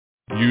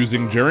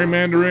Using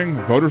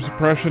gerrymandering, voter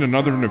suppression, and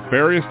other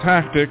nefarious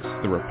tactics,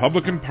 the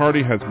Republican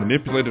Party has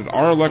manipulated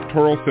our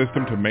electoral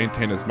system to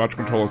maintain as much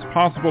control as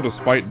possible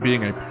despite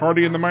being a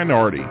party in the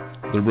minority.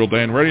 Liberal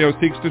Dan Radio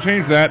seeks to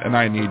change that, and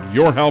I need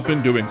your help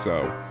in doing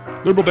so.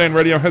 Liberal Dan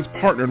Radio has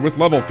partnered with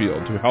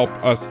Levelfield to help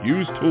us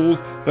use tools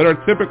that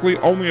are typically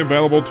only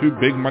available to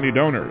big money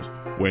donors.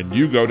 When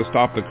you go to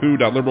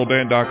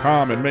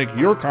stopthecoup.liberaldan.com and make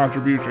your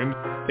contribution,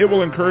 it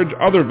will encourage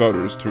other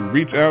voters to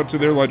reach out to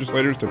their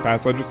legislators to pass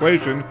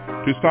legislation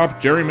to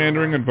stop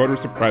gerrymandering and voter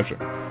suppression,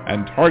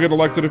 and target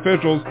elected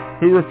officials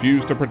who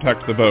refuse to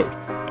protect the vote.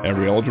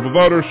 Every eligible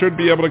voter should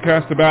be able to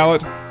cast a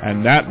ballot,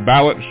 and that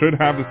ballot should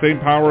have the same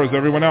power as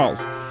everyone else.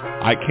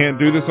 I can't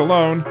do this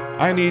alone.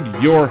 I need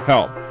your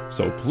help.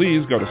 So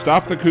please go to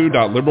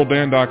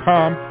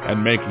stopthecoup.liberaldan.com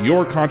and make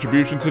your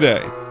contribution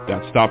today.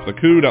 That's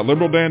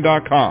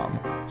stopthecoup.liberaldan.com.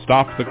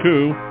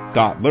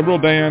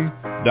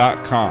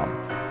 stopthecoup.liberaldan.com.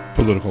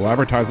 Political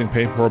advertising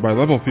paid for by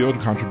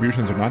Levelfield.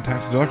 Contributions are not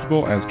tax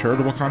deductible as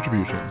charitable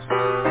contributions.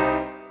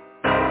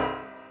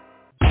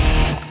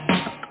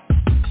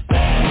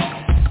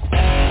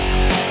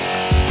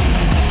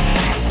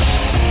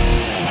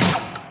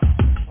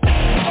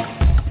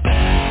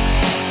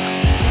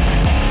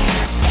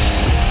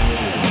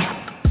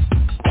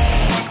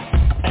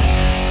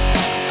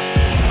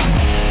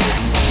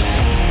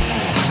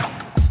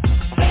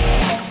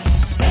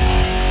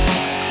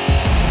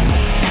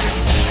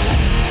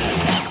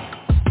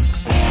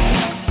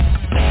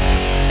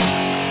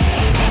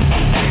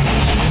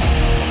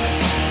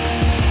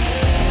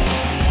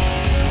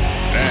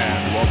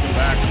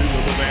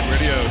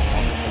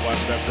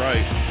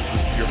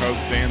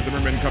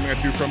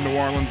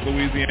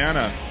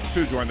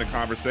 To join the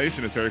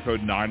conversation, it's area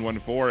code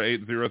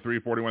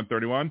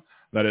 914-803-4131.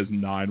 That is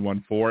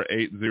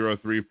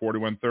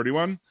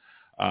 914-803-4131.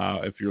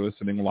 If you're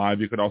listening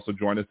live, you could also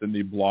join us in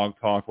the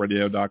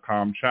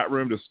blogtalkradio.com chat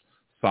room. Just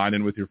sign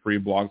in with your free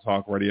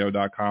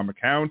blogtalkradio.com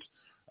account.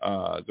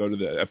 Go to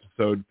the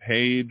episode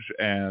page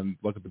and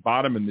look at the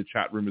bottom, and the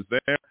chat room is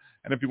there.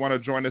 And if you want to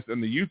join us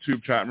in the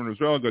YouTube chat room as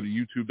well, go to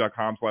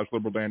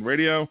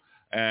youtube.com/liberaldanradio,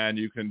 and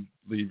you can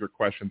leave your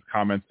questions,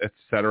 comments,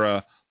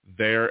 etc.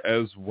 there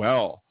as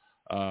well.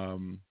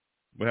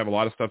 We have a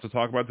lot of stuff to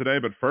talk about today,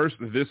 but first,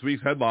 this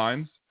week's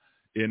headlines.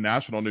 In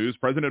national news,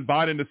 President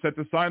Biden is set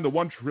to sign the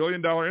 $1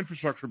 trillion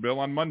infrastructure bill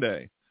on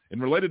Monday. In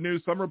related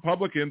news, some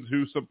Republicans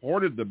who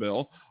supported the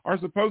bill are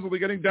supposedly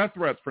getting death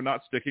threats for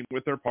not sticking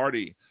with their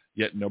party.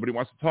 Yet nobody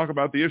wants to talk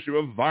about the issue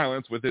of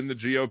violence within the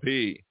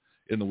GOP.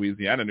 In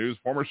Louisiana news,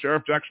 former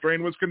Sheriff Jack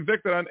Strain was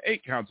convicted on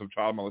 8 counts of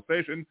child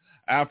molestation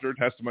after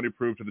testimony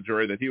proved to the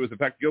jury that he was in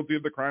fact guilty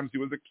of the crimes he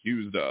was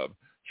accused of.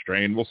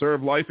 Strain will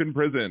serve life in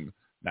prison.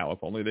 Now, if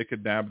only they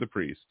could nab the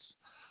priests.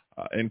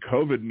 In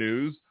COVID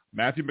news,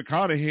 Matthew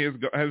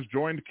McConaughey has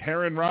joined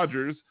Karen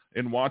Rogers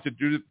in wanted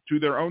to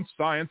their own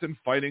science in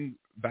fighting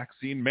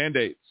vaccine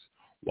mandates.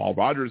 While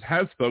Rogers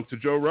has spoke to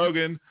Joe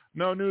Rogan,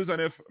 no news on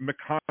if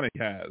McConaughey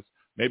has.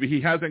 Maybe he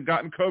hasn't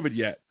gotten COVID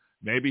yet.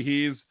 Maybe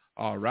he's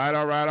all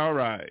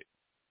right.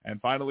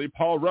 And finally,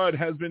 Paul Rudd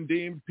has been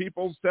deemed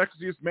People's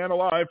Sexiest Man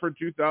Alive for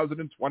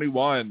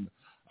 2021.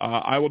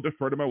 I will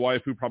defer to my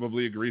wife, who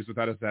probably agrees with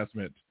that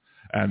assessment.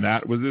 And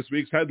that was this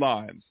week's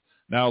headlines.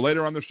 Now,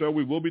 later on the show,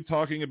 we will be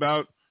talking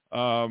about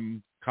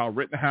Kyle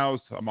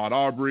Rittenhouse, Ahmaud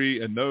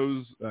Arbery, and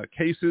those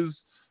cases.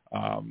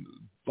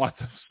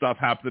 Lots of stuff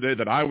happened today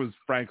that I was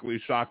frankly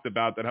shocked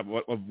about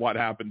of what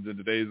happened in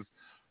today's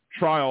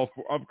trial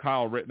of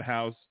Kyle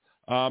Rittenhouse.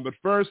 But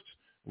first,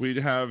 we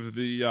have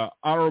the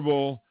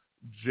Honorable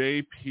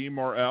JP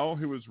Morrell,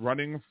 who is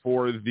running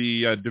for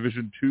the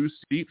Division 2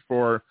 seat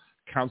for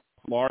Council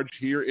at Large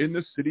here in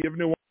the city of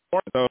New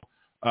Orleans.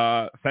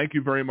 So, thank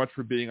you very much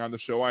for being on the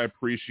show. I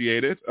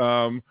appreciate it.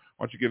 Why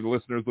don't you give the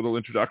listeners a little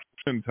introduction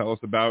and tell us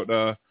about,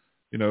 tell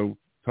us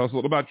a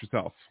little about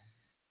yourself.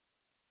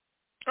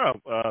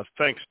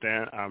 Thanks,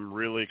 Dan. I'm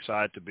really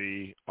excited to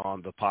be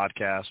on the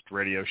podcast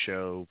radio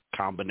show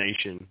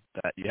combination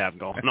that you have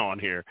going on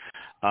here.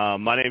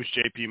 My name is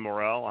JP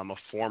Morrell. I'm a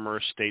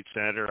former state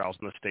senator. I was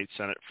in the state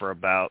senate for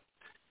about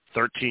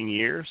 13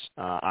 years.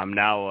 I'm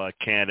now a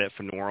candidate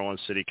for New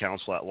Orleans City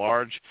Council at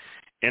Large.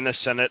 In the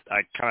Senate,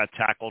 I kind of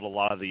tackled a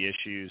lot of the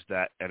issues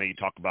that I know you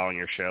talk about on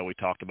your show. We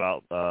talked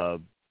about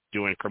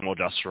doing criminal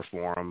justice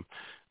reform.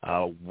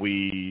 I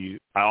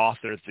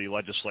authored the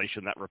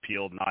legislation that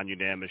repealed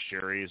non-unanimous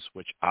juries,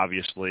 which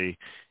obviously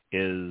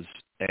is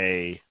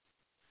a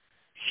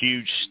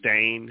huge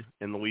stain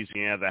in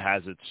Louisiana that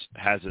has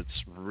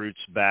its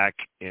roots back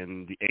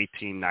in the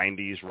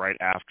 1890s, right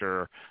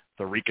after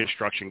the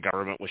Reconstruction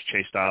government was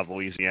chased out of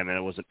Louisiana.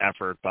 It was an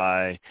effort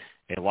by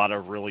a lot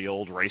of really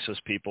old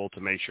racist people to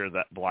make sure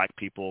that black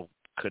people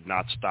could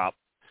not stop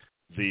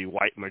the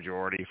white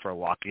majority for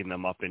locking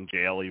them up in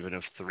jail, even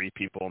if 3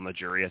 people on the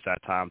jury at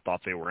that time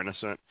thought they were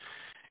innocent.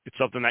 It's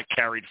something that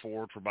carried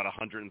forward for about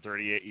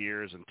 138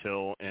 years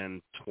until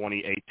in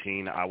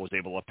 2018 I was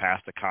able to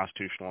pass the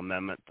constitutional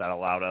amendment that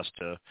allowed us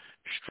to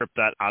strip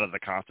that out of the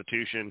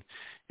Constitution.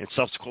 And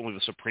subsequently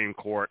the Supreme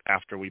Court,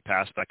 after we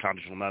passed that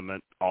constitutional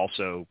amendment,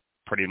 also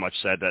pretty much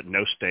said that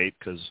no state,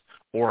 because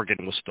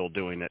Oregon was still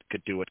doing it,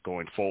 could do it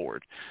going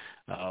forward.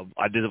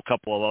 I did a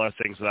couple of other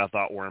things that I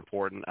thought were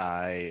important.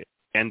 I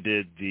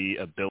ended the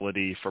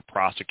ability for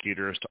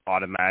prosecutors to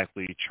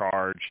automatically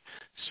charge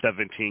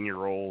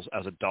 17-year-olds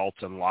as adults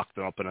and lock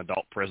them up in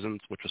adult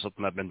prisons, which was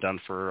something that's been done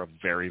for a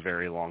very,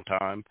 very long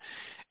time.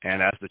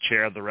 And as the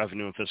chair of the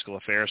Revenue and Fiscal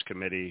Affairs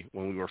Committee,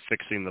 when we were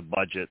fixing the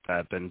budget that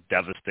had been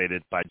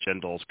devastated by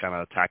Jindal's kind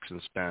of tax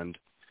and spend,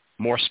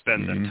 more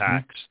spend than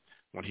tax,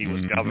 when he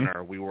was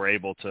governor, we were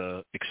able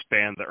to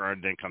expand the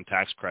earned income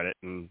tax credit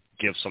and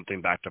give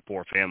something back to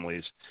poor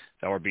families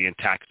that were being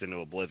taxed into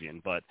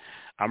oblivion. But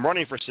I'm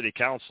running for city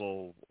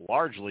council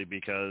largely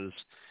because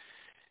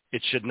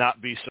it should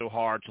not be so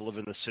hard to live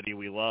in the city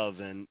we love,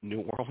 and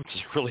New Orleans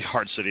is a really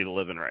hard city to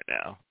live in right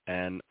now.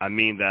 And I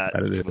mean that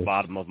from the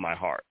bottom of my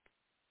heart.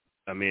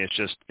 I mean, it's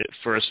just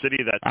for a city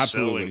that's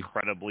so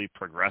incredibly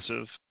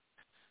progressive,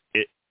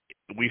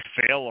 we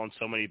fail on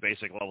so many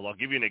basic levels. I'll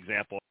give you an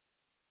example.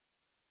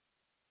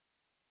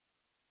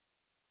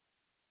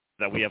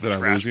 That we have a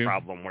trash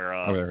problem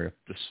where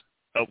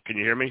can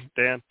you hear me,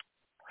 Dan?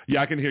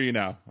 Yeah, I can hear you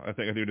now. I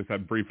think I just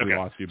had briefly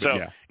lost you, but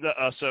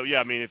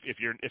I mean,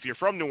 if you're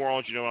from New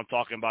Orleans, you know what I'm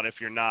talking about. If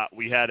you're not,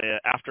 we had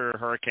after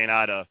Hurricane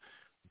Ida,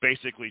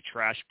 basically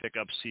trash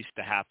pickup ceased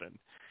to happen,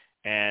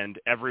 and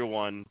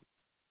everyone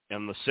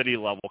in the city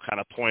level kind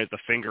of pointed the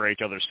finger at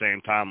each other at the same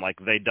time, like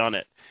they done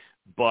it.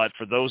 But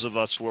for those of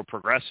us who are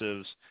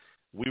progressives,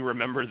 we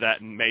remember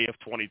that in May of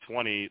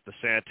 2020, the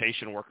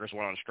sanitation workers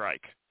went on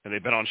strike, and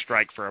they've been on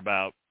strike for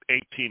about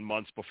 18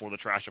 months before the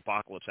trash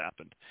apocalypse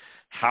happened.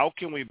 How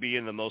can we be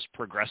in the most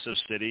progressive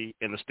city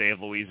in the state of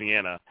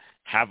Louisiana,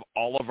 have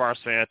all of our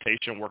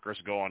sanitation workers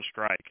go on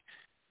strike,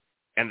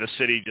 and the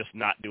city just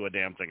not do a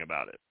damn thing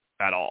about it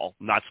at all,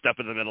 not step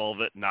in the middle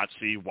of it, not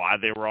see why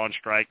they were on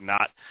strike,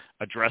 not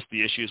address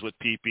the issues with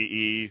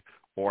PPE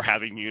or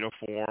having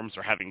uniforms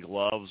or having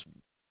gloves?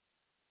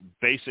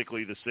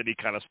 Basically, the city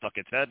kind of stuck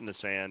its head in the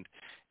sand,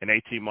 and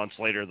 18 months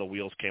later, the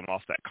wheels came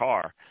off that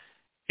car.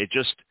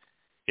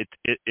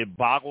 It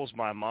boggles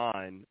my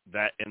mind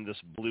that in this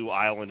blue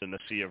island in the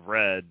sea of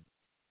red,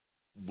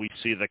 we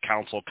see the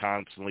council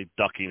constantly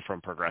ducking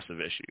from progressive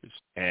issues.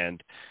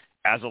 And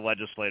as a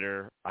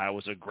legislator, I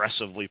was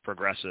aggressively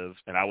progressive,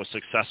 and I was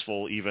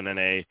successful even in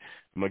a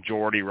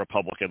majority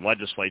Republican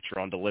legislature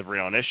on delivery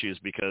on issues,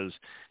 because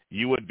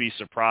you would be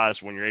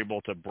surprised when you're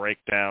able to break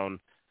down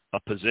a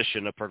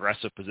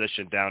progressive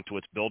position down to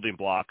its building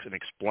blocks and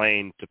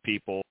explain to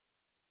people,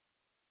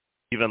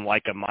 even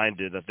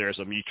like-minded, that there's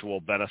a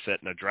mutual benefit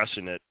in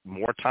addressing it.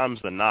 More times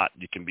than not,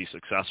 you can be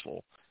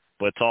successful.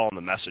 But it's all in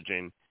the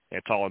messaging.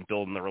 It's all in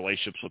building the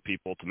relationships with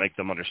people to make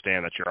them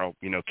understand that you're,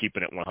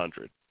 keeping it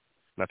 100.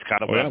 That's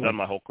kind of what I've done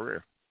my whole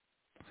career.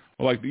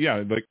 Well, like the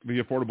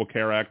Affordable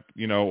Care Act,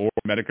 or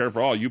Medicare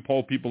for All, you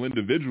poll people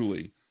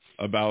individually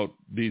about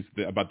the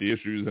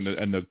issues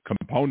and the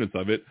components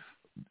of it.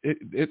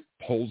 It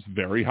polls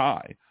very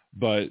high,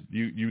 but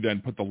you then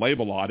put the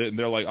label on it, and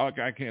they're like, "Oh,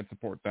 I can't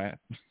support that."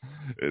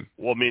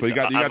 Well, I mean, so you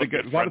got to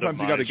get. A lot of times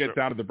you got to get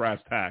down to the brass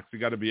tacks. You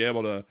got to be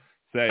able to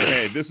say,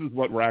 "Hey, this is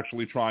what we're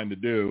actually trying to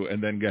do,"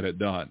 and then get it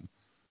done.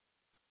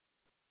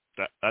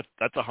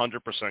 That's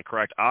 100%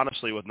 correct.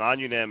 Honestly, with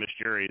non-unanimous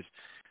juries,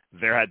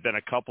 there had been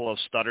a couple of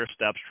stutter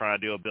steps trying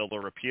to do a bill to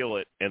repeal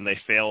it, and they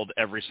failed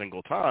every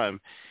single time.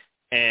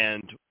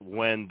 And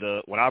when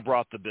I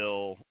brought the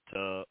bill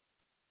to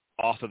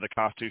author the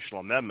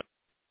constitutional amendment,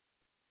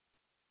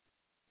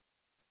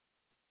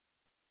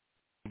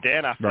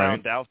 Dan, I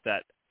found out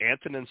that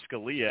Antonin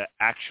Scalia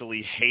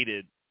actually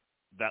hated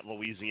that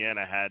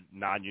Louisiana had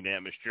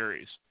non-unanimous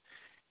juries.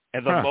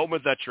 And the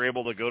moment that you're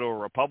able to go to a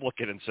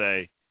Republican and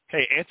say,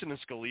 "Hey, Antonin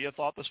Scalia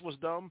thought this was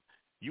dumb,"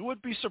 you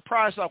would be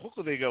surprised how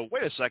quickly they go,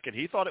 "Wait a second,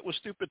 he thought it was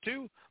stupid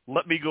too?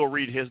 Let me go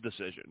read his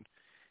decision."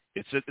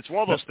 It's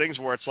one of those things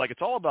where it's like,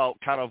 it's all about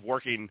kind of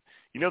working,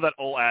 that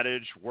old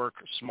adage, work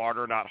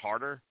smarter, not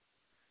harder.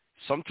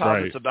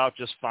 Sometimes it's about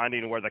just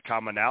finding where the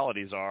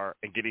commonalities are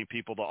and getting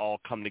people to all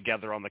come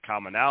together on the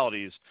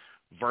commonalities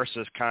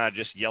versus kind of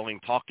just yelling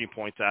talking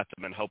points at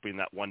them and hoping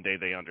that one day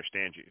they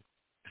understand you.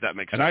 If that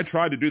makes sense. And I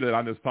tried to do that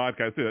on this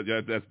podcast too.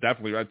 Yeah, that's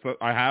definitely right. So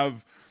I have,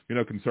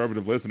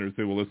 conservative listeners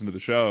who will listen to the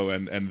show,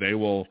 and they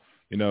will,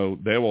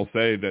 they will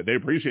say that they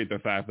appreciate the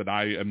fact that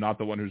I am not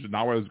the one who's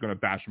not always going to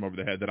bash them over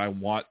the head, that I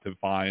want to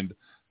find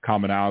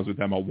commonalities with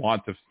them. I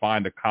want to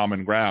find a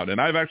common ground. And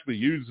I've actually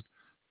used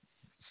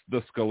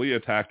the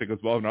Scalia tactic as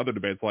well in other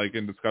debates, like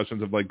in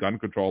discussions of like gun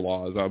control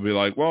laws. I'll be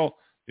like, well,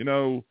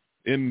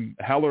 in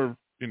Heller,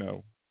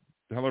 the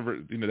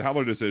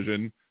Heller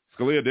decision,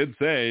 Scalia did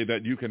say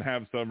that you can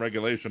have some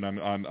regulation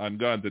on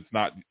guns. It's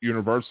not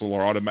universal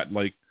or automatic.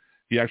 Like,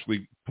 he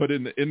actually put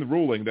in the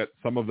ruling that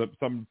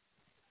some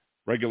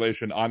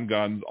regulation on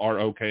guns are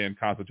okay and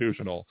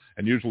constitutional.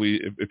 And usually,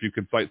 if you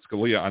can cite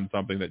Scalia on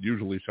something, that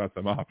usually shuts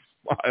them up,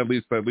 at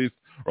least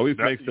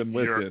makes them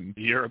listen.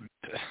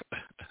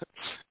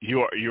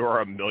 You are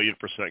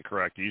 1,000,000%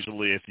 correct.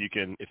 Usually, if you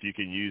can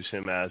use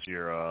him as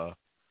your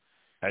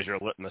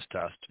litmus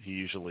test, he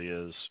usually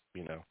is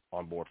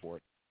on board for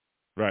it.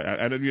 Right.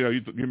 And then,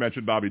 you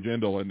mentioned Bobby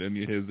Jindal and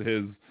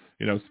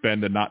his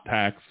spend and not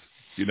tax,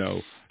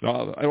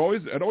 it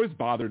always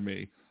bothered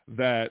me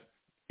that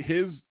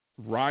his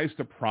rise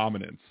to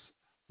prominence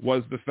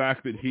was the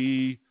fact that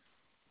he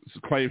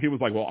claimed, he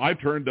was like, well, I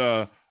turned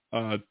a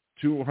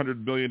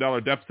 $200 million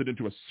deficit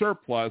into a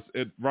surplus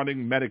at running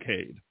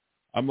Medicaid.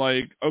 I'm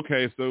like,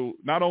 okay, so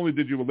not only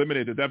did you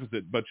eliminate a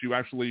deficit, but you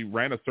actually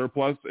ran a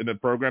surplus in a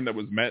program that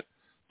was meant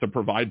to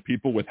provide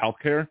people with health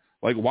care.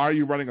 Like, why are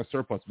you running a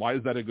surplus? Why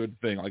is that a good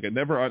thing? Like, I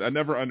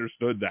never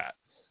understood that.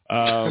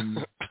 Well,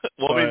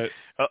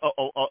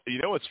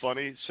 it's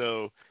funny.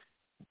 So,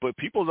 but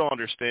people don't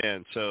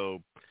understand.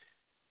 So,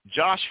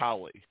 Josh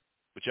Hawley,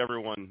 which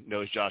everyone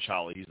knows Josh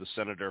Hawley, he's the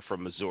senator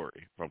from Missouri,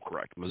 if I'm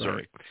correct,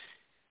 Missouri.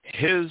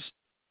 Right.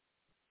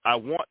 I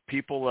want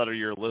people that are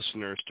your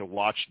listeners to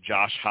watch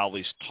Josh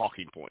Hawley's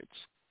talking points.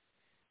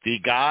 The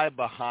guy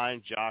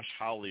behind Josh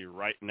Hawley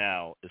right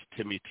now is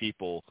Timmy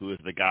Teeple, who is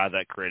the guy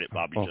that created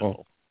Bobby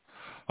Jindal.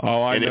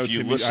 Oh, I and know. If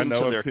you Timmy, listen I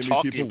know to their Timmy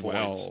talking Teeple points,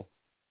 well.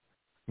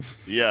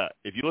 Yeah,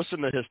 if you listen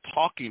to his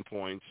talking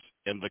points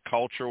and the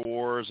culture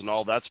wars and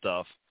all that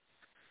stuff,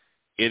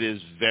 it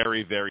is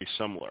very, very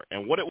similar.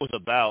 And what it was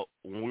about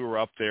when we were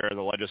up there in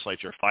the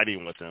legislature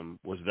fighting with him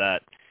was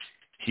that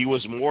he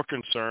was more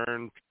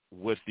concerned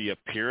with the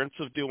appearance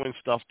of doing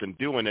stuff than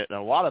doing it. And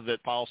a lot of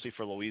it, policy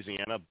for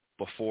Louisiana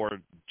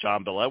before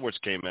John Bel Edwards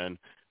came in,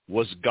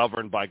 was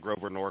governed by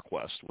Grover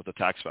Norquist with the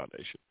Tax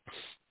Foundation.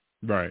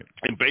 Right.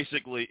 And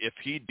basically, if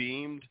he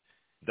deemed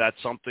that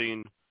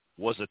something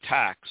was a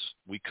tax,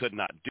 we could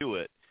not do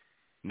it.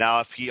 Now,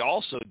 if he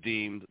also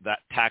deemed that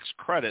tax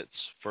credits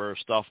for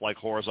stuff like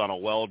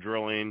horizontal well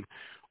drilling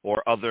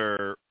or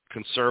other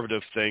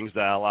conservative things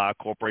that allow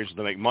corporations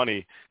to make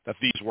money, that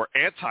these were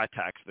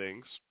anti-tax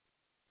things,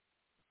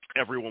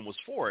 everyone was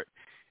for it.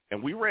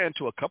 And we ran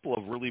into a couple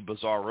of really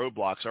bizarre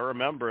roadblocks. I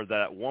remember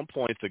that at one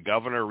point the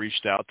governor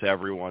reached out to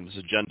everyone, this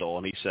is Jindal,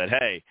 and he said,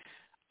 hey,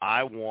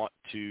 I want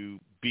to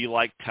be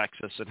like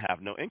Texas and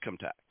have no income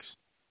tax.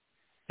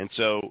 And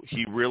so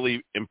he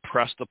really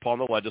impressed upon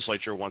the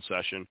legislature one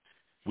session,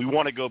 we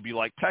want to go be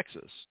like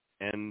Texas.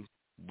 And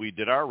we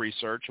did our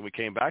research and we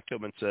came back to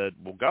him and said,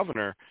 well,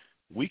 Governor,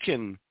 we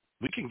can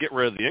get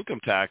rid of the income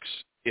tax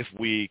if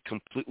we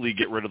completely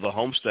get rid of the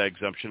homestead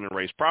exemption and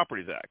raise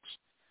property tax.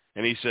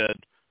 And he said,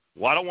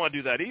 well, I don't want to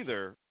do that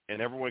either.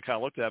 And everyone kind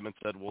of looked at him and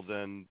said, well,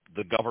 then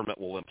the government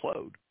will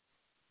implode.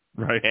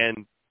 Right.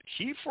 And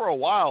he, for a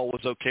while,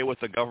 was okay with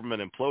the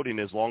government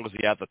imploding as long as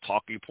he had the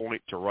talking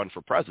point to run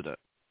for president.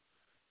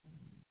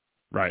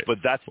 Right. But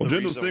that's the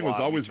Jindal's reason thing why was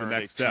always we the turned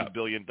next a $2 step.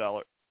 billion.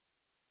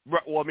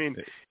 Well, I mean,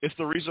 it's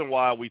the reason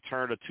why we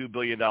turned a $2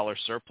 billion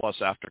surplus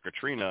after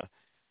Katrina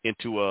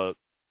into a $1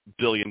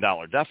 billion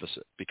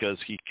deficit, because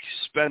he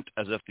spent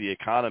as if the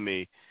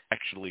economy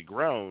actually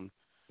grown,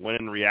 when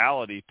in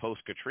reality,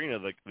 post-Katrina,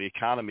 the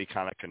economy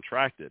kind of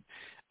contracted.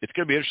 It's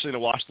going to be interesting to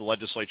watch the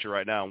legislature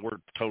right now, and we're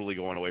totally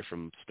going away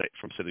from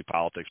city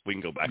politics. We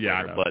can go back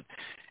later, but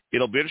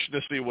it'll be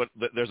interesting to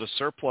see there's a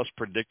surplus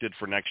predicted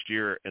for next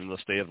year in the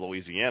state of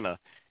Louisiana,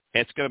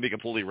 and it's going to be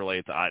completely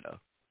related to Ida.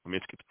 I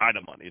mean, it's Ida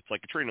money. It's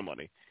like Katrina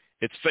money.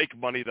 It's fake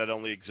money that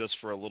only exists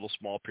for a little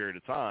small period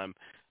of time,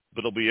 but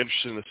it'll be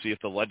interesting to see if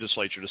the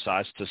legislature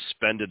decides to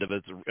spend it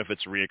if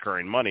it's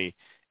reoccurring money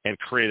and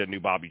create a new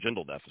Bobby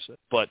Jindal deficit.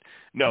 But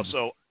no,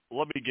 so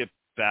let me get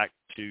back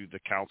to the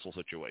council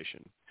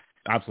situation.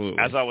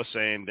 Absolutely. As I was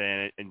saying,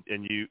 Dan,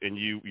 and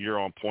you're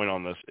on point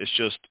on this. It's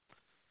just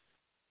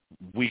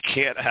we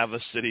can't have a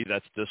city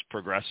that's this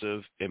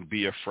progressive and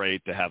be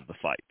afraid to have the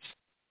fights.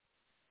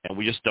 And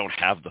we just don't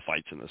have the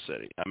fights in the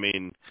city. I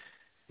mean,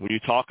 when you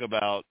talk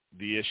about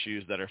the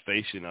issues that are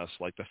facing us,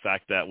 like the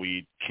fact that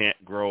we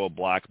can't grow a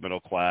black middle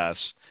class,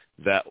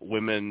 that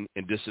women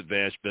in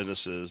disadvantaged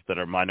businesses that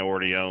are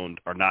minority-owned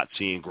are not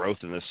seeing growth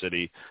in the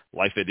city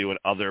like they do in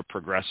other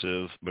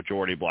progressive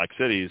majority black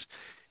cities,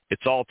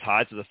 it's all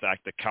tied to the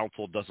fact that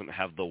council doesn't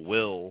have the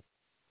will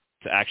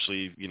to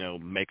actually,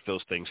 make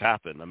those things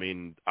happen. I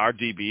mean, our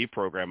DBE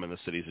program in the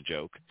city is a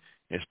joke.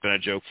 It's been a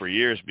joke for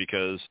years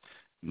because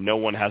no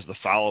one has the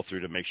follow-through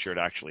to make sure it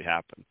actually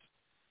happens.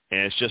 And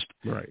it's just,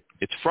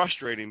 It's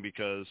frustrating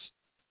because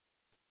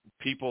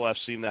people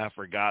seem to have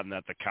forgotten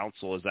that the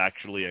council is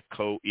actually a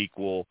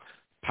co-equal,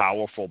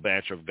 powerful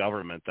branch of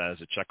government that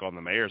is a check on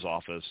the mayor's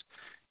office,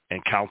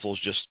 and councils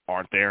just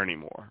aren't there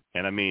anymore.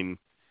 And I mean,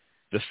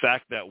 the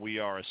fact that we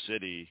are a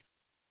city,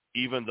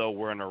 even though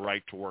we're in a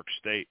right-to-work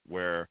state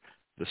where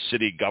the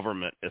city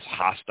government is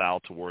hostile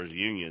towards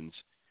unions,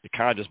 it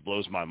kind of just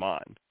blows my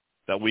mind.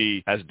 That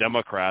we, as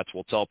Democrats,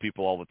 will tell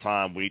people all the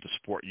time we need to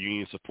support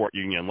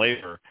union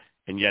labor,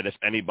 and yet if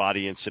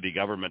anybody in city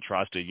government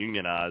tries to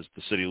unionize,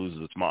 the city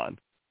loses its mind.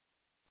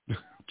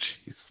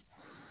 Jeez.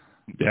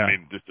 Yeah. I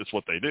mean, that's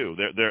what they do.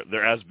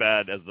 They're as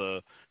bad as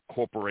the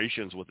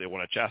corporations what they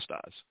want to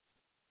chastise.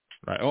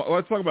 Right. Well,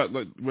 let's talk about.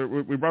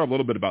 We brought up a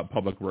little bit about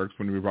public works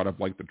when we brought up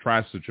like the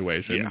trash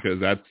situation, because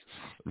that's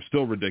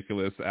still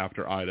ridiculous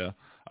after Ida.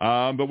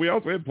 But we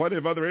have plenty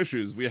of other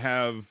issues. We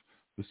have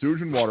the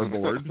Sewage and Water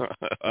Board,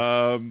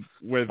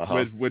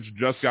 which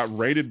just got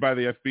raided by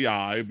the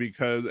FBI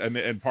because,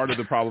 and part of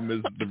the problem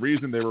is the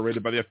reason they were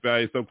raided by the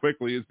FBI so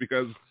quickly is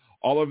because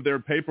all of their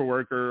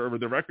paperwork or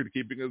their record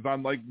keeping is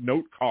on like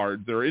note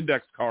cards or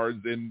index cards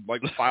in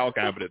like file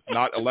cabinets,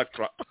 not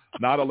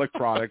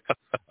electronic.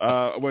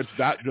 Which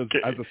that just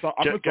I'm a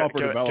software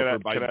developer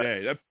by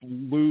day. That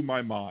blew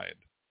my mind.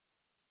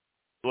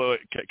 Well,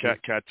 can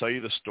I tell you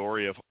the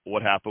story of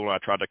what happened when I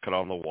tried to cut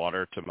on the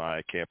water to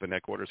my camping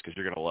headquarters? Because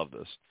you're going to love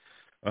this.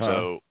 Uh-huh.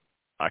 So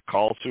I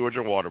called Sewage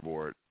and Water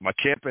Board. My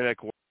camping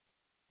headquarters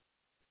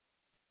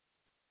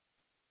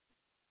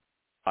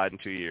in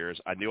 2 years.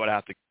 I knew I'd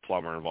have to get a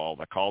plumber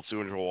involved. I called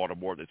Sewage and Water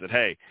Board. They said,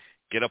 hey,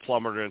 get a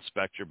plumber to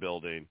inspect your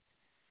building.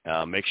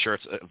 Make sure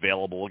it's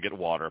available. We'll get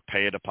water.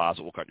 Pay a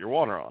deposit. We'll cut your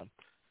water on.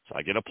 So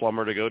I get a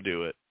plumber to go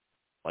do it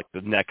like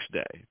the next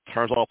day.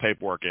 Turns all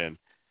paperwork in.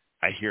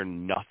 I hear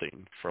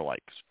nothing for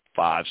like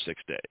 5-6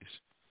 days.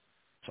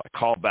 So I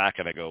call back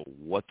and I go,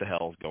 what the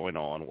hell is going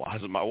on? Why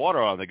isn't my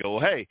water on? They go,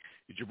 well, hey,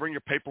 did you bring your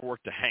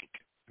paperwork to Hank?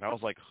 And I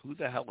was like, who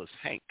the hell is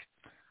Hank?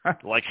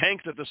 Like,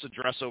 Hank's at this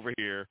address over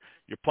here.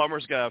 Your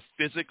plumber's got to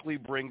physically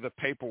bring the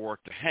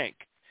paperwork to Hank.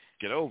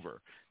 Get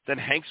over. Then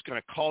Hank's going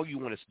to call you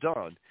when it's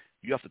done.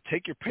 You have to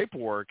take your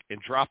paperwork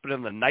and drop it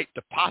in the night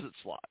deposit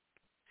slot.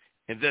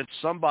 And then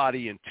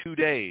somebody in 2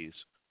 days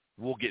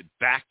will get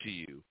back to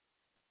you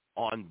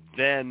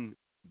then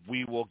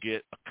we will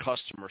get a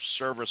customer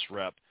service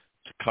rep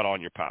to cut on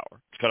your power,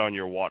 to cut on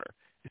your water.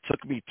 It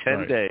took me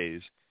 10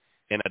 days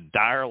in a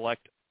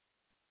dialect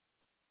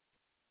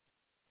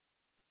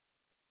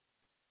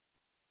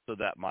so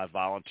that my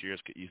volunteers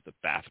could use the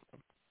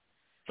bathroom.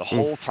 The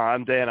whole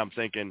time, Dan, I'm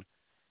thinking,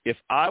 if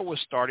I was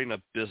starting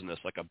a business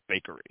like a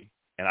bakery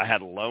and I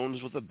had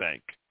loans with a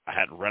bank, I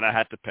had rent I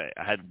had to pay,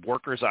 I had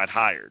workers I'd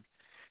hired,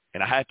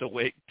 and I had to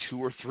wait 2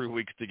 or 3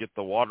 weeks to get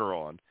the water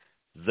on,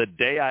 the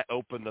day I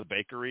open the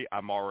bakery,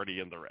 I'm already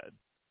in the red.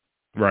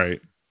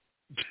 Right.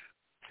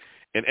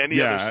 In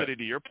any other city,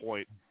 to your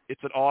point,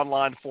 it's an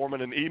online form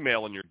and an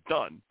email, and you're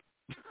done.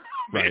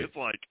 Right. It's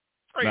like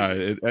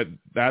crazy. No,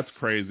 that's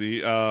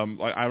crazy. I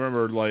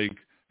remember, like,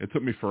 it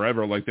took me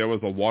forever. Like, there was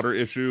a water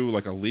issue,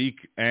 like a leak,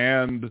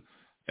 and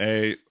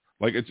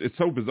it's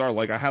so bizarre.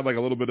 Like, I had like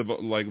a little bit of a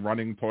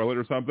running toilet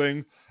or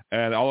something,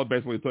 and all it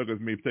basically took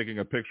was me taking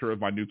a picture of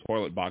my new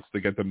toilet box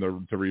to get them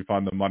to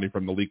refund the money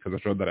from the leak because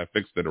I showed that I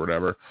fixed it or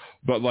whatever.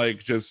 But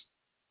like, just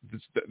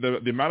the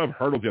amount of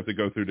hurdles you have to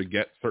go through to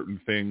get certain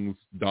things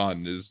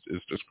done is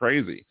just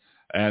crazy.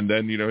 And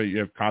then, you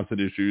have constant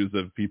issues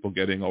of people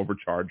getting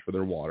overcharged for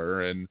their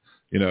water. And,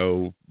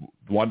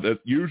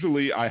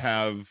 usually I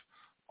have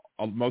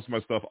most of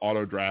my stuff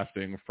auto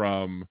drafting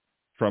from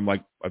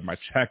like my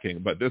checking,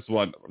 but this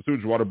one,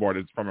 Sewage Water Board,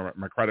 is from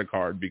my credit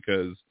card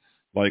because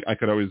like I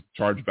could always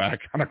charge back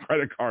on a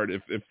credit card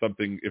if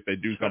they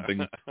do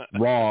something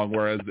wrong.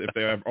 Whereas if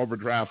they have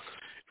overdraft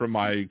from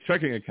my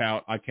checking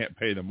account, I can't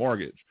pay the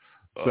mortgage.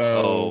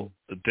 So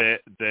Dan,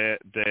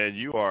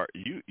 you are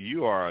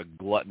a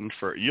glutton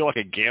you're like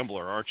a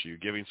gambler, aren't you?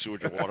 Giving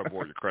Sewage and Water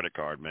Board your credit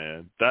card,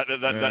 man.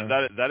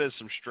 That is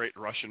some straight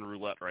Russian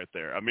roulette right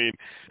there. I mean,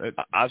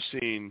 I've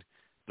seen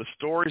the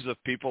stories of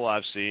people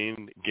I've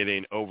seen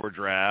getting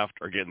overdraft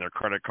or getting their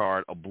credit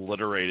card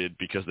obliterated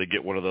because they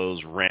get one of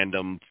those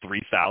random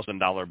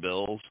 $3,000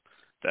 bills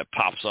that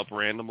pops up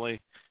randomly.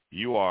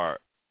 I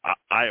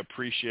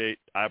appreciate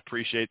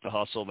the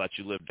hustle that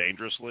you live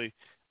dangerously.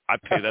 I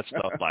pay that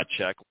stuff by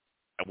check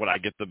when I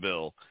get the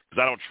bill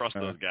because I don't trust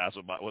those guys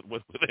with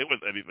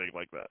anything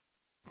like that.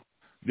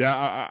 Yeah,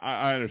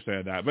 I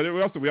understand that, but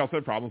we also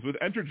have problems with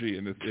Entergy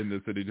in this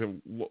city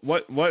too.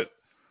 What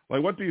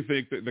do you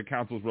think that the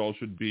council's role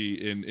should be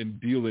in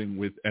dealing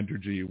with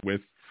Entergy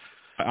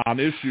on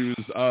issues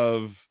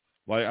of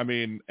I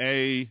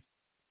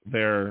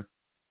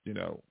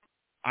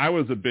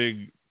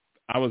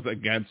was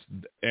against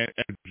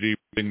Entergy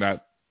being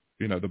that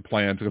the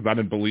plans because I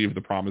didn't believe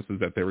the promises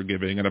that they were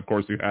giving, and of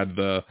course you had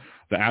the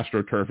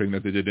astroturfing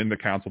that they did in the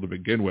council to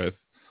begin with.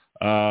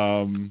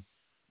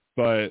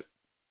 But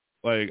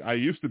I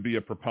used to be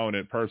a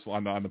proponent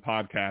personally on the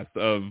podcast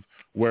of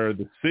where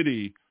the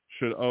city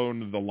should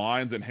own the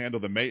lines and handle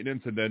the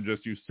maintenance, and then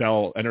just you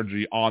sell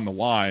energy on the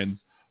lines.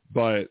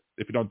 But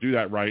if you don't do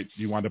that right,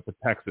 you wind up with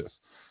Texas.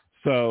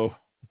 So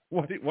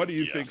what do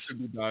you think should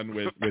be done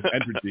with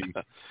Entergy,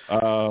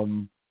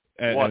 and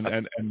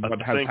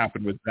what has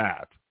happened with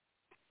that?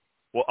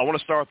 Well, I want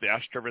to start with the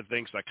astroturfing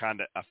thing because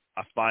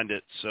I find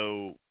it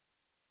so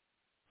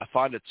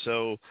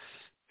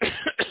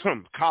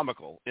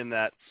comical in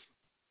that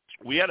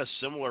we had a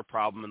similar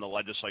problem in the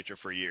legislature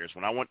for years.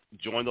 When I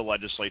joined the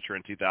legislature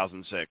in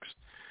 2006,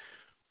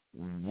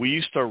 we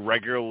used to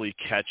regularly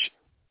catch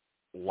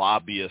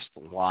lobbyists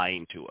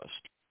lying to us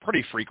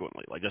pretty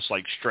frequently, just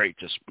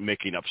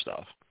making up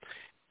stuff.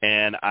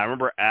 And I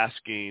remember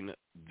asking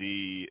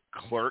the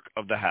clerk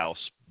of the House,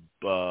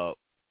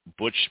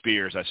 Butch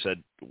Spears, I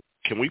said,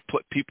 can we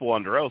put people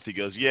under oath? He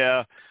goes,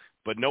 yeah,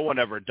 but no one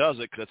ever does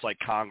it because it's like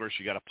Congress.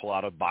 You got to pull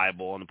out a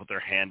Bible and put their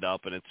hand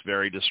up, and it's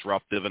very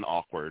disruptive and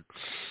awkward.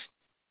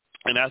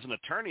 And as an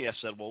attorney, I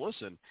said, well,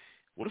 listen,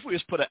 what if we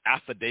just put an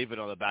affidavit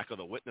on the back of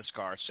the witness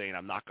card saying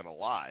I'm not going to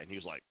lie? And he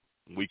was like,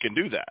 we can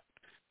do that.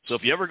 So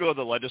if you ever go to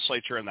the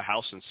legislature in the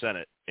House and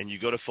Senate and you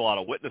go to fill out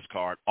a witness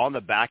card, on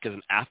the back is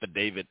an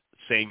affidavit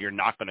saying you're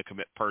not going to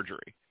commit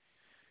perjury.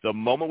 The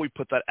moment we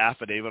put that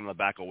affidavit on the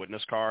back of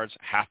witness cards,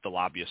 half the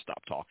lobbyists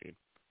stop talking.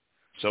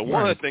 So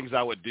one of the things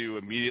I would do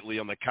immediately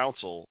on the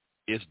council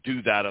is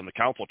do that on the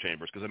council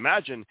chambers. Because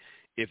imagine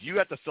if you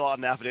had to fill out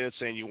an affidavit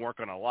saying you weren't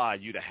going to lie,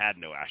 you'd have had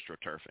no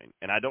astroturfing.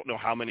 And I don't know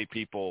how many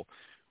people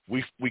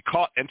we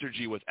caught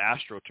Entergy with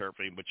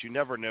astroturfing, but you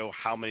never know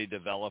how many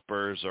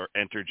developers or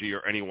Entergy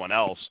or anyone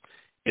else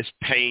is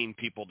paying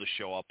people to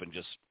show up and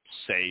just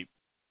say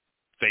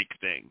fake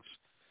things.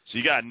 So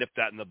you got to nip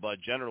that in the bud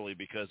generally,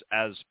 because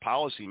as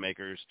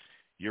policymakers,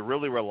 you're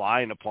really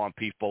relying upon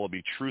people to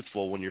be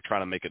truthful when you're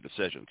trying to make a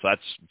decision. So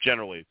that's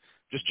generally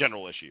just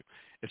general issue.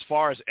 As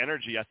far as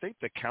energy, I think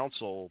the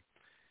council's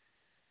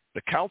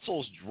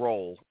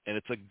role, and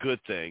it's a good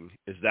thing,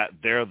 is that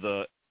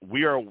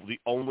we are the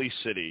only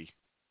city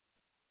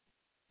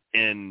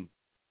in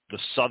the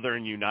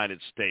southern United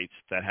States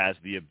that has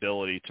the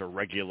ability to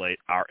regulate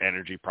our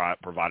energy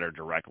provider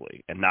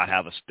directly and not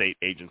have a state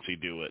agency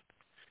do it,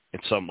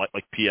 and some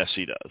like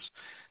PSC does.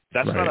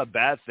 That's not a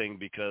bad thing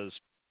because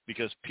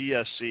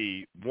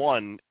PSC,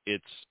 one,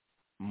 it's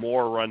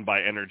more run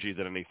by energy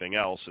than anything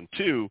else, and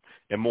two,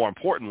 and more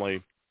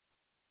importantly,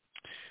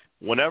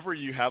 whenever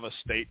you have a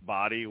state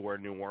body where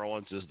New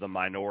Orleans is the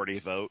minority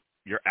vote,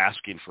 you're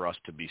asking for us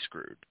to be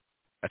screwed.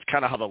 That's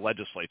kind of how the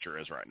legislature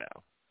is right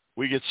now.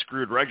 We get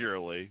screwed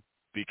regularly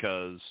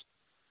because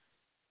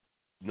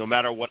no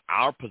matter what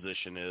our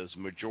position is,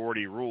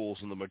 majority rules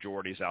and the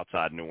majority is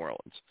outside New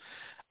Orleans.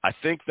 I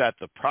think that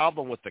the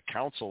problem with the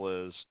council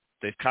is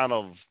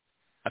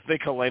I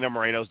think Helena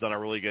Moreno's done a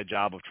really good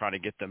job of trying to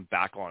get them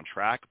back on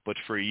track, but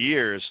for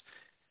years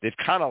they've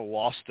kind of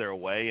lost their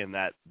way in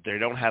that they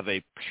don't have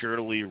a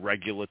purely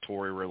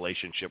regulatory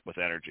relationship with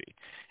energy.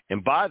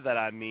 And by that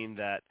I mean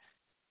that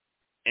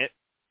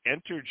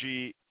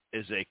Entergy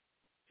is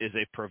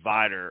a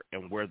provider,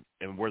 and we're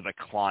the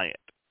client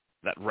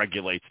that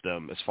regulates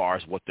them as far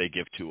as what they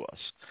give to us.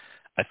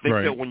 I think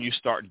that when you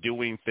start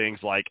doing things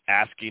like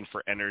asking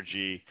for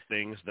energy,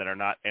 things that are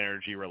not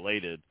energy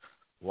related,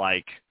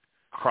 like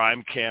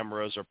crime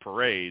cameras or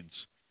parades,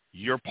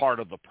 you're part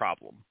of the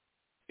problem.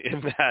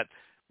 In that,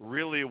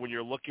 really, when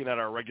you're looking at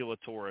our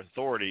regulatory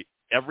authority,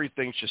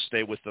 everything should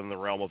stay within the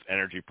realm of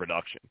energy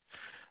production.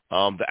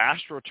 The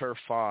AstroTurf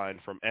fine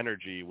from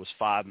Energy was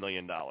 $5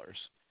 million.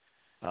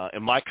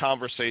 In my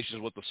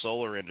conversations with the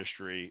solar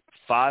industry,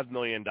 $5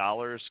 million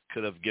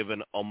could have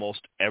given almost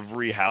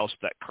every house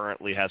that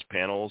currently has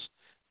panels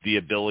the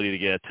ability to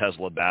get a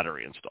Tesla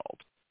battery installed.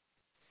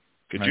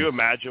 Could you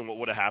imagine what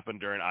would have happened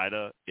during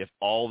Ida if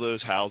all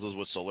those houses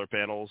with solar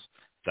panels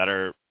that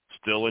are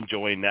still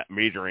enjoying net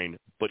metering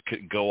but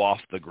could go off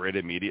the grid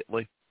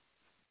immediately?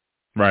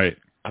 Right.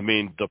 I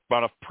mean, the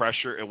amount of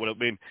pressure it would have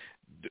been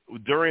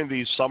during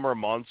these summer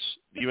months,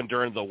 even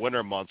during the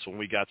winter months when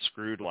we got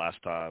screwed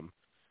last time,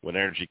 when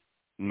Energy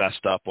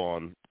messed up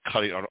on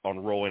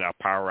rolling our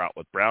power out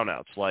with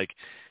brownouts. Like,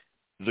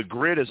 the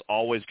grid is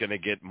always going to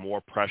get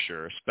more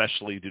pressure,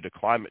 especially due to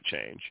climate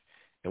change.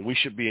 And we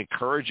should be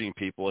encouraging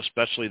people,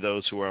 especially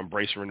those who are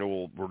embracing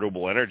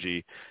renewable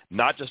energy,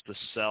 not just to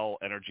sell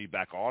energy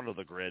back onto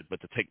the grid,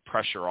 but to take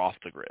pressure off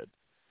the grid.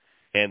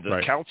 And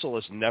the council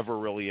has never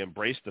really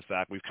embraced the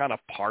fact we've kind of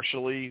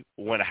partially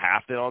went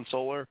half in on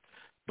solar,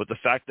 but the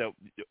fact that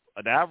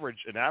an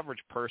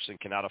average person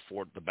cannot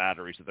afford the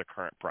batteries at the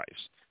current price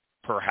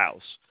per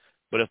house.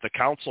 But if the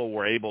council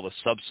were able to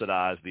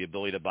subsidize the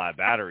ability to buy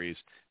batteries,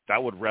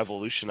 that would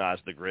revolutionize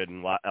the grid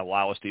and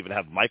allow us to even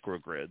have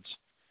microgrids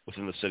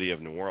within the city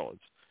of New Orleans.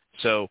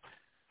 So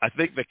I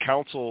think the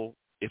council,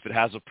 if it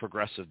has a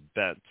progressive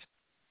bent,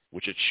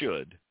 which it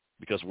should,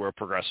 because we're a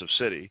progressive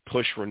city,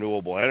 push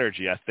renewable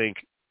energy. I think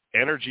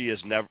Entergy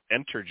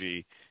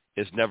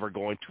is never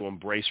going to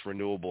embrace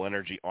renewable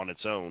energy on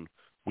its own.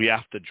 We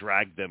have to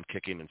drag them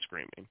kicking and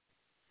screaming.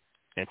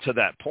 And to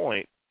that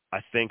point,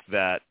 I think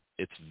that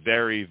it's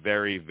very,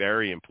 very,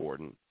 very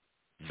important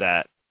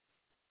that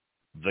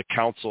the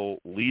council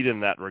lead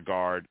in that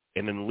regard.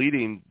 And in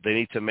leading, they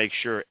need to make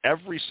sure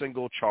every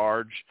single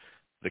charge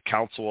the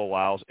council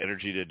allows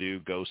Energy to do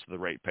goes to the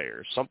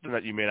ratepayers. Something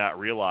that you may not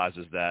realize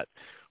is that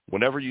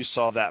whenever you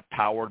saw that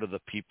power to the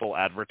people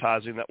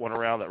advertising that went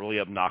around, that really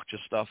obnoxious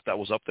stuff that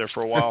was up there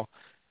for a while,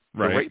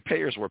 the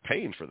ratepayers were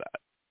paying for that.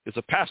 It's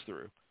a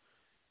pass-through.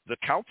 The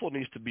council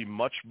needs to be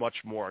much, much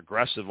more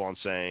aggressive on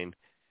saying,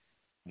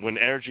 when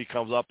Energy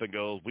comes up and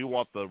goes, we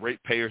want the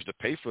ratepayers to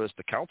pay for this,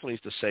 the council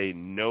needs to say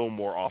no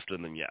more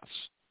often than yes.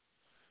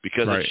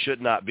 Because it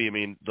should not be. I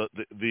mean,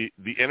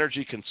 the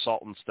energy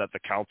consultants that the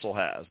council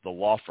has, the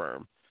law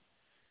firm,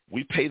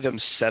 we pay them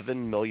 $7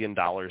 million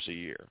a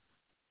year.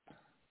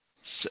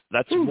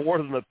 That's more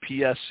than the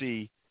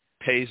PSC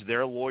pays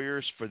their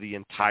lawyers for the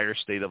entire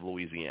state of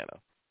Louisiana.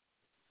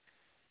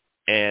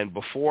 And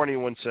before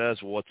anyone says,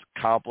 well, it's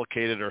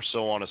complicated or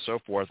so on and so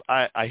forth,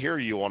 I hear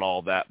you on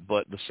all that.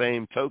 But the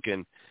same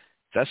token,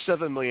 That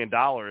 $7 million,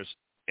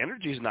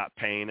 Energy's not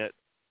paying it.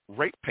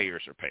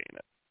 Ratepayers are paying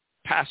it.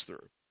 Pass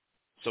through.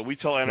 So we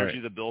tell Energy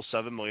the bill's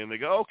 $7 million. They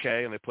go,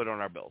 okay, and they put it on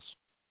our bills.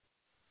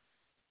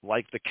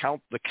 Like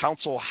the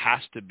council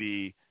has to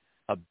be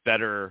a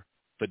better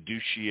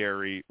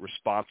fiduciary,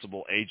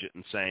 responsible agent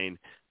in saying,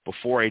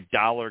 before a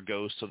dollar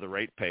goes to the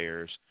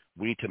ratepayers,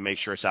 we need to make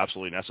sure it's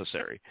absolutely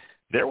necessary.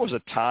 There was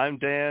a time,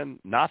 Dan,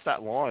 not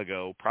that long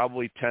ago,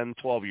 probably 10,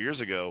 12 years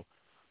ago,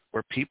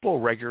 where people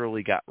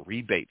regularly got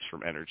rebates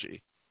from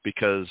Energy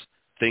because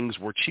things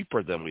were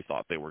cheaper than we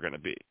thought they were going to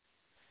be.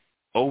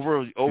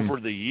 Over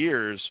the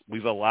years,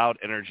 we've allowed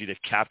Energy to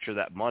capture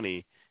that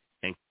money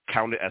and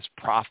count it as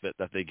profit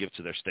that they give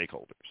to their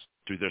stakeholders,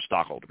 to their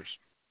stockholders.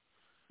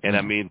 And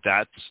I mean,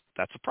 that's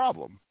a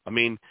problem. I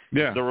mean,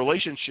 the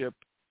relationship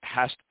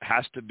has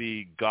to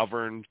be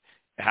governed,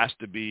 it has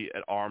to be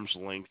at arm's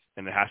length,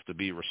 and it has to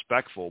be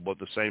respectful. But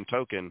the same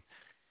token,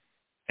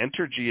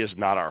 Entergy is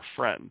not our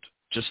friend.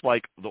 Just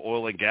like the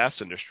oil and gas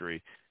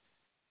industry,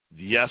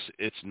 yes,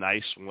 it's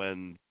nice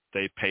when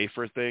they pay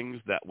for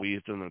things that we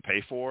have them to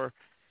pay for.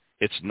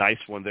 It's nice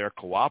when they're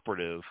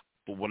cooperative.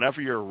 But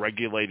whenever you're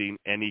regulating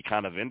any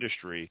kind of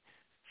industry,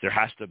 there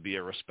has to be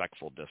a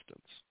respectful distance.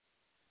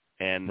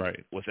 And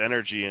with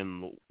Energy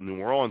in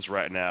New Orleans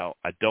right now,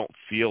 I don't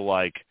feel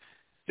like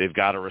they've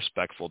got a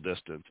respectful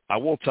distance. I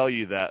will tell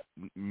you that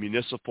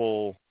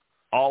municipal,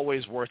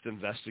 always worth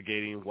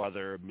investigating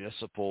whether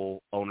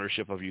municipal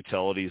ownership of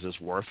utilities is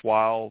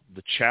worthwhile.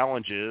 The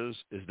challenge is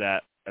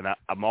that, and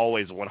I'm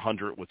always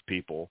 100 with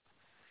people,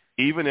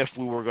 even if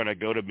we were going to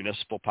go to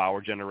municipal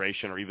power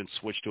generation or even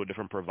switch to a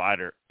different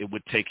provider, it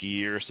would take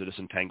years to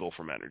disentangle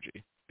from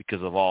Energy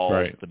because of all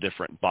the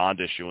different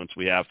bond issuance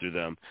we have through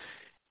them.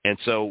 And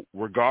so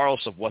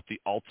regardless of what the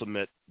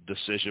ultimate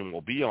decision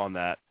will be on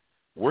that,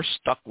 we're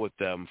stuck with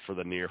them for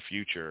the near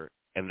future,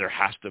 and there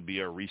has to be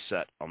a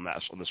reset on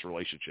this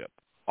relationship,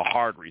 a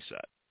hard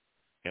reset.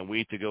 And we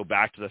need to go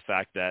back to the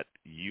fact that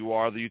you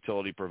are the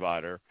utility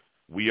provider,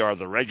 we are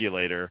the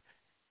regulator,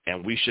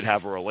 and we should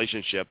have a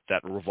relationship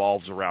that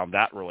revolves around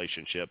that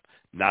relationship,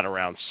 not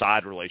around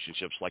side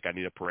relationships like I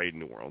need a parade in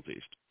New Orleans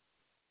East.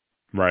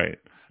 Right.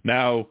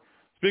 Now,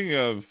 speaking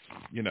of,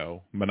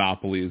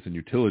 monopolies and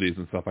utilities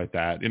and stuff like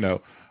that,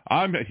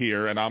 I'm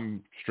here and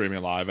I'm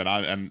streaming live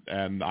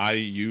and I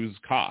use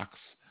Cox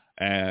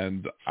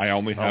and I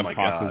only have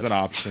Cox as an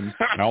option.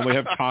 I only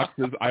have Cox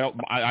as I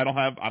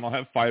don't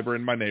have fiber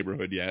in my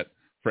neighborhood yet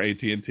for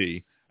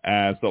AT&T.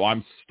 So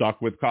I'm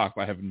stuck with Cox.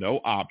 I have no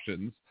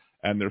options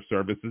and their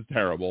service is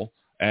terrible.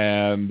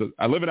 And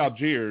I live in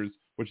Algiers,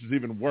 which is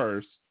even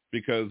worse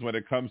because when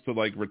it comes to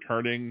like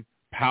returning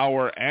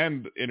power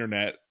and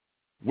internet,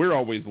 we're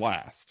always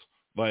last.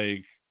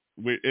 Like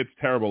it's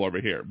terrible over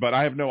here, but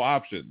I have no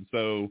option.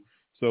 So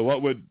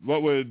what would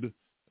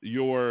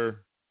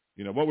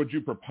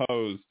you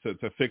propose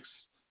to fix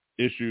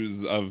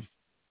issues of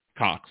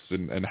Cox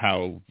and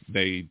how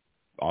they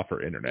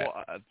offer internet,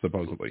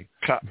 supposedly?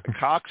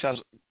 Cox has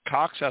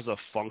a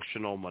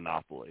functional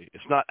monopoly.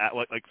 It's not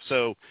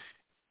so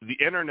the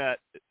internet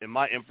in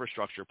my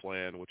infrastructure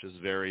plan, which is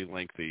very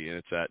lengthy, and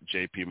it's at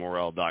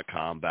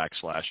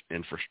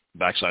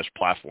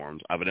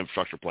jpmorrell.com/platforms. I have an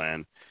infrastructure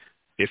plan.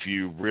 If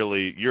you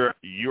really, you're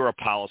a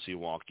policy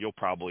wonk, you'll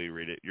probably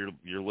read it.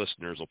 Your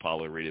listeners will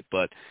probably read it.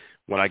 But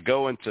when I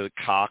go into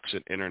Cox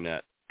and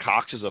internet,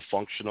 Cox is a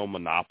functional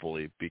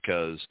monopoly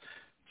because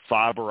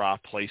fiber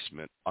optic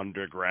placement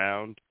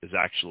underground is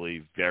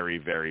actually very,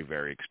 very,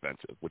 very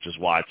expensive, which is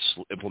why its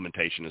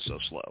implementation is so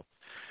slow.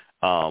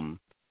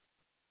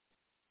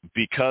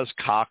 Because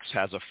Cox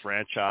has a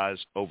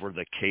franchise over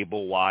the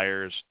cable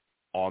wires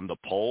on the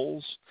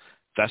poles,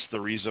 that's the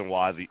reason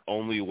why the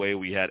only way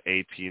we had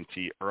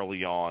AT&T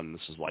early on,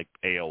 this is like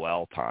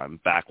AOL time,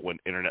 back when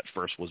internet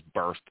first was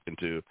birthed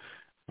into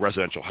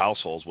residential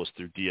households, was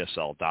through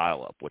DSL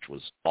dial-up, which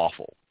was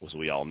awful, as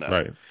we all know.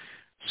 Right.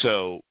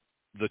 So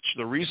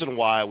the reason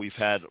why we've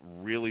had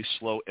really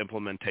slow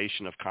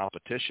implementation of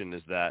competition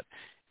is that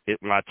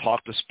when I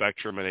talk to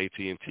Spectrum and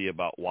AT&T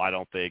about why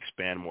don't they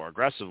expand more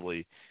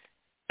aggressively,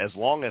 as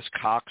long as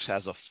Cox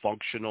has a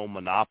functional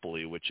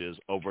monopoly, which is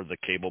over the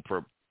cable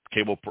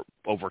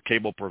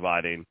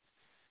providing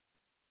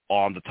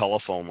on the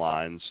telephone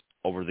lines,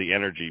 over the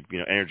energy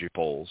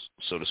poles,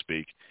 so to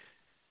speak,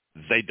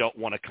 they don't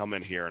want to come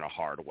in here in a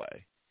hard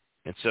way.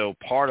 And so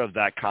part of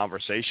that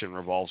conversation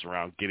revolves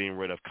around getting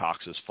rid of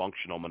Cox's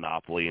functional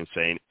monopoly and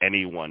saying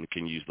anyone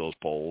can use those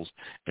poles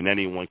and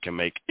anyone can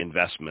make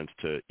investments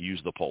to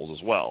use the poles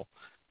as well.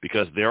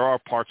 Because there are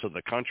parts of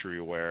the country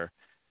where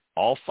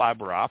all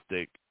fiber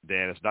optic,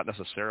 Dan, is not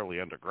necessarily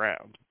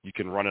underground. You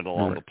can run it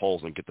along the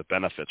poles and get the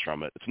benefits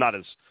from it. It's not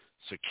as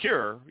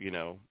secure,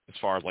 as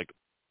far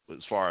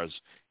as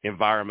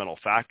environmental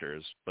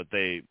factors, but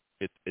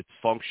it's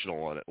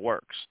functional and it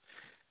works.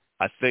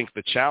 I think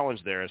the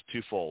challenge there is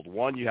twofold.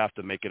 One, you have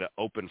to make it an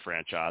open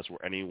franchise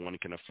where anyone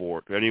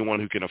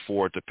who can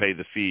afford to pay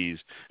the fees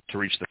to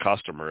reach the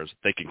customers,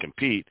 they can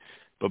compete.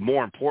 But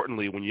more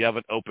importantly, when you have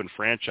an open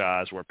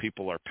franchise where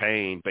people are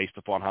paying based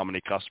upon how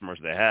many customers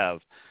they have,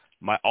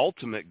 My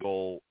ultimate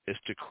goal is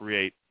to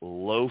create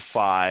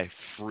lo-fi,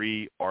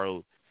 free,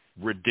 or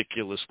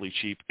ridiculously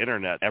cheap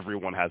internet.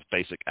 Everyone has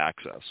basic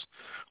access.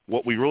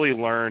 What we really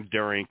learned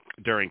during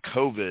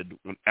COVID,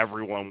 when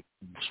everyone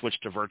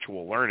switched to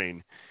virtual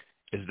learning,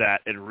 is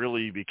that it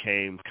really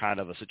became kind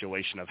of a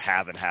situation of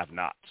have and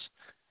have-nots.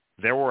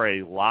 There were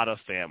a lot of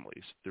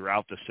families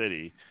throughout the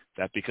city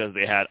that, because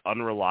they had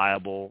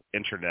unreliable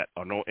internet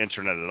or no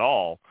internet at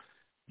all,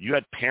 you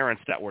had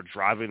parents that were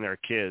driving their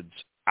kids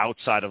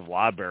outside of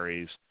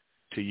libraries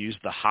to use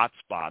the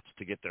hotspots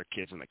to get their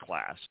kids into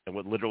class, and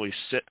would literally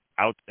sit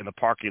out in the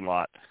parking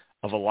lot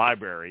of a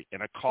library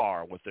in a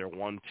car with their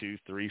 1, 2,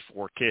 3,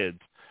 4 kids,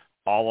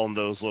 all on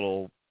those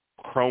little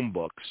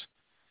Chromebooks.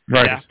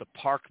 Right. They have to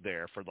park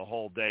there for the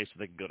whole day so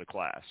they can go to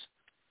class.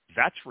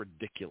 That's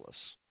ridiculous.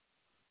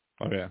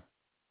 Oh yeah.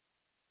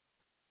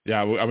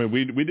 Yeah, I mean,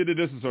 we did a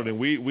distance learning.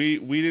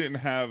 We didn't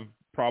have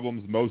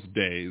problems most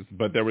days,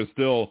 but there was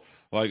still,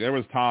 like, there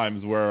was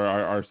times where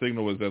our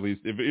signal was, at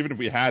least, even if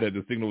we had it,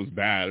 the signal was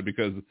bad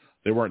because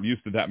they weren't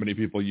used to that many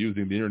people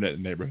using the internet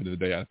in the neighborhood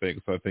today, I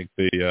think. So I think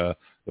the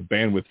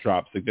bandwidth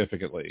dropped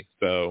significantly.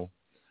 So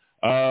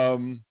I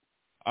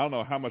don't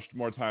know how much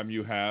more time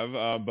you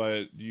have,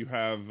 but you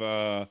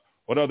have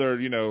what other,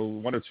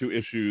 1 or 2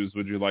 issues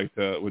would you like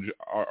to,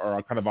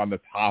 are kind of on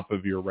the top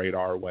of your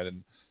radar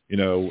when,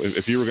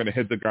 if you were going to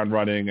hit the ground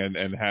running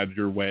and had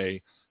your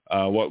way,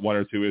 what 1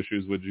 or 2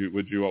 issues would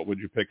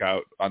you pick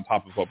out on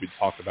top of what we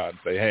talked about and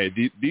say,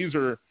 hey, these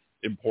are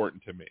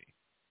important to me?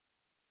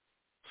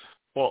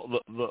 Well,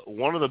 the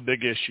one of the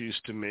big issues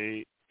to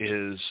me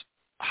is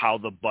how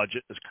the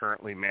budget is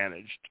currently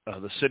managed.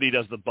 The city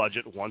does the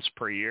budget once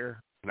per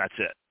year, and that's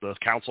it. The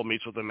council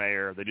meets with the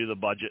mayor. They do the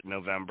budget in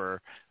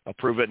November,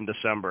 approve it in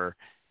December,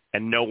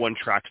 and no one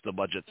tracks the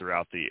budget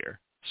throughout the year.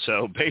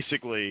 So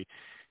basically,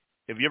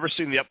 have you ever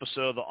seen the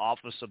episode of The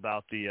Office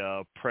about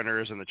the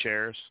printers and the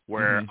chairs,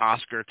 where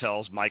Oscar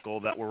tells Michael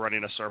that we're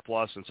running a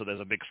surplus, and so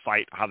there's a big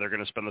fight how they're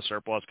going to spend the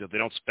surplus, because if they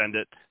don't spend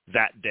it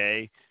that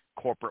day,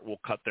 corporate will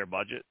cut their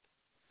budget?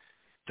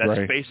 That's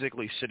right.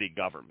 Basically city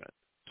government.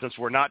 Since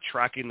we're not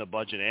tracking the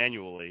budget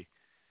annually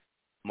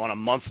on a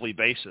monthly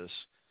basis,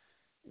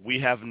 we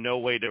have no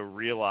way to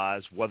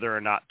realize whether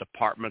or not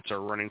departments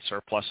are running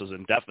surpluses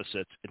and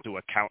deficits and to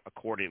account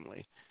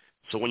accordingly.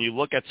 So when you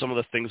look at some of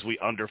the things we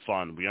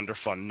underfund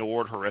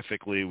NORD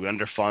horrifically, we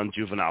underfund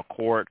juvenile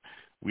court,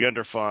 we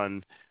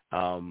underfund,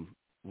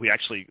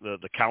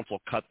 the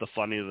council cut the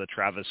funding of the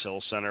Travis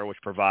Hill Center, which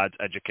provides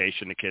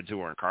education to kids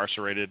who are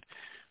incarcerated.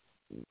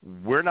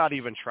 We're not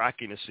even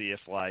tracking to see if,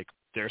 like,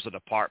 there's a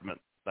department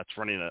that's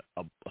running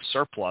a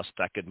surplus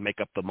that could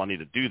make up the money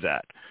to do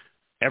that.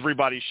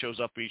 Everybody shows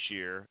up each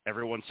year.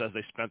 Everyone says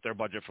they spent their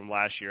budget from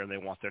last year and they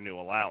want their new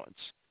allowance.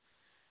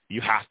 You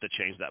have to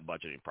change that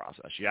budgeting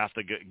process. You have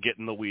to get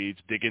in the weeds,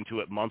 dig into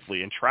it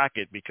monthly, and track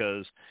it,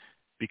 because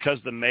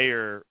the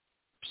mayor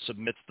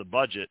submits the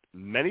budget,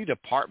 many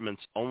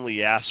departments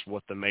only ask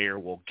what the mayor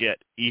will get,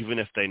 even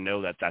if they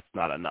know that that's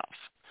not enough.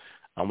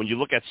 When you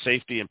look at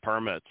safety and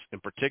permits in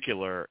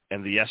particular,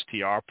 and the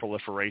STR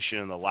proliferation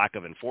and the lack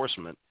of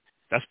enforcement,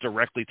 that's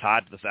directly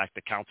tied to the fact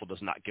that council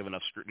does not give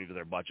enough scrutiny to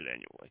their budget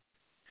annually.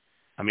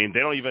 I mean, they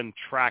don't even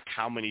track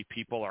how many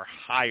people are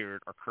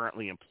hired or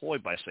currently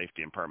employed by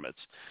safety and permits.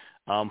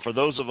 For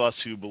those of us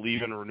who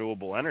believe in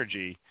renewable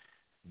energy,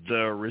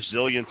 the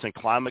Resilience and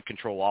Climate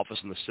Control Office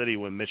in the city,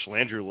 when Mitch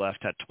Landrieu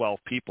left, had 12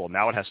 people.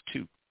 Now it has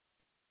 2.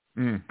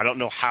 I don't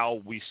know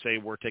how we say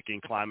we're taking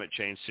climate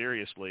change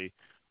seriously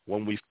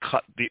when we've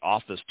cut the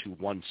office to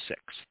 1/6.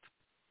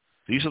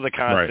 These are the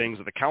kind of things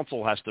that the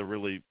council has to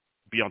really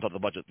be on top of the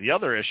budget. The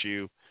other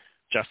issue,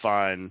 which I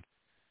find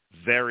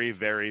very,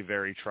 very,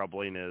 very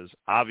troubling, is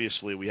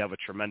obviously we have a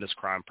tremendous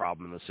crime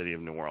problem in the city of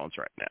New Orleans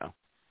right now.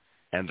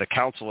 And the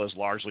council has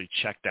largely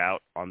checked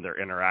out on their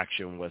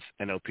interaction with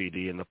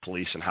NOPD and the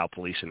police and how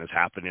policing is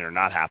happening or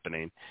not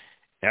happening.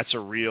 That's a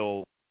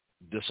real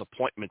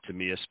disappointment to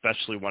me,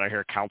 especially when I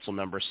hear council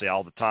members say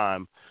all the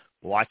time,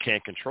 well, I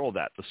can't control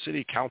that. The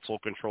city council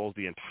controls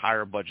the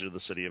entire budget of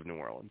the city of New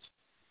Orleans.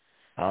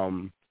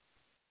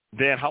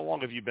 Dan, how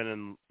long have you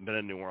been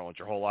in New Orleans?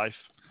 Your whole life?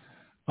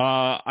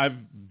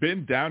 I've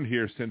been down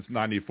here since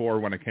 '94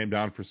 when I came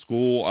down for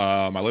school.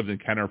 I lived in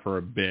Kenner for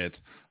a bit,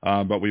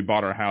 but we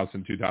bought our house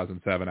in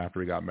 2007 after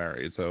we got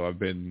married. So I've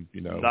been, a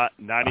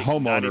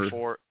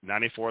homeowner.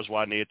 94 is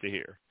what I needed to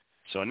hear.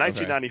 So in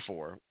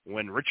 1994,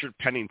 when Richard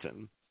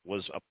Pennington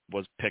was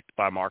picked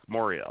by Mark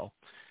Morrell,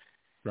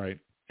 right?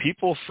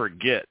 People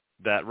forget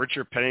that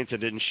Richard Pennington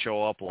didn't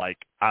show up like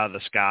out of the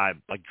sky,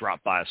 like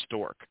dropped by a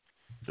stork.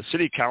 The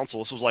city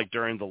council, this was like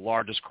during the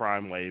largest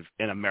crime wave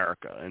in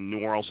America, and New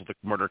Orleans was the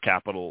murder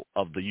capital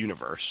of the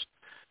universe.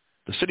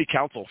 The city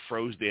council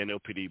froze the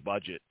NOPD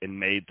budget and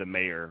made the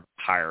mayor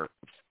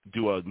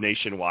do a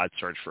nationwide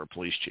search for a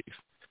police chief.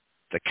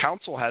 The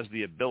council has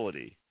the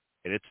ability,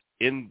 and it's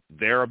in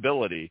their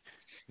ability,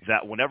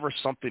 that whenever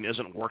something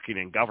isn't working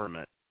in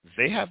government,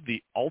 they have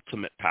the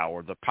ultimate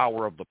power, the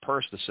power of the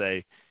purse, to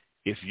say,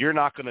 if you're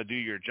not going to do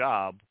your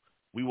job,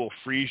 we will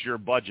freeze your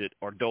budget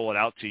or dole it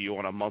out to you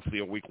on a monthly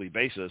or weekly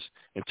basis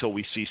until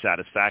we see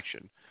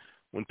satisfaction.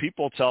 When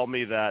people tell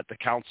me that the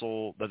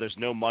council, that there's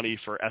no money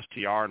for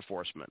STR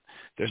enforcement,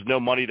 there's no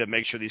money to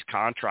make sure these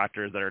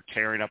contractors that are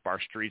tearing up our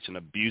streets and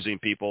abusing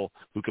people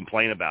who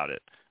complain about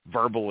it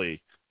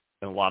verbally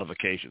on a lot of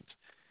occasions.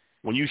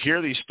 When you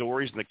hear these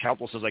stories and the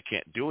council says I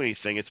can't do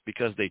anything, it's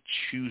because they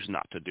choose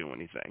not to do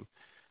anything.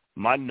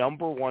 My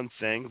number one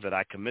thing that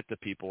I commit to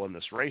people in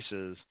this race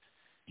is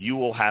you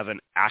will have an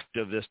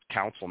activist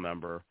council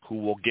member who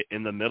will get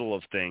in the middle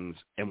of things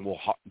and will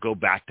go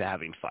back to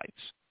having fights.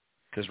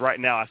 Because right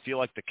now I feel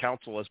like the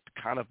council has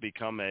kind of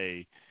become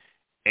a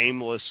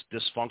aimless,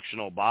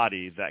 dysfunctional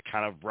body that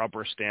kind of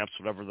rubber stamps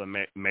whatever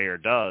the mayor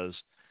does.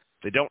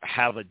 They don't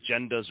have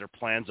agendas or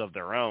plans of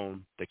their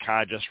own. They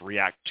kind of just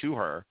react to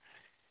her.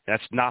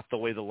 That's not the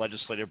way the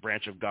legislative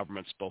branch of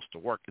government is supposed to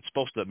work. It's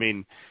supposed to,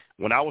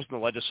 when I was in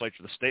the legislature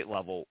at the state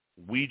level,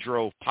 we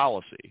drove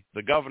policy.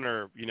 The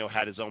governor,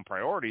 had his own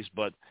priorities,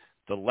 but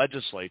the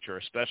legislature,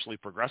 especially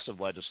progressive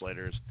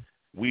legislators,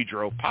 we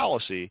drove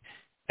policy.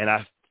 And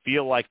I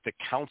feel like the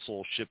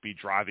council should be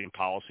driving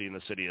policy in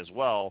the city as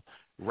well,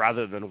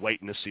 rather than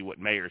waiting to see what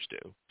mayors do.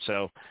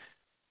 So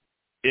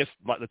the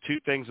two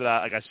things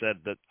that like I said,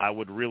 that I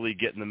would really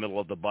get in the middle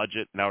of the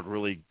budget, and I would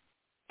really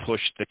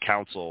push the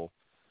council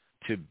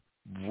to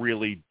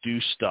really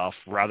do stuff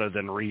rather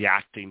than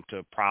reacting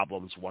to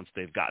problems once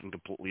they've gotten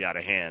completely out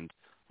of hand,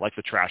 like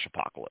the trash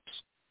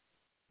apocalypse.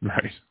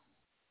 Right.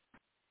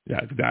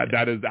 Yeah,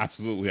 that is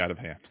absolutely out of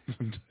hand.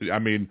 I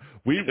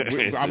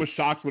was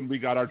shocked when we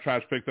got our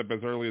trash picked up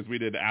as early as we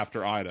did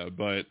after Ida,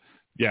 but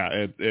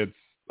yeah,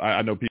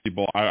 I know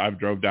people. I've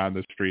drove down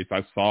the streets.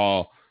 I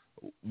saw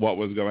what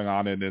was going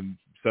on in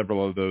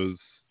several of those,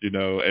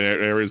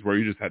 areas where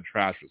you just had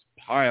trash just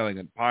piling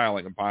and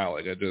piling and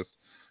piling.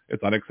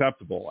 It's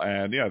unacceptable.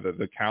 And yeah,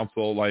 the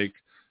council, one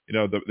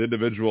of the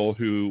individuals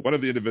who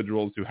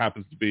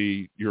happens to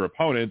be your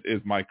opponent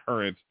is my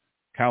current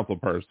council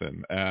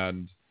person,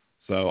 and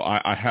so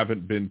I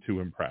haven't been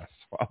too impressed.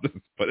 I'll just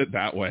put it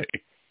that way.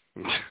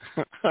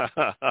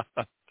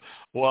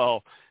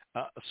 Well,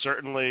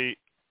 certainly,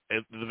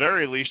 at the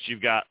very least,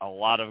 you've got a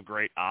lot of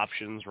great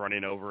options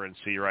running over in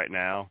C right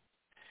now.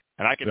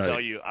 And I can tell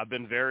you, I've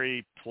been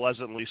very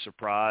pleasantly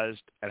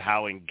surprised at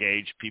how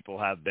engaged people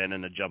have been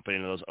in jumping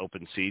into those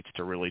open seats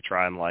to really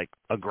try and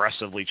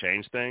aggressively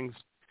change things.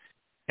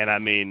 And I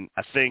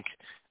think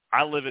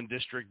I live in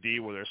District D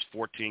where there's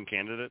 14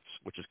 candidates,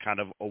 which is kind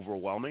of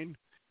overwhelming.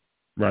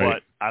 Right.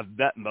 But I've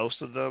met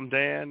most of them,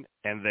 Dan,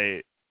 and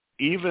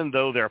even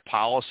though their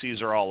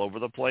policies are all over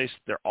the place,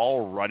 they're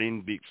all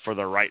running for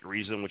the right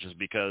reason, which is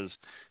because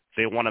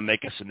they want to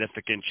make a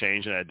significant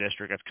change in a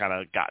district that's kind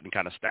of gotten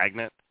kind of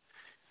stagnant.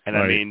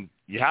 And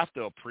you have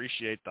to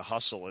appreciate the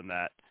hustle in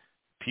that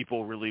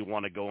people really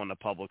want to go into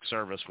public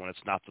service when it's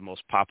not the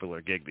most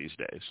popular gig these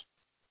days.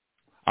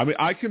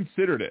 I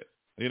considered it.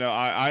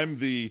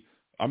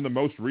 I'm the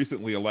most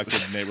recently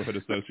elected neighborhood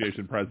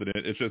association president.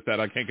 It's just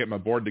that I can't get my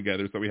board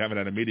together, so we haven't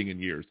had a meeting in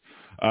years.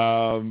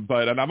 And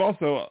I've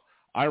also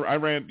I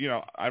ran.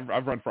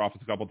 I've run for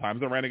office a couple of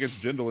times. I ran against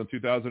Jindal in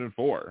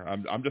 2004.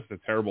 I'm just a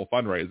terrible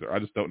fundraiser. I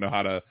just don't know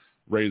how to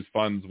raise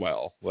funds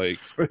well. I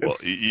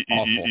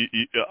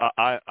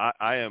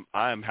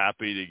am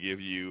happy to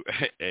give you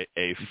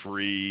a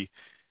free.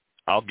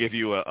 I'll give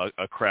you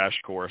a crash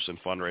course in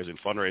fundraising.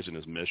 Fundraising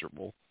is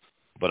miserable.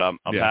 But I'm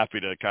happy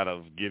to kind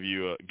of give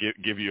you a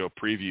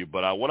preview.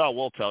 But what I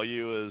will tell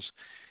you is,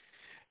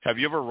 have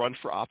you ever run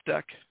for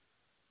OpDec?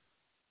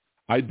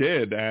 I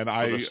did, and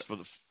I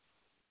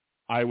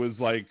was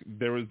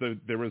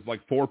there was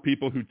 4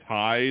 people who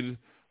tied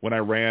when I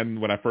ran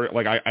when I first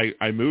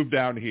I moved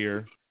down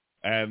here,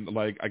 and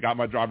I got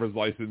my driver's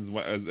license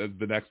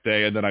the next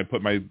day, and then I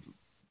put my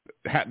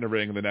hat in the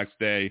ring the next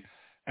day,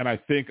 and I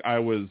think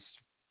is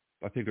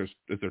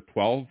there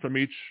 12 from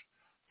each.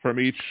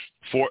 It's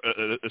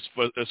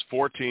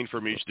 14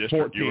 from each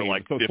district. 14. You were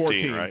 15,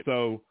 14, right?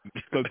 So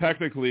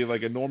technically,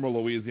 in normal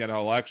Louisiana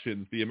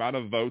elections, the amount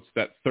of votes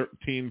that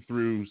 13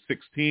 through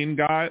 16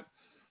 got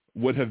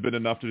would have been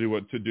enough to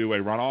do a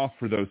runoff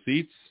for those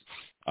seats.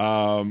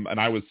 And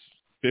I was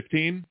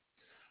 15.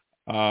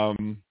 But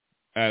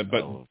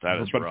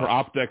for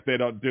OpDec they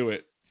don't do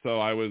it, so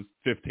I was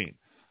 15.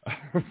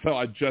 So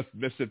I just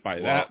missed it by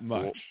that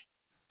much.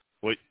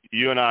 Well,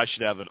 you and I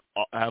should have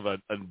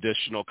an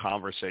additional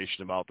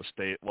conversation about the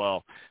state.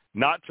 Well,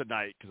 not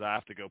tonight because I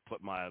have to go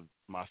put my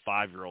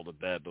 5-year-old to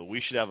bed. But we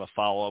should have a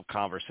follow-up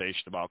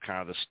conversation about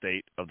kind of the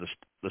state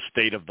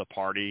of the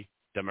party,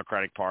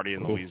 Democratic Party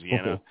in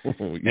Louisiana,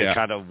 and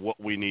kind of what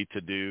we need to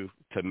do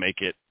to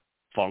make it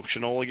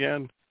functional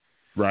again.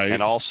 Right.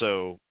 And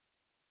also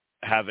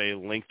have a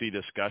lengthy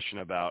discussion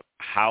about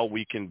how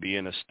we can be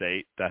in a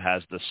state that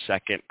has the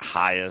second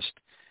highest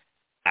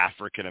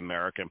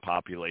African-American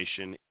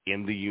population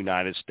in the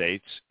United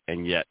States,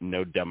 and yet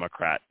no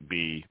Democrat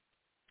be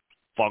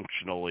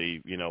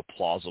functionally,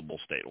 plausible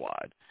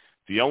statewide.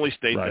 The only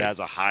state that has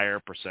a higher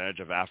percentage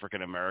of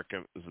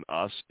African-Americans than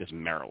us is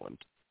Maryland.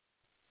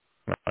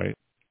 Right.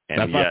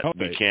 And yet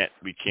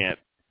we can't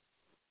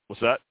What's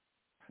that?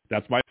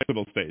 That's my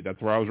middle state.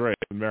 That's where I was raised,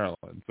 in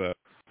Maryland. So.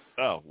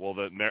 Oh, well,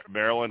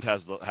 Maryland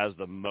has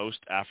the most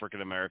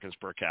African Americans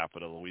per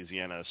capita.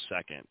 Louisiana is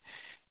second,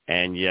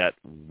 and yet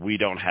we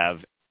don't have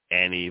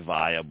any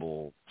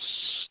viable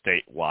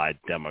statewide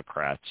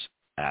Democrats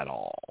at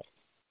all.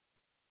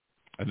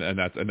 And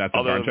that's a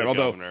other darn than the shame.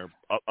 governor,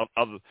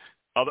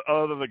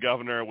 other than the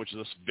governor, which is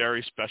a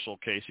very special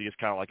case. He is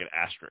kind of like an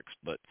asterisk.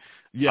 But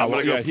yeah,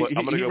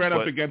 he ran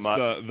up against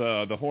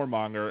the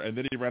whoremonger, and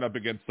then he ran up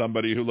against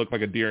somebody who looked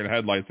like a deer in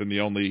headlights in the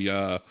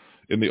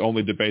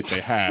only debate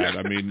they had.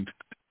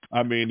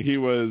 I mean, he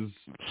was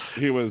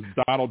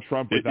Donald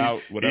Trump without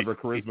whatever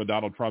charisma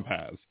Donald Trump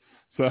has.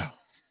 So.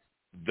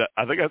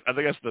 I think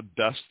that's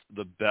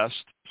the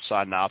best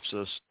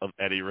synopsis of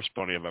Eddie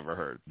Risponi I've ever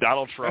heard.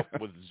 Donald Trump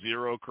with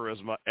zero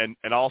charisma and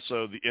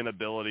also the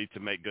inability to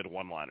make good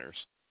one-liners.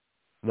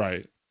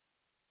 Right.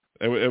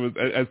 It was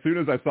as soon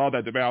as I saw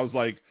that debate, I was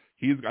like,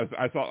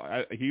 I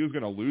thought he was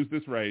going to lose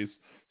this race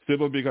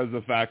simply because of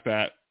the fact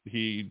that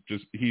he's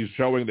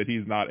showing that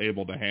he's not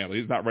able to handle.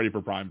 He's not ready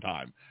for prime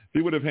time. If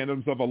he would have handled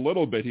himself a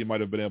little bit, he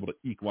might have been able to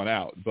eke one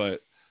out.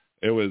 But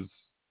it was,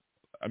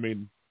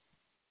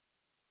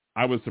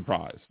 I was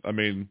surprised.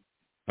 And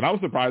I was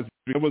surprised.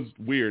 It was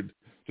weird.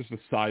 Just a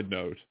side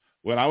note.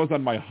 When I was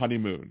on my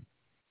honeymoon,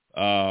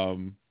 so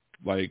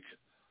it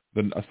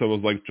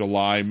was like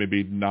July,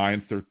 maybe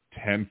 9th or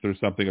 10th or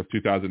something of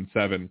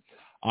 2007,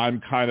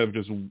 I'm kind of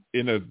just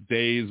in a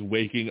daze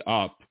waking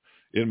up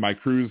in my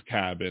cruise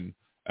cabin.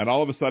 And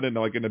all of a sudden,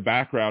 like in the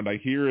background, I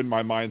hear in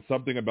my mind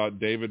something about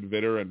David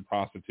Vitter and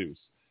prostitutes.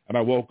 And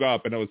I woke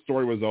up and the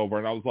story was over.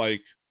 And I was like,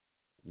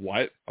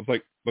 what? I was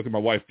like, look at my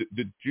wife.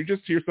 Did you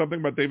just hear something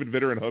about David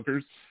Vitter and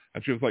hookers?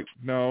 And she was like,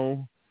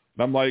 no.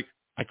 And I'm like,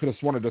 I could have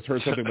sworn I just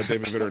heard something about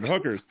David Vitter and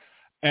hookers.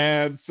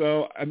 And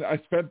I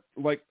spent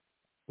like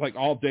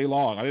all day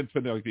long. I didn't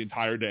spend like the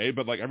entire day,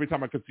 but like every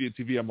time I could see a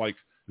TV, I'm like,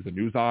 is the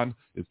news on?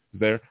 Is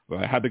there?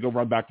 I had to go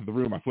run back to the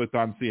room. I flipped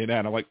on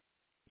CNN. I'm like,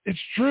 it's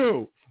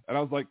true. And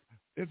I was like,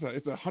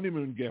 it's a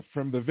honeymoon gift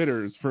from the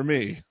Vitters for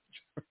me.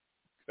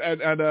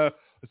 and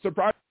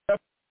surprise.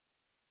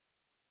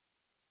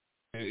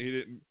 He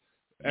didn't.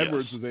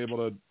 Edwards was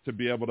able to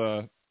be able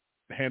to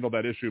handle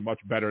that issue much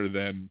better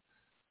than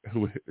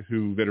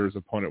who Vitter's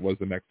opponent was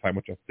the next time,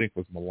 which I think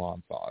was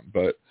Melanson.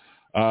 But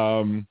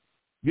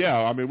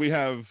we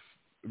have.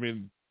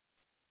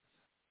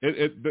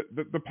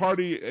 The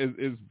party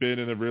is been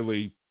in a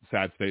really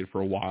sad state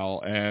for a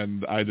while,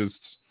 and I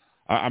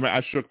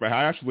shook my head.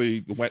 I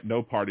actually went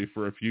no party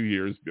for a few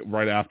years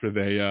right after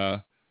they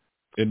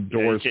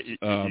endorsed. You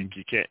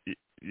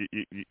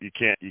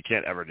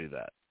can't ever do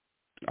that.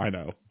 I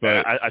know,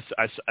 but I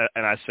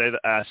say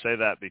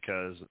that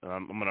because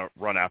I'm going to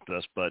run after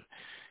this, but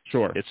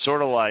sure, it's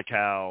sort of like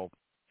how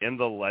in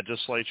the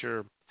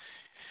legislature.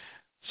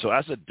 So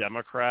as a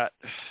Democrat,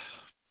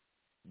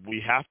 we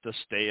have to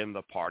stay in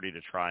the party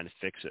to try and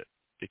fix it,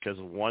 because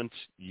once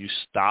you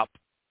stop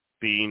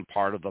being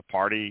part of the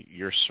party,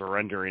 you're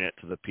surrendering it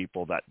to the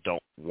people that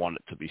don't want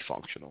it to be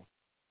functional.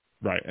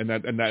 Right, and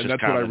that's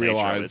what I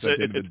realized at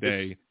the end of the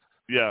day.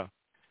 Yeah.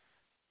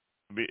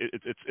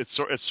 It's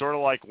sort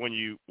of like when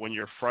you're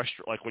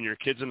frustrated, like when your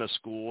kid's in a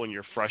school and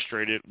you're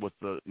frustrated with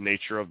the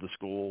nature of the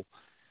school,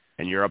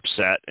 and you're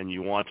upset and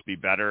you want it to be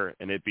better,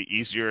 and it'd be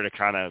easier to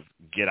kind of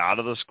get out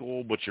of the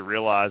school, but you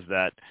realize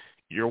that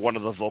you're one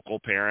of the vocal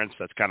parents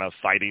that's kind of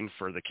fighting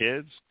for the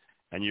kids,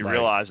 and you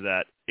realize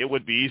that it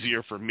would be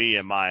easier for me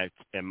and my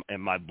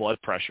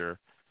blood pressure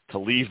to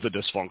leave the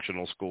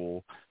dysfunctional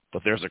school,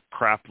 but there's a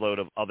crap load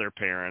of other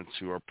parents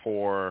who are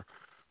poor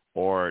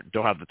or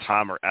don't have the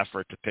time or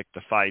effort to pick the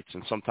fights,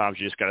 and sometimes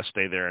you just got to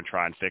stay there and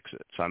try and fix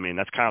it. So,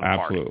 that's kind of the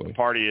party. The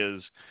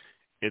party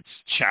it's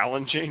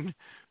challenging,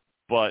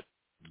 but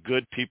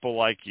good people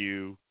like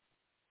you,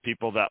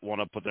 people that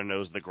want to put their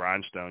nose to the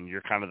grindstone, you're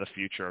kind of the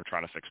future of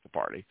trying to fix the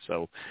party.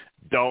 So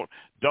don't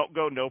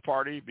go no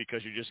party,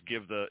 because you just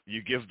give the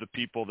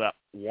people that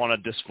want a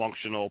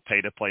dysfunctional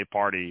pay-to-play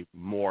party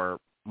more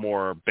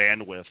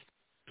bandwidth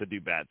to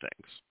do bad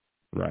things.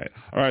 Right.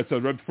 All right. So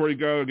before you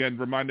go, again,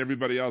 remind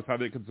everybody else how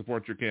they can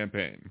support your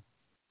campaign.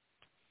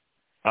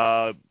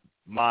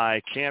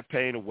 My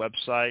campaign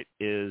website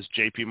is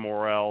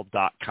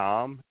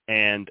jpmorrell.com.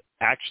 And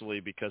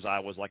actually, because I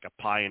was like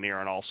a pioneer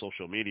on all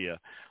social media,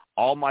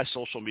 all my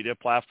social media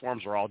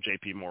platforms are all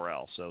JP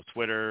Morrell. So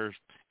Twitter,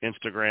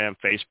 Instagram,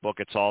 Facebook,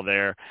 it's all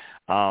there.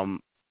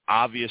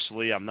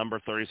 Obviously, I'm number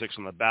 36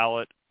 on the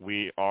ballot.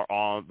 We are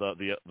on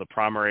the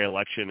primary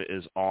election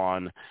is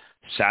on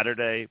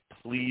Saturday.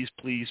 Please,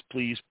 please,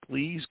 please,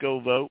 please go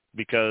vote,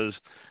 because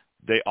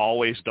they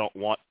always don't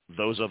want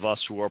those of us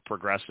who are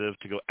progressive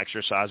to go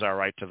exercise our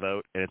right to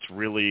vote. And it's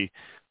really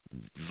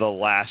the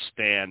last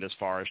stand as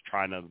far as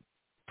trying to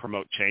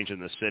promote change in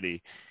the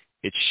city.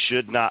 It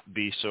should not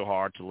be so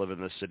hard to live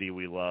in the city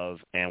we love.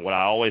 And what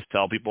I always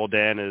tell people,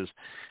 Dan, is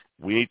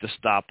we need to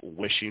stop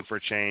wishing for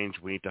change.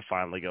 We need to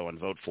finally go and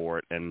vote for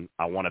it. And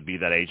I want to be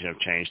that agent of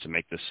change to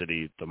make this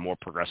city the more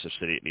progressive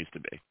city it needs to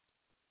be.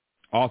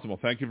 Awesome. Well,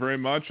 thank you very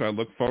much. I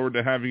look forward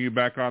to having you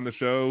back on the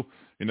show,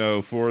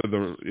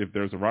 if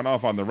there's a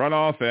runoff on the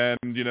runoff and,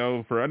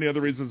 for any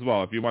other reasons as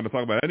well. If you want to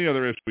talk about any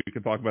other issue, we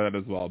can talk about it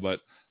as well.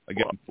 But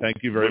again,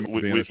 thank you very much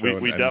for being on the show.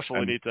 We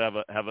definitely need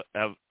to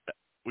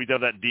we do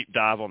that deep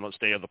dive on the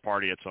state of the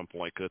party at some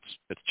point because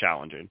it's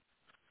challenging.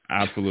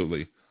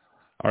 Absolutely.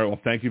 All right. Well,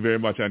 thank you very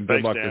much, and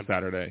good luck this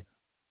Saturday.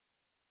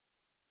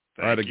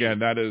 All right, again,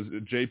 that is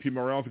JP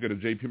Morrell. If you go to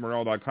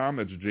jpmorrell.com,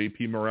 that's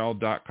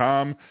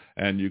jpmorrell.com,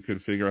 and you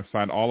could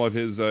find all of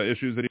his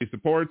issues that he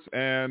supports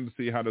and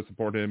see how to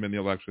support him in the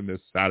election this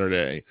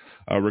Saturday.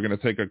 We're going to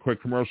take a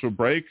quick commercial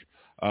break,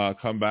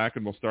 come back,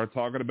 and we'll start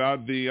talking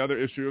about the other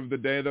issue of the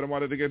day that I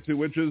wanted to get to,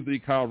 which is the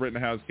Kyle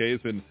Rittenhouse case,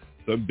 and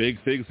some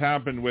big things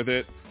happened with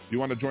it. If you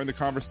want to join the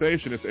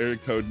conversation, it's area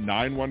code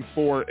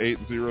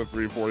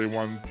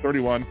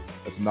 914-803-4131.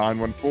 That's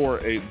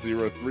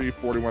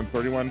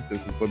 914-803-4131. This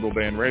is Liberal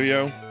Dan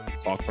Radio.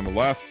 Talk from the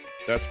left.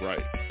 That's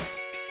right.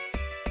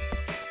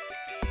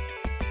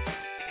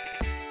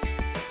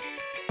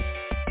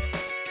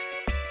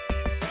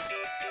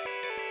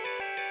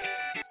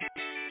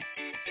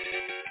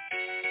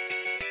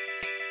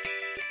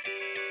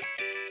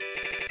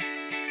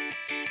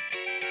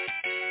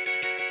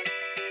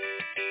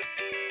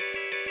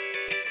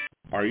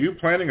 Are you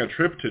planning a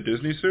trip to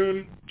Disney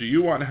soon? Do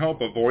you want help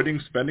avoiding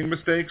spending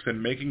mistakes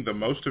and making the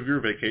most of your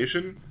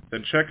vacation?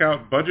 Then check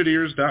out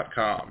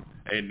Budgeteers.com,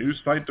 a new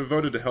site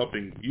devoted to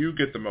helping you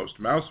get the most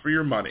mouse for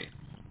your money.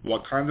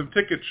 What kinds of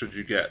tickets should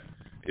you get?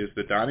 Is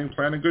the dining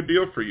plan a good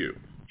deal for you?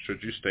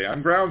 Should you stay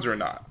on grounds or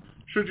not?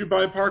 Should you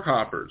buy park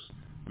hoppers?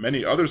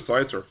 Many other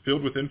sites are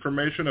filled with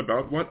information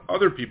about what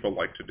other people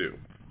like to do,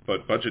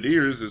 but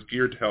Budgeteers is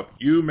geared to help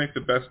you make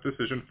the best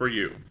decision for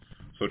you.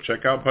 So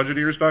check out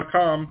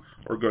Budgeteers.com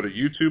or go to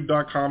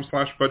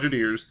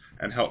youtube.com/Budgeteers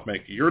and help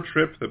make your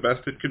trip the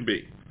best it can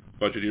be.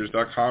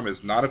 Budgeteers.com is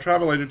not a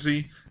travel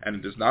agency and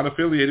it is not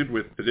affiliated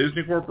with the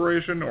Disney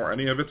Corporation or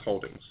any of its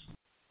holdings.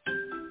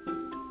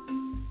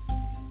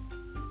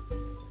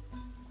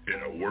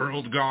 In a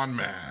world gone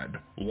mad,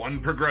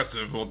 one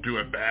progressive will do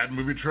a bad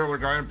movie trailer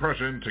guy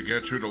impression to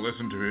get you to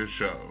listen to his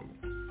show.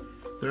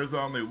 There's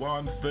only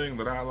one thing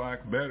that I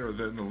like better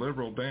than the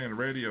Liberal Dan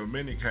Radio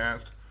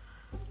minicast.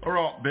 All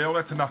right, Bill,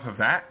 that's enough of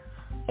that.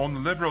 On the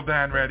Liberal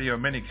Dan Radio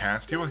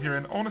minicast, you will hear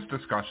an honest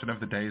discussion of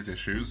the day's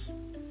issues,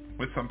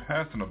 with some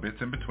personal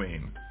bits in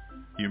between.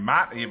 You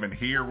might even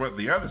hear what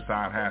the other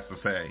side has to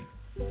say,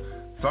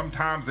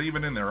 sometimes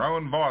even in their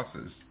own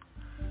voices.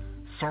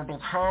 So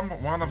become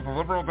one of the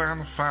Liberal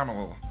Dan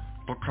family,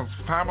 because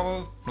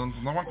family means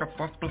no one gets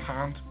left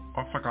behind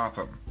or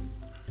forgotten.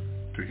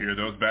 To hear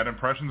those bad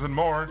impressions and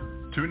more,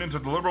 tune into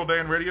the Liberal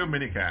Dan Radio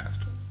minicast.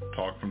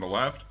 Talk from the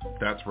left,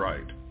 that's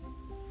right.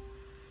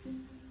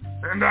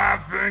 And I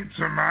think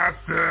to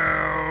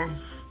myself,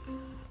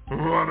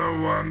 what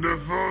a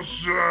wonderful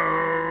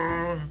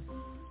show.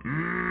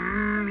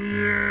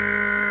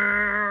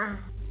 Yeah.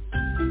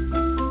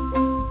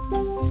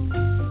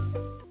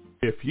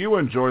 If you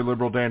enjoy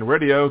Liberal Dan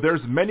Radio,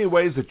 there's many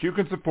ways that you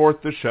can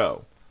support the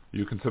show.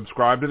 You can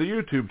subscribe to the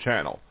YouTube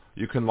channel.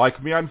 You can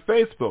like me on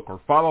Facebook or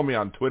follow me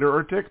on Twitter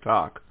or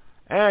TikTok.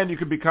 And you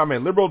can become a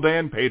Liberal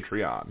Dan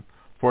Patreon.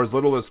 For as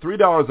little as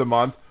 $3 a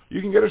month,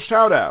 you can get a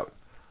shout-out.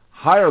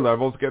 Higher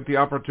levels get the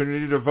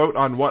opportunity to vote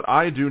on what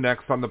I do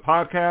next on the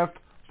podcast,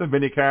 the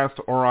minicast,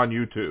 or on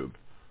YouTube.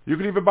 You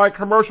can even buy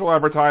commercial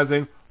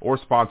advertising or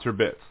sponsor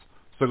bits.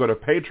 So go to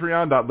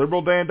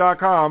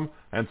patreon.liberaldan.com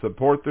and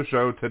support the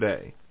show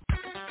today.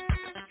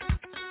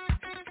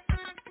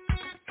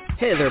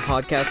 Hey there,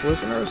 podcast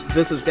listeners.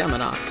 This is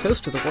Deminox,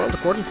 host of The World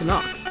According to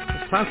Knox.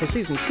 It's time for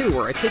Season 2,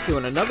 where I take you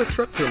on another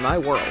trip through my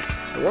world.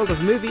 The world of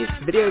movies,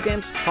 video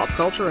games, pop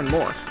culture, and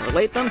more.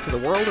 Relate them to the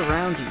world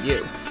around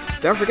you.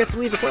 Don't forget to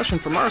leave a question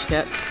for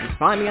Marscat and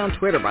find me on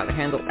Twitter by the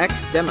handle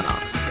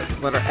XDeminox. That's the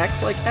letter X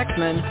like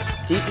X-Men,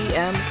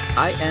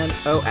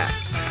 D-E-M-I-N-O-X.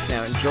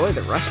 Now enjoy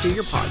the rest of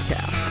your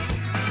podcast.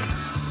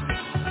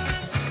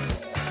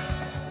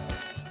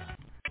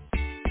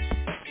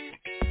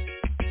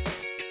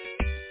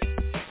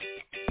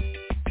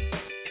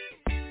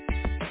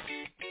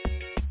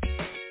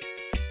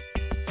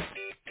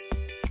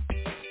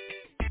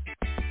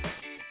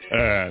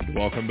 And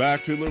welcome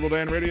back to Liberal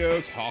Dan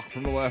Radio, Talk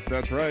from the Left,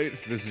 that's right.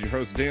 This is your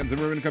host, Dan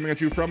Zimmerman, coming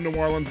at you from New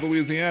Orleans,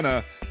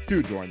 Louisiana.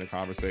 To join the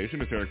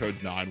conversation, it's area code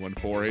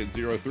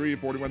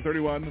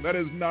 914-803-4131. That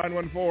is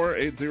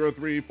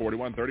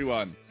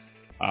 914-803-4131.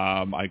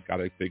 I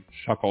got a big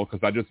chuckle because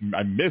I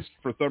missed,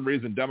 for some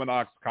reason,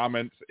 Deminox's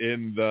comments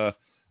in the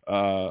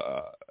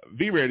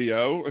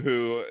V-Radio,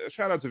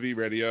 shout out to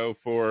V-Radio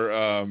for,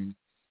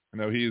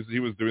 he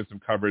was doing some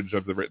coverage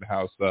of the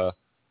Rittenhouse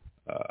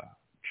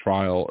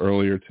trial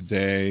earlier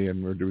today,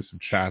 and we were doing some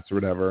chats or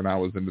whatever, and I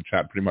was in the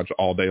chat pretty much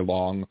all day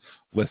long,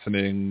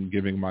 listening,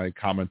 giving my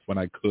comments when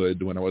I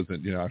could, when I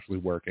wasn't, actually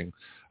working.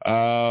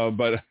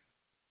 But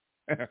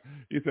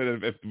he said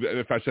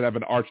if I should have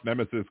an arch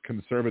nemesis,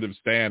 conservative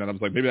Stan, and I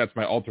was like, maybe that's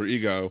my alter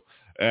ego.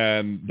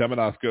 And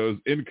Deminox goes,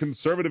 in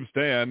conservative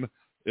Stan,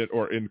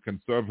 or in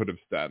conservative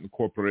Stan,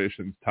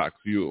 corporations tax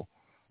you.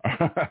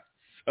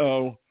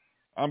 So,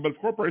 but if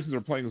corporations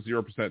are paying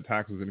 0%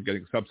 taxes and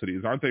getting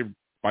subsidies, aren't they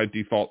by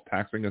default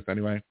taxing us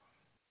anyway?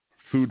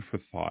 Food for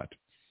thought.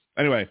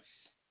 Anyway,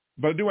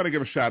 but I do want to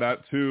give a shout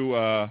out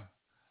to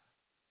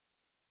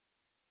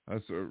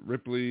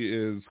Ripley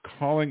is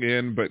calling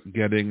in but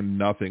getting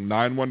nothing.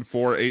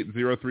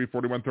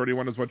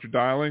 914-803-4131 is what you're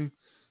dialing,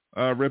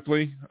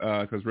 Ripley,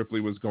 because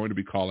Ripley was going to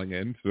be calling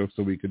in so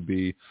we could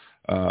be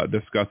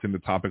discussing the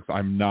topics.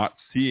 I'm not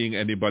seeing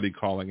anybody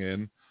calling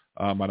in,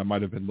 and I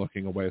might have been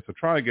looking away. So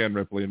try again,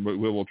 Ripley, and we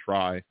will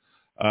try.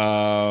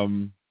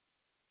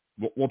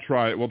 We'll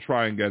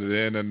try and get it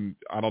in, and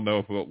I don't know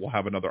if we'll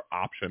have another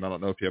option. I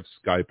don't know if you have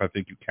Skype. I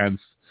think you can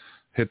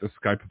hit the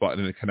Skype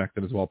button and connect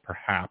it as well,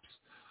 perhaps.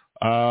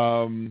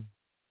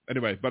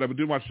 Anyway, but I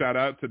do want to shout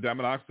out to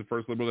Demonox, the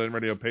first Liberal Dan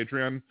Radio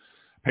patron.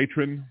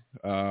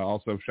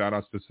 Also shout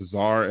outs to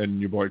Cesar and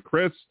your boy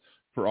Chris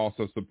for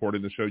also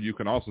supporting the show. You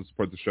can also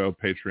support the show,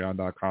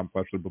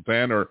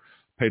 patreon.com/liberaldan or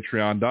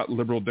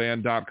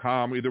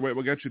patreon.liberaldan.com. Either way,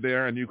 we'll get you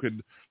there, and you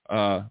could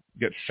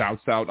get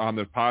shouts out on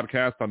the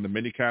podcast, on the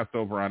minicast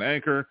over on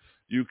Anchor.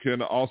 You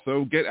can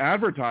also get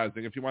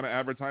advertising if you want to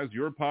advertise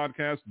your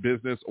podcast,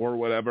 business, or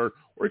whatever.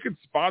 Or you can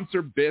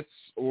sponsor bits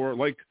or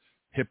like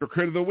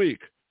Hypocrite of the Week.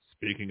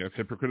 Speaking of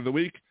Hypocrite of the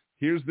Week,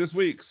 here's this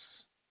week's.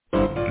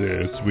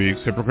 This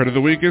week's Hypocrite of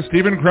the Week is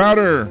Steven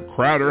Crowder.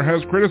 Crowder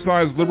has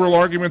criticized liberal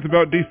arguments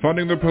about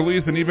defunding the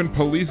police and even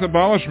police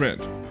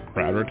abolishment.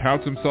 Crowder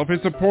touts himself a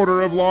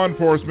supporter of law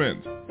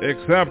enforcement,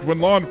 except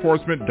when law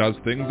enforcement does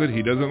things that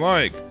he doesn't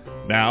like.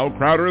 Now,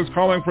 Crowder is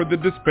calling for the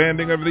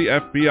disbanding of the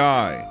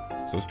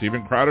FBI. So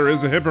Steven Crowder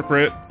is a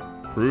hypocrite.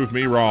 Prove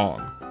me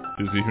wrong.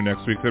 To see who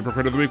next week's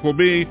Hypocrite of the Week will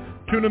be,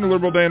 tune in to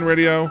Liberal Dan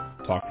Radio.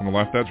 Talk from the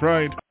left, that's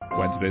right.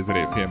 Wednesdays at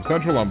 8 p.m.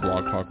 Central on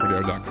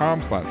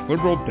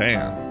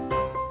blogtalkradio.com/LiberalDan.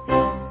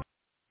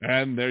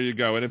 And there you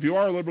go. And if you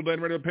are a Liberal Dan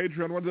Radio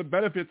Patreon, one of the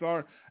benefits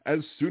are as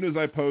soon as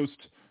I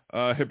post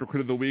Hypocrite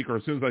of the Week, or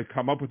as soon as I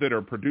come up with it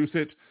or produce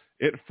it,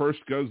 it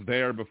first goes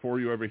there before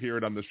you ever hear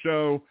it on the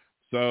show.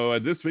 So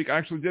this week I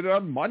actually did it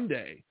on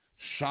Monday.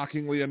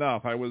 Shockingly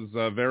enough, I was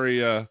very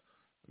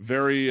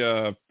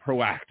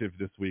proactive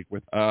this week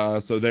with.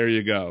 So there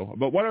you go.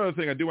 But one other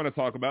thing I do want to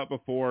talk about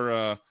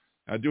before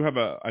I do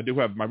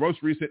have my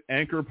most recent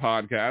Anchor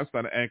podcast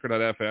on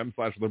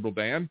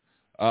anchor.fm/liberaldan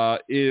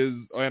is,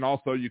 and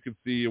also you can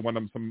see some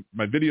of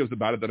my videos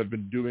about it that I've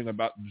been doing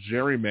about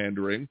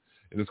gerrymandering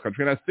in this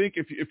country. And I think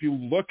if you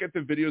look at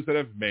the videos that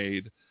I've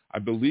made, I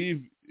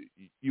believe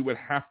you would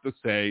have to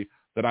say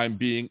that I'm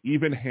being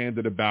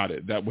even-handed about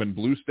it, that when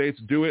blue states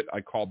do it,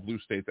 I call blue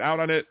states out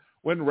on it.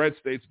 When red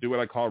states do it,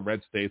 I call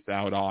red states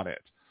out on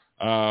it.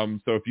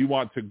 So if you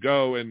want to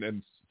go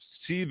and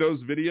see those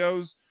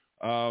videos,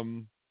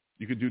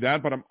 you could do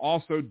that. But I'm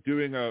also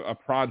doing a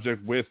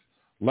project with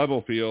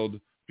Levelfield.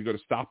 If you go to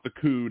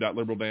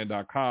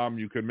stopthecoup.liberaldan.com,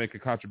 you can make a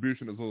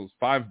contribution as little as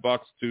 $5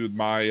 to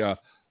my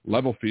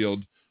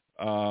Levelfield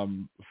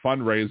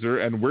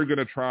fundraiser, and we're going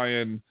to try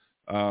and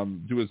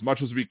do as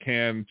much as we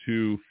can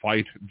to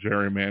fight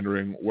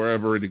gerrymandering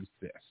wherever it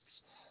exists.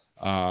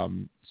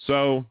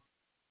 So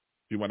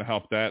if you want to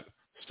help that,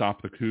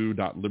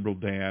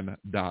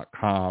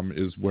 stopthecoup.liberaldan.com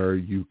is where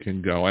you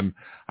can go. And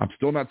I'm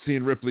still not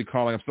seeing Ripley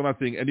calling. I'm still not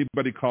seeing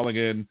anybody calling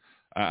in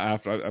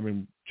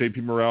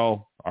JP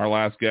Morrell, our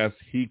last guest,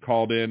 he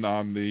called in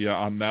on the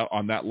on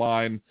that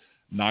line,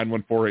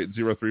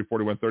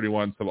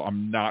 914-803-4131. So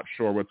I'm not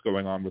sure what's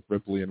going on with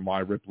Ripley and why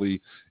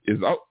Ripley is.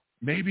 Oh,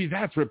 maybe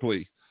that's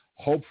Ripley.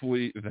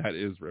 Hopefully that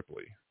is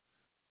Ripley.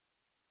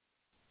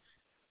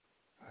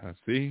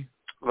 See?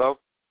 Hello?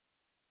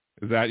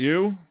 Is that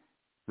you,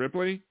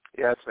 Ripley?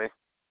 Yeah, it's me.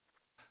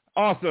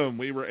 Awesome.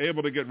 We were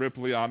able to get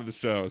Ripley onto the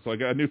show. So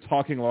I knew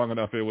talking long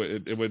enough it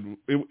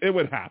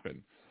would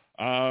happen.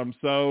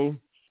 So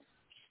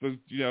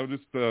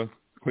just to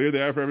clear the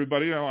air for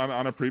everybody,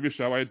 on a previous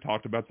show I had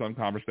talked about some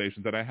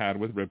conversations that I had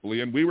with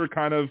Ripley, and we were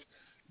kind of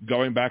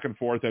going back and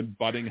forth and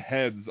butting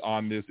heads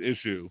on this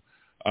issue.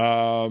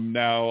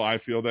 Now I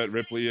feel that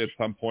Ripley at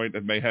some point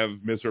may have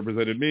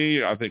misrepresented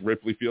me. I think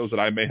Ripley feels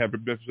that I may have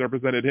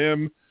misrepresented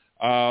him.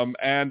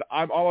 And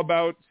I'm all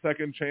about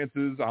second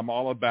chances. I'm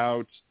all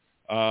about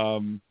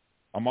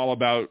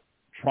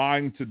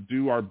trying to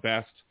do our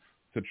best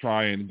to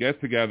try and get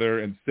together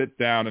and sit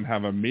down and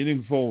have a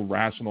meaningful,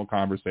 rational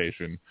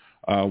conversation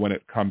when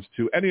it comes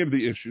to any of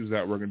the issues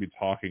that we're going to be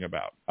talking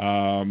about.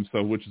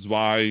 So which is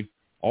why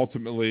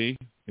ultimately,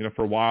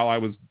 for a while I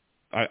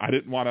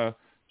didn't want to.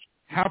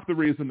 Half the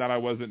reason that I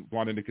wasn't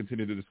wanting to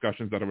continue the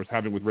discussions that I was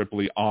having with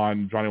Ripley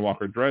on Johnny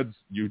Walker Dread's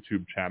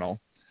YouTube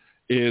channel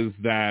is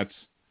that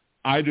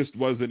I just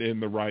wasn't in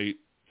the right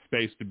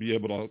space to be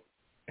able to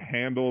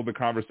handle the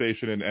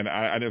conversation, and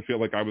I didn't feel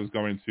like I was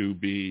going to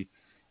be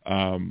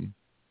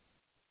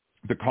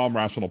the calm,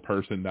 rational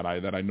person that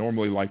I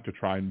normally like to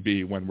try and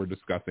be when we're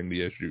discussing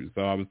the issues.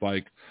 So I was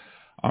like,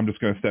 I'm just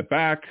going to step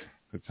back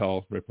to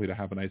tell Ripley to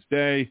have a nice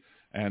day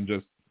and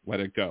just let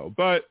it go.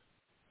 But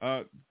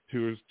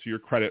to your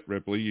credit,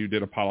 Ripley, you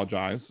did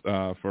apologize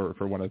for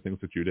one of the things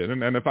that you did,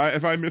 and if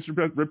I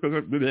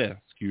misrepresented,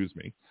 excuse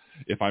me,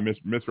 if I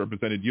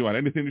misrepresented you on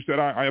anything you said,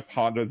 I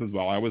apologize as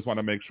well. I always want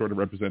to make sure to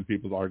represent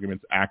people's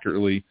arguments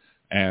accurately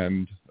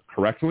and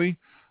correctly.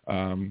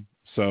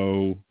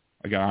 So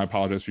again, I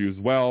apologize to you as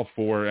well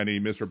for any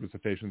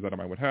misrepresentations that I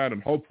might have had,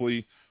 and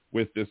hopefully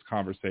with this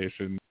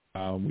conversation,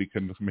 we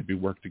can maybe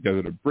work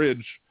together to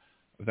bridge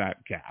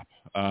that gap.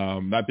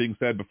 That being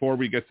said, before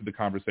we get to the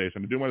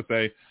conversation, I do want to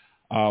say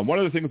one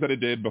of the things that I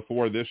did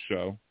before this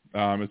show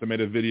is I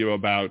made a video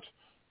about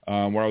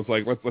where I was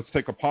like, let's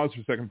take a pause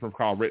for a second from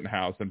Kyle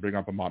Rittenhouse and bring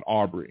up Ahmaud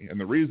Arbery. And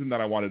the reason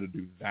that I wanted to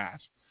do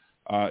that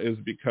is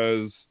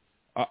because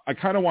I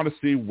kind of want to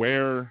see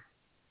where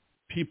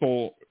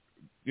people,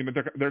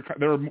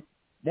 there are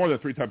more than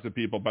three types of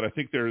people, but I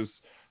think there's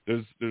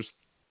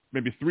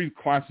maybe three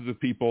classes of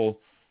people.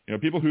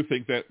 People who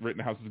think that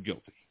Rittenhouse is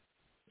guilty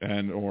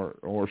and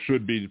or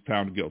should be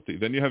found guilty.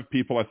 Then you have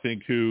people, I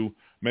think, who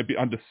might be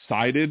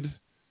undecided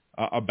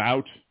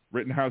about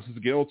Rittenhouse's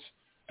guilt,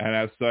 and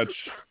as such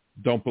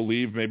don't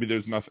believe maybe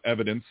there's enough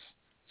evidence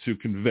to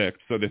convict,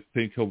 so they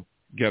think he'll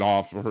get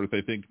off, or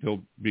they think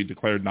he'll be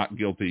declared not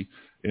guilty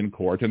in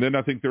court. And then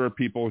I think there are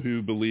people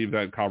who believe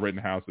that Kyle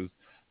Rittenhouse is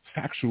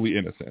factually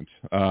innocent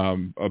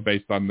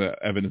based on the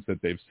evidence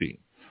that they've seen.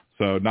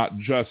 So not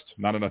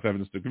enough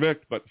evidence to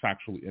convict, but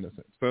factually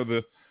innocent. So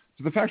the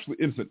factually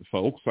innocent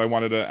folks, I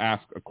wanted to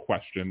ask a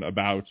question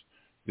about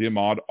the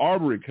Ahmaud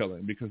Arbery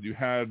killing, because you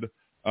had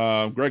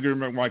Gregory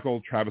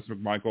McMichael, Travis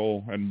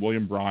McMichael, and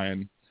William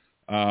Bryan,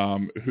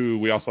 who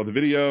we all saw the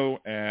video,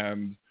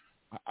 and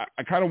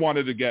I kind of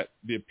wanted to get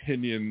the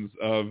opinions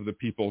of the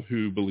people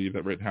who believe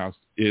that Rittenhouse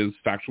is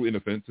factually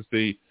innocent to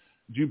see,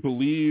 do you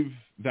believe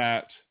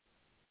that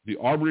the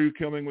Arbery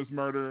killing was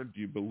murder?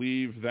 Do you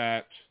believe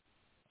that,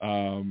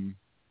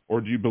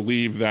 or do you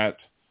believe that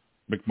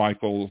the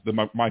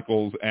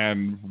McMichaels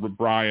and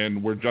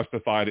Bryan were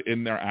justified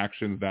in their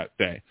actions that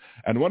day?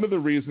 And one of the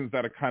reasons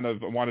that I kind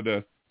of wanted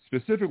to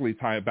specifically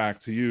tie it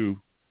back to you,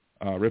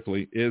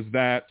 Ripley, is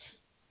that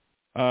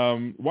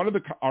one of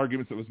the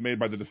arguments that was made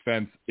by the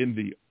defense in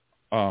the,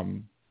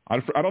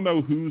 I don't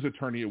know whose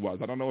attorney it was.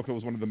 I don't know if it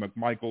was one of the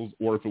McMichaels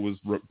or if it was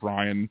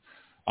Bryan.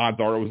 Odds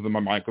are it was the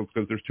McMichaels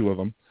because there's two of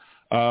them.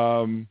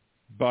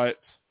 But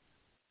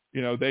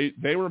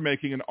they were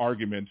making an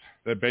argument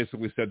that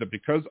basically said that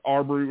because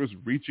Arbery was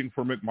reaching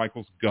for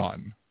McMichael's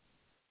gun,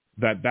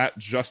 that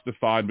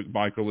justified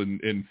McMichael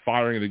in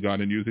firing the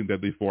gun and using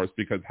deadly force,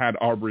 because had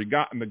Arbery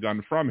gotten the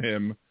gun from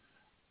him,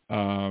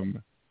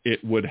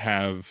 it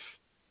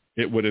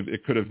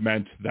could have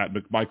meant that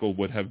McMichael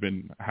would have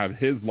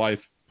his life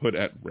put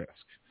at risk.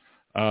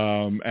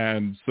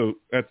 And so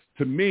that's,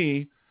 to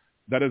me,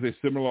 that is a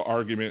similar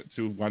argument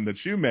to one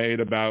that you made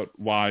about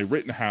why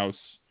Rittenhouse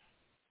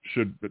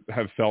should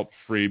have felt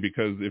free,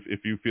 because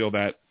if you feel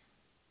that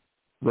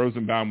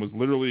Rosenbaum was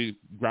literally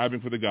grabbing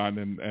for the gun,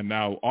 and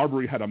now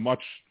Arbery had a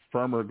much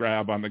firmer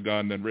grab on the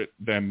gun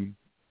than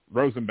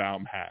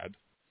Rosenbaum had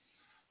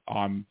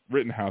on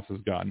Rittenhouse's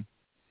gun.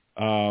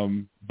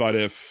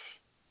 But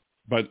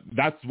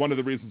that's one of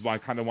the reasons why I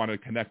kind of want to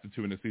connect the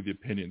two and to see the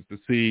opinions, to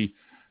see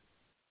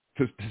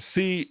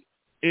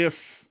if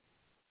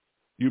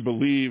you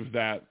believe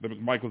that the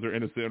McMichaels are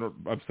innocent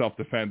of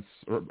self-defense,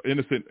 or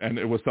innocent and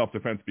it was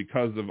self-defense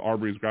because of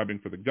Arbery's grabbing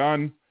for the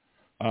gun,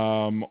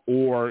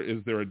 or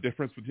is there a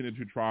difference between the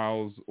two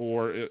trials,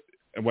 or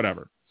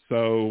whatever.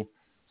 So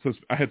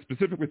I had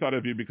specifically thought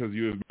of you because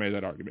you have made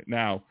that argument.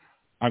 Now,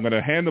 I'm going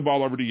to hand the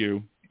ball over to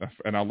you,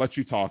 and I'll let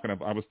you talk, and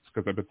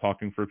because I've been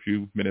talking for a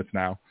few minutes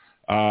now.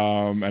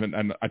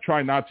 And I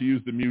try not to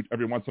use the mute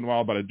every once in a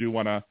while, but I do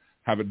want to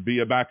have it be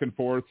a back and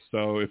forth.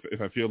 So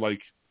if I feel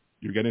like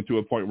you're getting to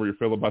a point where you're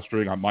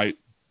filibustering, I might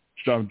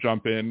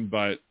jump in.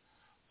 But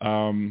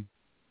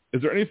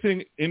is there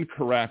anything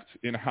incorrect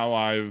in how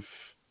I've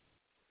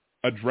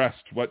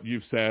addressed what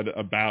you've said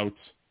about,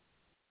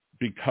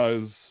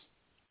 because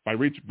by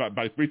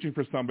reaching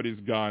for somebody's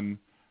gun,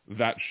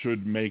 that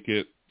should make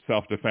it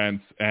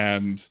self-defense?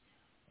 And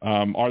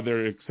are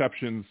there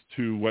exceptions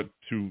to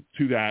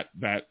that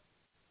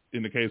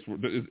in the case?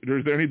 Is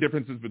there any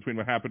differences between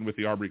what happened with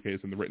the Arbery case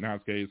and the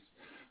Rittenhouse case?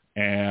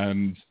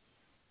 And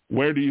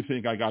where do you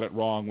think I got it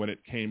wrong when it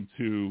came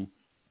to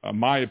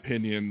my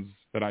opinions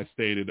that I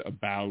stated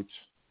about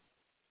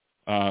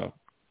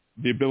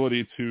the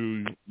ability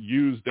to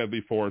use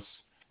deadly force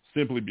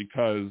simply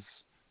because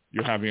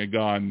you're having a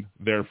gun,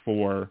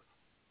 therefore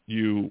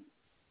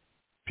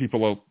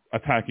people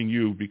attacking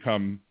you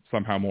become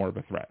somehow more of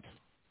a threat?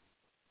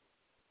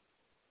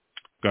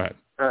 Go ahead.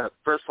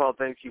 First of all,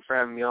 thank you for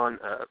having me on.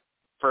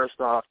 First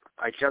off,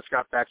 I just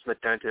got back from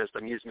the dentist.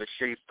 I'm using a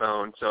shitty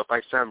phone, so if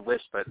I sound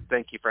lispid,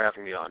 thank you for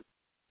having me on.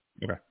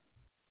 Okay.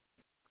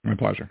 My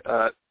pleasure.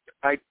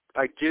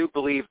 I do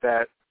believe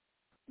that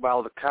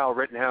while the Kyle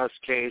Rittenhouse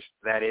case,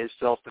 that is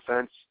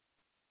self-defense,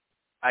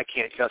 I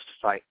can't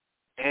justify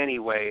any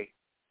way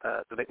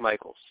the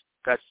McMichaels.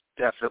 That's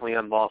definitely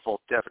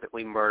unlawful,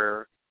 definitely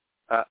murder.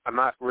 I'm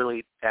not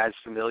really as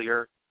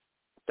familiar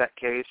with that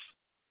case.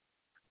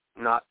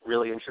 not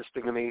really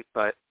interesting to me.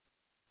 But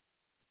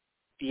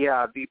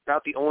yeah,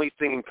 about the only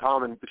thing in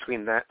common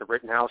between that and the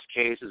Rittenhouse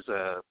case is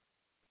a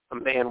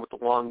man with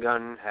a long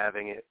gun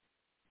having it,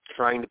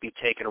 trying to be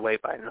taken away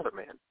by another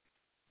man.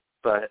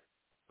 But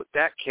with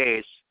that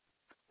case,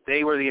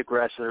 they were the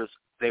aggressors.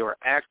 They were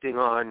acting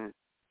on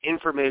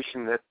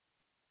information that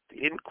they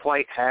didn't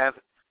quite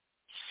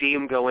see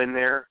him go in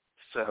there.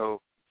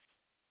 So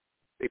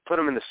they put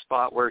him in the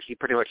spot where he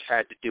pretty much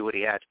had to do what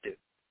he had to do.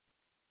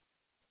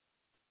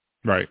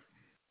 Right.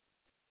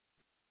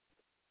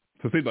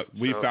 So see, look,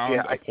 we found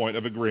a point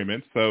of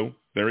agreement. So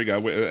there we go.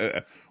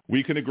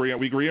 We can agree.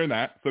 We agree on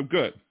that. So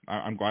good.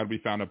 I'm glad we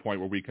found a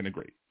point where we can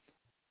agree.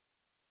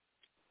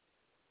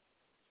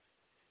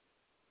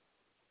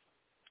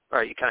 All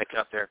right, you kind of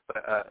cut there,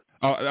 but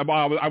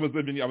I was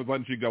letting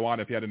you go on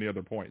if you had any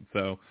other points.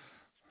 So,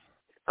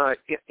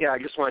 yeah, I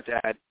just wanted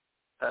to add.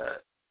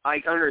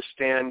 I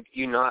understand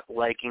you not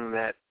liking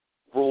that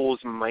rules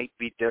might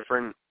be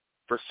different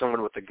for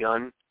someone with a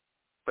gun,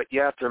 but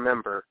you have to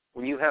remember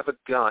when you have a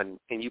gun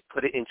and you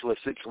put it into a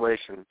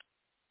situation,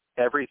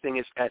 everything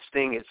is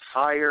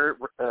higher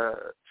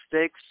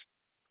stakes.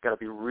 Got to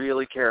be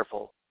really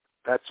careful.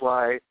 That's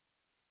why,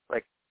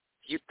 like,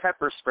 you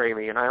pepper spray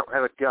me and I don't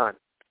have a gun.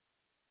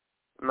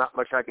 Not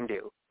much I can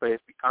do. But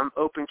if I'm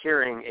open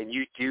carrying and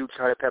you do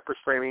try to pepper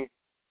spray me,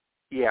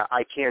 yeah,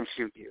 I can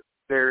shoot you.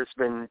 There's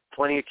been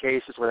plenty of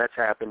cases where that's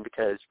happened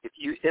because if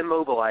you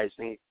immobilize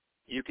me,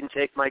 you can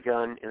take my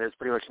gun and there's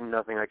pretty much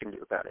nothing I can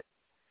do about it.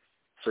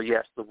 So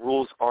yes, the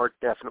rules are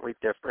definitely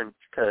different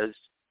because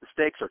the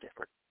stakes are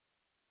different.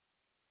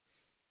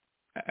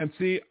 And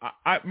see,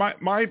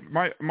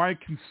 my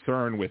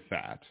concern with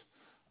that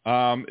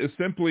is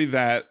simply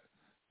that,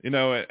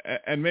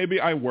 and maybe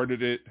I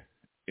worded it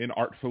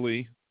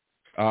inartfully,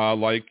 I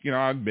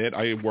admit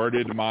I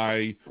worded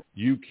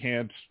you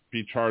can't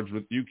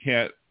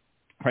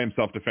claim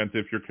self-defense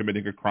if you're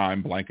committing a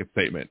crime blanket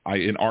statement. I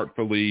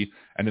inartfully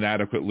and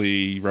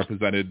inadequately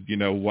represented,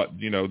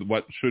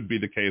 what should be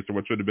the case or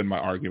what should have been my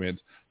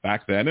argument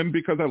back then. And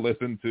because I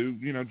listened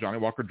to, Johnny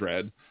Walker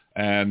Dredd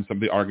and some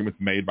of the arguments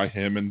made by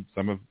him and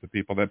some of the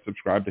people that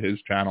subscribe to his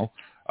channel,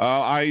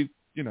 I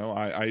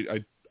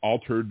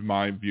altered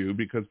my view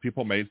because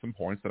people made some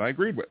points that I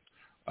agreed with.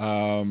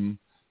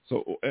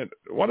 So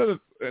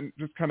and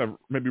just kind of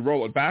maybe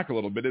roll it back a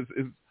little bit is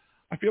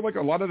I feel like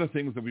a lot of the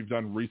things that we've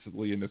done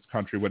recently in this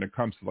country when it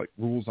comes to like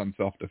rules on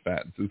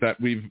self-defense is that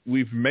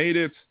we've made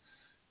it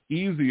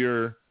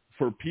easier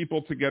for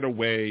people to get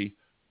away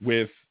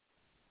with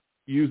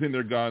using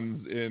their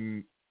guns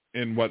in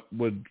what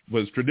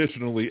was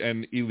traditionally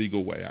an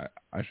illegal way,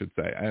 I should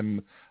say.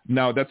 And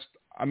now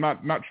I'm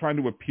not trying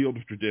to appeal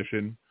to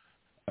tradition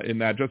in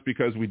that just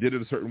because we did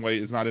it a certain way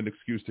is not an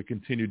excuse to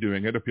continue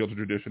doing it. Appeal to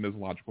tradition is a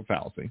logical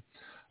fallacy.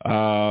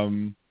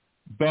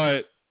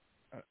 But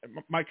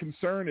my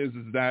concern is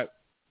that,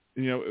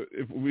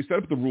 if we set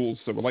up the rules,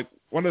 so like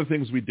one of the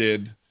things we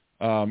did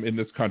in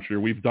this country, or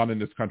we've done in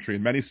this country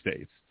in many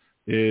states,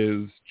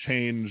 is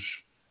change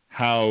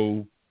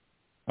how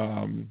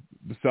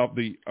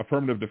the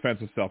affirmative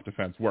defense of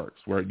self-defense works,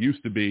 where it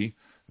used to be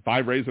if I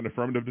raised an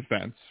affirmative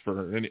defense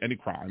for any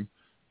crime,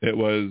 it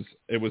was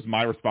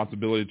my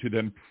responsibility to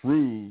then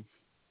prove,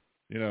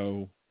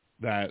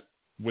 that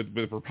with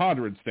a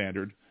preponderance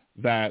standard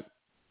that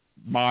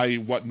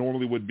what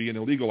normally would be an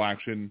illegal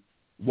action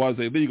was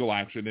a legal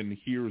action, and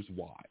here's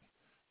why.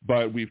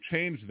 But we've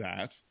changed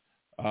that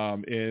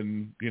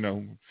in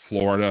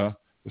Florida,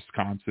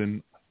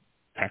 Wisconsin,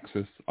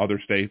 Texas, other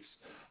states,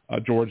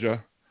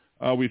 Georgia.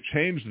 We've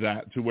changed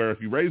that to where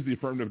if you raise the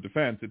affirmative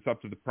defense, it's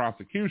up to the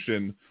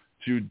prosecution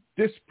to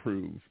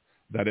disprove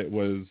that it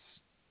was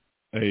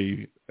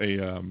that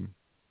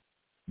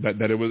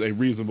it was a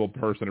reasonable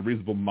person, a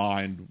reasonable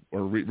mind, or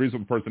a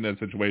reasonable person in a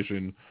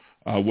situation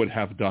would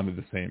have done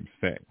the same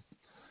thing.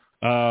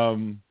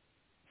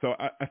 So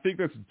I think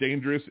that's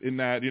dangerous in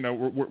that,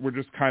 we're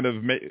just kind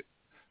of,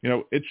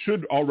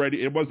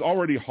 it was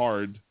already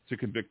hard to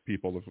convict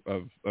people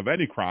of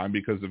any crime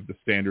because of the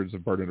standards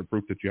of burden of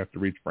proof that you have to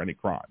reach for any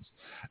crimes.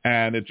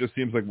 And it just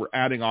seems like we're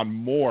adding on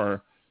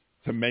more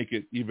to make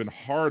it even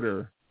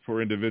harder for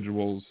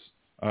individuals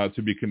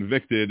to be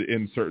convicted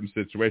in certain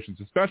situations,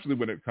 especially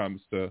when it comes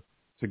to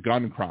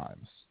gun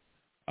crimes.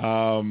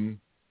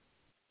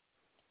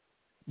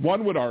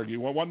 One might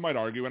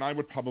argue, and I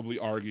would probably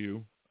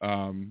argue,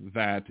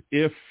 that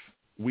if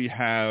we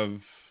have,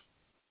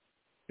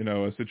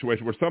 a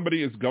situation where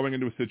somebody is going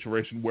into a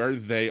situation where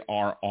they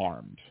are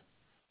armed,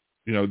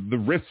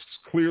 the risks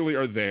clearly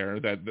are there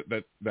that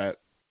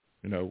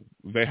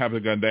they have a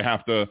gun. They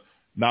have to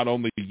not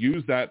only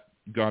use that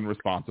gun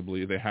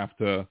responsibly, they have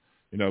to,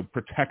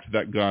 protect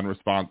that gun as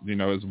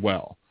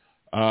well.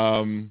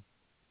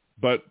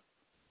 But,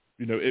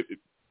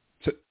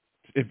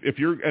 if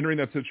you're entering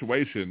that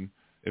situation,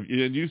 if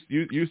you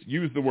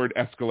use the word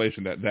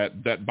escalation,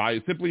 that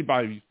by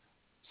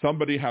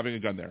somebody having a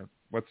gun there,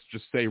 let's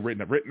just say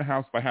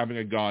Rittenhouse by having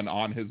a gun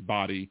on his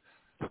body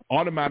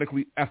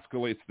automatically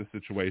escalates the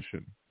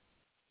situation.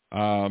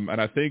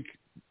 And I think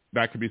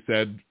that could be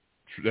said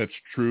that's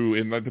true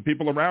in like the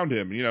people around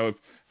him. You know, if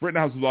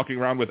Rittenhouse was walking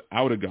around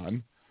without a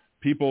gun,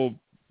 people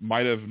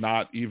might have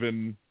not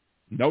even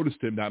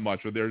noticed him that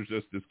much, or there's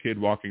just this kid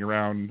walking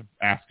around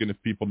asking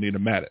if people need a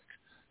medic.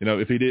 You know,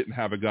 if he didn't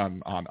have a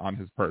gun on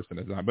his person.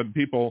 But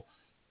people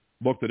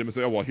looked at him and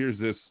said, oh, well, here's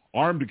this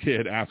armed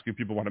kid asking if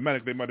people want a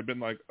medic. They might have been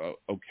like, oh,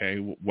 okay,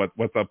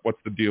 what's up?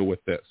 What's the deal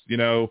with this? You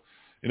know,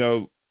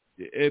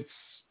 it's,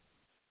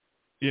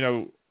 you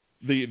know,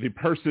 the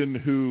person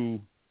who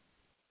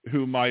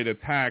might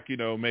attack, you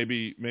know,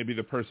 maybe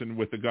the person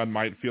with the gun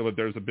might feel that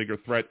there's a bigger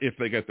threat if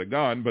they get the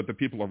gun, but the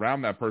people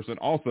around that person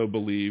also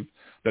believe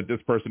that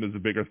this person is a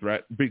bigger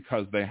threat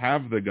because they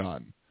have the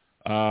gun.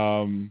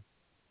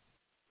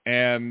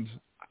 And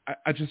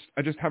I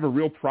just have a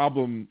real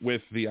problem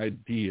with the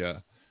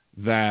idea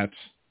that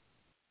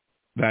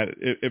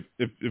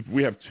if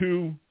we have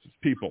two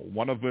people,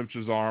 one of which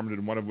is armed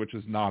and one of which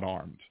is not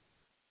armed,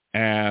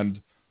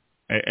 and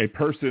a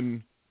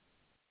person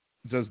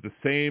does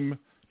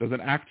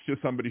an act to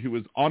somebody who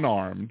is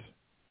unarmed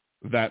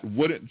that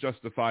wouldn't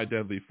justify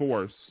deadly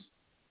force,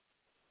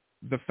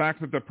 the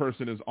fact that the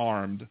person is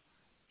armed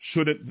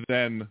shouldn't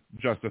then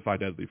justify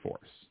deadly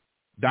force.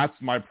 That's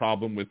my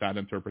problem with that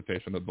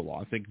interpretation of the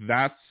law. I think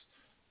that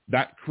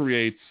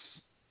creates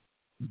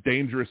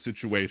dangerous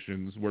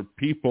situations where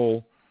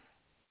people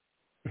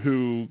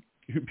who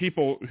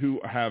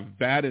have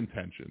bad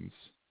intentions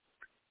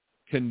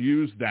can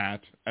use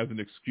that as an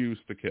excuse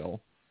to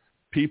kill.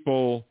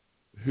 People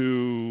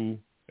who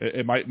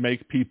it might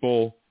make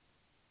people,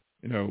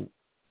 you know,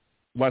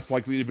 less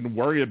likely to even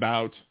worry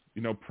about,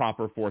 you know,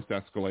 proper force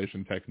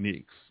escalation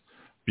techniques,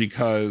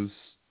 because,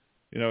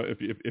 you know,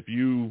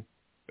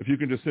 if you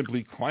can just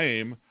simply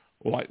claim,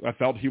 well, I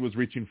felt he was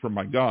reaching for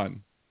my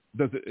gun.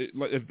 Let's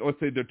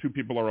say the two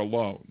people are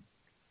alone,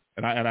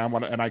 and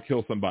I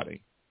kill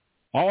somebody.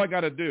 All I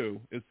got to do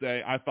is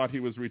say I thought he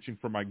was reaching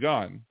for my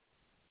gun,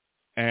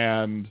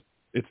 and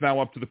it's now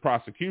up to the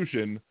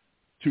prosecution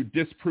to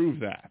disprove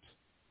that.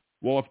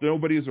 Well, if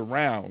nobody's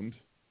around,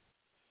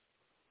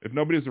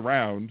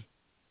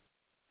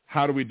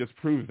 how do we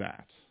disprove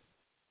that?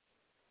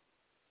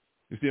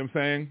 You see what I'm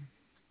saying?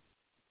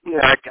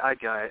 Yeah, I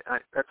got it.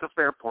 That's a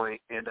fair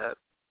point. And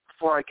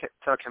before I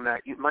talk on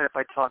that, you mind if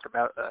I talk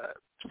about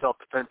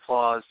self-defense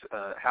laws,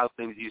 how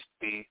things used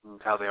to be and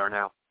how they are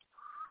now?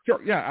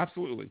 Sure. Yeah,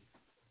 absolutely.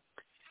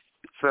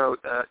 So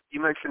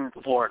you mentioned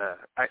Florida.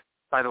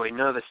 By the way,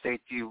 none of the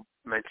states you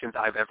mentioned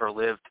I've ever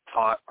lived,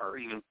 taught, or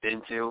even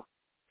been to,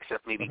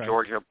 except maybe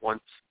Georgia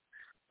once.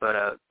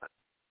 But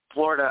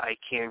Florida I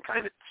can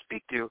kind of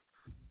speak to.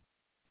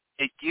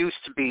 It used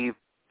to be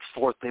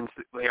four things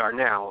that they are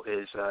now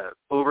is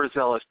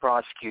overzealous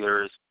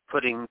prosecutors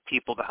putting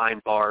people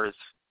behind bars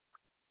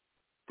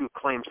who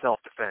claim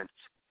self-defense.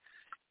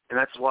 And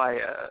that's why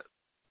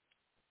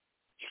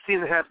you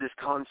seem to have this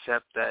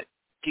concept that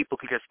people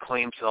can just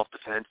claim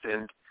self-defense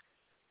and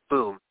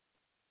boom,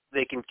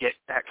 they can get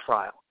that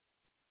trial.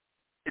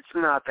 It's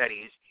not that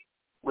easy.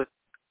 With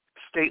a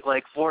state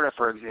like Florida,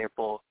 for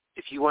example,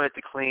 if you wanted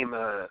to claim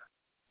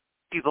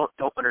people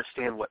don't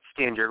understand what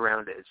stand your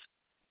ground is.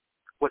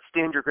 What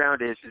stand your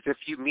ground is if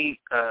you meet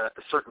a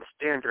certain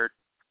standard,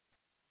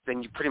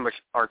 then you pretty much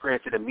are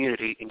granted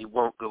immunity and you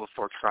won't go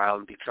before trial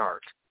and be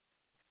charged.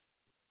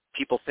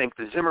 People think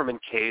the Zimmerman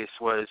case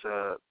was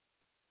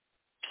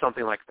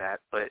something like that,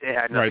 but it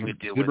had nothing to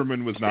do with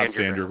Zimmerman was not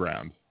stand your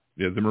ground.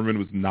 Yeah, Zimmerman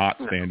was not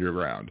stand your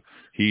ground.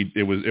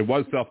 It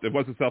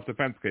was a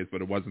self-defense case,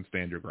 but it wasn't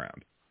stand your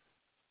ground.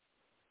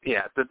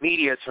 Yeah, the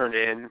media turned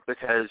in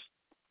because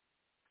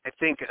I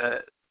think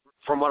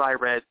from what I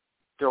read,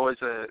 there was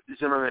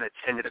Zimmerman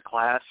attended a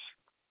class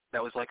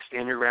that was like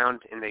stand your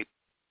ground, and they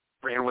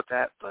ran with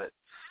that. But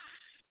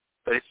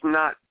it's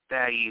not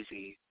that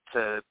easy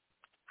to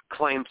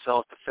claim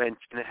self-defense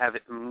and have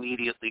it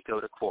immediately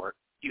go to court.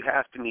 You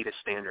have to meet a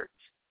standard.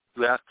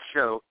 You have to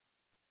show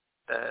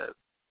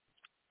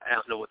I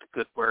don't know what the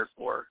good word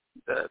for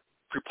the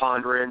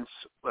preponderance.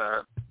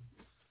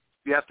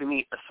 You have to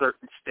meet a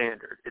certain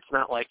standard. It's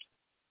not like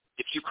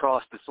if you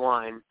cross this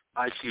line,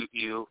 I shoot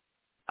you,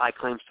 I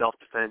claim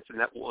self-defense, and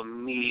that will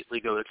immediately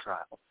go to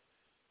trial.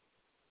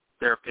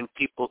 There have been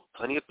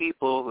plenty of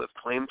people who have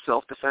claimed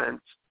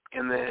self-defense,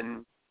 and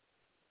then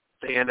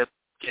they end up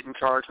getting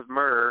charged with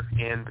murder,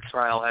 and the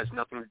trial has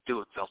nothing to do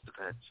with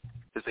self-defense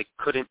because they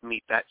couldn't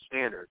meet that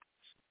standard.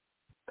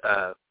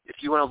 If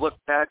you want to look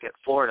back at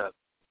Florida,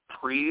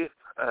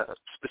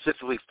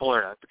 specifically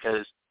Florida,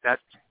 because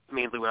that's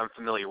mainly what I'm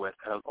familiar with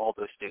out of all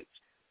those states.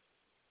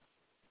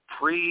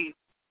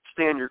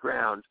 Pre-stand your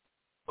ground,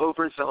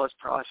 overzealous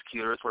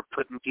prosecutors were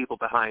putting people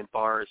behind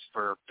bars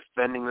for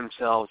defending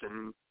themselves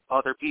and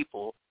other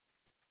people,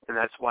 and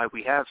that's why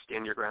we have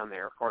stand your ground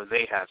there, or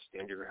they have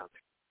stand your ground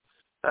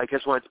there. I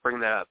just wanted to bring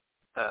that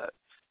up.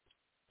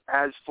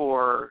 As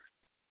for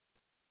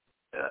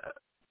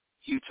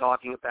you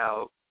talking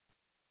about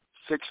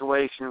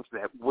situations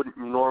that wouldn't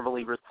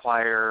normally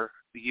require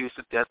the use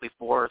of deadly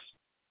force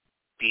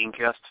being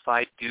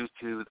justified due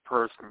to the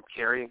person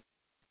carrying,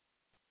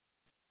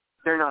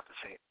 they're not the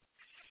same.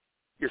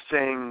 You're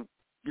saying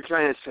you're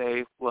trying to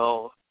say,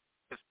 well,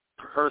 if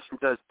a person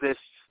does this,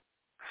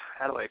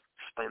 how do I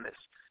explain this?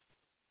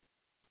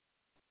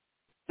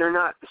 They're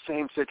not the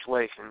same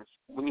situations.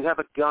 When you have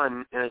a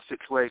gun in a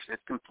situation,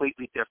 it's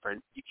completely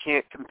different. You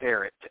can't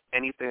compare it to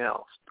anything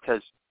else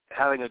because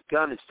having a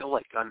gun is still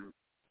like gun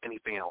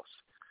anything else.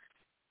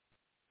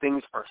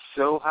 Things are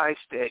so high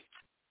stakes.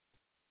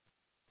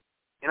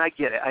 And I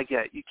get it.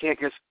 You can't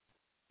just...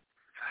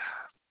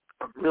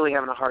 I'm really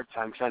having a hard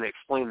time trying to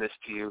explain this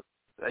to you.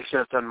 I should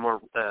have done more...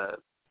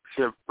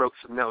 should have wrote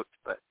some notes,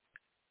 but...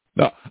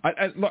 No, I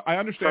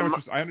understand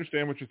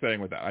what you're saying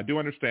with that. I do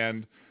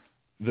understand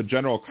the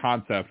general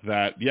concept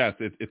that, yes,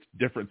 it's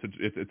different.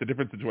 It's a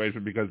different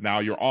situation because now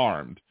you're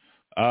armed.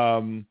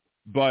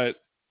 But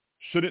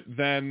shouldn't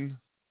then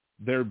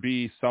there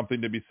be something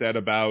to be said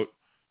about,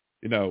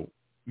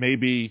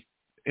 maybe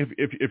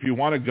if you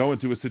want to go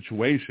into a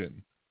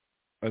situation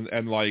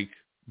and like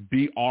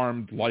be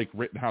armed like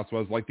Rittenhouse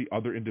was, like the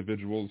other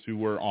individuals who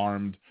were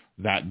armed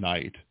that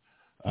night.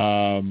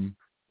 If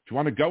you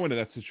want to go into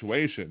that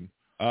situation,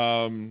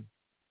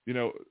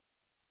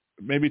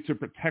 maybe to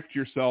protect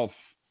yourself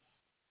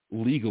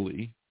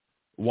legally,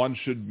 one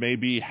should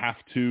maybe have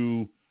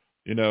to,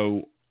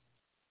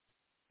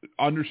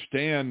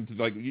 understand,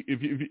 like,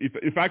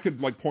 if I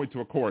could like point to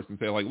a course and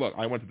say, like, look,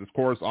 I went to this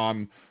course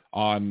on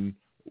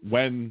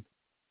when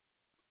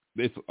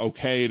it's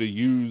okay to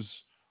use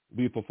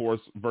lethal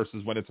force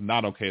versus when it's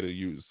not okay to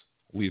use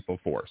lethal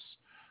force.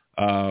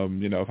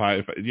 Something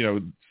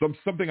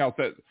else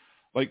that,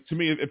 like, to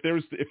me,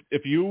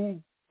 if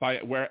you by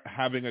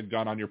having a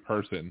gun on your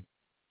person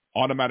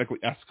automatically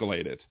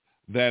escalate it,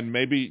 then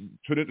maybe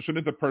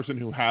shouldn't the person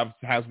who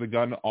has the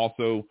gun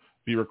also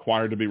be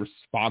required to be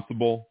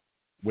responsible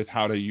with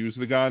how to use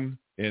the gun?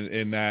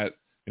 In that,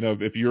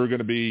 if you're going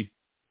to be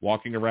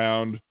walking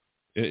around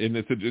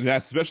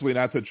especially in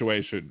that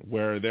situation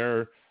where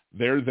they're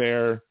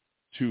there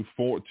to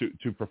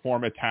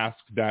perform a task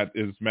that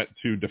is meant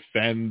to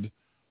defend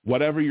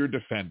whatever you're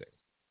defending,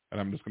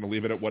 and I'm just going to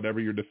leave it at whatever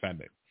you're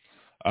defending.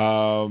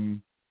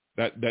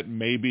 That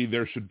maybe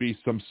there should be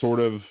some sort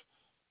of,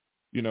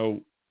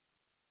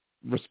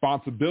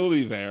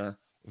 responsibility there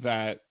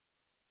that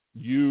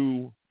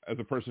you as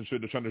a person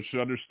should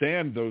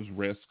understand those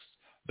risks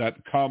that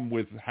come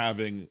with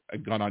having a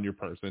gun on your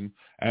person,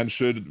 and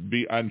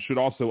should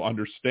also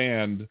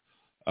understand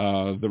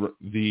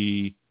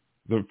the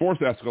force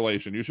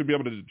escalation. You should be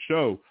able to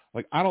show,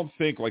 like, I don't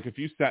think, like, if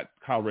you sat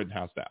Kyle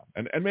Rittenhouse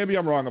down, and maybe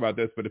I'm wrong about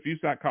this, but if you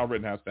sat Kyle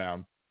Rittenhouse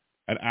down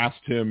and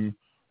asked him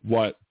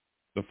what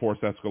the force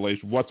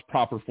escalation, what's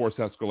proper force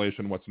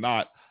escalation, what's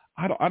not,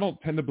 I don't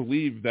tend to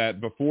believe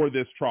that before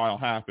this trial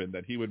happened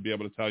that he would be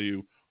able to tell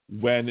you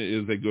when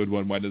is a good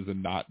one, when is a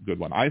not good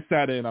one. I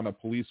sat in on a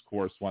police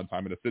course one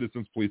time at a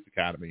Citizens Police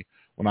Academy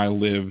when I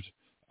lived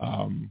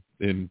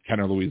in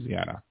Kenner,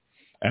 Louisiana.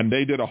 And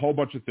they did a whole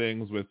bunch of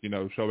things with,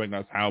 showing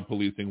us how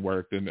policing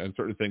worked and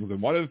certain things.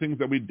 And one of the things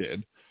that we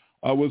did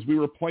was we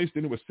were placed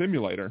into a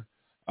simulator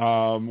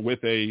with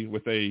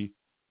a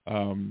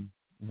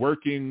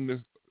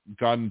working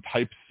gun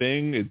type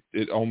thing.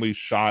 It only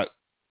shot,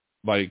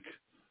 like,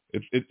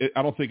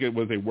 I don't think it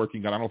was a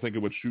working gun. I don't think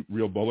it would shoot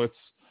real bullets,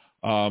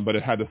 but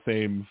it had the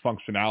same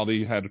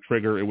functionality. It had a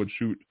trigger. It would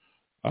shoot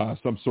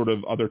some sort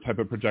of other type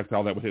of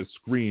projectile that would hit a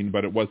screen,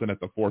 but it wasn't at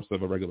the force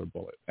of a regular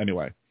bullet.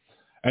 Anyway,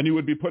 and you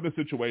would be put in a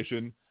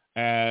situation,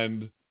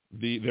 and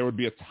there would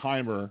be a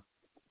timer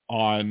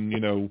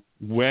on,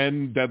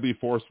 when deadly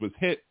force was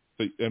hit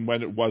and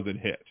when it wasn't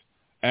hit.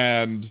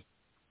 And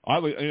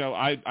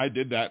I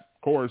did that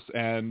course,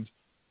 and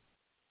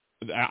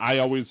I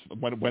always,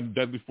 when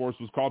deadly force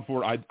was called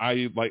for, I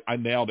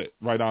nailed it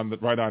right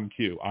on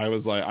cue. I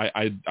was like,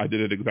 I did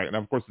it exactly. Now,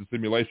 of course, the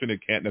simulation,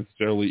 it can't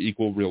necessarily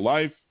equal real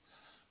life.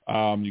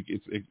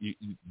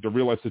 The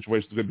real life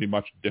situation is going to be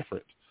much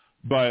different.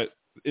 But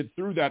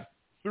through that,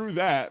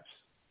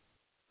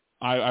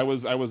 I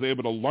was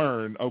able to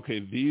learn, okay,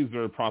 these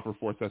are proper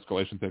force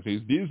escalation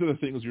techniques. These are the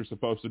things you're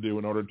supposed to do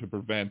in order to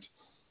prevent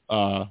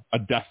a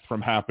death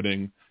from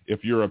happening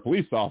if you're a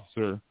police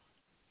officer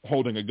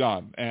holding a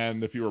gun.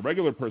 And if you're a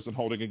regular person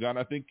holding a gun,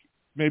 I think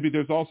maybe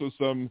there's also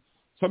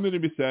something to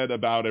be said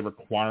about a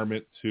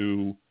requirement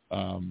to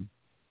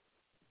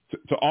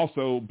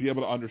also be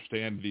able to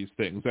understand these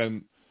things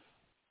and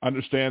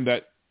understand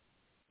that.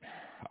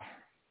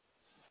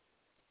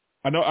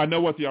 I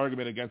know what the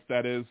argument against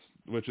that is,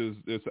 which is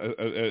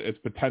it's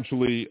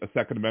potentially a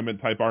Second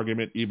Amendment type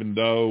argument, even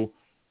though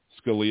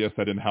Scalia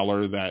said in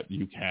Heller that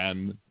you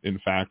can, in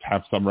fact,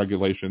 have some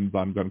regulations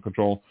on gun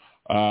control.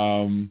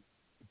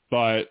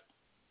 But,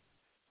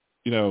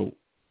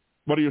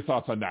 what are your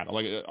thoughts on that?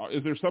 Like,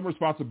 is there some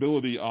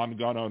responsibility on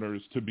gun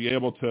owners to be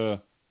able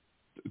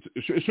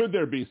should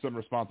there be some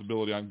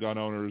responsibility on gun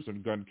owners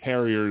and gun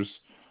carriers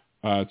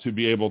to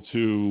be able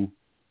to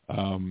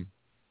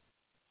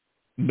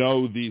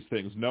know these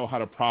things, know how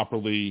to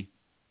properly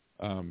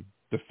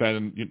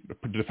defend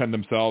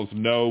themselves,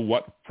 know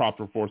what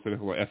proper force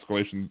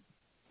escalation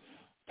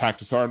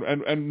tactics are,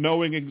 and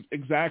knowing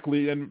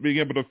exactly and being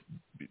able to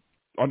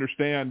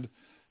understand,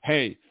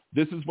 hey,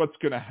 this is what's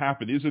going to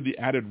happen. These are the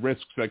added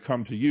risks that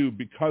come to you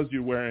because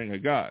you're wearing a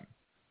gun.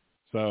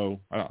 So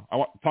I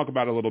want to talk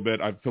about it a little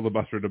bit. I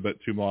filibustered a bit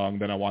too long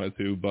than I wanted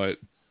to, but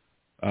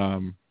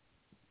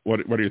what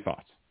are your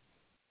thoughts?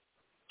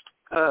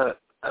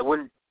 I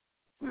wouldn't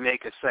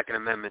make a Second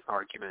Amendment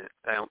argument.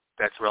 I don't think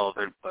that's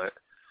relevant, but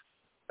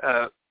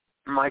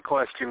my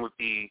question would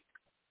be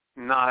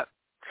not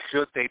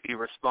should they be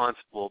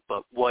responsible,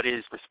 but what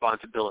is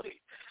responsibility?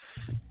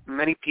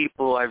 Many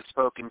people I've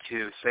spoken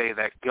to say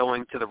that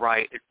going to the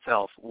riot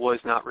itself was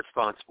not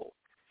responsible.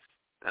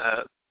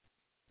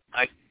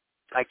 I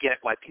get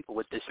why people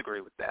would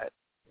disagree with that.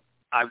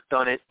 I've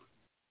done it.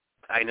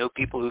 I know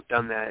people who've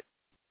done that.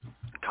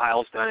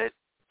 Kyle's done it.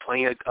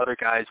 Plenty of other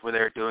guys were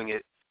there doing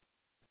it.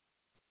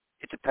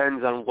 It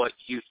depends on what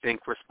you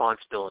think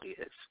responsibility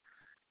is.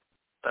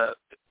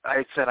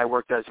 I said I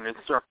worked as an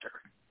instructor.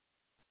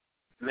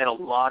 Met a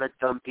lot of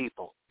dumb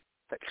people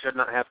that should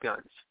not have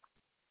guns.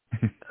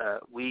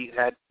 We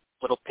had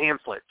little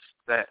pamphlets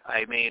that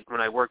I made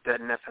when I worked at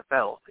an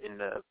FFL,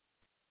 and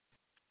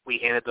we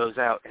handed those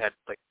out. It had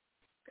like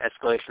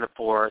escalation of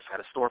force, how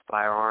to store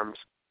firearms,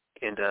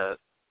 and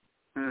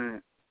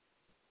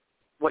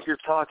what you're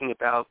talking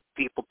about,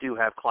 people do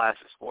have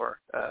classes for.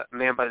 A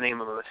man by the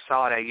name of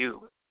Assad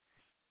Ayub,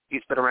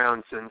 he's been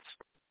around since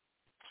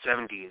the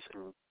 70s,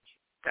 and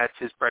that's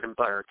his bread and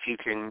butter,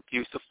 teaching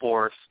use of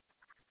force,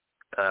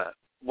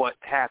 what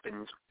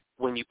happens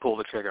when you pull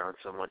the trigger on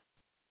someone,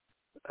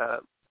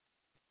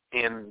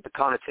 and the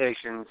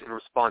connotations and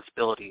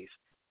responsibilities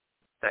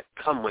that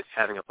come with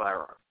having a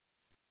firearm.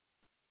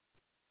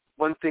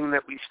 One thing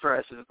that we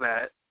stress is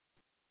that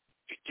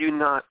you do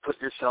not put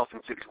yourself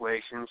in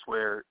situations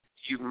where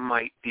you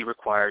might be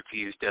required to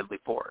use deadly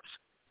force.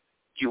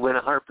 You win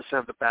 100%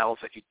 of the battles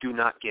that you do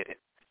not get in.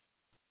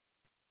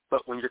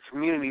 But when your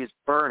community is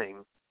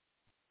burning,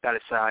 that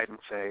aside and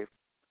say,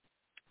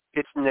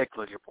 it's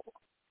negligible.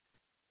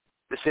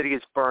 The city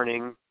is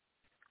burning.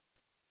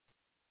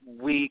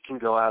 We can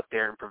go out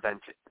there and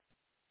prevent it.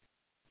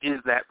 Is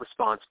that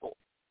responsible?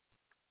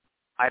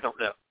 I don't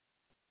know.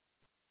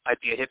 I'd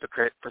be a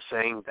hypocrite for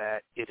saying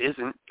that it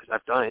isn't, because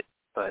I've done it,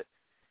 but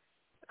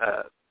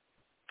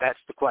that's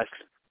the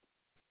question.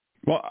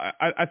 Well,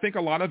 I think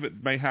a lot of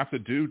it may have to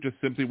do just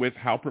simply with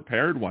how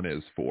prepared one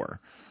is for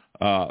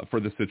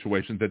the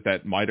situation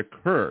that might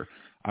occur.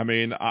 I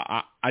mean,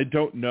 I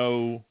don't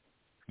know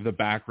the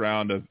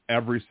background of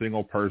every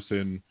single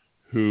person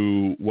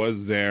who was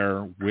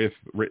there with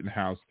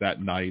Rittenhouse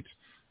that night,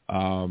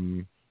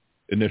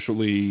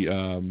 initially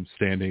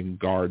standing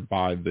guard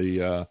by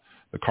the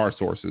car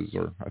sources,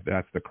 or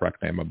that's the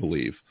correct name, I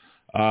believe.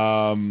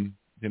 I'm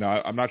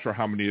not sure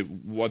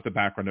what the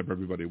background of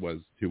everybody was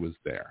who was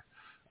there.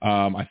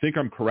 I think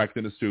I'm correct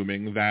in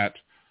assuming that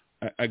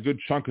a good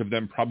chunk of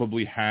them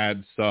probably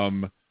had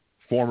some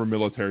former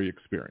military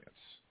experience,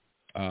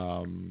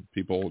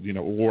 people,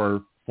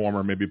 or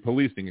former maybe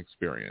policing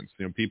experience,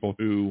 people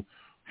who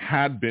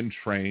had been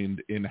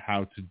trained in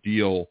how to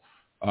deal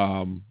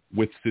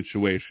with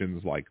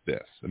situations like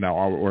this. Now,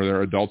 are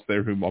there adults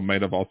there who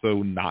might have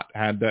also not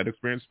had that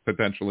experience?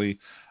 Potentially,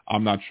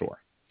 I'm not sure.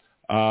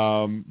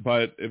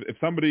 But if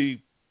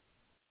somebody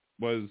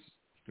was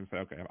going to say,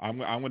 okay, I'm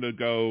going to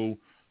go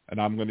and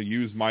I'm going to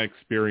use my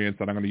experience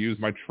and I'm going to use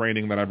my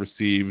training that I've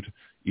received,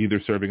 either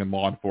serving in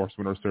law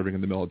enforcement or serving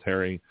in the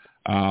military,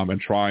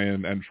 and try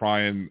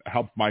and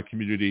help my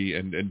community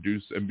and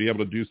be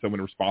able to do so in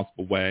a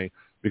responsible way,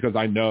 because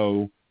I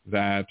know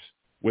that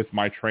with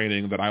my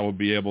training that I will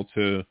be able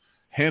to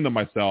handle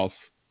myself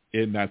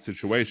in that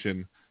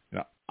situation.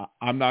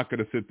 I'm not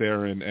going to sit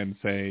there and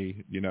say,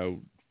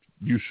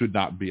 you should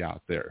not be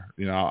out there.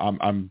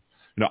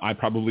 I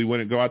probably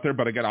wouldn't go out there,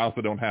 but again, I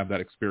also don't have that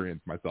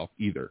experience myself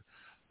either.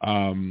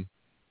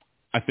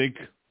 I think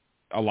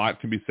a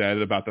lot can be said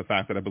about the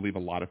fact that I believe a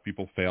lot of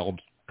people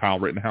failed Kyle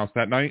Rittenhouse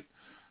that night.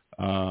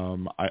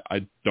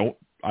 I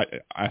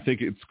think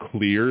it's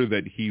clear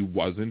that he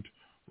wasn't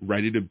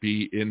ready to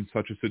be in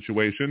such a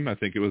situation. I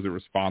think it was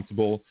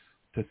irresponsible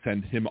to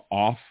send him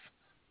off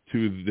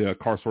to the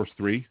car source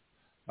 3.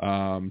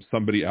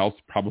 Somebody else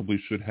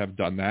probably should have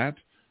done that.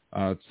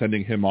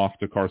 Sending him off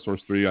to car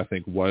source 3, I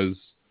think, was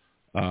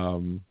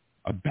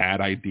a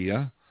bad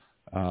idea.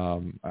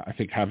 I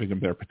think having him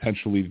there,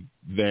 potentially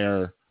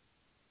there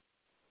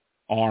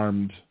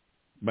armed,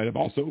 might have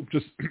also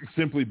just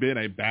simply been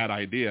a bad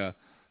idea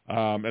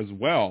as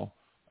well.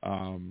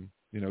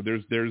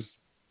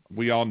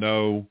 We all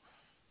know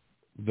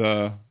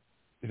there's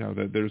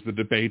the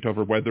debate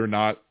over whether or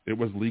not it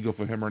was legal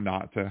for him or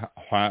not to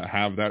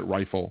have that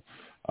rifle.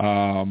 A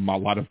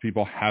lot of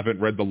people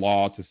haven't read the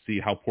law to see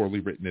how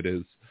poorly written it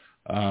is.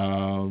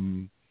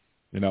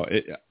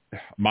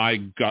 My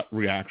gut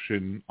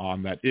reaction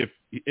on that, if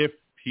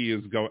he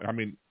is going, I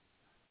mean,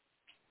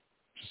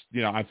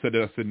 just, I've said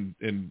this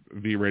in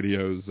V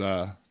Radio's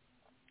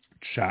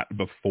chat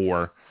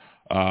before,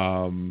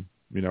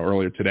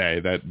 earlier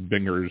today, that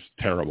Binger's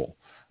terrible.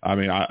 I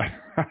mean,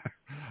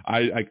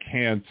 I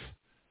can't,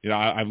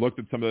 I looked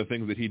at some of the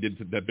things that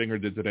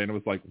Binger did today, and it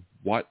was like,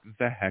 what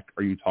the heck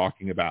are you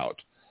talking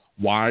about?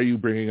 Why are you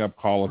bringing up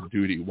Call of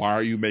Duty? Why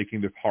are you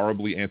making this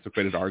horribly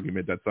antiquated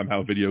argument that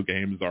somehow video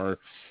games are,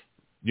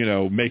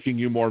 making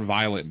you more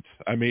violent?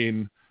 I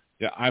mean,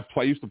 yeah,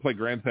 I used to play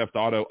Grand Theft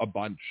Auto a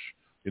bunch.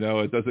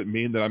 It doesn't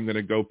mean that I'm going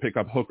to go pick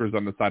up hookers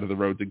on the side of the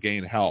road to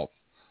gain health,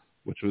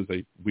 which was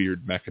a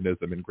weird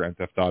mechanism in Grand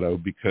Theft Auto,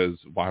 because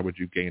why would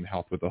you gain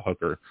health with a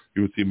hooker?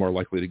 You would seem more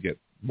likely to get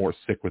more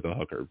sick with a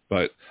hooker,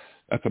 but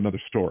that's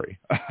another story.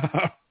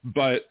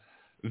 But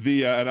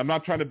and I'm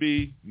not trying to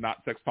be not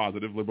sex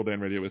positive. Liberal Dan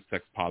Radio is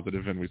sex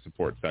positive, and we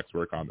support sex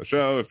work on the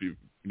show. If you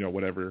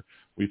whatever,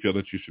 we feel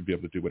that you should be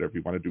able to do whatever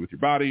you want to do with your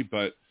body,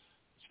 but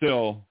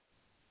still,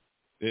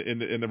 in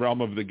the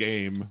realm of the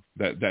game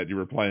that you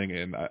were playing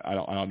in, I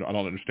don't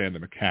understand the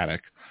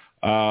mechanic.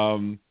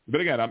 But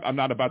again, I'm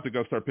not about to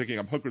go start picking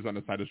up hookers on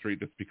the side of the street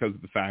just because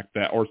of the fact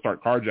that, or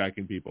start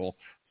carjacking people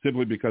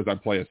simply because I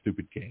play a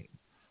stupid game.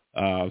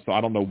 So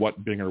I don't know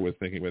what Binger was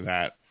thinking with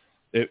that.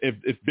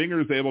 If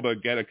Binger is able to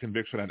get a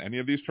conviction on any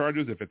of these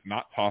charges, if it's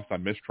not tossed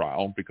on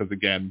mistrial, because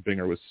again,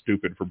 Binger was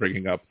stupid for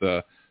bringing up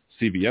the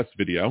CVS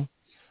video.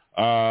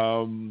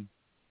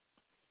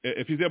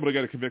 If he's able to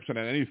get a conviction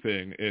on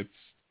anything, it's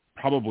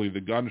probably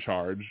the gun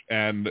charge.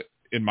 And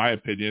in my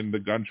opinion, the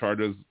gun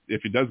charges,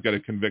 if he does get a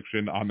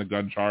conviction on the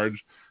gun charge,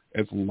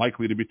 it's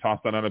likely to be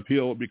tossed on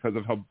appeal because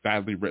of how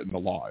badly written the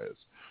law is.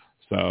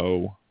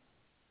 So,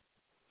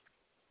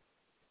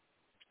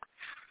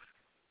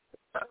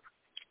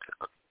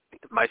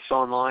 am I still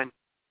online?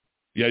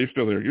 Yeah, you're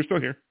still there. You're still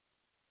here.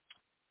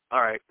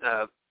 All right.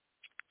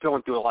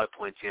 Going through a lot of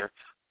points here.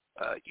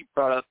 You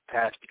brought up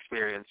past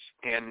experience,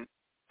 and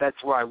that's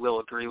where I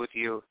will agree with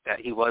you that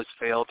he was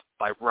failed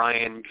by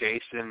Ryan,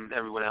 Jason,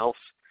 everyone else.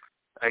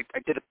 I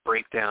did a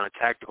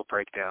tactical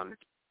breakdown.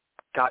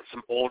 Got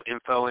some old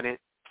info in it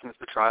since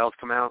the trials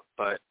come out,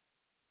 but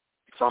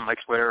it's on my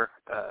Twitter.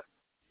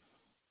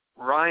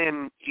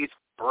 Ryan, he's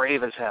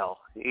brave as hell.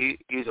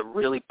 He's a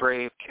really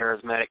brave,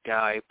 charismatic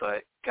guy,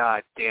 but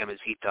god damn is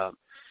he dumb.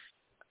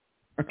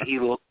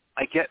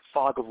 I get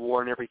fog of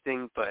war and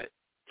everything, but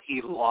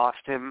he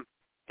lost him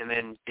and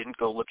then didn't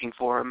go looking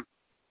for him.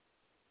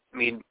 I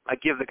mean, I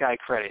give the guy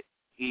credit.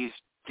 He's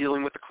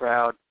dealing with the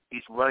crowd.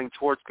 He's running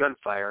towards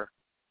gunfire.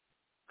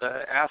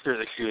 After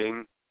the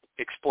shooting,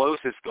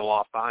 explosives go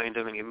off behind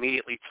him, and he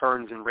immediately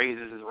turns and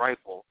raises his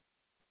rifle.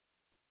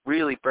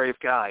 Really brave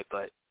guy,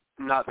 but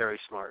not very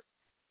smart.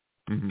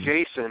 Mm-hmm.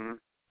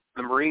 Jason,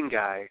 the Marine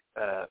guy,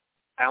 I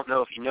don't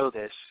know if you know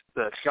this,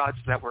 the shots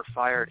that were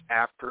fired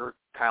after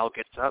Kyle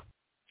gets up,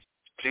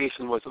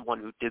 Jason was the one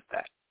who did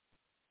that.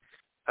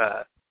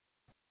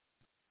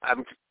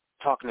 I'm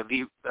talking to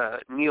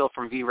Neil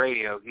from V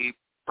Radio. He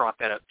brought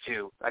that up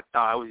too. I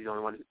thought I was the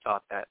only one who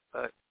thought that,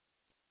 but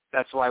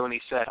that's why when he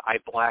said I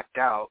blacked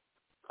out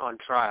on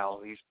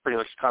trial, he's pretty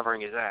much covering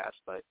his ass.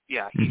 But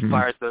yeah, he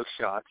fired those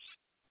shots,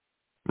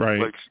 right?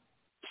 Which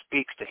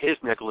speaks to his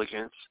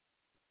negligence.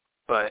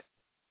 But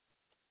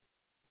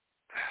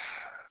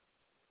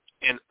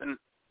and the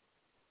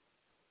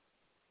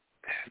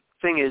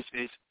thing is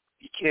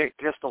you can't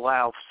just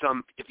allow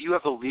some. If you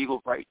have a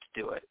legal right to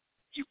do it,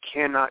 you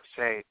cannot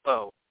say,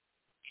 "Oh,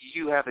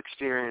 you have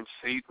experience,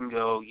 so you can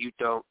go. You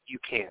don't. You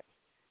can't."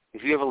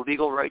 If you have a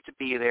legal right to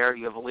be there,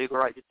 you have a legal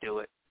right to do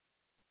it.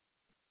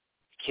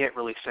 You can't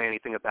really say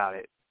anything about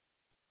it.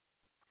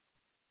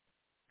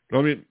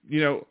 I mean,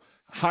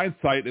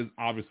 hindsight is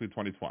obviously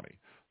 20/20.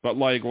 But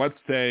let's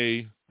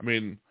say,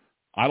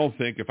 I don't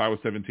think if I was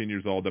 17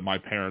 years old that my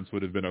parents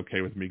would have been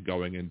okay with me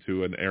going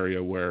into an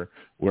area where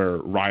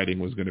rioting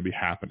was going to be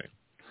happening.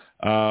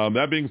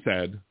 That being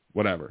said,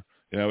 whatever.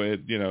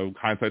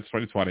 Hindsight's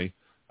 20/20.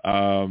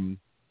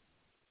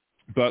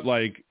 But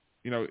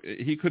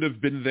he could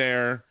have been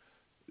there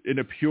in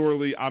a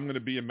purely, I'm going to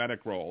be a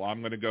medic role.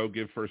 I'm going to go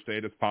give first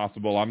aid as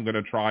possible. I'm going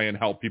to try and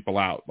help people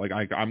out.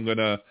 I'm going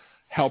to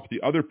help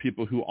the other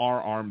people who are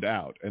armed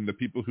out, and the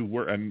people who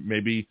were, and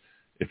maybe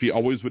if he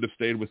always would have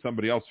stayed with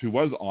somebody else who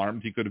was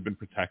armed, he could have been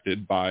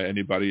protected by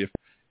anybody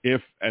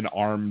if an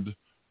armed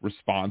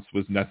response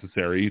was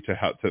necessary to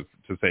help to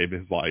save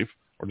his life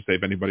or to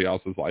save anybody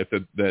else's life.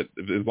 That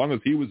as long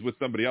as he was with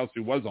somebody else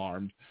who was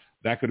armed,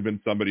 that could have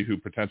been somebody who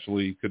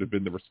potentially could have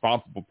been the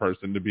responsible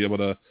person to be able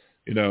to,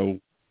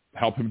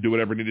 help him do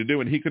whatever he needed to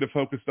do. And he could have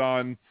focused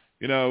on,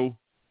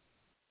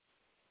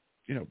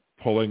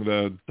 pulling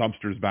the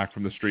dumpsters back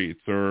from the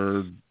streets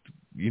or,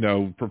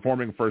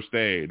 performing first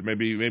aid,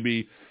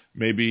 maybe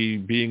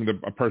being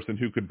a person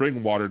who could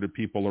bring water to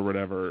people or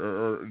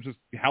whatever, or just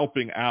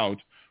helping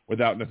out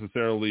without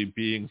necessarily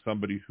being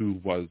somebody who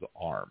was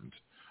armed.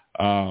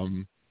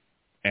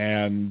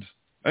 And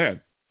again,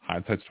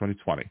 hindsight's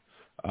 20/20.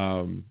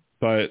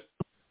 But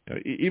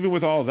even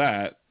with all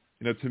that,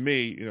 to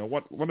me,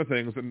 one of the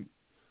things, and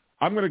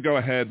I'm going to go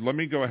ahead. Let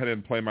me go ahead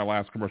and play my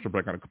last commercial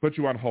break. I'm going to put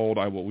you on hold.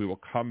 We will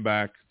come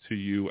back to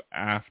you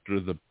after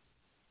the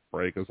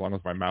break as long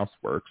as my mouse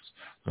works.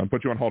 So I'm going to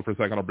put you on hold for a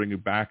second. I'll bring you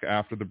back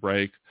after the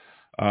break.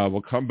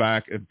 We'll come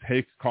back and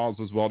take calls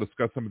as well,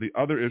 discuss some of the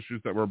other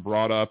issues that were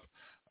brought up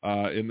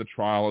in the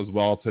trial as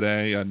well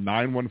today.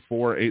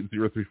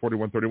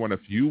 914-803-4131.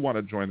 If you want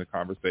to join the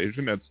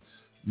conversation, it's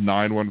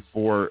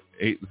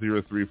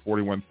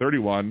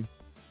 914-803-4131.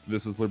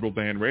 This is Liberal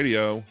Dan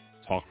Radio.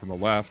 Talk from the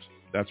left.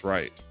 That's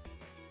right.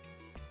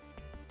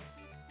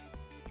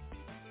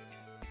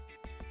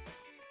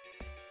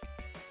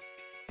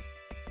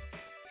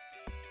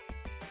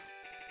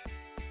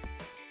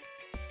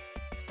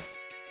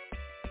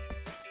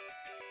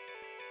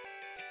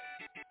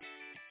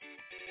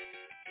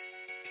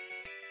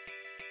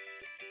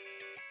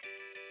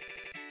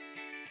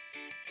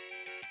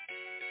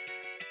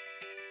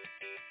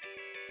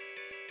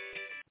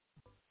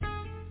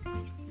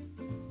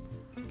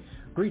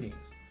 Greetings.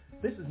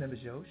 This is Nimbus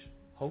Yosh,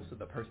 host of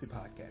the Percy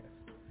Podcast.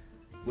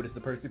 What is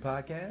the Percy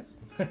Podcast?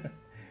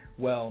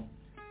 Well,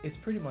 it's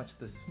pretty much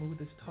the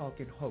smoothest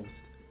talking host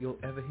you'll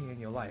ever hear in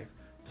your life,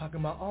 talking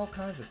about all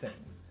kinds of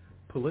things.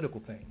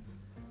 Political things,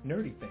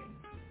 nerdy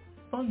things,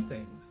 fun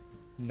things,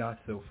 not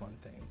so fun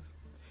things.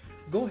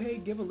 Go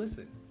ahead, give a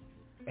listen,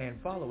 and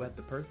follow at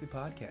the Percy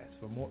Podcast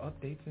for more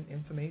updates and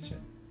information.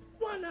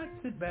 Why not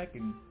sit back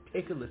and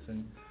take a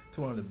listen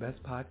to one of the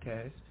best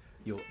podcasts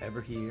you'll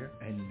ever hear,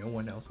 and no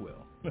one else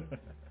will.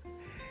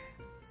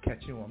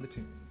 Catch you on the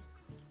tunes.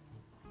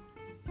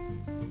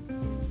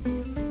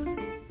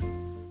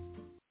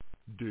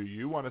 Do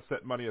you want to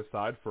set money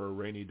aside for a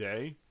rainy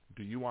day?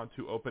 Do you want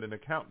to open an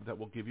account that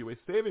will give you a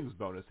savings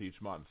bonus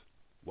each month?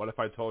 What if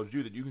I told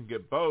you that you can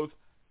get both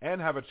and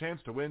have a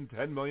chance to win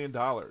 $10 million?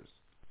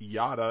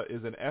 YADA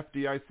is an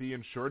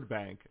FDIC-insured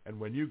bank, and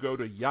when you go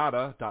to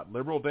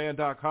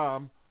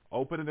yada.liberaldan.com,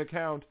 open an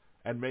account,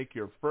 and make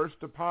your first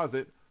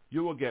deposit,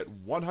 you will get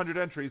 100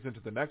 entries into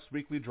the next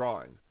weekly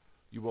drawing.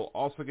 You will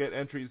also get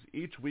entries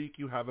each week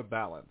you have a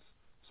balance.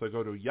 So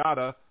go to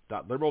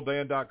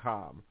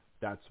yada.liberaldan.com.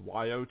 That's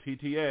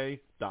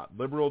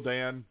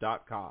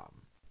YOTTA.liberaldan.com.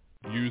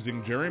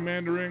 Using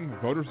gerrymandering,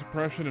 voter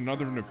suppression, and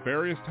other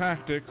nefarious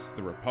tactics,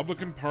 the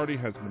Republican Party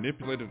has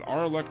manipulated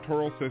our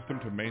electoral system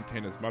to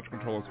maintain as much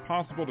control as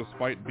possible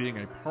despite being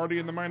a party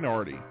in the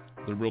minority.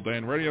 Liberal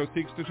Dan Radio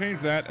seeks to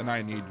change that, and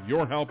I need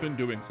your help in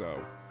doing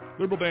so.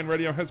 Liberal Dan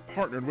Radio has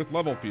partnered with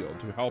Levelfield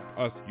to help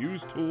us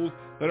use tools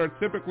that are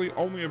typically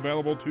only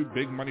available to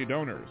big money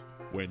donors.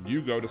 When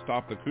you go to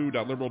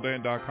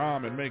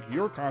stopthecoup.liberaldan.com and make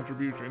your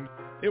contribution,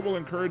 it will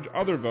encourage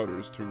other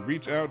voters to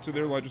reach out to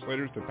their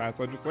legislators to pass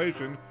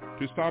legislation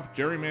to stop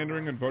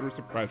gerrymandering and voter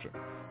suppression,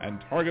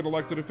 and target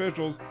elected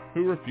officials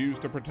who refuse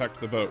to protect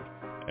the vote.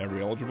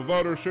 Every eligible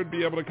voter should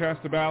be able to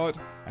cast a ballot,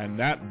 and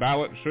that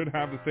ballot should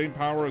have the same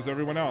power as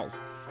everyone else.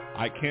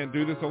 I can't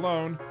do this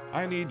alone.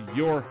 I need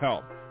your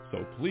help.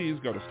 So please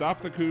go to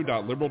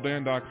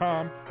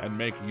stopthecoup.liberaldan.com and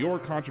make your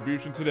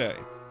contribution today.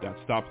 That's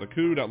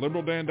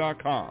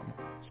stopthecoup.liberaldan.com.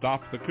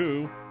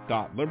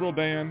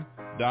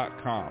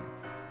 Stopthecoup.liberaldan.com.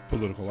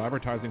 Political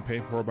advertising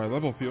paid for by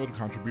Levelfield.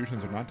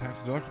 Contributions are not tax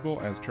deductible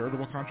as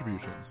charitable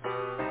contributions.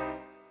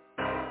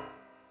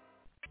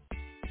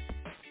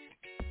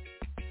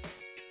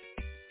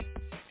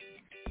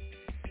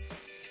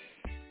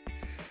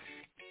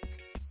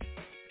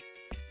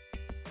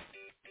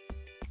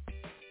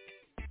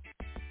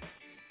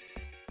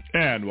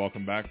 And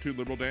welcome back to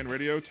Liberal Dan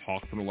Radio,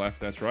 Talk from the Left,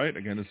 that's right.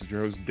 Again, this is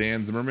your host,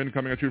 Dan Zimmerman,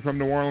 coming at you from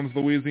New Orleans,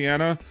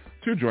 Louisiana.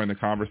 To join the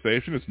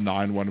conversation, it's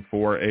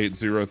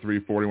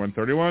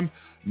 914-803-4131,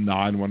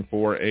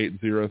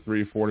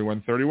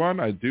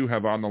 914-803-4131. I do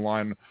have on the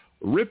line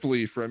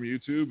Ripley from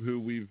YouTube, who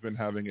we've been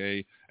having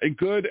a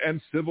good and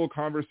civil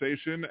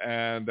conversation,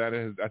 and that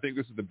is, I think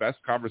this is the best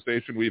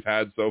conversation we've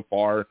had so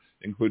far,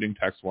 including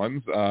text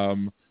ones. I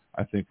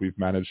think we've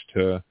managed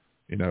to,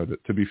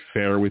 to be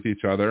fair with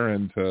each other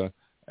and to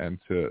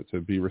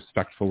be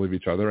respectful of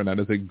each other, and that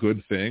is a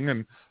good thing.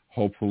 And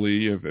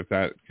hopefully, if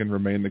that can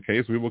remain the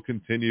case, we will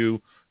continue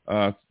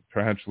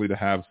potentially to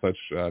have such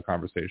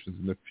conversations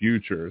in the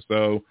future.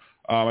 So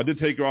I did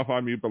take you off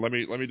on mute, but let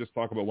me just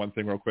talk about one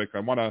thing real quick. I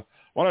want to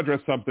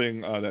address something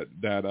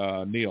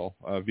that Neil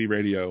V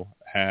Radio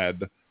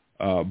had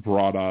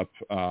brought up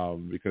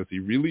because he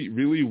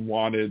really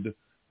wanted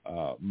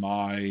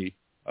my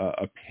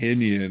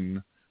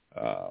opinion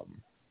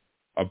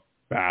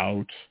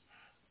about.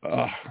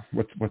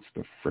 What's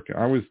the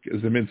frickin'?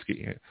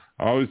 Zeminski.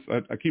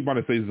 I keep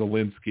wanting to say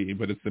Zelensky,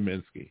 but it's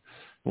Zeminski.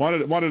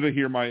 Wanted to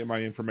hear my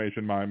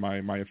information,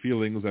 my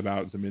feelings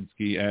about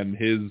Zeminski and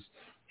his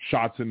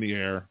shots in the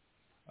air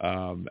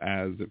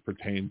as it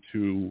pertained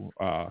to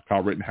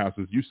Kyle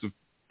Rittenhouse's use of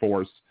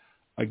force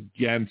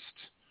against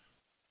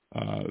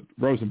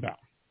Rosenbaum.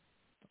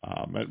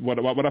 And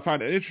what I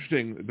find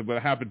interesting,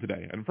 what happened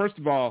today. And first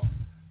of all,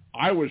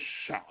 I was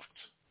shocked.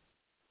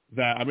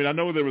 I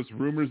know there was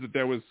rumors that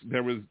there was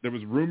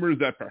rumors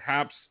that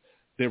perhaps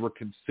they were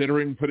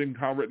considering putting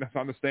Kyle Rittenhouse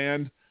on the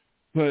stand,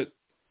 but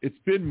it's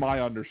been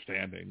my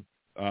understanding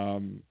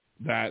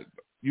that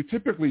you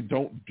typically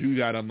don't do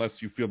that unless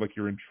you feel like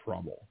you're in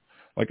trouble.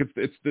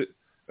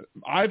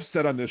 I've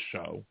said on this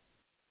show,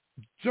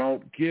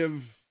 don't give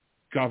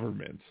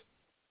government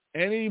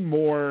any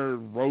more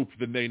rope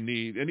than they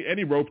need,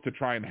 any rope to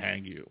try and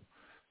hang you.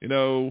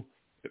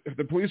 If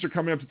the police are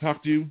coming up to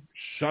talk to you,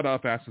 shut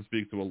up, ask to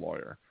speak to a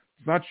lawyer.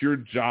 It's not your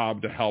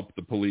job to help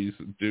the police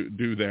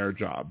do their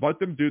job. Let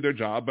them do their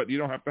job, but you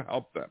don't have to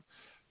help them.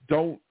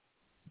 Don't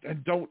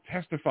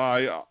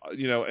testify,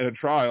 in a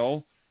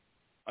trial,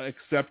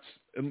 except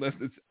unless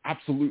it's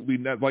absolutely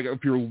like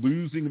if you're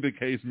losing the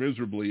case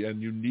miserably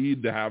and you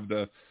need to have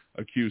the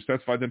accused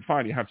testify, then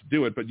fine, you have to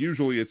do it. But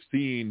usually it's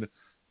seen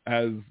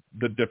as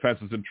the defense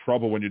is in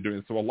trouble when you're doing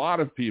it. So a lot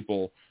of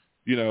people,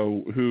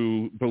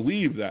 who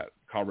believe that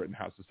Kyle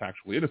Rittenhouse is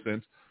actually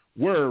innocent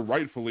were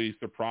rightfully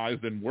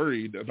surprised and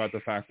worried about the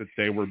fact that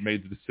they were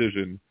made the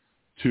decision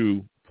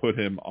to put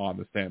him on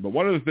the stand. But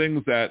one of the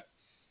things that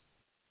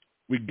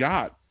we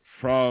got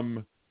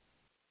from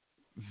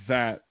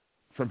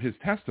his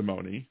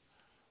testimony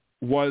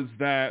was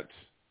that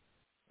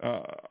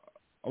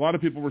a lot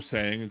of people were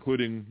saying,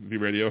 including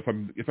V-Radio,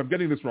 if I'm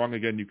getting this wrong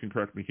again, you can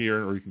correct me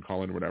here or you can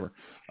call in or whatever,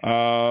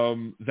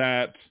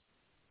 that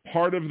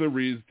part of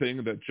the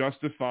thing that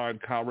justified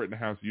Kyle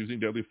Rittenhouse using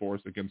deadly force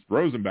against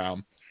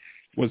Rosenbaum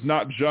was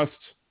not just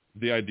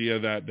the idea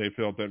that they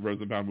felt that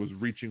Rosenbaum was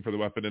reaching for the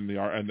weapon and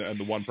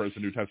the one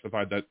person who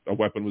testified that a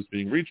weapon was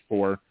being reached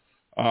for,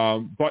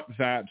 but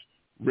that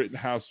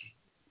Rittenhouse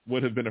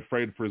would have been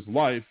afraid for his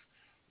life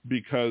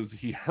because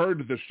he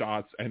heard the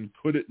shots and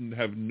couldn't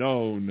have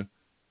known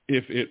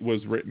if it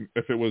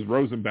was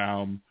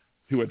Rosenbaum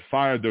who had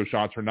fired those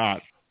shots or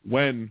not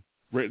when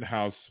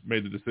Rittenhouse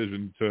made the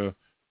decision to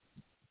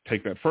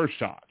take that first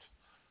shot.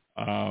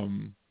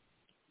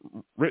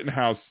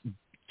 Rittenhouse,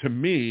 to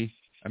me,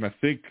 and I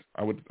think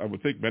I would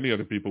think many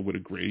other people would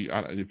agree.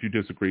 If you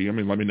disagree,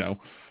 let me know.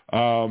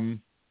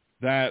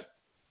 That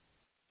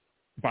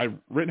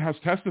Rittenhouse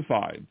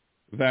testified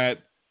that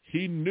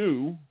he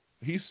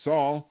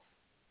saw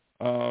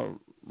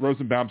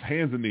Rosenbaum's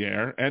hands in the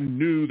air and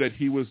knew that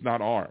he was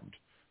not armed.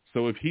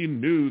 So if he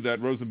knew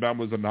that Rosenbaum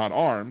was not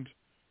armed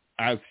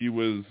as he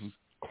was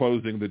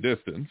closing the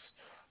distance,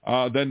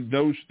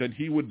 then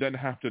he would then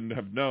have to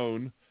have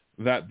known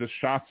that the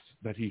shots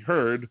that he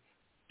heard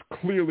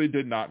clearly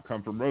did not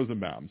come from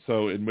Rosenbaum.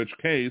 So in which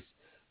case,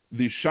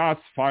 the shots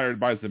fired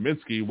by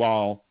Zeminski,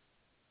 while,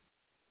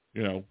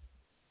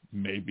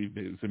 maybe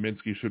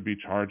Zeminski should be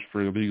charged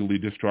for illegally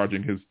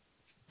discharging his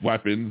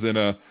weapons in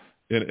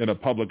a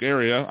public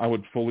area, I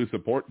would fully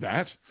support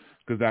that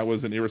because that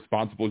was an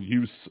irresponsible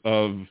use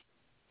of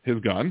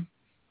his gun.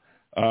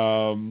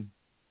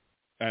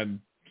 And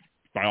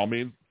by all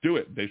means, do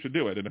it. They should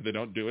do it. And if they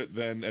don't do it,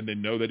 and they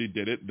know that he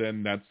did it,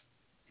 then that's,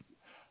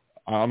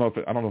 I don't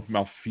know if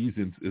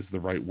malfeasance is the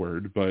right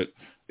word, but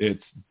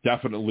it's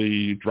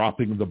definitely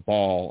dropping the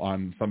ball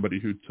on somebody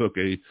who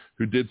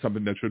did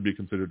something that should be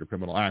considered a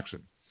criminal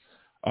action.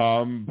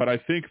 But I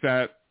think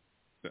that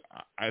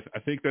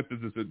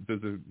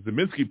the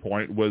Zeminski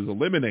point was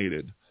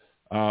eliminated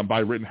by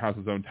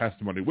Rittenhouse's own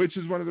testimony, which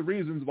is one of the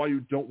reasons why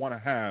you don't want to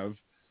have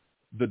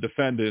the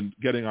defendant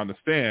getting on the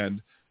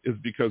stand, is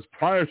because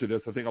prior to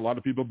this, I think a lot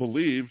of people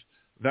believed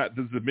that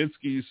the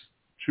Zeminski's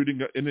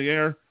shooting in the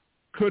air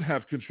could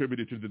have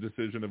contributed to the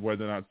decision of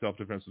whether or not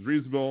self-defense was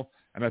reasonable.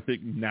 And I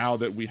think now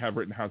that we have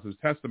Rittenhouse's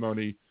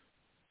testimony,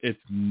 it's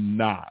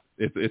not.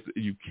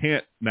 You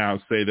can't now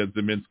say that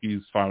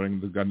Zeminski's firing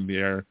the gun in the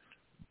air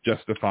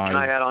justifies. Can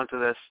I add on to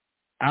this?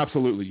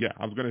 Absolutely, yeah.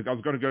 I was going to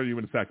go to you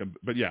in a second,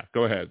 but yeah,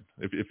 go ahead.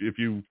 If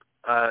you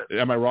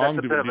am I wrong?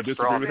 Do you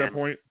disagree with that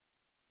point?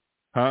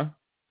 Huh?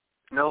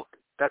 No,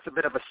 that's a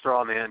bit of a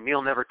straw man.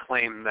 Neil never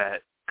claimed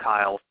that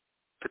Kyle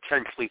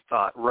potentially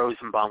thought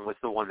Rosenbaum was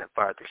the one that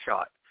fired the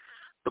shot.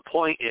 The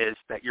point is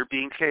that you're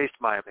being chased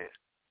by a man.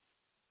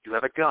 You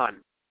have a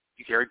gun.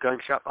 You hear a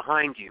gunshot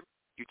behind you.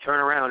 You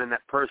turn around and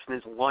that person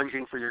is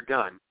lunging for your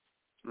gun.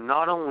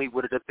 Not only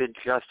would it have been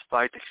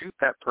justified to shoot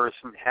that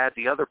person had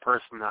the other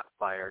person not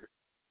fired,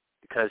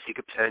 because he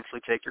could potentially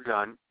take your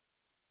gun,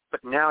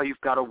 but now you've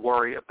got to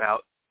worry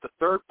about the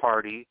third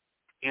party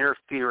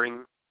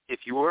interfering if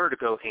you were to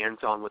go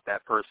hands-on with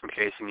that person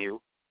chasing you.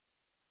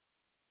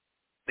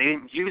 They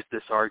didn't use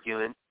this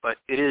argument, but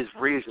it is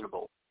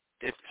reasonable.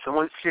 If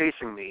someone's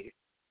chasing me,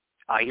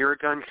 I hear a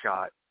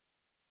gunshot,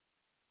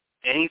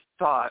 any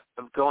thought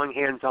of going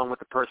hands-on with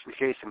the person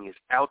chasing me is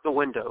out the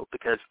window,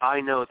 because I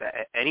know that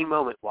at any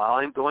moment while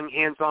I'm going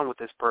hands-on with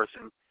this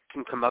person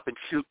can come up and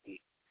shoot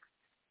me.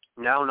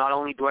 Now not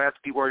only do I have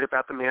to be worried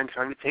about the man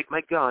trying to take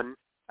my gun,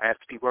 I have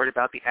to be worried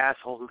about the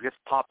asshole who gets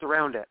popped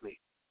around at me.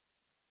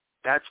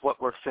 That's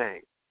what we're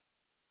saying.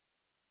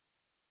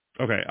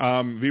 Okay.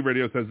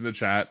 V-Radio says in the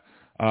chat,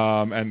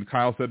 and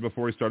Kyle said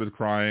before he started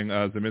crying,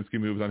 Zeminski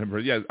moves on him.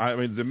 Yeah, I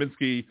mean,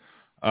 Zeminski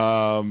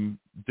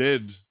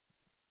did,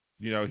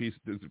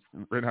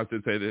 Rittenhouse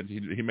did say that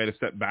he made a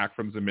step back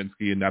from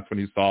Zeminski, and that's when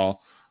he saw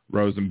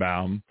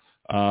Rosenbaum.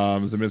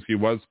 Zeminski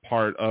was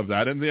part of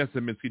that, and yes,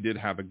 Zeminski did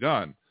have a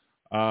gun.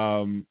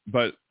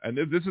 But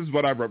this is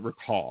what I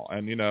recall,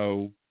 and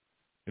you're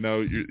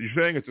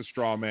saying it's a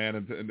straw man,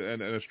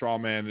 and a straw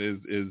man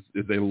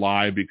is a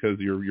lie because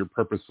you're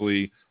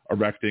purposely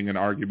erecting an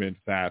argument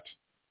that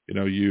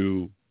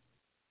you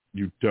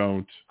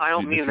don't. I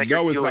don't mean that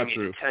you're doing it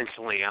true.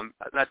 intentionally.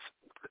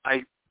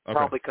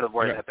 probably could have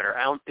worded that better.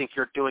 I don't think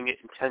you're doing it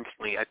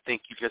intentionally. I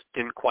think you just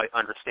didn't quite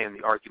understand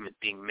the argument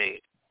being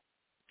made.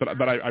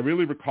 But I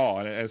really recall,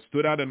 and it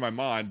stood out in my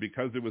mind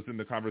because it was in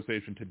the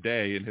conversation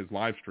today in his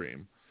live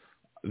stream,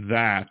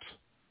 that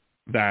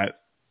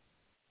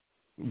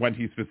when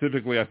he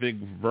specifically, I think,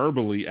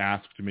 verbally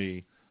asked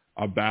me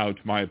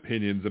about my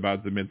opinions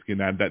about Zeminski, and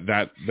that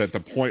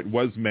the point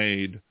was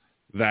made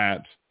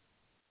that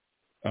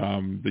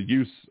the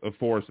use of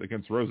force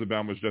against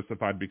Rosenbaum was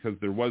justified because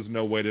there was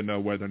no way to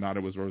know whether or not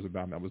it was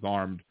Rosenbaum that was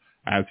armed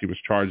as he was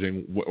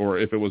charging, or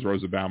if it was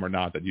Rosenbaum or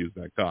not that used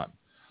that gun.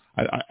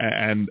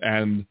 And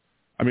I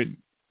mean,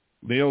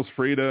 Neil's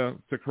free to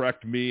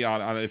correct me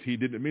on if he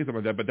didn't mean something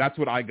like that, but that's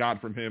what I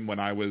got from him when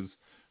I was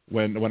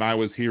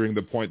hearing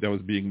the point that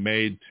was being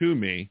made to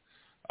me.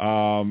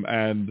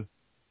 And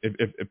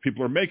if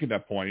people are making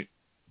that point,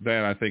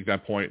 then I think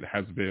that point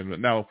has been.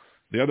 Now,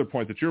 the other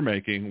point that you're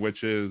making,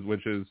 which is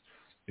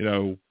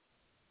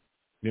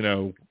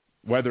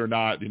whether or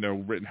not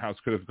Rittenhouse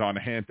could have gone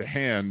hand to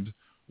hand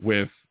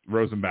with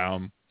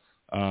Rosenbaum,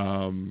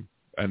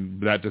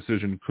 and that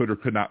decision could or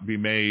could not be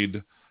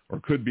made, or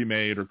could be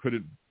made, or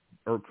could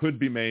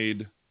be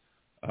made.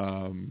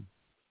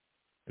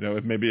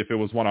 If it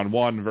was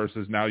one-on-one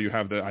versus now you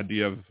have the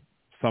idea of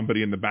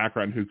somebody in the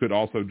background who could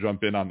also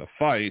jump in on the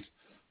fight.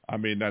 I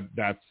mean,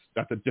 that's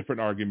a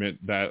different argument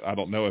that I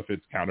don't know if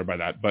it's countered by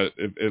that, but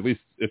at least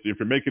if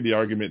you're making the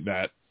argument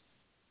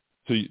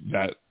to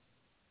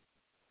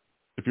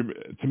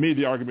me,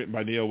 the argument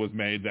by Neil was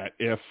made that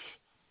if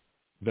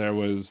there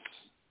was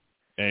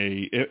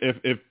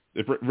if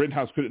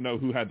Rittenhouse couldn't know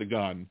who had the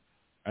gun,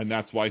 and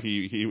that's why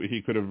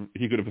he could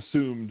have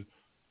assumed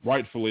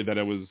rightfully that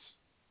it was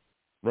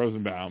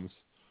Rosenbaum's,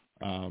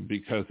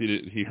 because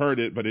he heard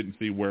it but didn't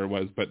see where it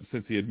was. But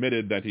since he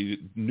admitted that he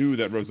knew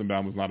that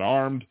Rosenbaum was not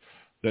armed,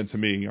 then to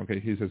me, okay,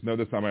 he says, no,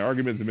 that's not my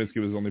argument.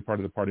 Zeminski was only part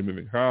of the party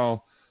moving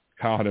Kyle.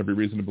 Kyle had every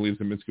reason to believe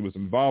Zeminski was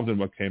involved in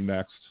what came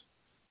next.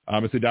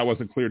 See, that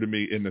wasn't clear to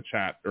me in the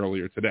chat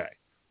earlier today.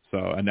 So,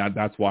 and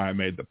that's why I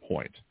made the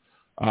point.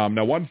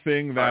 Now, one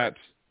thing that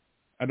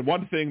I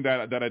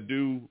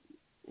do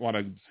want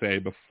to say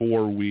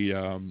before we,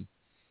 I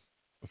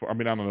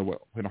don't know,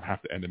 we don't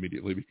have to end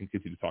immediately. We can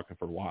continue talking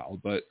for a while.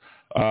 But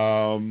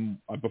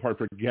before I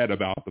forget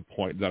about the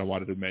point that I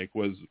wanted to make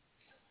was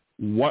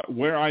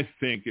where I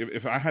think,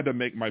 if I had to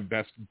make my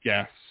best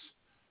guess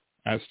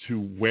as to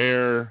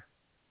where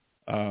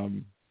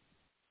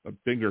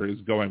Binger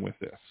is going with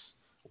this,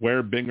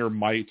 where Binger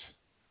might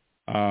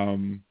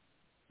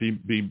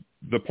be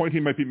the point he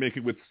might be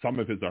making with some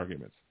of his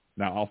arguments.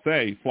 Now, I'll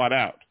say flat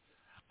out,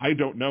 I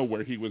don't know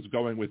where he was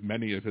going with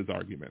many of his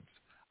arguments.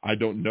 I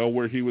don't know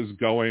where he was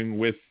going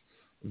with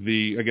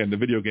the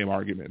video game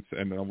arguments.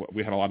 And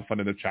we had a lot of fun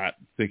in the chat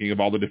thinking of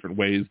all the different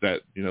ways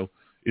that,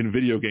 in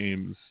video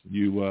games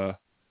you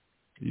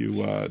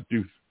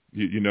do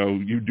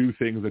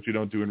things that you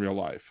don't do in real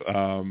life.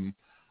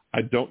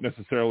 I don't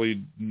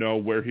necessarily know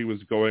where he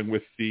was going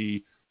with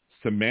the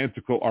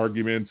semantical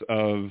argument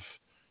of,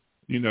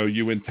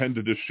 you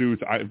intended to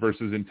shoot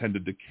versus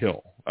intended to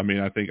kill. I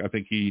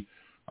think he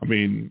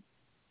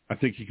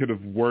could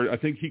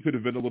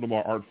have been a little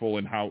more artful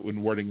in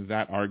wording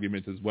that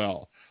argument as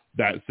well.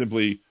 That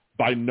simply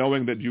by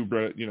knowing that if you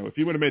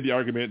would have made the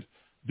argument,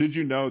 did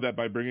you know that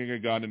by bringing a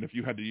gun and if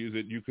you had to use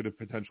it, you could have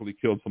potentially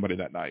killed somebody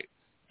that night?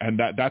 And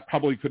that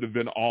probably could have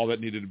been all that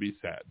needed to be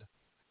said,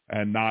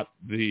 and not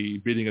the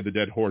beating of the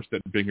dead horse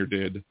that Binger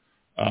did,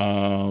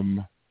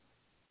 that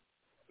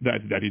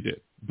he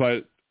did.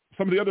 But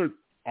some of the other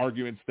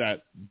arguments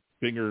that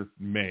Binger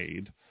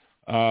made,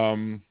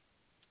 and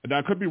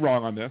I could be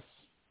wrong on this.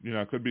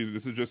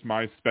 This is just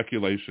my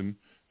speculation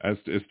as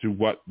to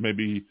what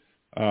maybe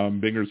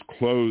Binger's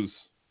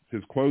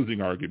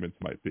closing arguments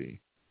might be.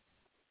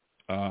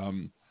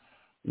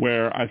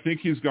 Where I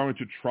think he's going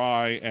to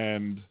try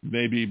and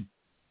maybe,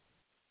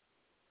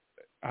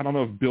 I don't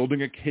know if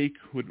building a cake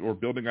would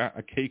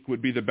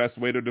be the best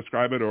way to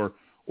describe it, or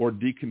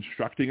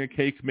deconstructing a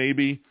cake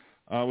maybe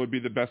would be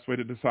the best way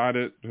to decide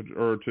it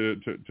or to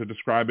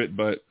describe it.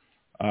 But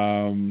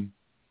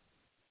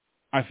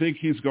I think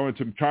he's going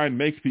to try and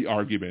make the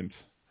argument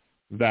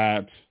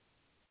that,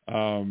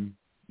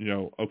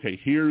 okay,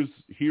 here's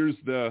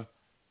the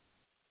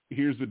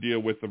deal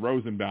with the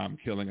Rosenbaum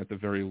killing at the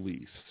very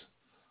least.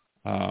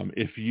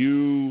 If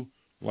you,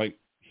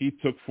 he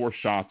took 4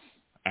 shots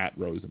at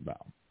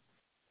Rosenbaum.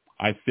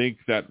 I think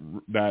that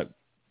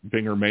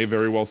Binger may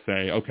very well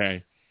say,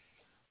 okay,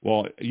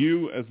 well,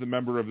 you as the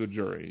member of the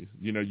jury,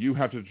 you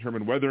have to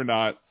determine whether or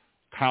not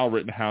Kyle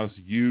Rittenhouse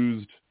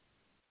used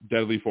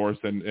deadly force,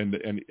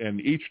 and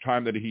each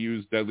time that he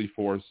used deadly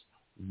force,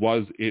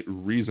 was it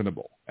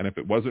reasonable? And if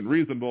it wasn't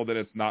reasonable, then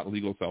it's not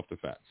legal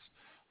self-defense.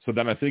 So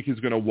then I think he's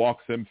going to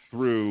walk them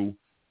through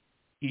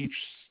each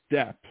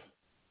step,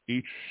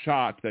 each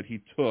shot that he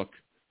took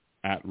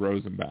at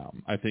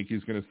Rosenbaum. I think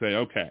he's going to say,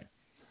 okay,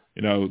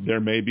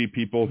 there may be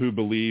people who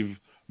believe,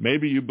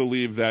 maybe you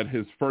believe that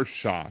his first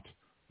shot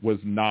was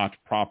not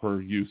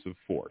proper use of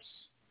force.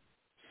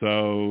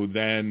 So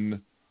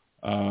then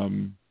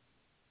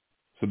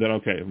So then,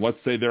 okay, let's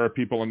say there are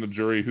people on the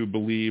jury who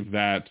believe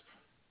that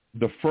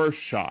the first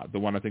shot, the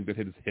one I think that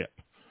hit his hip,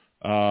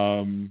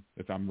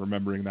 if I'm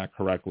remembering that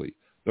correctly,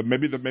 that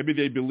maybe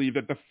they believe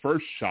that the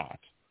first shot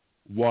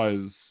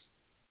was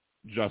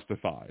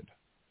justified,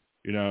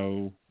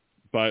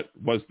 but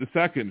was the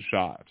second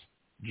shot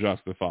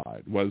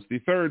justified? Was the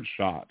third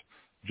shot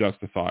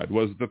justified?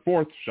 Was the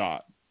fourth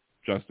shot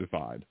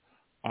justified?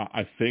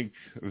 I think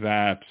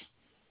that,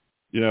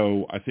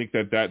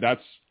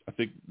 that's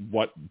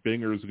what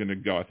Binger is going to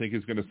go. I think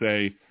he's going to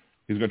say,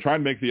 he's going to try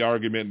and make the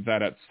argument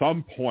that at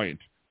some point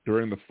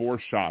during the four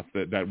shots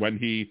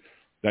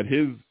that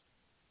his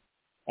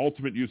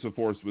ultimate use of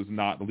force was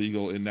not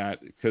legal in that,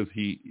 because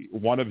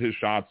one of his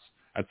shots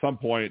at some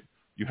point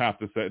you have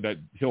to say that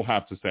he'll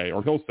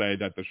say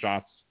that the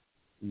shots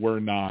were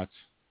not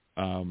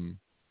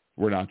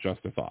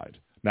justified.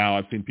 Now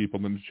I've seen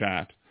people in the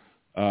chat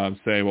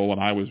say, well, when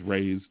I was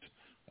raised,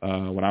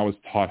 when I was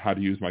taught how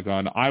to use my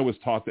gun, I was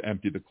taught to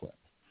empty the clip.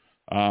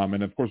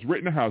 And of course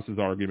Rittenhouse's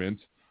argument,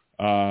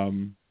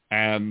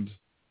 and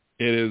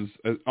it is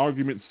an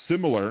argument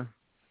similar.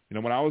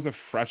 When I was a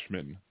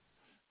freshman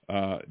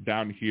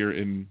down here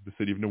in the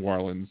city of New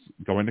Orleans,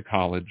 going to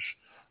college,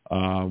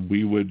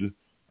 we would,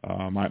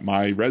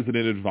 my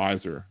resident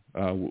advisor,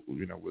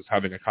 was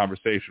having a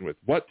conversation with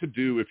what to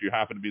do if you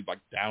happen to be like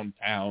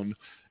downtown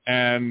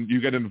and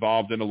you get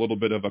involved in a little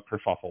bit of a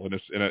kerfuffle,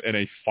 in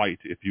a fight,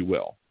 if you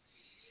will.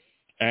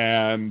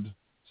 And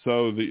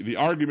so the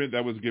argument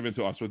that was given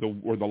to us, or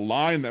the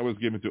line that was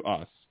given to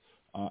us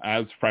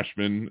as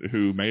freshmen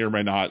who may or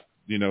may not,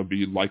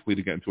 be likely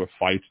to get into a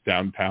fight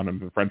downtown in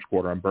the French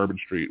Quarter on Bourbon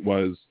Street,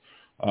 was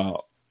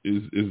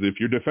is if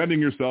you're defending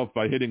yourself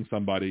by hitting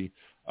somebody,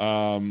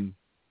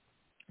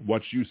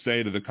 what you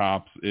say to the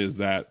cops is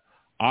that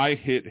I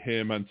hit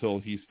him until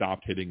he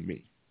stopped hitting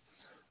me.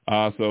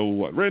 So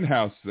what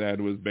Rittenhouse said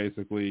was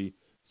basically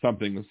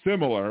something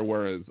similar,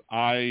 whereas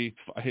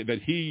that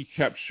he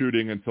kept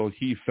shooting until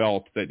he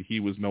felt that he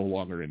was no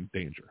longer in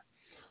danger.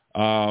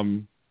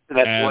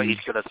 That's what he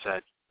should have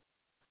said.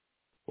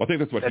 Well, I think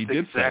that's what he did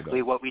say. That's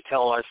exactly what we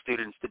tell our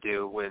students to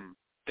do when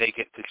they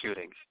get to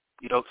shootings.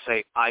 You don't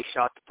say, I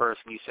shot the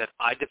person. You said,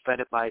 I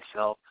defended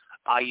myself.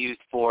 I used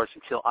force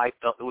until I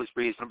felt it was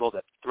reasonable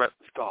that the threat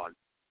was gone.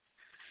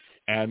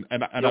 And you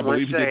I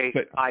believe he did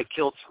say, I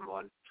killed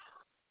someone.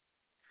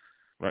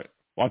 Right.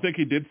 Well, I think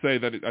he did say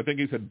that. I think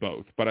he said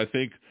both. But I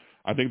think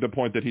the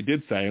point that he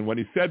did say, and when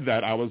he said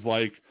that, I was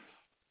like,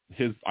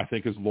 I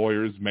think his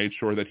lawyers made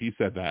sure that he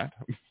said that.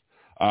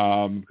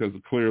 Because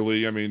clearly,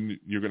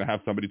 you're going to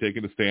have somebody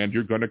taking the stand.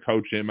 You're going to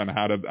coach him on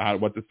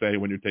what to say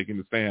when you're taking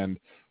the stand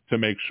to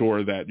make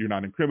sure that you're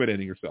not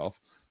incriminating yourself.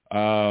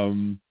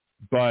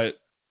 But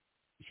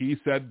he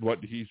said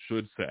what he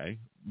should say,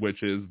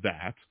 which is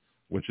that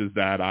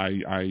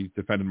I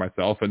defended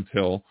myself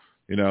until,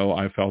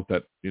 I felt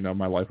that,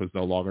 my life was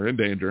no longer in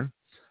danger.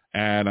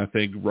 And I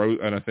think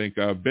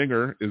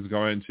Binger is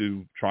going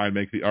to try and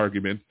make the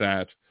argument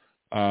that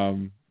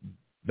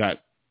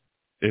that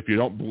if you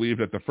don't believe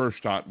that the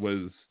first shot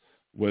was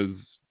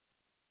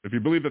if you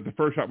believe that the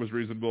first shot was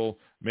reasonable,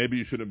 maybe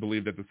you shouldn't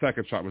believe that the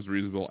second shot was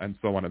reasonable, and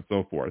so on and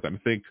so forth. And I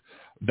think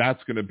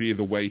that's going to be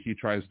the way he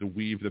tries to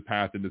weave the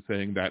path into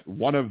saying that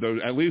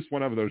at least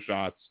one of those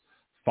shots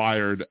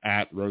fired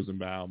at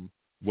Rosenbaum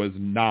was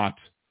not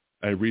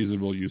a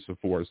reasonable use of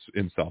force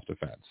in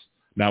self-defense.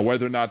 Now,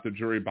 whether or not the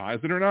jury buys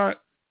it or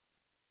not,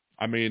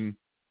 the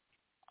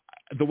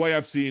way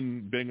I've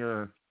seen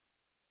Binger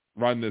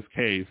run this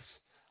case,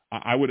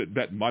 I would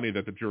bet money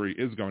that the jury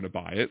is going to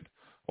buy it.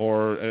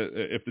 Or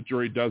if the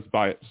jury does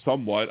buy it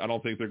somewhat, I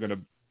don't think they're going to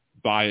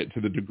buy it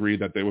to the degree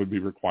that they would be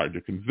required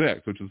to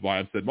convict, which is why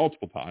I've said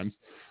multiple times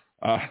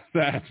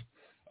that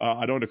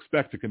I don't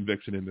expect a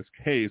conviction in this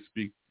case,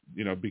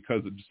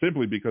 because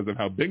of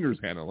how Binger's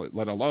handled it,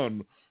 let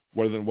alone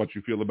whether what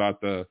you feel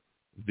about whether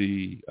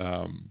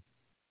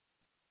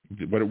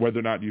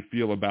or not you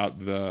feel about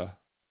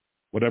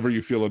whatever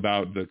you feel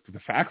about the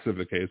facts of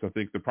the case. I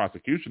think the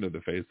prosecution of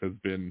the case has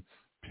been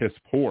piss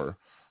poor.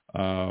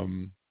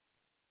 And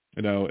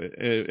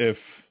I've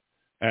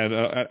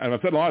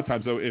said a lot of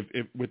times, though,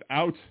 if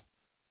without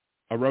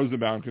a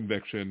Rosenbaum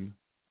conviction,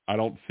 I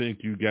don't think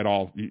you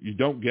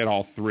don't get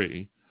all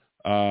three.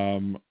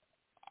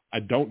 I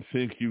don't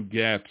think you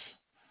get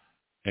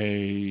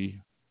a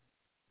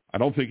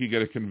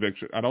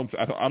conviction.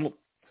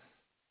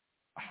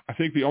 I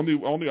think the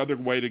only other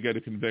way to get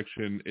a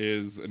conviction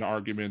is an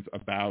argument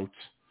about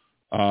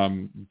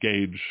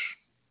Gage,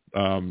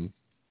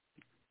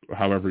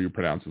 however you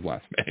pronounce his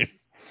last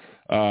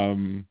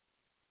name.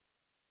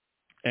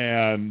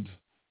 And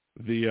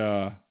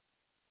I'm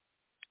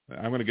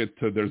going to get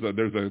to there's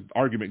an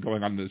argument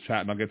going on in the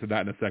chat, and I'll get to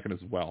that in a second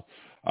as well.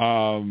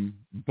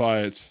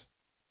 But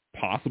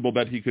possible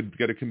that he could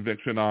get a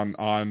conviction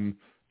on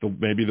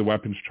maybe the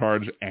weapons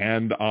charge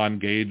and on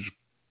Gage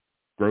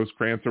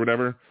Grosskreutz or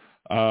whatever,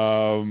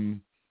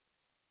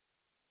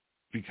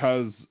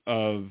 because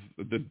of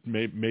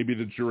maybe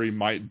the jury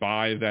might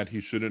buy that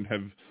he shouldn't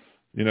have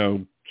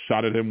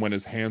shot at him when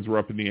his hands were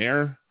up in the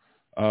air.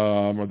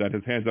 or that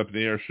his hands up in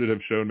the air should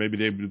have shown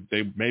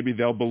maybe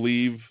they'll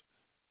believe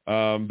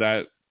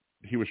that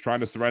he was trying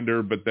to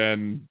surrender, but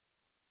then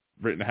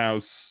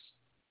Rittenhouse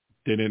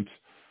didn't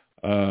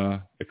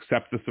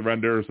accept the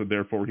surrender, so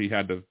therefore he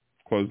had to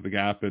close the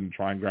gap and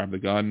try and grab the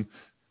gun.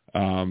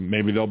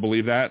 Maybe they'll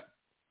believe that.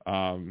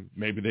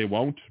 Maybe they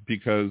won't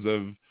because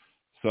of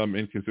some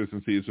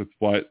inconsistencies with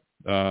what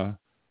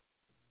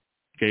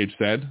Gage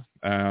said.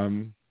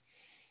 And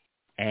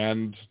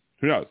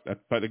who knows?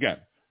 But again,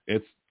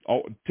 it's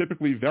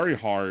typically very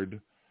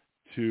hard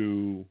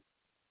to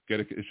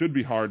it should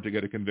be hard to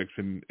get a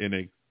conviction in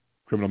a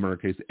criminal murder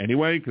case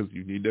anyway, because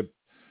you need to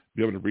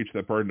be able to reach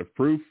that burden of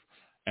proof.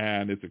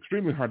 And it's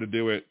extremely hard to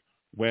do it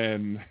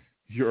when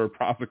your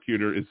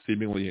prosecutor is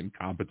seemingly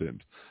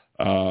incompetent.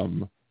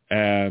 And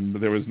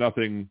there was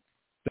nothing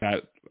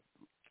that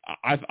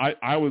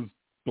I was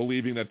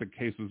believing that the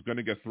case was going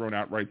to get thrown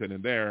out right then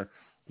and there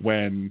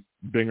when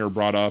Binger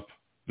brought up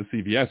the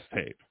CVS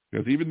tape.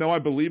 Because even though I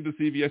believe the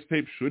CVS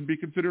tape should be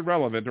considered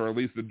relevant, or at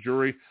least the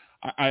jury,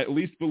 I at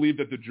least believe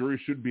that the jury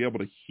should be able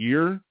to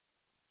hear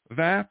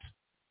that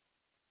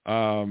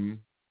and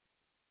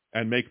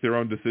make their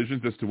own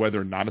decisions as to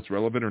whether or not it's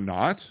relevant or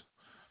not.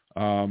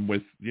 But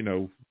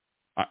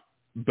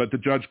the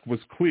judge was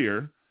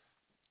clear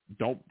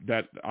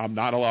that I'm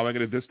not allowing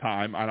it at this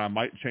time, and I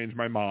might change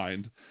my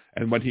mind.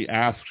 And when he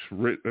asked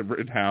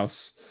Rittenhouse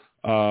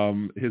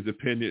his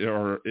opinion,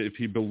 or if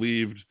he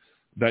believed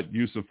that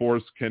use of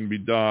force can be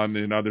done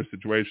in other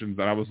situations,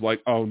 and I was like,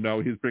 oh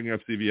no, he's bringing up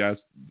CVS.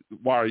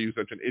 Why are you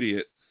such an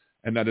idiot?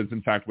 And that is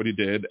in fact what he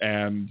did.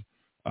 And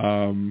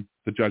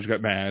the judge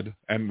got mad,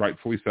 and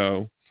rightfully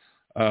so.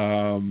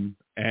 And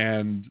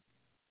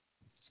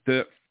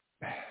it's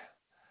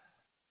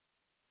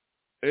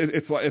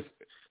like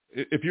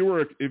if you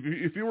were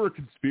a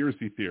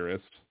conspiracy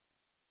theorist,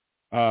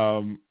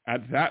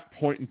 at that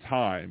point in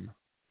time,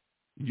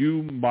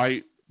 you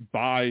might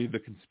buy a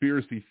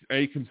conspiracy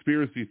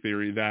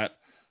theory that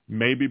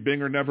maybe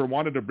Binger never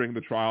wanted to bring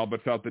the trial,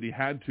 but felt that he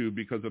had to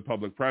because of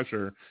public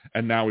pressure,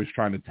 and now he's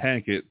trying to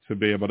tank it to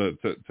be able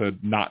to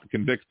not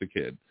convict the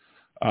kid.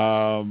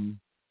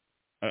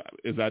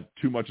 Is that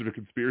too much of a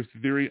conspiracy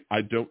theory?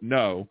 I don't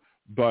know.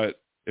 But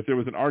if there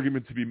was an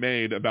argument to be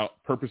made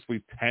about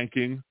purposely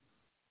tanking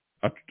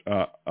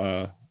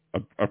a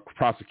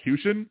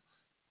prosecution,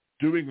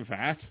 doing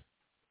that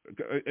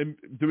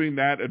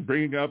and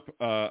bringing up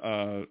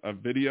a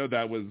video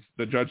that was,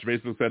 the judge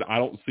basically said, I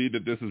don't see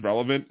that this is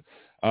relevant.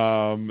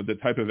 The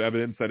type of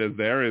evidence that is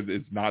there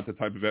is not the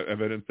type of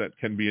evidence that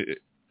can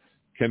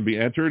be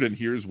entered, and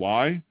here's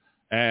why.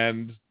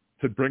 And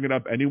to bring it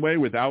up anyway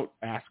without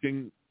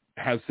asking,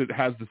 has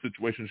the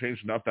situation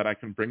changed enough that I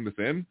can bring this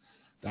in?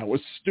 That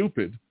was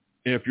stupid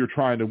if you're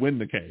trying to win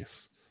the case.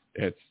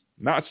 It's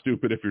not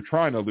stupid if you're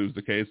trying to lose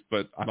the case,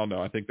 but I don't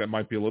know. I think that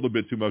might be a little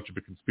bit too much of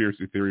a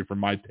conspiracy theory for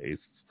my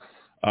tastes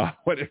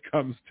when it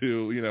comes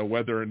to,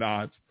 whether or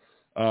not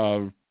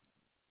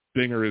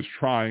Binger is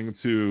trying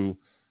to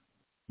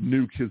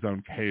nuke his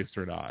own case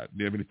or not. Do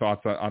you have any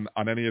thoughts on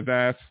any of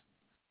that?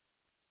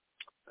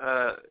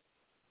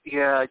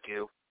 Yeah, I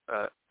do.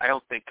 I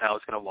don't think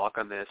Kyle's going to walk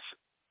on this.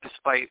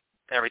 Despite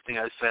everything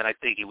I said, I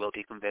think he will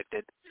be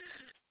convicted.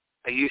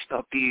 I used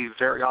to be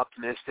very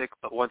optimistic,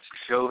 but once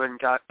Chauvin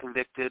got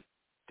convicted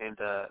and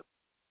the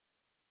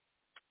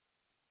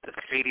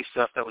shady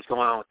stuff that was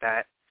going on with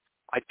that,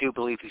 I do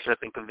believe he should have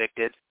been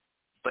convicted,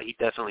 but he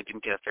definitely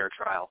didn't get a fair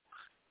trial.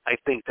 I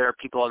think there are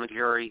people on the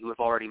jury who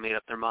have already made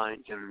up their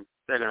minds, and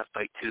they're going to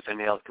fight tooth and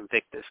nail to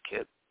convict this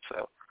kid.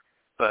 So,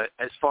 but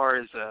as far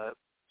as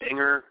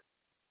Binger,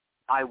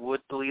 I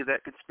would believe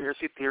that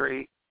conspiracy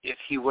theory if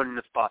he wouldn't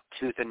have fought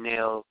tooth and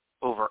nail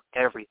over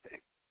everything.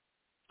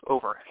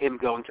 Over him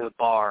going to the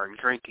bar and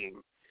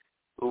drinking,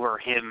 over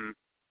him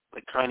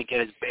trying to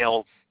get his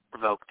bail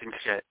revoked and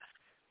shit.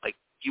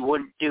 You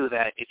wouldn't do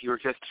that if you were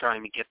just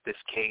trying to get this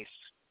case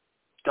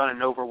done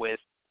and over with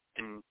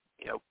and,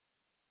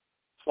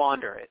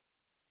 squander it.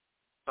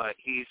 But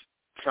he's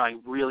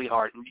trying really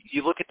hard. And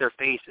you look at their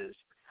faces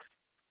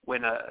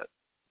when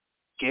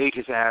Gage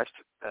is asked,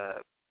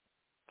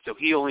 so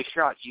he only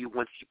shot you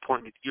once you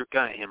pointed your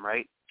gun at him,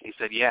 right? He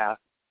said, yeah.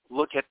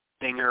 Look at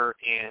Binger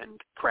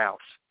and Krause.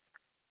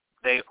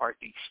 They are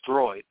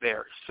destroyed. They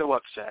are so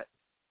upset.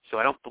 So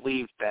I don't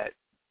believe that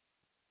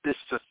this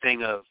is a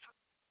thing of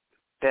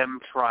them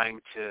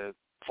trying to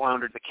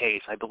flounder the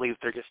case. I believe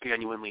they're just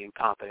genuinely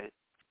incompetent.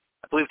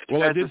 I believe the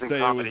defense is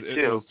incompetent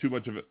too. It was too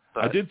much of it.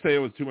 I did say it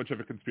was too much of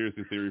a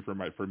conspiracy theory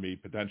for me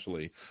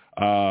potentially.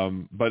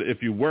 But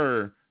if you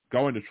were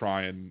going to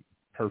try and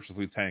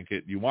purposely tank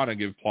it, you want to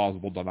give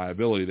plausible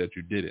deniability that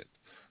you did it.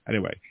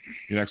 Anyway,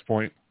 your next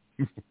point.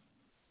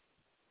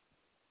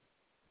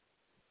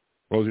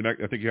 What was your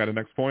next? I think you had a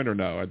next point, or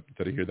no?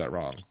 Did I hear that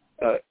wrong?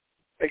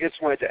 I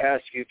just wanted to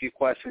ask you a few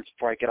questions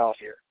before I get off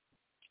here.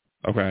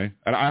 Okay,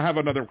 and I have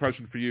another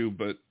question for you,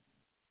 but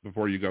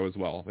before you go as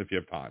well, if you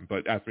have time.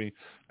 But ask me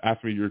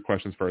your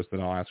questions first, then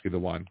I'll ask you the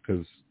one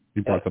because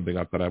you brought something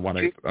up that I want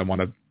to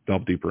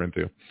delve deeper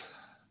into.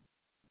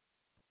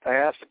 I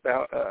asked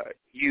about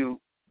you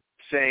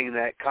saying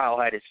that Kyle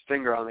had his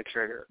finger on the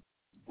trigger,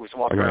 was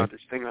walking around with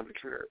his finger on the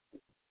trigger.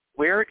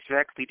 Where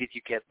exactly did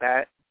you get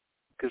that?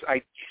 Because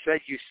you said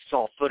you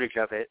saw footage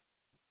of it.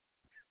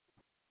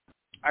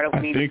 I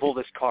don't mean to pull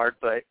this card,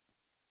 but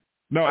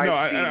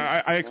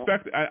I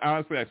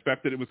honestly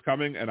expected it was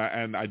coming, and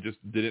I just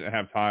didn't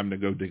have time to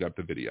go dig up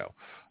the video,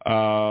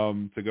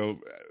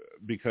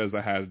 because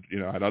I had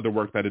other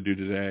work that I had to do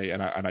today,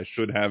 and I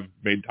should have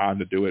made time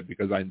to do it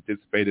because I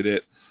anticipated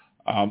it.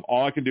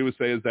 All I can do is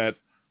say is that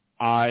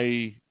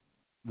I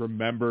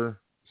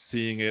remember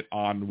seeing it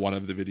on one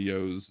of the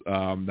videos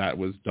that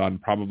was done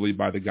probably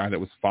by the guy that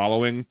was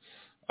following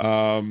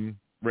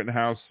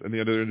Rittenhouse and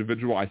the other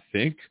individual, I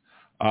think.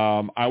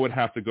 I would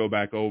have to go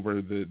back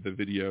over the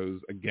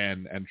videos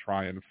again and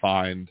try and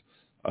find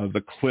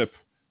the clip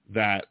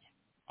that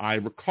I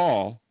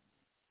recall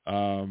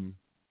him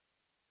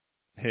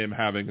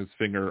having his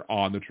finger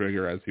on the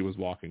trigger as he was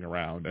walking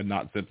around, and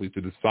not simply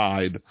to the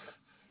side,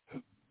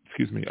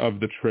 of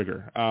the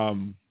trigger.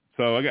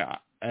 So again,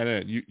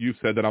 and you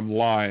said that I'm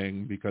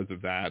lying because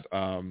of that,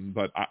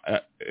 but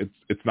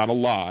it's not a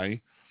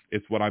lie.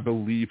 It's what I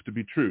believe to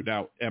be true.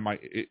 Now,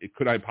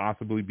 could I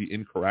possibly be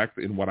incorrect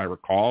in what I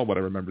recall, what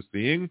I remember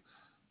seeing?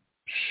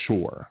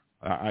 Sure,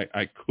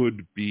 I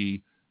could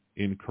be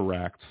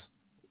incorrect,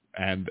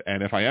 and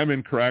if I am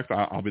incorrect,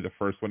 I'll be the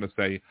first one to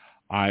say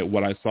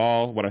what I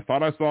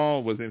thought I saw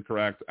was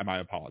incorrect, and I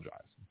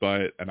apologize.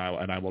 And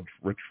I will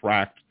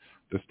retract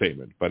the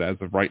statement. But as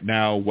of right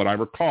now, what I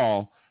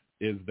recall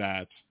is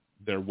that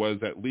there was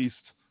at least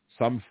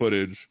some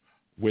footage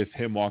with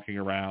him walking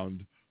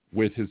around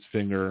with his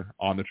finger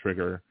on the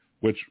trigger,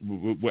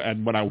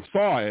 and when I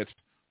saw it,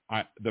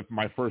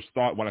 my first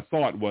thought when I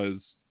saw it was,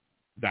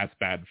 that's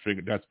bad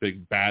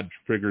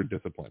trigger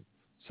discipline.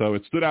 So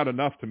it stood out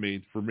enough to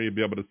me for me to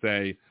be able to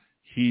say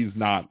he's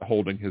not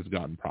holding his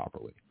gun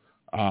properly.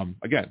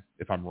 Again,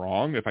 if I'm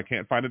wrong, if I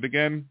can't find it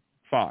again,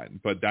 fine.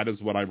 But that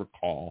is what I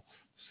recall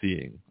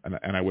seeing,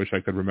 and I wish I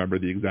could remember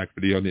the exact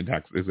video and the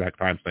exact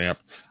timestamp.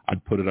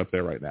 I'd put it up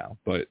there right now,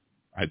 but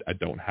I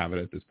don't have it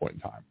at this point in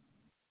time.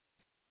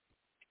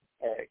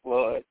 All right.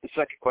 Well, the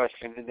second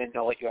question, and then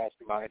I'll let you ask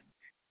mine.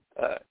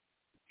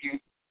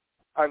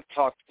 We've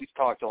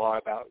talked a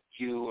lot about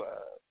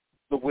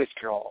the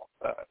withdrawal.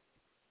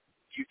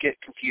 You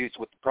get confused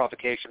with the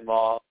provocation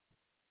law.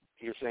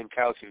 You're saying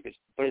Kyle should just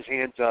put his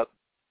hands up.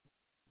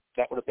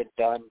 That would have been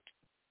done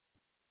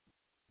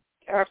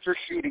after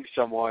shooting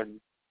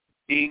someone,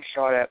 being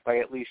shot at by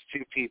at least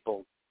two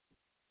people,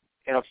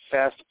 and a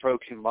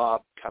fast-approaching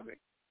mob coming.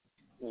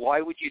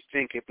 Why would you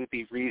think it would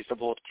be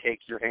reasonable to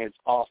take your hands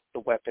off the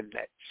weapon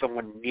that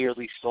someone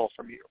nearly stole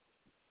from you?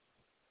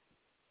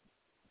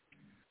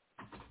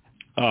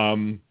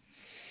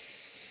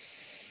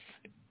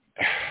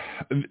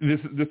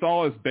 This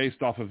all is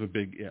based off of a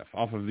big if,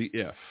 off of the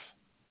if.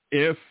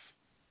 If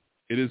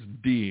it is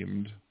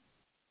deemed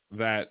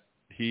that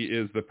he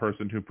is the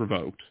person who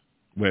provoked,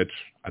 which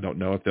I don't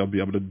know if they'll be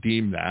able to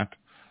deem that,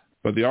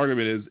 but the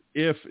argument is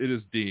if it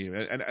is deemed,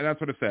 and that's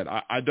what I said.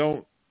 I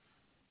don't,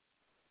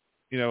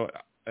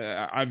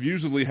 I've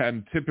usually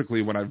had,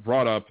 typically when I've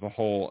brought up the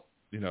whole,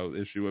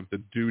 issue of the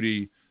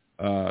duty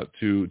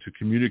to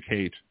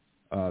communicate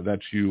that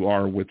you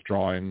are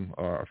withdrawing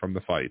from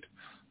the fight,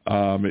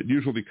 it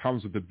usually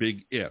comes with a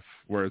big if,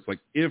 where it's like,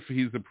 if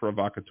he's the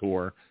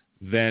provocateur,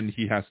 then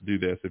he has to do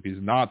this. If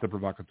he's not the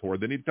provocateur,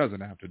 then he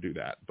doesn't have to do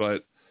that.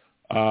 But,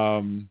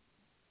 I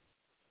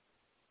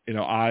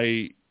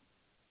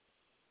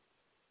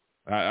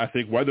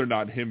think whether or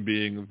not him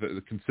being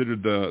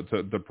considered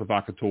the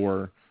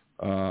provocateur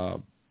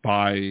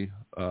by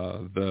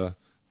the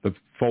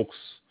folks,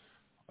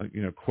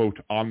 quote,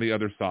 on the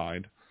other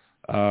side,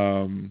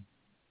 I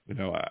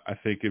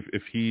think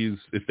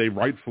if they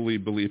rightfully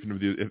believe him,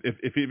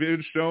 if it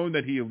is shown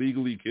that he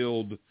illegally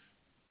killed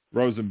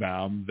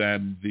Rosenbaum,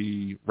 then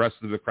the rest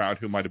of the crowd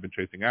who might have been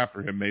chasing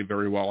after him may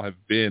very well have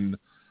been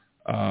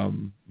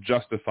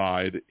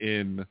justified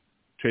in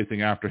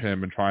chasing after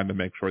him and trying to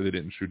make sure they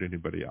didn't shoot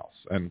anybody else.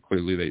 And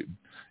clearly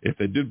if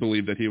they did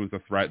believe that he was a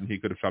threat and he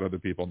could have shot other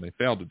people and they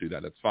failed to do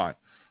that, it's fine.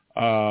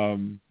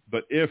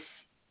 But if,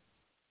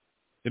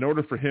 in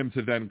order for him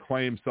to then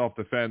claim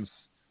self-defense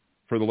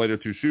for the later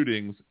two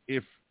shootings,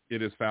 if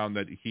it is found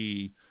that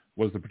he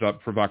was the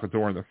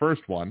provocateur in the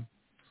first one,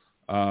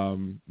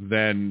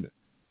 then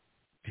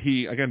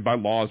he, again, by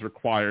law, is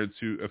required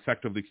to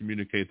effectively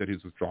communicate that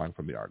he's withdrawing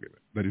from the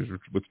argument, that he's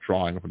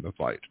withdrawing from the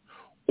fight.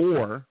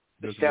 Or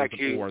there's a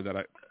reason for that.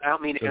 I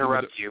don't mean to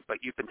interrupt you,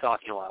 but you've been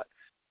talking a lot.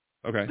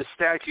 Okay. The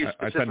statute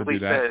specifically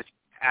says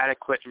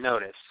adequate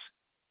notice.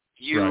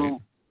 You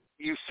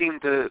seem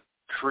to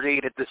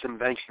created this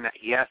invention that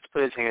he has to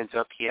put his hands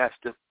up. He has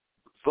to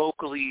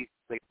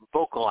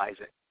vocalize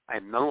it. I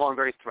am no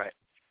longer a threat.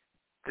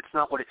 That's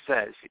not what it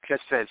says. It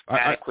just says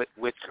adequate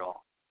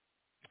withdrawal.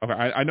 Okay,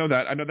 I know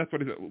that. I know that's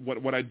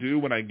what I do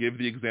when I give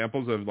the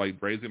examples of like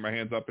raising my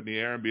hands up in the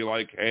air and be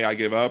like, "Hey, I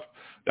give up."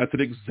 That's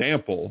an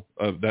example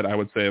of that I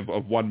would say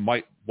of one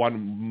might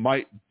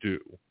do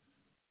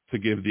to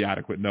give the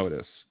adequate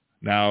notice.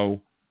 Now,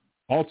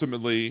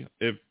 ultimately,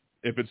 if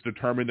if it's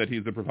determined that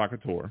he's a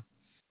provocateur,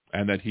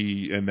 and that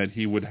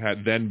he would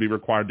then be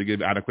required to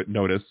give adequate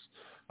notice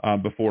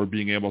before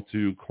being able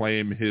to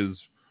claim his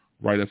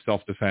right of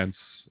self-defense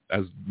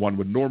as one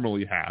would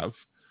normally have,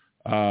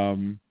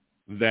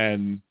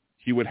 then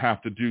he would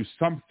have to do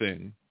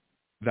something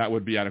that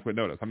would be adequate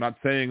notice. I'm not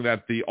saying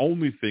that the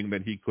only thing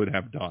that he could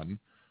have done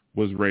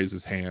was raise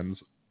his hands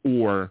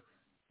or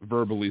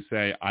verbally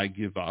say, I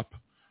give up.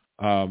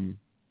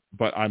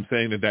 But I'm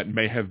saying that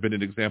may have been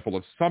an example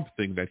of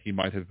something that he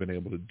might have been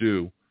able to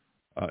do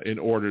in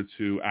order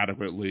to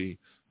adequately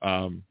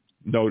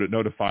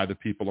notify the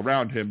people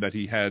around him that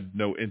he had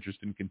no interest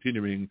in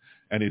continuing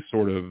any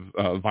sort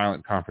of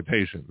violent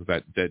confrontations,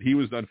 that he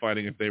was done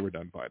fighting if they were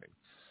done fighting.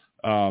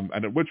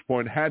 And at which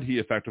point, had he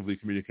effectively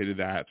communicated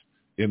that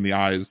in the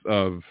eyes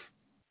of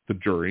the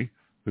jury,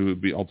 who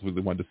would be ultimately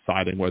the one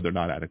deciding whether or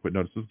not adequate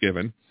notice was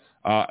given,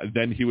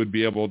 then he would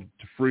be able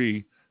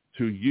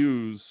to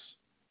use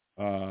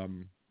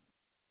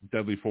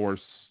deadly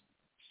force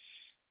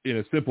in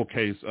a simple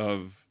case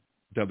of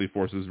deadly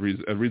force.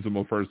 A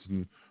reasonable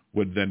person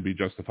would then be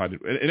justified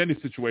in any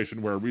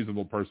situation where a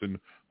reasonable person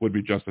would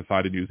be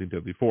justified in using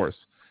deadly force.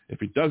 If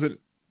he doesn't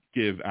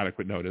give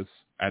adequate notice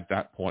at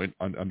that point,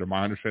 under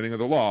my understanding of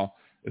the law,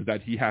 is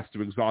that he has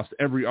to exhaust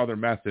every other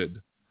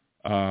method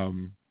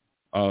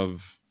of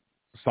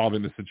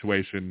solving the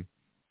situation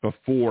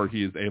before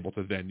he is able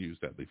to then use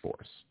deadly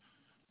force.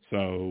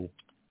 So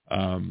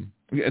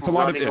it's a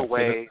lot of running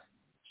away,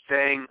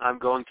 saying I'm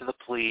going to the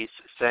police,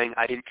 saying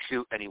I didn't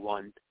shoot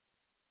anyone,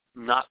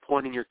 not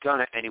pointing your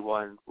gun at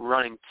anyone,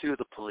 running to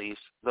the police.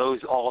 Those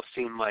all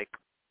seem like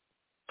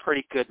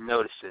pretty good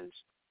notices.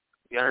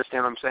 You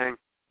understand what I'm saying?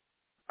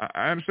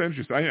 I understand what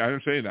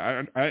you're saying.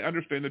 I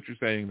understand that you're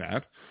saying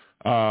that.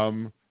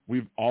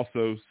 We've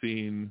also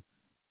seen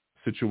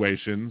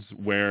situations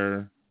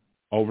where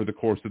over the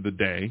course of the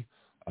day,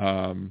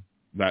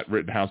 that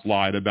Rittenhouse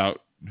lied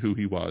about who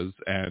he was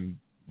and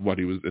what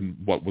he was and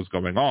what was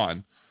going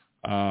on.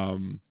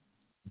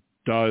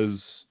 Does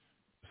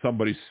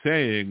somebody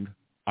saying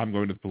I'm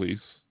going to the police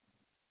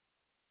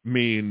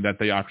mean that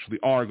they actually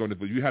are going to the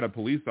police? You had a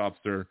police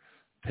officer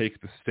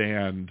take the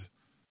stand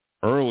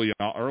early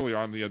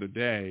on the other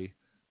day,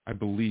 I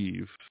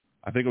believe.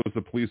 I think it was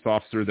the police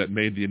officer that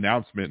made the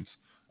announcement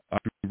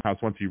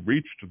once he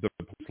reached the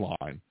police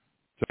line.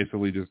 So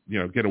basically just,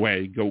 get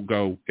away,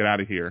 go, get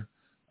out of here.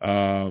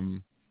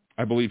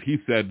 I believe he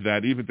said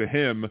that even to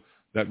him,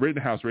 that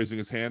Rittenhouse raising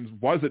his hands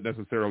wasn't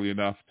necessarily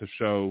enough to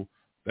show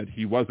that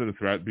he wasn't a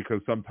threat, because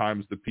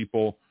sometimes the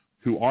people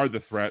who are the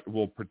threat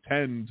will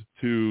pretend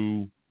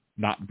to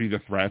not be the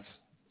threat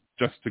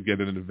just to get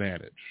an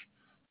advantage.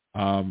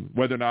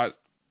 Whether or not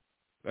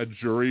a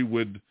jury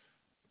would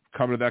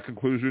come to that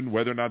conclusion,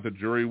 whether or not the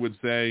jury would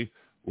say,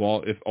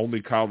 well, if only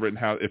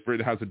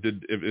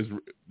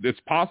it's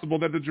possible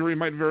that the jury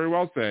might very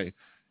well say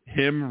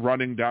him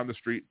running down the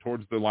street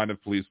towards the line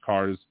of police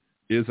cars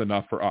is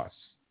enough for us.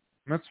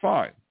 And that's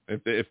fine.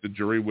 If the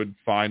jury would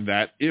find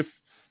that, if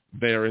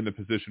they're in the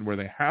position where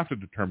they have to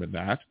determine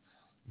that,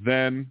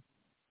 then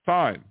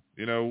fine.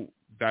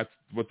 That's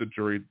what the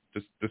jury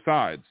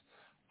decides.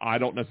 I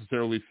don't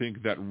necessarily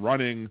think that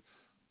running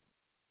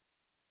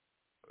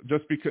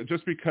just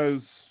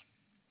because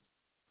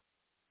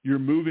you're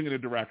moving in a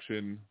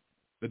direction,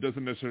 that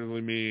doesn't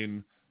necessarily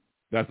mean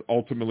that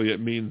ultimately it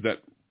means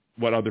that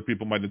what other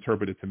people might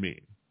interpret it to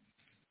mean.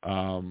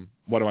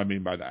 What do I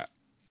mean by that?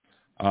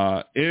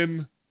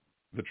 In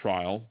the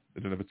trial,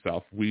 in and of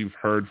itself, we've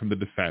heard from the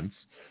defense.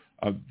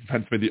 The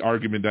defense made the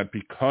argument that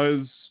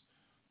because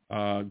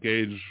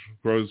Gage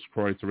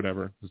Grosskreutz, or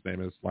whatever his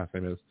last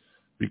name is,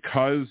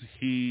 because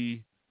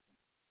he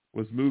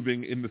was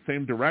moving in the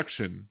same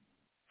direction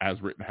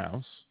as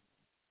Rittenhouse,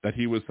 that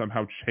he was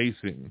somehow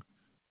chasing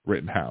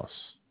Rittenhouse.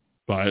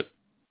 But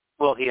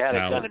he had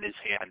a gun in his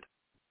hand.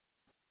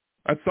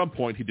 At some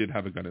point, he did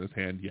have a gun in his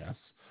hand, yes.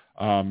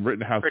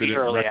 Rittenhouse pretty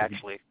early,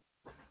 actually.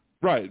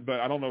 Right, but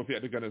I don't know if he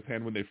had a gun in his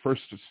hand when they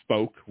first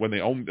spoke.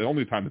 The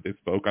only time that they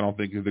spoke, I don't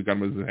think the gun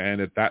was in his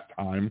hand at that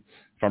time,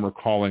 if I'm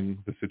recalling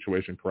the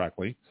situation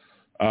correctly.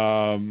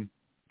 And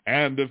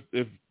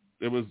if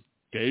it was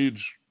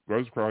Gage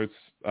Grosskreutz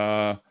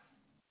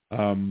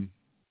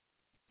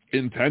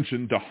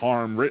intention to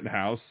harm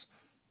Rittenhouse,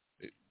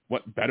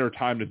 what better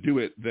time to do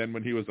it than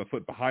when he was a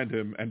foot behind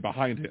him and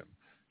behind him?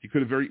 He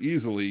could have very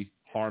easily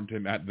harmed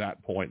him at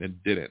that point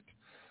and didn't.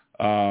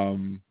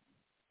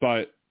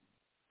 But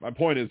my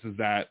point is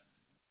that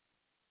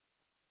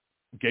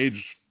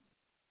Gage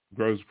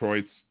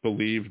Grosskreutz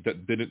believed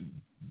that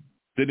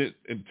didn't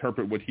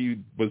interpret what he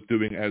was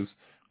doing as,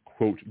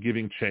 quote,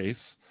 giving chase.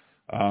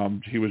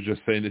 He was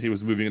just saying that he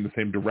was moving in the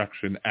same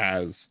direction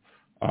as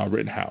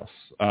Rittenhouse.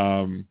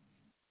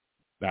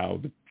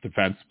 Now, the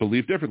defense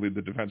believed differently. The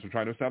defense were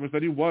trying to establish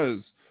that he was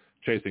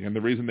chasing. And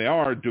the reason they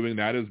are doing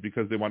that is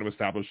because they want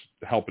to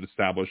help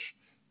establish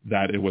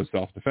that it was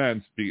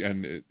self-defense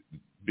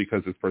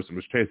because this person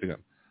was chasing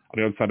him.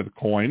 On the other side of the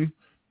coin,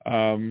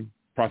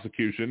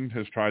 prosecution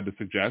has tried to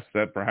suggest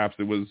that perhaps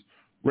it was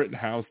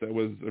Rittenhouse that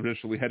was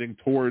initially heading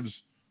towards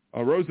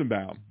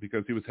Rosenbaum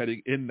because he was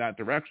heading in that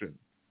direction.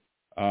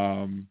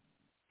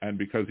 And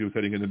because he was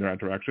heading in that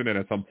direction and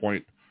at some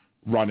point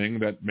running,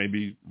 that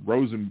maybe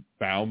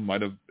Rosenbaum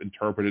might have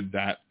interpreted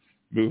that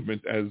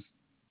movement as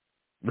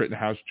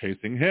Rittenhouse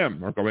chasing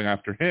him or going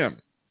after him.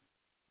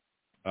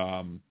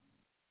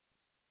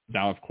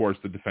 Now, of course,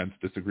 the defense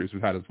disagrees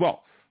with that as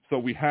well. So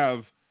we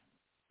have,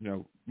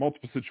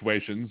 multiple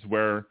situations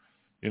where,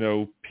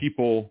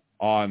 people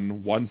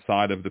on one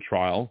side of the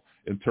trial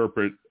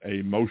interpret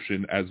a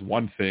motion as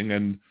one thing,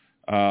 and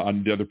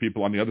on the other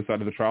people on the other side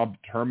of the trial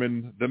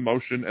determine the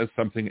motion as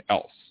something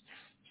else.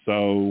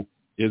 So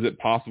is it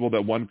possible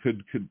that one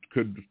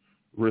could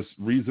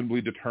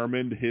reasonably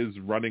determine his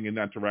running in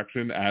that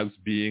direction as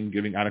being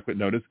giving adequate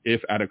notice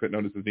if adequate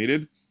notice is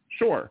needed?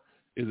 Sure.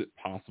 Is it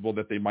possible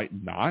that they might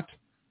not?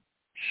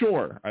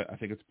 Sure. I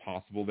think it's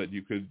possible that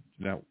you could,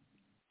 the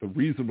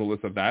reasonableness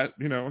of that,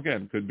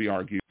 again, could be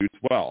argued as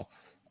well.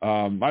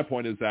 My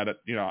point is that,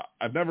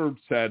 I've never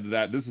said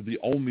that this is the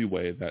only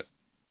way that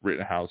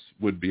Rittenhouse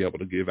would be able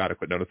to give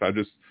adequate notice. I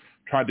just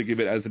tried to give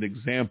it as an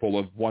example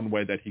of one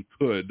way that he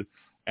could.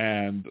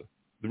 And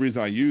the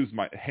reason I use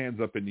my hands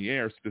up in the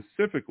air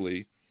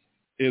specifically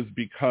is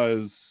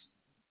because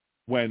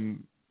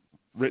when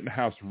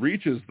Rittenhouse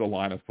reaches the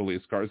line of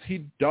police cars,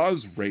 he does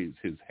raise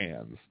his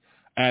hands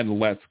and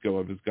lets go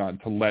of his gun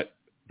to let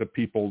the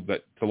people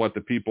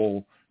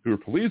who are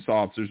police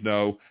officers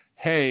know,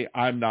 hey,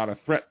 I'm not a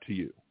threat to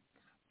you.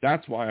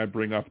 That's why I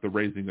bring up the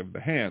raising of the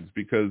hands,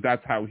 because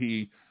that's how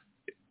he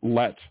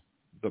let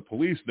the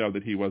police know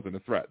that he wasn't a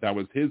threat. That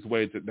was his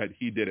way that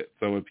he did it.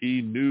 So if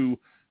he knew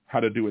how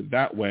to do it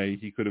that way,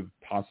 he could have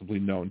possibly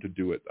known to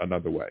do it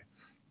another way.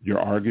 Your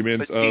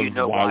arguments but do you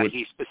know why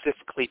he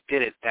specifically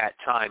did it that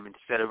time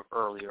instead of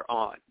earlier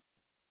on?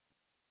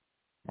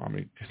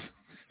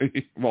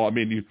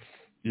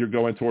 You're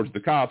going towards the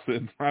cops,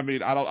 and I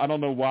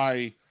don't know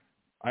why.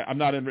 I'm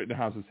not in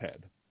Rittenhouse's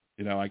head.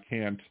 I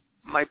can't.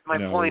 My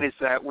point is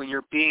that when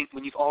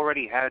you've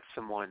already had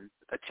someone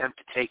attempt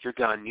to take your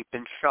gun, you've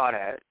been shot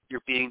at,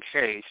 you're being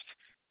chased,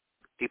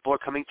 people are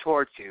coming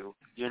towards you,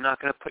 you're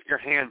not going to put your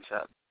hands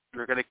up.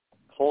 You're going to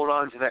hold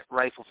on to that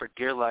rifle for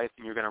dear life,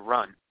 and you're going to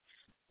run.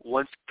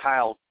 Once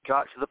Kyle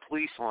got to the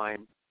police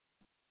line,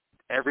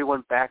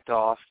 everyone backed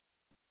off,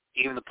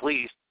 even the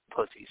police,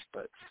 pussies,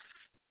 and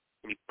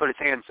he put his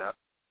hands up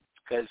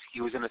because he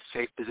was in a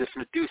safe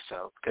position to do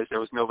so, because there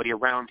was nobody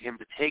around him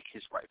to take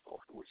his rifle.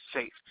 It was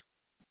safe.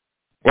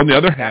 On the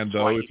other hand,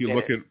 though, if you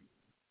look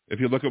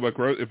at what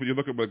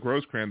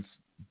Grosskreutz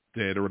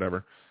did or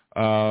whatever,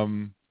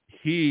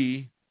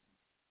 he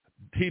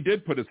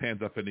did put his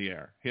hands up in the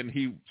air, and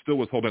he still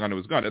was holding onto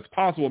his gun. It's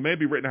possible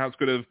maybe Rittenhouse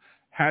could have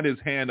had his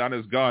hand on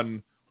his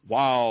gun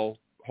while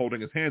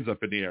holding his hands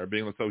up in the air,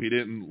 being so he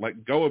didn't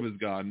let go of his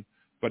gun,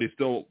 but he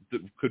still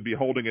could be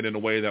holding it in a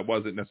way that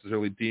wasn't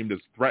necessarily deemed as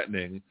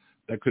threatening,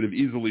 that could have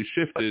easily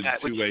shifted to a... But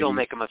that would still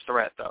make him a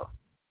threat, though.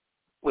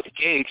 With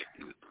Gage,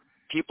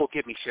 people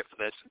give me shit for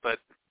this, but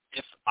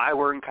if I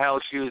were in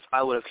Kyle's shoes,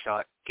 I would have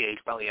shot Gage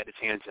while he had his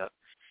hands up.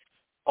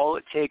 All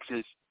it takes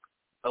is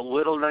a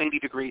little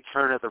 90-degree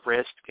turn of the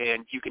wrist,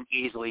 and you can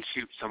easily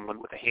shoot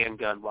someone with a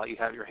handgun while you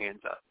have your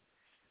hands up.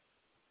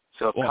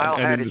 So if Kyle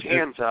had his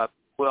hands up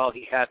while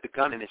he had the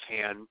gun in his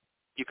hand,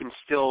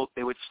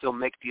 they would still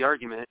make the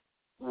argument,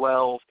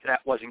 well, that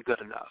wasn't good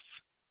enough.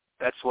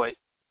 That's what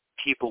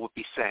people would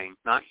be saying.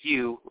 Not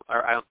you,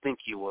 or I don't think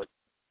you would.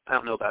 I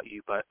don't know about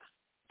you, but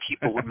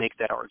people would make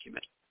that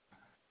argument.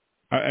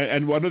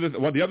 And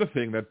the other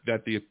thing that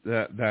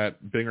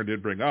Binger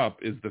did bring up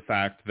is the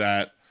fact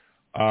that,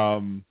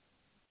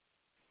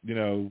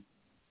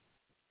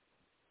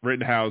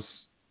 Rittenhouse,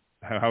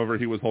 however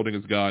he was holding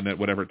his gun at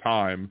whatever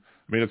time,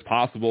 it's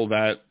possible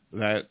that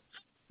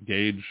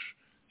Gage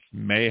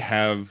might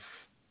have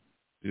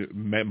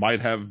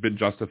been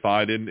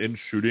justified in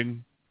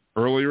shooting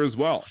earlier as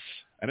well.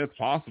 And it's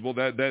possible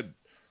that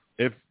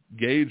if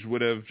Gage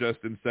would have just,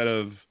 instead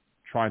of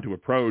trying to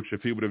approach,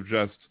 if he would have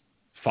just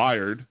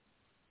fired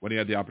when he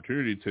had the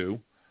opportunity to,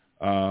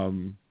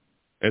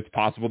 it's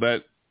possible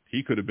that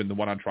he could have been the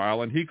one on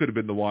trial, and he could have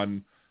been the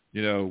one,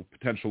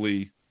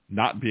 potentially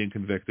not being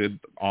convicted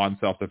on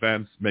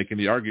self-defense, making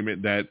the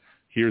argument that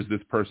here's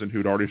this person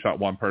who'd already shot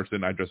one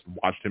person. I just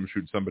watched him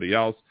shoot somebody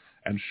else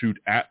and shoot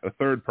at a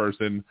third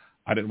person.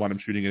 I didn't want him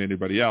shooting at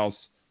anybody else,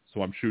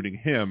 so I'm shooting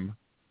him.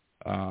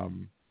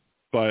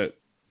 But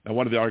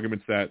one of the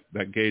arguments that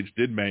Gage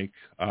did make,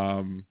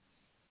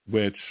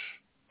 which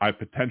I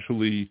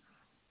potentially,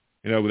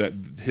 that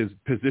his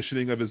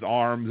positioning of his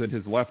arms and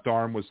his left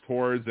arm was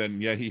towards,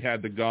 and he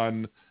had the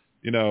gun.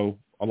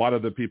 A lot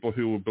of the people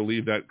who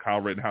believe that Kyle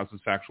Rittenhouse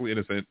is factually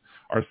innocent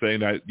are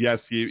saying that, yes,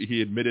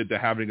 he admitted to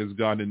having his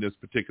gun in this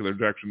particular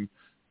direction,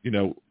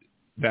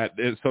 that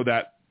is so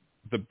that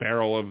the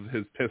barrel of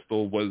his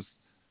pistol was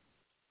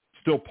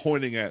still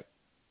pointing at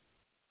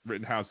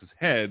Rittenhouse's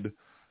head,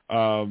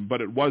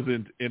 but it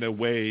wasn't in a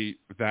way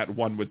that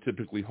one would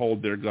typically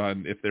hold their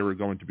gun if they were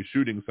going to be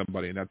shooting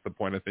somebody, and that's the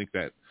point I think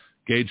that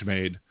Gage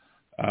made.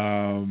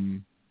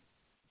 Can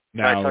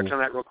I touch on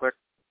that real quick?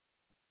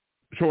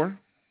 Sure.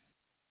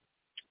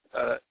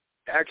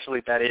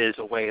 Actually, that is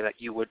a way that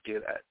you would do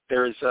that.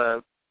 There's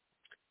a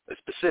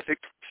specific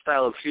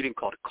style of shooting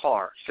called a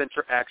CAR,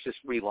 center axis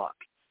relock.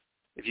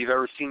 If you've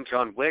ever seen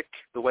John Wick,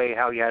 the way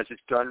how he has his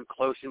gun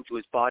close into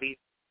his body,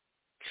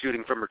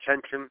 shooting from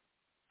retention,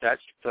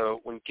 that's so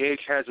when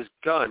Gage has his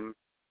gun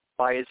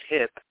by his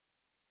hip,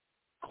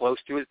 close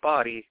to his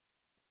body,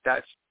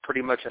 that's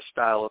pretty much a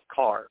style of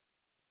CAR.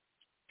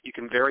 You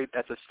can vary.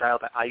 That's a style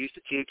that I used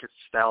to teach. It's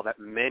a style that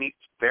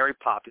very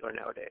popular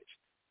nowadays.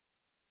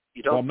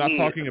 You don't. Well, I'm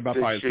not talking about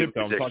by his hip,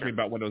 though. Position. I'm talking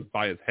about when it was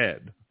by his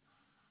head.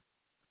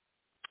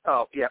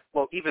 Oh, yeah.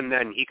 Well, even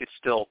then, he could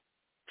still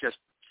just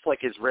flick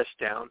his wrist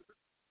down.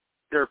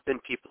 There have been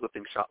people who have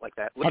been shot like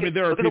that. Look at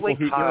the way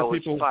Kyle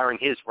was firing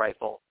his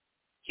rifle.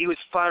 He was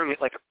firing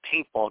it like a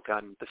paintball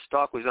gun. The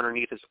stock was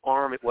underneath his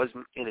arm. It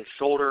wasn't in his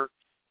shoulder.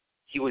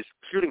 He was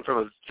shooting from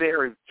a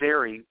very,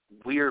 very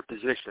weird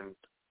position,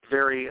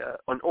 very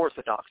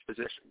unorthodox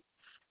position.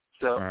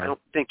 So I don't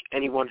think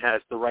anyone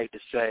has the right to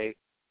say,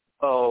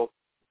 oh,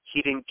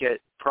 he didn't get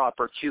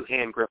proper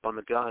two-hand grip on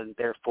the gun,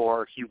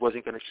 therefore he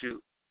wasn't going to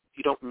shoot.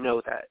 You don't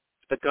know that.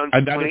 The gun's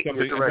pointing in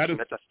your direction,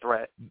 that's a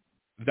threat.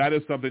 That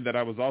is something that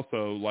I was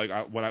also like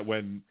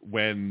when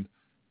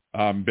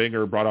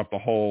Binger brought up the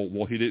whole,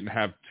 well, he didn't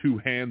have two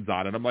hands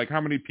on it. I'm like,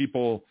 how many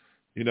people,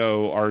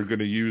 are going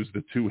to use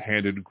the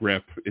two-handed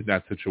grip in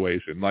that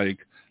situation? Like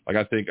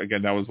I think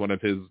again that was one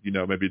of his,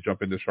 maybe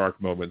jump in the shark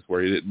moments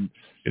where he didn't,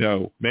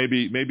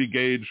 maybe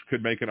Gage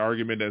could make an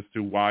argument as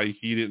to why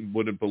he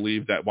wouldn't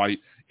believe that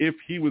if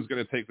he was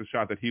going to take the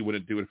shot that he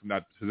wouldn't do it from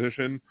that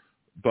position,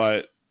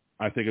 but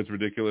I think it's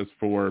ridiculous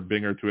for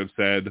Binger to have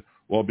said,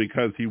 well,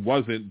 because he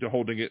wasn't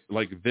holding it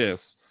like this,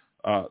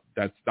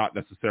 that's not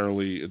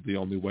necessarily the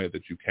only way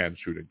that you can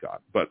shoot a gun.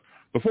 But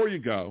before you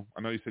go,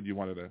 I know you said you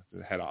wanted to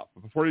head off,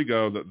 but before you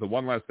go, the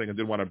one last thing I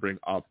did want to bring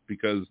up,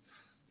 because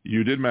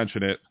you did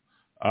mention it,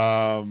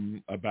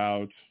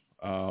 about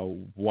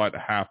what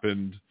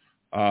happened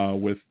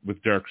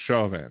with Derek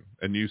Chauvin,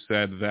 and you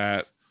said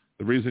that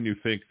the reason you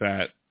think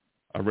that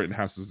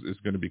Rittenhouse is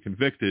going to be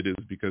convicted is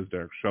because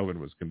Derek Chauvin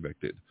was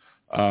convicted.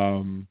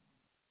 Do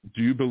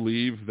you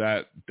believe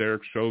that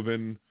Derek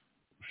Chauvin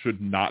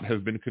should not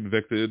have been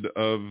convicted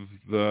in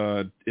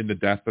the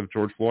death of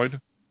George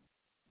Floyd?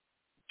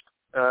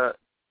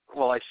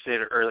 Well, I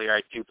stated earlier,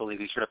 I do believe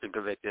he should have been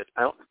convicted.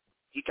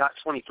 He got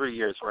 23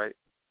 years, right?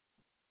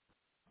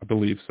 I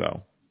believe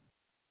so.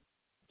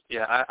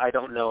 Yeah, I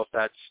don't know if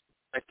I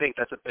think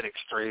that's a bit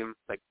extreme.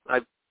 Like,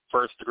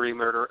 first-degree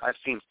murder, I've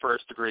seen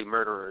first-degree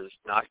murderers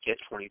not get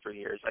 23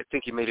 years. I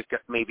think he maybe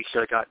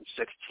should have gotten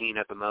 16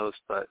 at the most,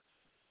 but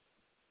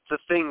the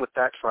thing with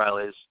that trial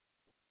is,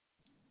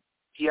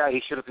 yeah,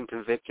 he should have been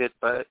convicted,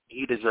 but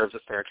he deserves a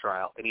fair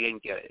trial, and he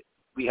didn't get it.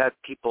 We had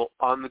people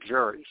on the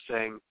jury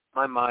saying,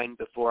 my mind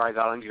before I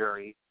got on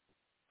jury,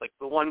 like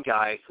the one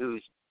guy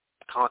who's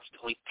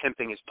constantly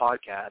pimping his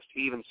podcast,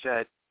 he even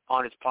said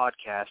on his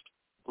podcast,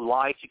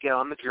 lie to get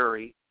on the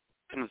jury,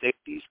 convict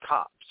these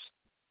cops.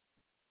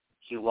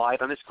 He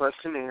lied on his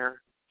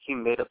questionnaire. He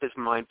made up his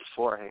mind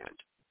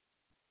beforehand.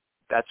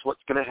 That's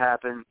what's going to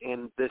happen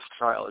in this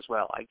trial as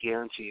well. I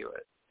guarantee you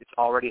it. It's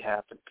already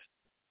happened.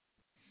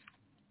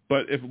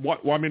 But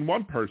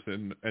one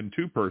person and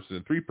two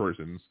persons, three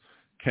persons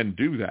can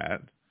do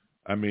that.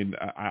 I mean,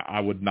 I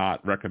would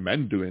not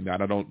recommend doing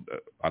that. I don't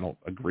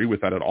agree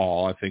with that at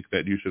all. I think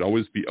that you should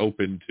always be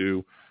open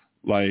to,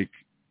 like,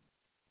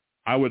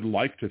 I would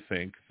like to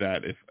think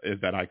that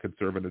if that I could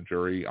serve in a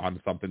jury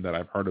on something that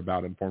I've heard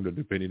about and formed an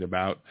opinion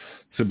about,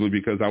 simply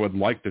because I would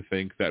like to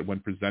think that when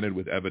presented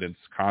with evidence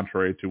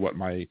contrary to what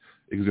my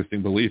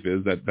existing belief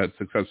is, that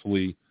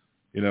successfully,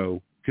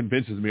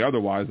 convinces me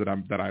otherwise,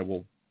 that I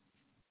will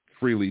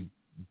freely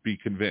be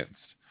convinced.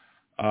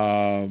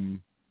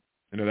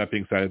 That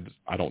being said,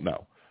 I don't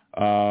know.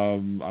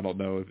 I don't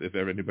know if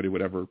anybody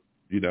would ever,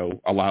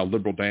 allow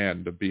Liberal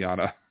Dan to be on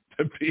a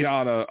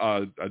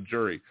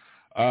jury,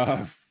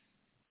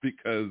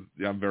 because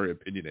I'm very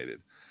opinionated.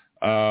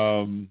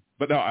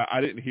 But no, I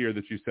didn't hear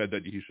that you said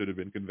that he should have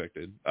been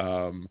convicted.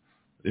 So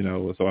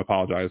I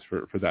apologize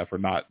for that, for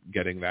not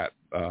getting that,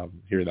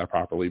 hearing that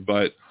properly.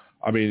 But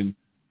I mean,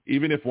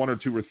 even if one or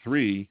two or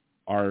three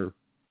are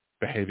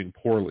behaving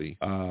poorly,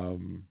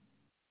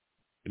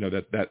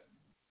 that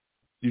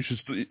you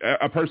should,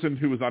 a person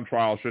who is on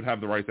trial should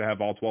have the right to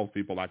have all 12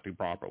 people acting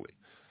properly.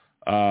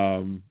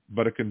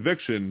 But a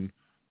conviction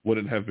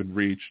wouldn't have been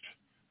reached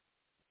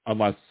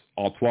unless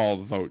all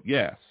 12 vote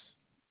yes.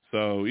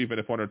 So even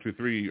if one or two,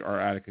 three are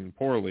acting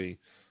poorly,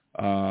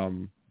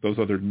 those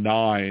other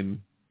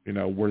 9,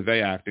 were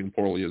they acting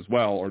poorly as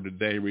well, or did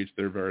they reach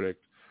their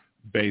verdict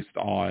based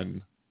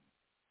on,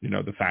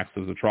 the facts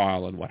of the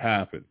trial and what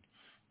happened?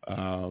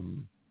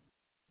 And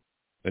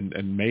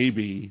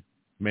maybe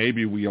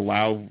we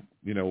allow,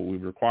 we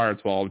require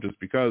 12 just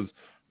because,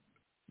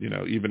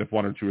 even if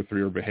one or two or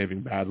three are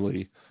behaving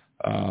badly,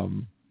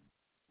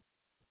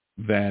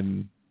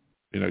 then,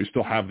 you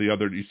still have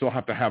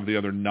to have the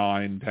other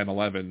 9, 10,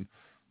 11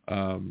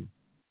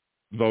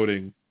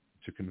 voting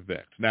to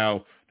convict.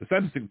 Now, the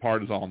sentencing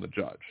part is all on the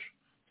judge.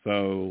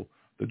 So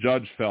the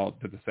judge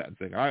felt that the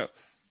sentencing. I've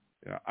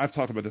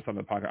talked about this on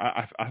the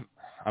podcast. I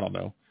don't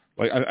know.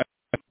 Like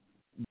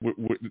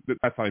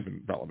that's not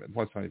even relevant.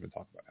 Let's not even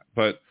talk about that.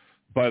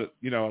 But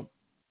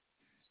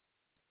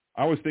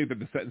I always think that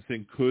the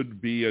sentencing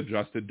could be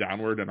adjusted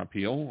downward and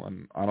appeal,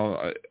 and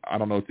I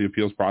don't know if the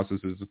appeals process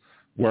is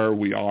where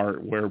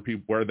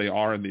they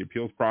are in the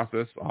appeals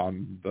process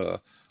on the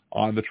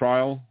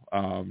trial,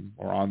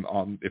 or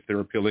on if they're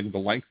appealing the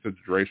length of the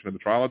duration of the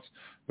trial. It's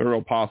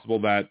very possible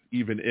that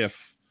even if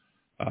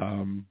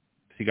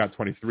he got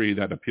 23,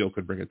 that appeal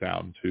could bring it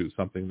down to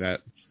something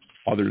that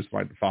others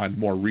might find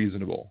more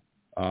reasonable.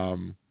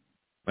 And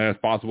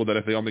it's possible that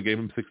if they only gave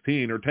him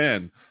 16 or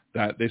 10,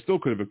 that they still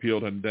could have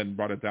appealed and then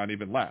brought it down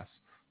even less.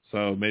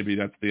 So maybe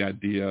that's the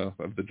idea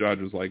of the judge,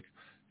 is like,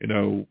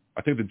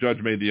 I think the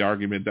judge made the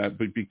argument that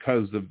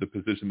because of the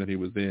position that he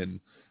was in,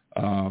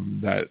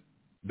 that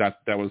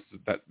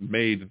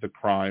made the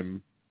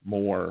crime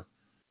more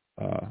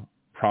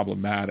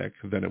problematic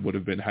than it would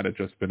have been had it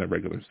just been a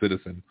regular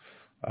citizen.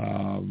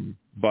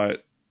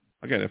 But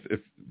again, if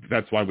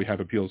that's why we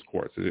have appeals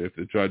courts. If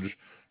the judge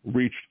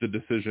reached the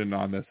decision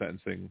on the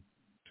sentencing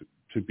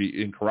to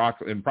be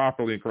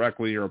improperly,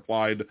 incorrectly, or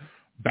applied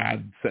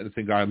bad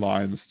sentencing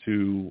guidelines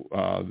to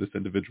this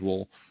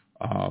individual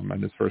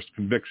and his first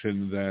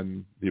conviction,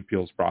 then the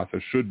appeals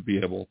process should be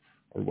able,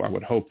 or I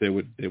would hope they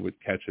would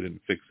catch it and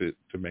fix it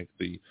to make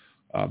the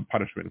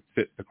punishment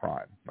fit the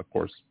crime. Of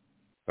course,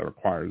 that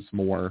requires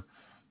more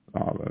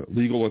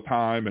legal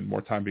time and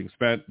more time being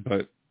spent.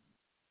 But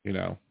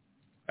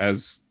as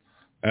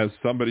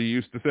somebody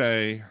used to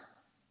say,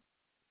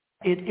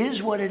 it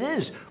is what it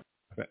is.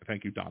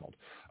 Thank you, Donald.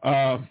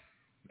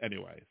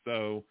 Anyway,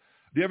 so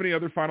do you have any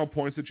other final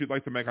points that you'd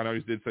like to make? I know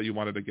you did say you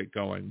wanted to get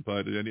going,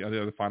 but any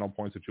other final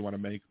points that you want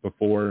to make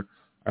before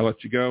I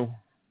let you go?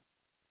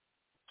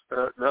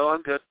 No,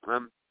 I'm good.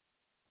 I'm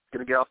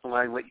going to get off the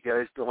line and let you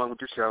guys go on with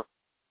your show.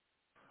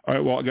 All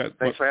right. Well,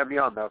 thanks for having me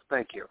on, though.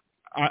 Thank you.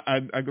 I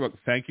look,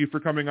 thank you for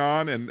coming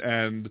on,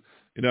 and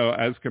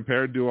as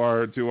compared to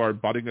our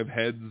butting of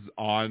heads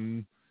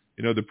on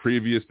the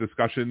previous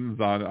discussions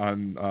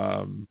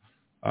on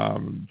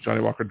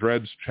Johnny Walker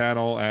Dread's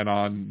channel and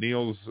on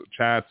Neil's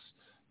chats,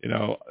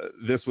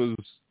 this was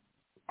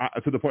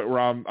to the point where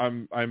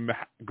I'm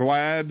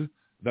glad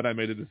that I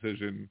made a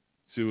decision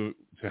to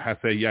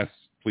say yes,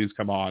 please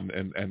come on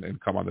and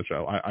come on the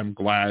show. I'm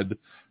glad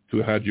to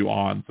have had you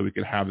on so we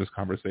could have this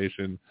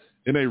conversation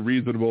in a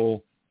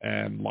reasonable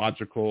and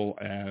logical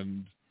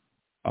and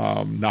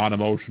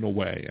non-emotional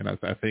way. And I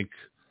think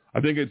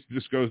it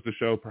just goes to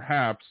show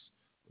perhaps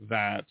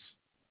that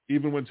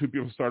even when two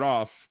people start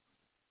off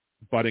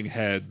butting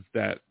heads,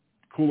 that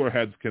cooler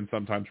heads can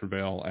sometimes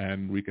prevail,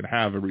 and we can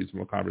have a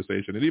reasonable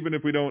conversation. And even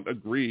if we don't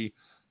agree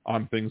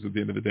on things at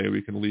the end of the day,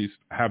 we can at least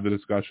have the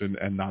discussion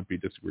and not be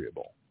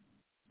disagreeable.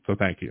 So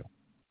thank you.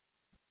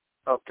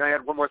 Oh, can I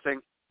add one more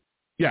thing?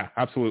 Yeah,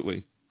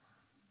 absolutely.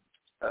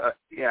 I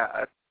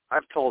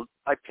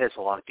piss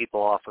a lot of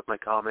people off with my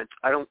comments.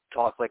 I don't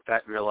talk like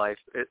that in real life.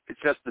 It's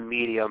just the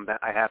medium that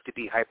I have to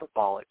be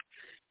hyperbolic.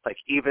 I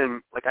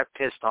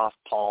pissed off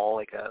Paul,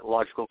 like a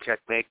logical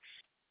checkmate.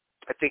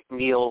 I think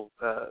Neil,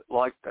 the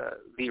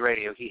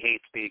radio, he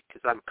hates me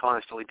because I'm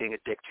constantly being a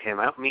dick to him.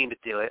 I don't mean to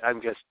do it.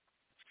 I'm just,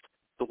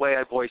 the way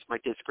I voice my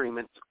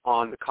disagreements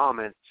on the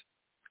comments,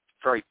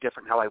 very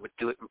different how I would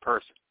do it in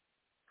person.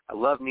 I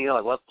love Neil.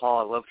 I love Paul.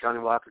 I love Johnny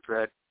Walker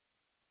Dread.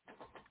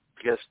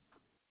 Just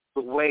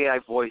the way I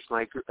voice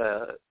my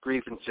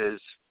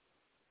grievances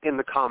in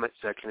the comment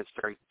section is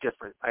very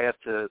different.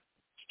 You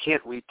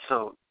can't read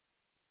tone.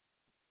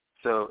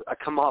 So I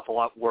come off a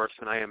lot worse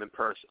than I am in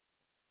person.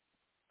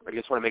 I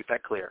just want to make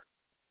that clear.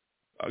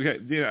 Okay,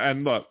 yeah,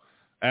 and look,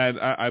 and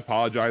I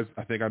apologize.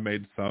 I think I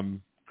made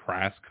some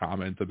crass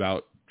comments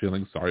about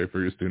feeling sorry for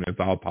your students.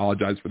 I'll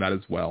apologize for that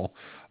as well.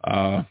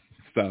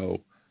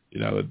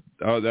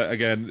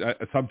 Again,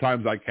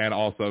 sometimes I can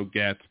also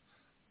get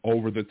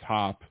over the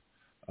top.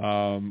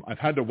 I've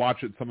had to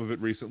watch some of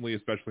it recently,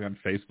 especially on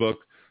Facebook,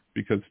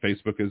 because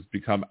Facebook has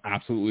become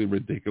absolutely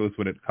ridiculous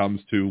when it comes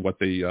to what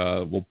they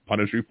will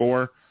punish you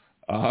for.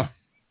 So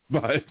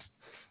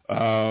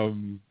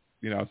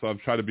I've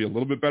tried to be a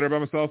little bit better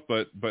about myself,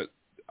 but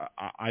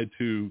I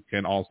too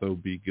can also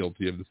be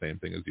guilty of the same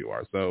thing as you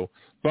are. So,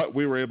 but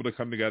we were able to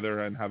come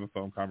together and have a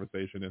phone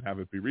conversation and have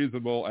it be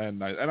reasonable.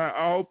 And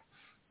I hope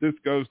this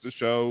goes to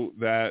show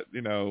that,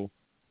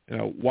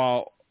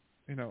 while,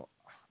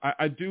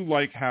 I do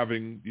like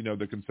having,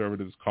 the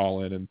conservatives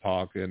call in and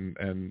talk and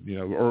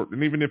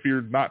even if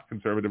you're not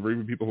conservative, or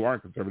even people who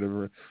aren't conservative,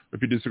 or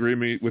if you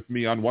disagree with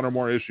me on one or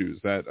more issues,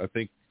 that I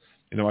think,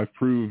 I've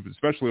proved,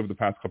 especially over the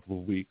past couple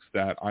of weeks,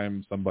 that I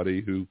am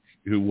somebody who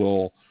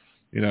will,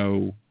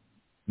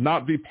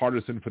 not be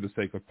partisan for the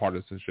sake of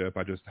partisanship.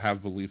 I just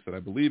have beliefs that I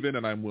believe in,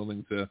 and I'm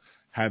willing to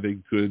have a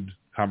good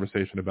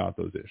conversation about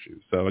those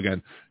issues. So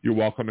again, you're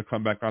welcome to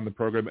come back on the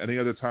program any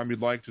other time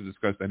you'd like to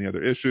discuss any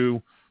other issue.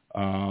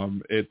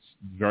 It's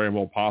very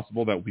well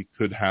possible that we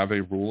could have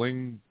a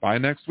ruling by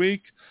next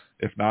week,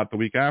 if not the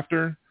week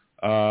after.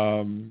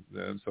 And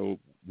so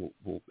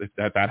if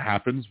that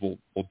happens, we'll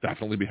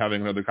definitely be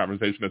having another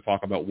conversation to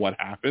talk about what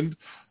happened.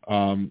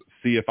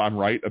 See if I'm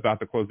right about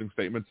the closing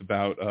statements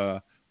about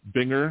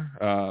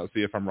Binger.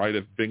 See if I'm right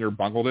if Binger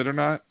bungled it or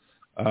not.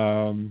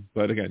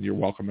 But again, you're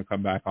welcome to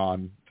come back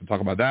on to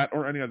talk about that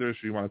or any other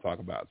issue you want to talk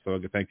about. So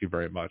again, thank you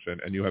very much,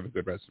 and you have a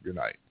good rest of your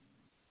night.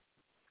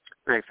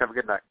 Thanks. Have a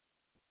good night.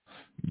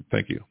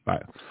 Thank you.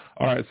 Bye.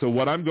 All right. So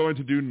what I'm going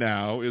to do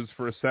now is,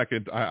 for a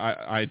second,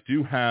 I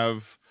do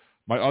have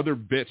my other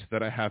bit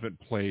that I haven't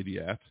played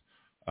yet,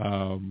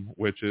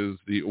 which is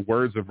the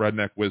Words of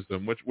Redneck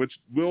Wisdom, which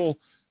will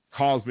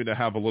cause me to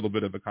have a little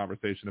bit of a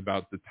conversation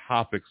about the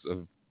topics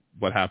of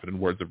what happened in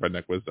Words of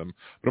Redneck Wisdom.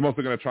 But I'm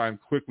also going to try and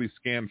quickly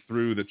scan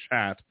through the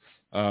chat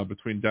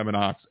between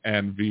Demonox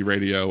and V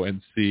Radio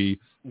and see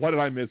what did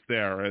I miss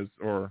there,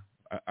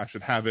 I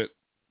should have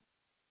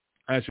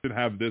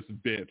this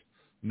bit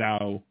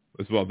now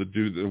as well to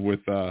do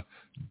with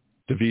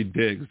David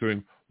Diggs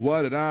doing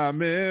What Did I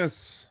Miss?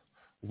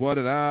 What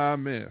did I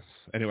miss?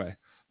 Anyway,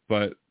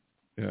 but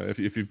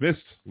if you've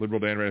missed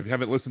Liberal Dan Radio, if you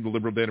haven't listened to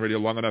Liberal Dan Radio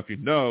long enough, you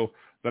know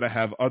that I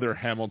have other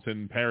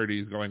Hamilton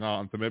parodies going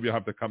on. So maybe I'll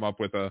have to come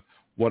up with a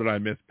What Did I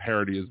Miss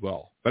parody as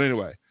well. But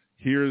anyway,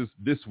 here's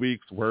this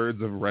week's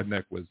Words of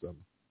Redneck Wisdom.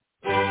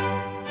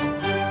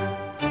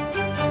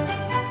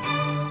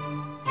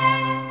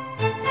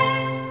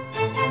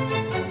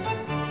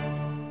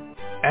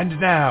 And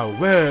now,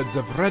 Words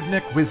of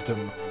Redneck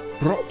Wisdom,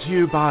 brought to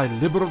you by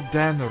Liberal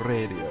Dan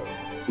Radio.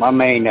 My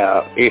main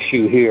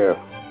issue here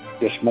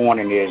this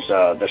morning is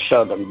the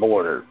southern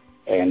border.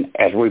 And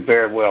as we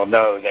very well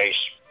know, there's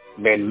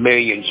been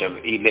millions of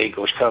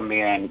illegals come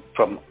in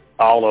from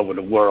all over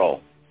the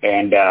world.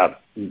 And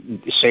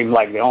it seems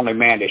like the only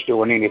man that's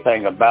doing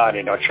anything about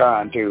it or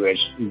trying to is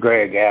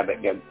Greg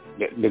Abbott,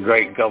 the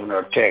great governor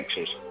of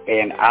Texas.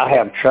 And I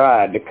have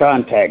tried to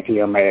contact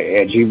him.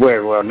 As you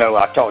very well know,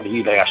 I talked to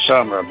you last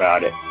summer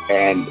about it.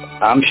 And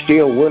I'm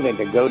still willing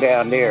to go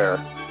down there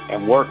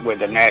and work with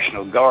the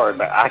National Guard,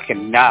 but I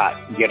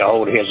cannot get a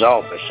hold of his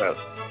office. So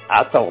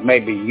I thought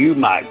maybe you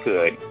might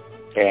could.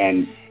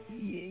 And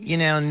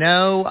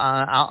no,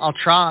 I'll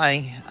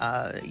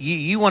try.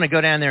 You want to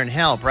go down there and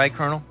help, right,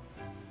 Colonel?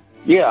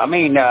 Yeah, I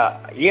mean,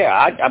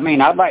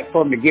 I'd like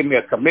for him to give me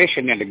a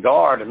commission in the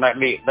Guard and let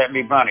me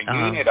run a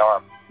unit or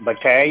a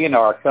battalion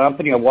or a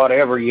company or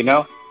whatever,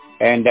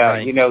 and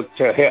right.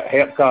 To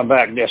help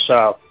combat this,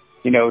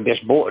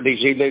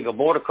 these illegal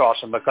border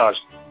crossing, because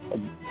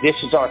this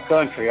is our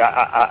country.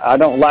 I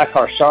don't like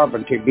our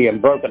sovereignty being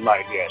broken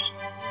like this.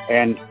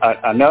 And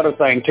another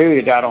thing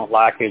too that I don't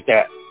like is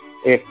that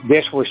if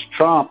this was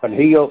Trump and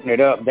he opened it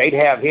up, they'd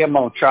have him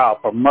on trial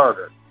for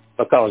murder.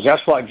 Because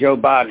that's what Joe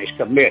Biden is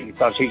committing,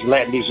 because he's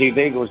letting these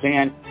illegals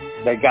in.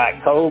 They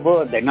got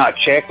COVID. They're not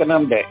checking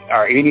them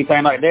or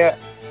anything like that.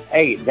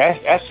 Hey,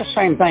 that's the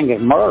same thing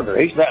as murder.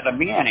 He's letting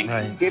them in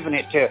and he's giving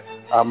it to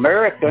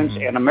Americans,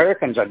 and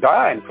Americans are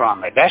dying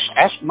from it. That's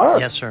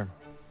murder. Yes, sir.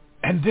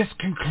 And this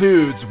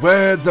concludes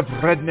Words of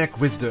Redneck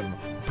Wisdom,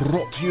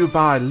 brought to you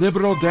by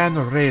Liberal Dan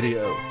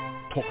Radio.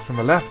 Talk from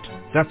the left,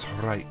 that's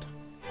right.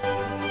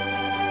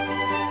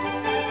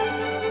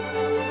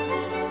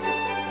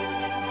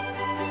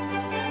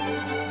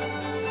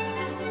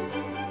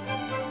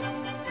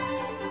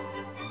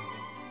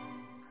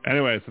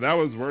 Anyway, so that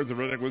was Words of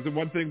Redneck Wisdom.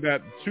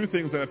 Two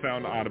things that I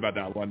found odd about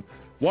that one.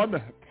 One,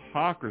 the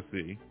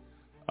hypocrisy.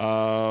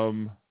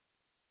 The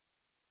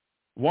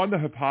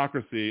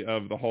hypocrisy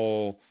of the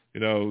whole,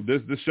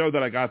 this show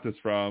that I got this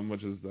from,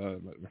 which is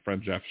my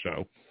friend Jeff's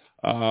show.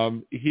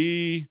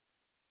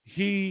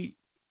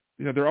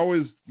 They're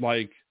always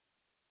like,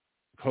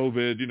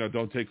 COVID,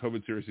 don't take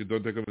COVID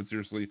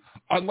seriously,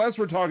 unless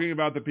we're talking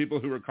about the people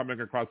who are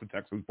coming across the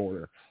Texas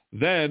border.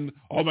 Then,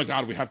 oh my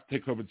God, we have to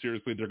take COVID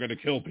seriously. They're going to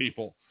kill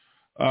people.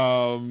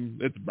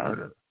 It's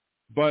murder.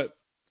 But,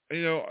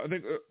 I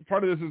think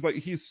part of this is like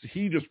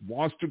he just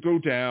wants to go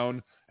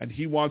down and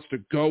he wants to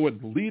go and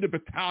lead a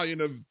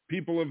battalion of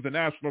people of the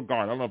National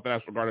Guard. I don't know if the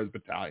National Guard has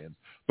battalions,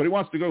 but he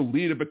wants to go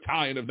lead a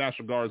battalion of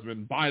National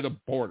Guardsmen by the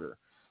border.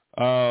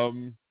 For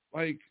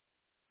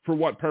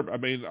what purpose? I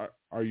mean,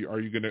 are you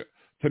going to...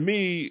 To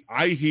me,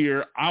 I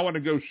hear, I want to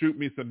go shoot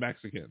me some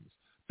Mexicans.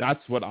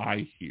 That's what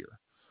I hear.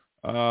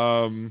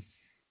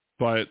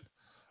 But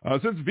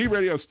since V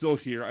Radio is still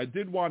here, I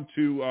did want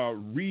to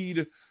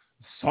read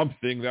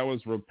something that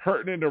was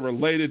pertinent or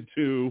related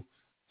to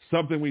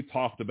something we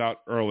talked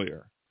about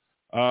earlier.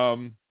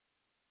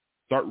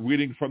 Start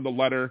reading from the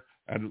letter,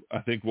 and I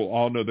think we'll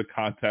all know the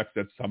context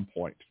at some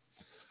point.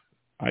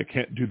 I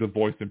can't do the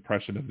voice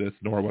impression of this,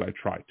 nor would I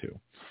try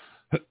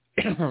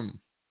to.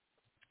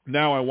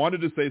 Now, I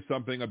wanted to say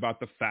something about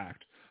the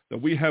fact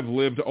that we have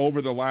lived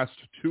over the last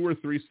 2 or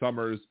 3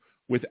 summers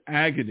with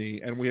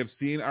agony, and we have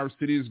seen our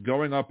cities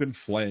going up in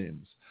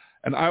flames.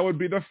 And I would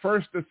be the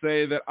first to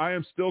say that I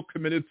am still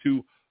committed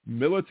to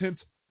militant,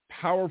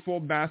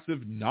 powerful, massive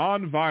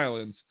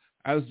nonviolence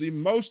as the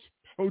most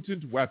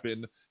potent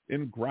weapon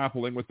in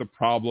grappling with the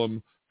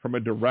problem from a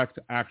direct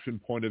action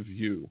point of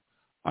view.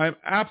 I am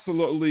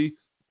absolutely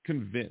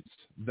convinced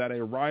that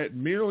a riot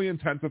merely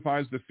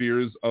intensifies the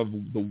fears of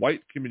the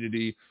white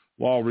community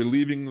while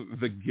relieving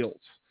the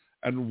guilt.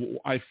 And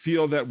I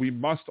feel that we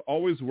must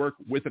always work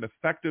with an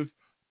effective,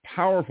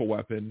 powerful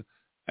weapon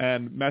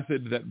and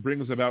method that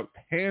brings about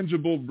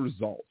tangible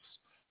results.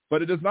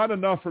 But it is not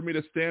enough for me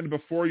to stand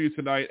before you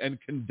tonight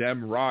and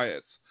condemn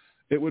riots.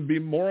 It would be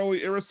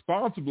morally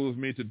irresponsible of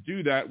me to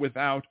do that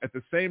without, at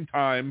the same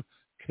time,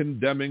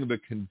 condemning the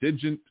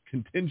contingent,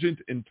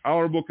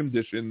 intolerable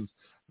conditions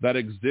that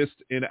exist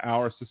in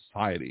our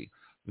society.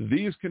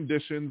 These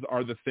conditions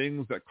are the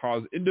things that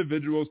cause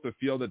individuals to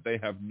feel that they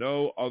have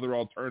no other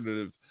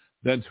alternative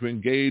than to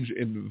engage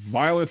in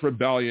violent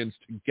rebellions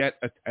to get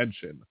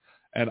attention.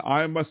 And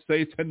I must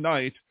say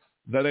tonight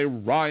that a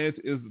riot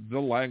is the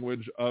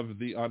language of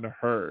the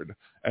unheard.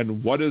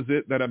 And what is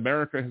it that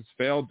America has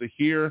failed to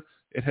hear?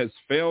 It has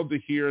failed to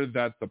hear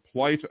that the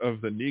plight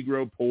of the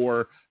Negro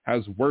poor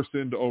has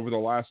worsened over the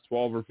last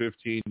 12 or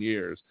 15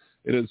 years.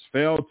 It has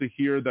failed to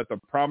hear that the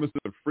promises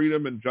of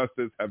freedom and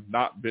justice have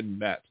not been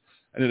met.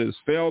 And it has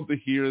failed to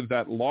hear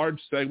that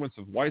large segments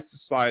of white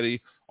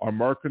society are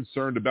more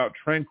concerned about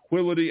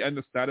tranquility and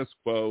the status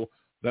quo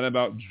than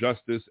about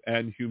justice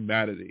and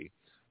humanity.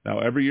 Now,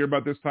 every year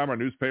about this time, our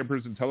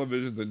newspapers and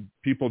televisions and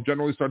people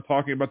generally start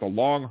talking about the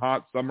long,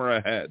 hot summer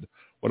ahead.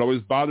 What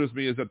always bothers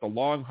me is that the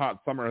long, hot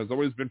summer has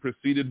always been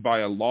preceded by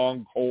a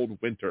long, cold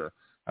winter.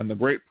 And the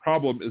great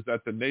problem is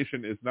that the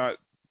nation is not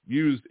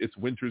used its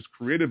winters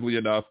creatively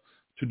enough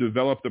to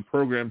develop the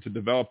program, to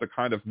develop the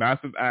kind of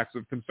massive acts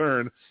of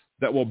concern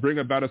that will bring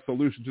about a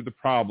solution to the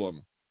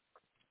problem.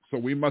 So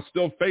we must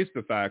still face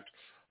the fact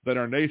that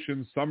our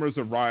nation's summers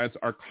of riots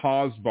are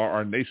caused by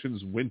our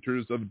nation's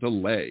winters of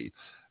delay.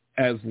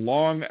 As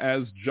long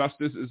as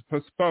justice is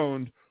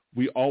postponed,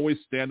 we always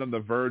stand on the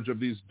verge of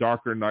these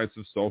darker nights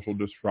of social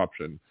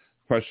disruption.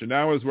 The question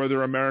now is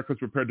whether America is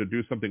prepared to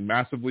do something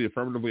massively,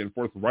 affirmatively, and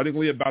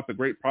forthrightly about the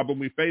great problem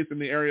we face in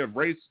the area of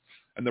race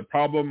and the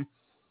problem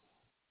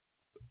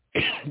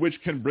which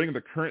can bring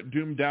the current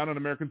doom down on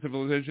American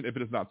civilization if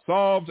it is not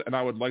solved. And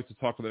I would like to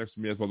talk to the next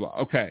to me as well.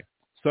 Okay,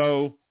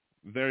 so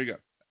there you go.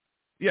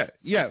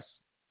 Yes,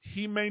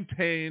 he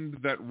maintained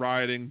that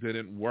rioting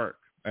didn't work,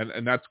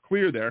 and that's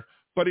clear there.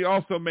 But he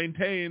also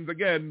maintains,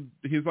 again,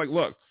 he's like,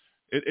 look,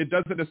 it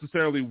doesn't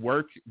necessarily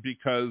work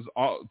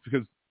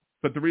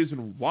but the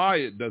reason why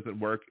it doesn't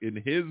work in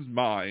his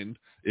mind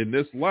in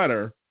this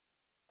letter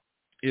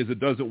is it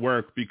doesn't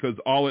work because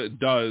all it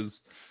does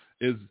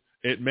is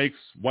it makes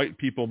white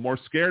people more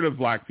scared of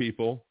black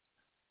people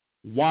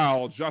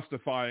while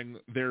justifying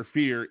their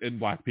fear in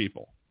black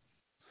people.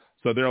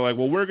 So they're like,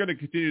 well, we're going to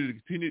continue.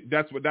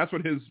 That's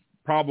what his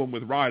problem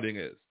with rioting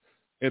is.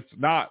 It's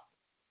not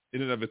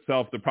in and of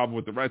itself the problem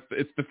with the rest.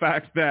 It's the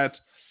fact that,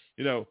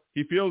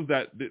 he feels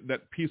that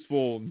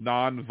peaceful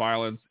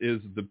nonviolence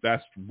is the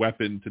best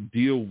weapon to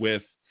deal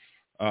with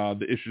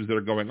the issues that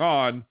are going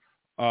on.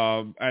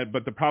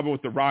 But the problem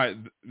with the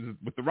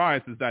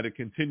riots is that it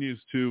continues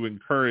to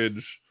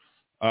encourage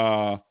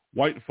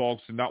white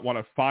folks to not want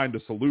to find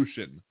a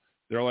solution.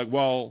 They're like,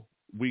 well,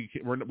 we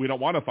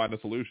don't want to find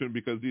a solution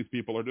because these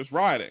people are just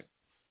rioting.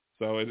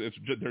 So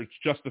they're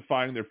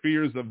justifying their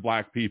fears of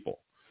black people.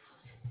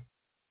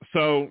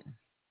 So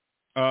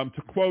to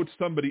quote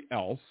somebody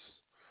else,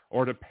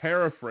 or to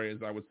paraphrase,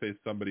 I would say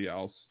somebody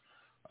else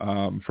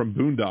from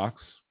Boondocks,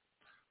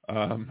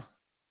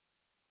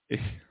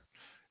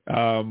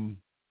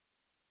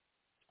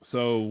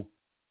 so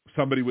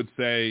somebody would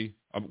say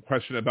a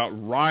question about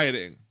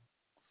rioting.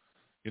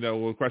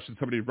 We'll question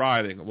somebody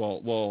rioting.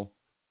 Well,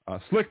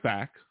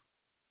 Slickback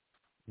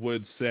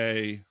would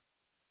say,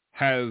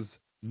 has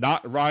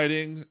not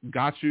rioting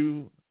got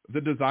you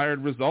the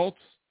desired results?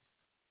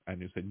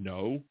 And you say,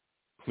 no,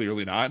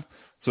 clearly not.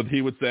 So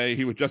he would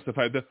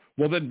justify that,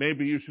 well, then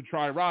maybe you should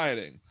try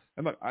rioting.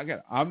 And look,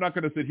 again, I'm not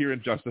going to sit here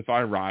and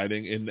justify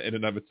rioting in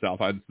and of itself.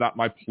 It's not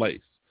my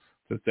place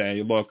to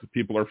say, look,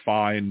 people are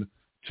fine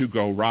to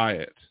go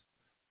riot.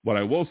 What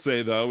I will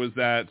say, though, is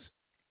that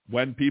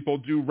when people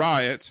do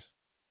riot,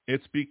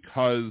 it's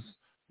because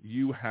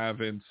you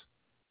haven't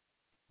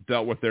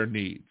dealt with their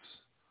needs.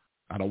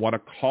 I don't want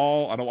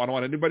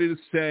anybody to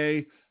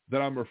say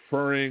that I'm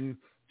referring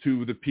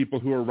to the people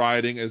who are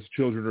rioting as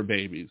children or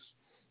babies.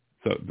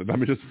 So let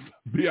me just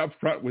be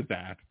upfront with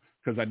that,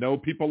 because I know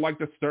people like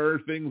to stir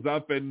things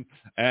up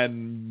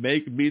and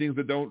make meanings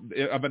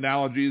of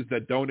analogies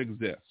that don't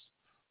exist.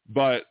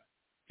 But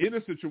in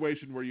a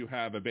situation where you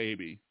have a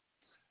baby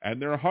and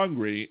they're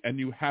hungry and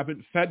you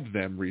haven't fed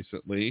them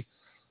recently,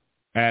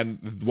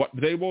 and what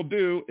they will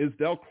do is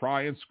they'll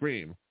cry and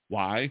scream.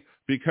 Why?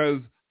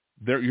 Because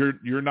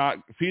you're not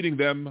feeding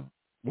them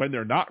when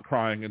they're not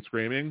crying and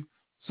screaming,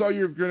 so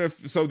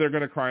they're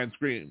gonna cry and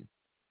scream.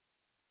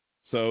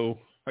 So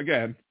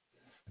again,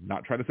 I'm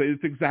not trying to say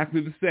it's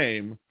exactly the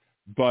same,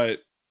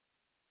 but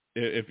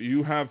if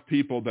you have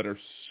people that are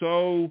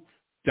so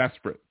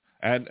desperate,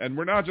 and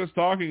we're not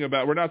talking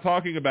about,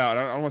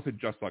 I don't want to say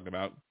just talking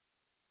about,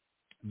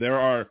 there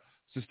are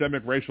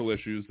systemic racial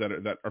issues that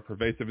are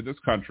pervasive in this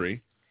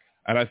country.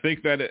 And I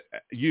think that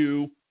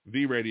you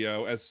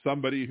V-Radio as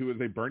somebody who is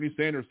a Bernie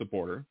Sanders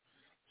supporter,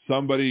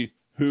 somebody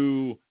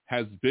who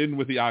has been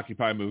with the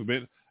Occupy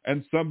movement,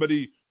 and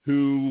somebody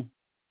who,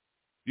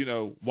 you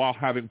know, while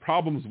having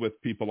problems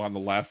with people on the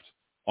left,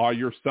 are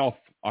yourself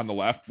on the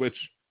left, which,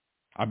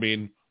 I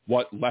mean,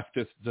 what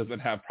leftist doesn't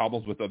have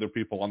problems with other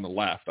people on the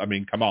left? I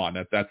mean, come on,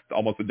 that's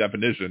almost the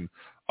definition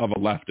of a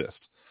leftist.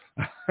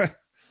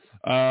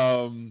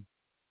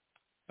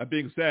 That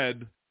being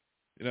said,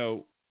 you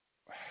know,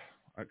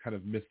 I kind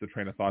of missed the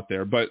train of thought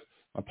there, but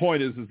my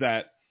point is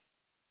that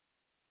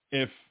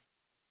if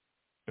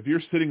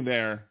you're sitting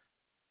there,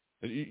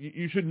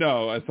 you should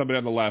know as somebody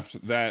on the left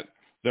that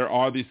there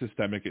are these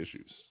systemic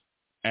issues.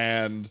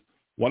 And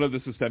one of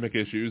the systemic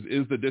issues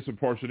is the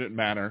disproportionate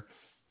manner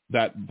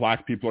that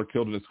black people are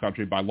killed in this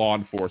country by law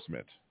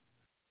enforcement.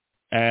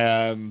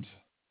 And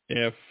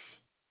if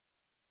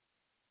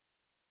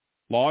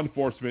law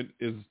enforcement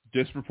is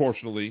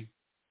disproportionately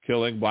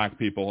killing black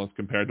people as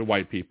compared to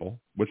white people,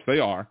 which they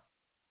are,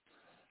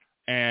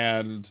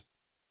 and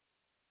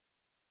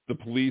the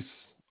police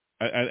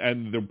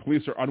and the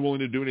police are unwilling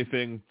to do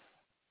anything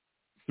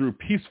through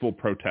peaceful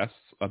protests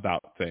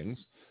about things.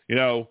 You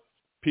know,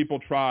 people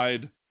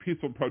tried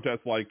peaceful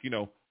protests like, you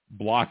know,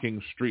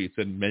 blocking streets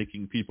and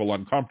making people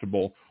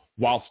uncomfortable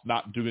whilst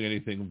not doing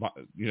anything,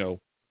 you know,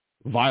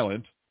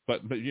 violent,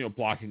 but you know,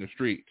 blocking a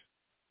street.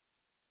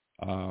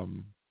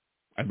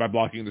 And by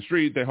blocking the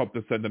street, they hope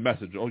to send a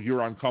message. Oh,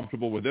 you're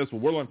uncomfortable with this? Well,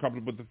 we're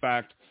uncomfortable with the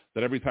fact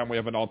that every time we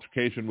have an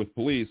altercation with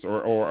police,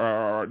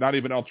 or not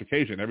even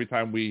altercation, every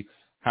time we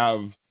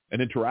have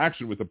an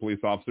interaction with a police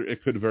officer,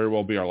 it could very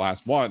well be our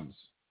last ones.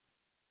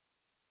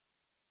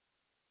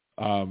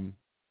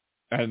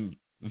 And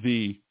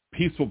the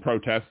peaceful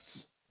protests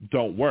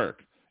don't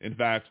work. In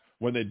fact,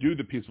 when they do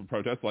the peaceful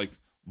protests, like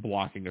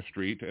blocking a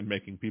street and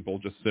making people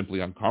just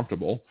simply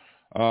uncomfortable,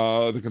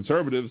 the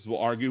conservatives will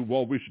argue,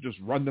 well, we should just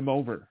run them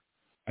over.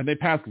 And they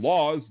pass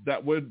laws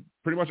that would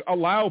pretty much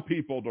allow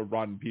people to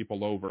run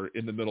people over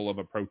in the middle of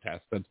a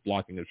protest that's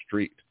blocking a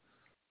street.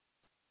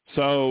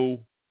 So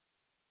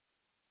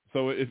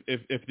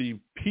if the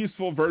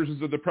peaceful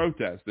versions of the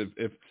protest,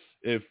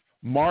 if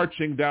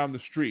marching down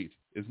the street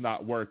is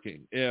not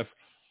working, if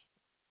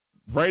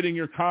writing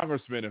your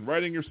congressmen and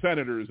writing your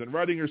senators and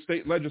writing your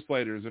state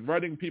legislators and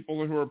writing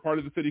people who are part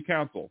of the city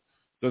council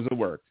doesn't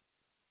work,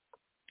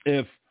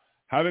 if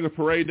having a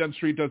parade down the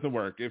street doesn't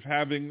work, if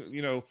having,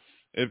 you know,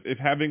 if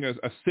having a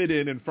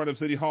sit-in in front of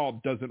City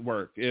Hall doesn't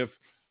work, if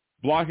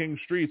blocking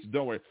streets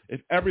don't work,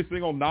 if every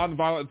single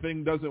nonviolent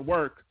thing doesn't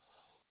work,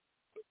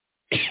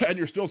 and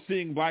you're still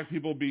seeing black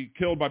people be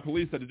killed by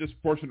police at a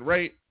disproportionate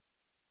rate,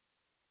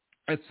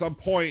 at some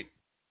point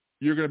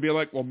you're going to be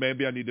like, well,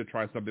 maybe I need to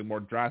try something more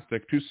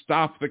drastic to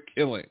stop the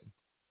killing.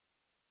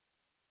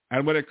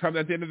 And when it comes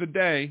at the end of the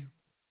day,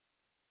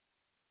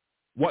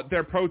 what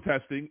they're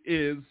protesting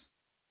is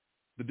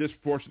the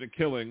disproportionate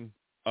killing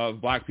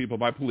of black people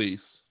by police.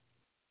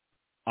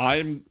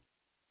 I'm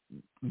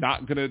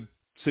not going to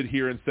sit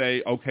here and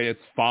say, okay, it's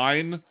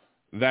fine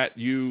that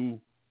you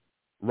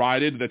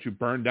rioted, that you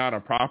burned down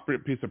a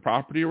piece of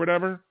property or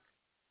whatever,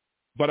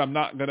 but I'm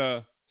not going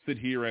to sit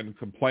here and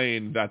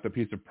complain that the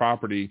piece of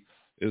property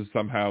is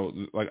somehow,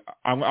 like,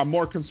 I'm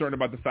more concerned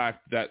about the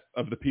fact that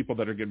of the people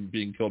that are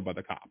being killed by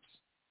the cops.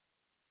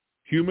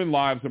 Human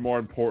lives are more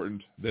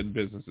important than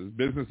businesses.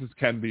 Businesses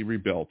can be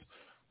rebuilt.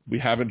 We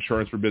have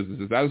insurance for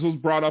businesses. As was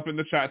brought up in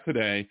the chat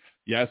today,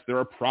 yes, there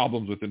are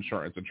problems with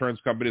insurance. Insurance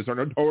companies are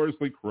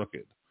notoriously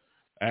crooked,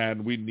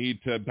 and we need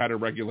to better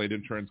regulate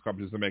insurance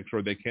companies to make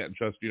sure they can't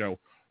just, you know,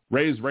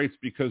 raise rates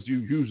because you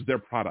use their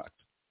product.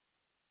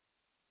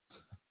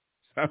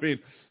 I mean,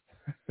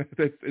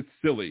 it's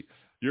silly.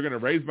 You're going to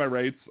raise my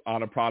rates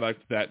on a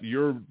product that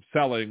you're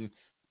selling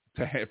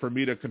for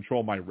me to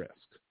control my risk.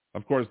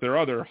 Of course, there are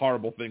other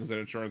horrible things that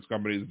insurance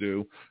companies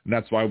do, and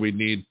that's why we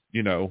need,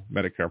 you know,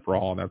 Medicare for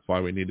all, and that's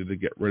why we needed to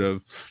get rid of,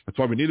 that's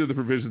why we needed the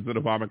provisions in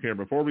Obamacare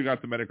before we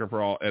got to Medicare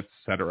for all, et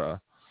cetera.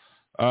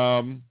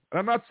 And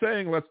I'm not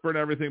saying let's burn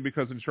everything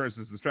because insurance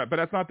is the strategy, but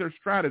that's not their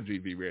strategy,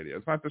 V-Radio.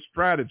 It's not the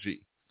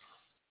strategy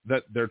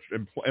that they're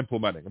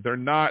implementing. They're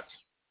not,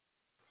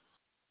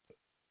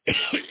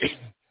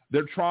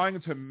 they're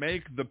trying to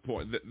make the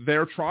point,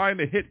 they're trying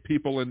to hit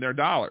people in their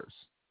dollars.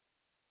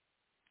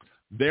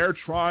 They're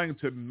trying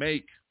to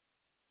make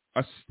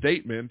a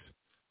statement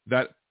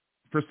that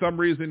for some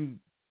reason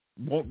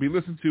won't be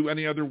listened to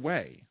any other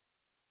way.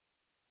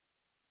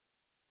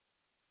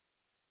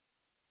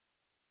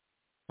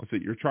 Let's see,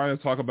 you're trying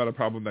to talk about a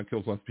problem that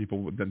kills less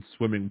people than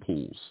swimming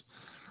pools.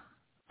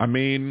 I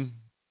mean,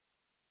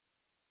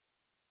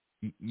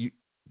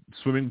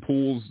 swimming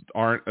pools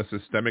aren't a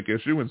systemic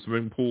issue, and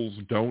swimming pools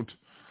don't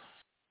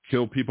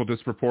kill people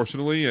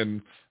disproportionately,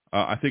 and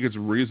I think it's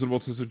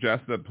reasonable to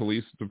suggest that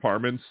police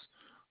departments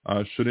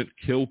shouldn't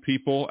kill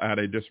people at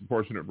a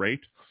disproportionate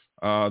rate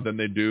than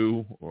they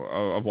do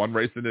of one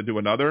race than they do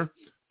another.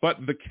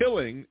 But the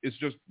killing is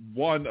just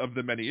one of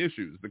the many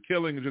issues. The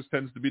killing just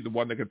tends to be the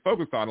one that gets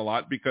focused on a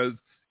lot because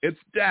it's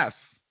death.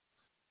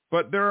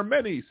 But there are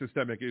many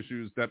systemic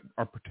issues that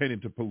are pertaining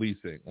to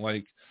policing.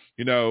 Like,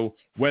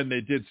 when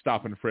they did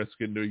stop and frisk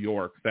in New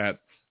York, that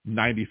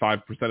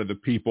 95% of the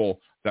people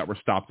that were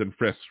stopped and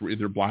frisked were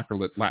either Black or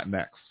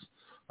Latinx.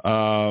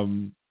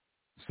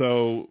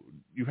 So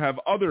you have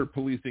other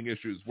policing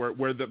issues where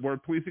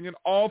policing in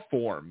all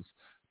forms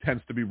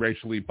tends to be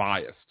racially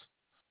biased.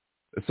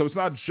 So it's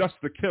not just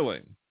the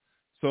killing.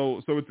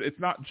 So it's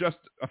not just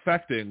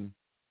affecting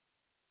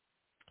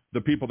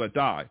the people that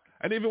die.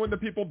 And even when the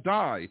people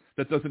die,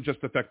 that doesn't just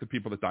affect the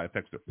people that die. It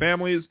affects their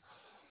families.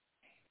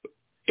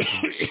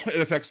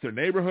 It affects their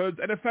neighborhoods,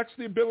 and affects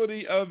the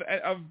ability of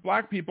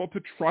Black people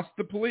to trust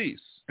the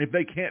police. If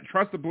they can't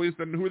trust the police,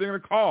 then who are they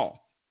going to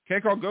call?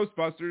 Can't call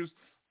Ghostbusters.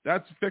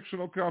 That's a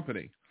fictional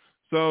company.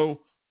 So,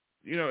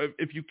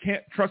 if you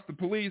can't trust the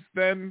police,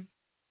 then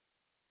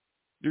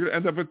you're going to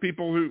end up with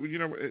people who,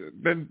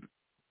 then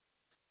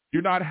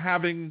you're not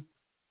having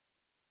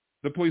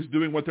the police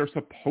doing what they're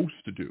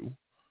supposed to do,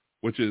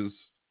 which is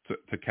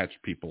to catch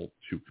people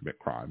who commit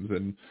crimes.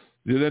 And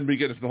then we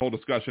get into the whole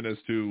discussion as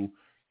to,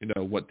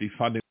 what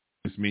defunding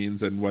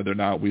means and whether or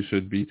not we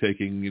should be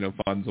taking,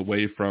 funds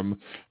away from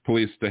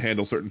police to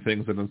handle certain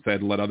things and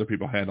instead let other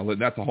people handle it.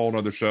 And that's a whole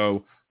other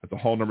show. That's a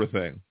whole other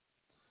thing.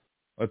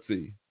 Let's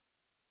see.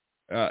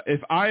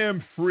 If I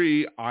am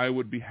free, I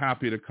would be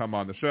happy to come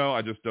on the show.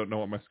 I just don't know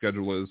what my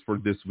schedule is for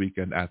this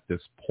weekend at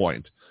this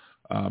point.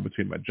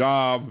 Between my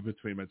job,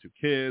 between my 2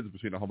 kids,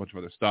 between a whole bunch of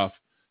other stuff,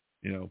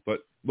 But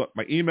look,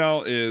 my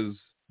email is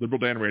Liberal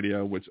Dan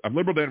Radio, which I'm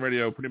Liberal Dan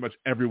Radio pretty much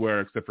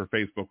everywhere except for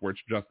Facebook, where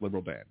it's just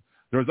Liberal Dan.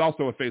 There's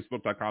also a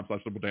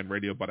Facebook.com/Liberal Dan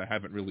Radio, but I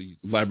haven't really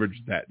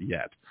leveraged that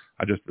yet.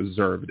 I just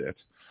reserved it.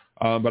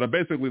 But I'm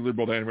basically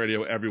Liberal Dan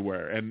Radio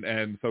everywhere.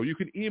 And so you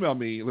can email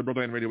me,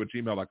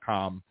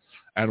 liberaldanradio@gmail.com,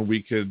 and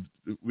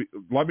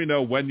let me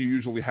know when you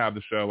usually have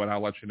the show, and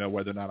I'll let you know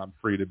whether or not I'm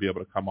free to be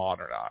able to come on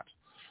or not.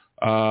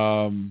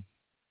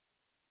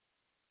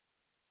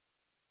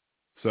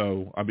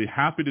 So I'd be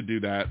happy to do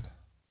that.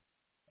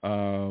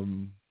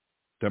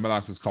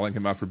 Demonox is calling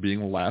him out for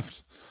being left.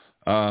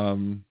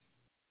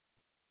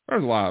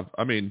 There's a lot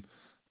of,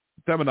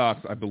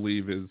 Demonox, I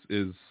believe,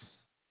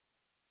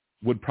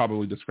 would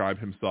probably describe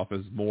himself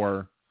as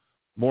more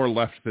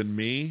left than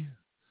me.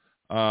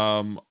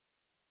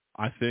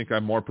 I think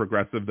I'm more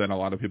progressive than a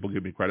lot of people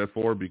give me credit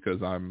for, because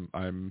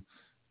I'm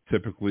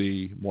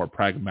typically more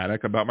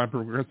pragmatic about my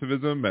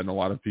progressivism, and a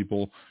lot of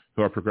people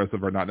who are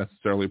progressive are not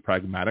necessarily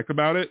pragmatic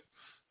about it.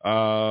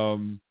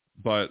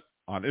 But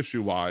on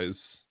issue-wise,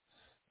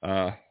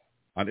 I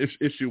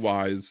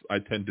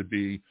tend to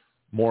be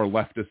more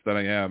leftist than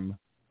I am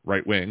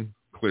right-wing,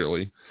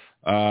 clearly.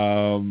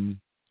 I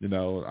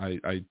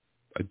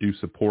do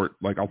support,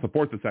 I'll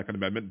support the Second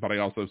Amendment, but I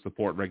also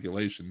support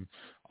regulation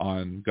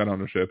on gun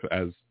ownership,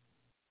 as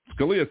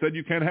Scalia said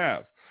you can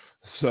have.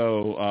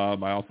 So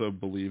I also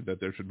believe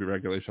that there should be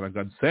regulation on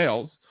gun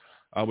sales,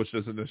 which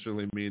doesn't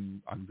necessarily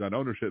mean on gun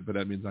ownership, but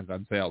that means on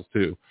gun sales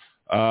too.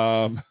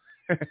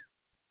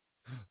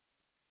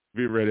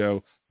 V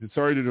Radio,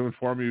 sorry to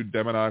inform you,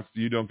 Demonox,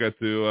 you don't get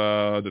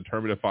to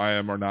determine if I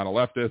am or not a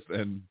leftist.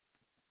 And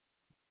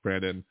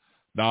Brandon,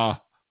 nah,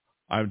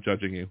 I'm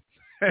judging you.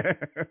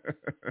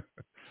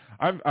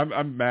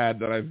 I'm mad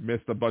that I've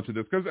missed a bunch of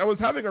this, because I was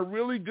having a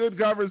really good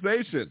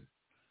conversation.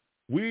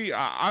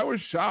 I was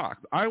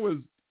shocked. I was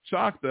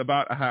shocked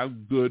about how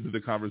good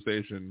the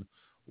conversation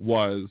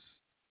was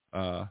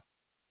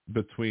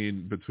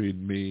between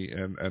me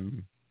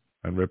and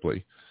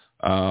Ripley.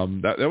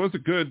 That was a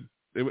good.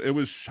 It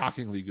was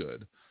shockingly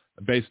good,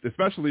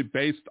 especially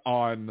based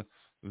on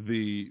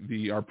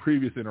our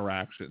previous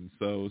interactions.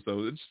 So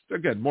it's,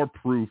 again, more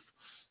proof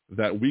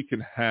that we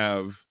can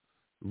have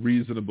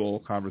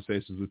reasonable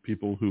conversations with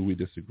people who we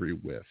disagree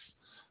with.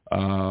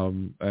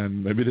 And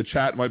maybe the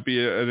chat might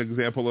be an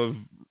example of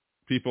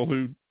people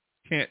who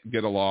can't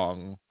get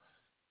along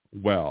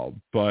well,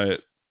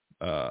 but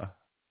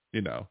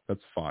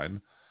that's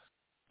fine.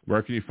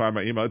 Where can you find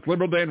my email? It's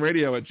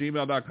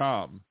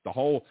liberaldanradio@gmail.com.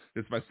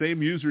 It's my same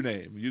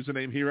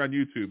username here on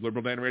YouTube,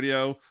 Liberal Dan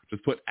Radio.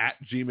 Just put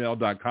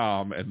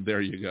 @gmail.com, and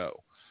there you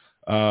go.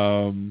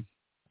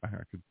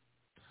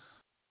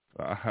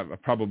 I have a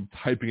problem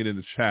typing it in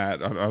the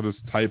chat. I'll just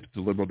type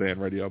the Liberal Dan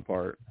Radio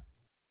part.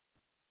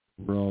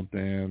 Liberal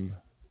Dan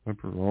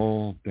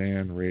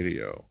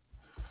Radio.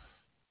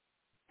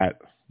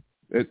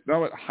 It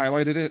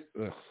highlighted it.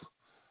 Ugh.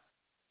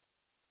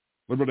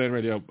 Liberal Dan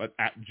Radio, but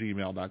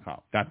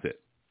 @gmail.com. That's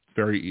it.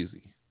 Very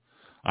easy.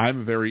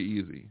 I'm very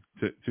easy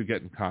to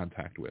get in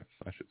contact with,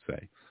 I should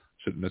say.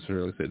 Shouldn't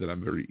necessarily say that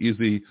I'm very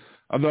easy,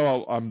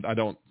 although I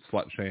don't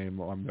slut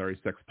shame. I'm very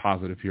sex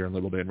positive here in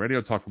Liberal Dan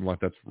Radio. Talk from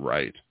left. That's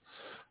right.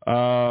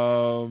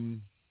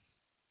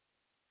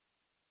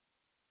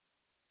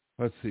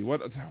 Let's see. Do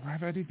I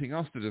have anything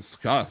else to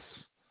discuss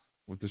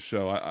with the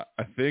show?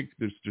 I think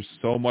there's just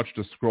so much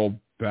to scroll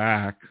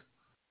back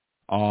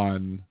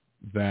on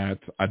that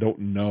I don't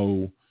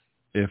know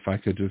if I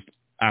could just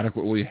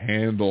adequately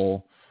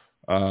handle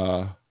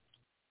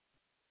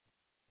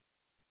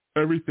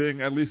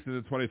everything at least in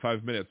the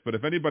 25 minutes. But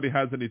if anybody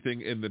has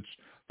anything in the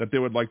that they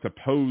would like to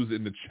pose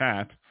in the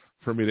chat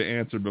for me to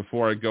answer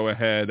before I go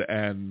ahead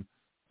and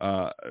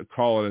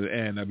call it an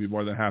end, I'd be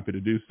more than happy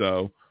to do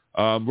so.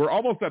 We're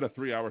almost at a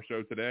 3-hour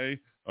show today.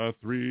 A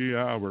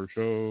 3-hour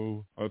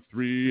show.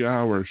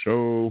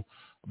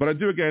 But I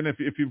do, again,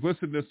 if you've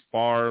listened this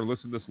far,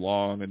 listened this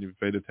long, and you've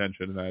paid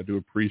attention, and I do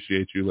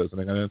appreciate you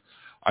listening. And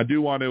I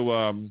do want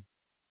to,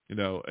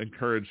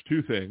 encourage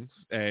 2 things,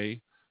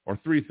 or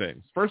 3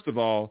 things. First of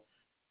all,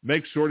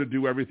 make sure to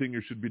do everything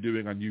you should be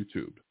doing on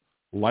YouTube.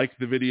 Like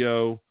the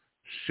video,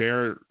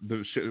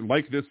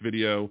 like this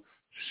video,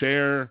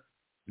 share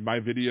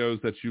my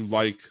videos that you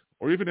like,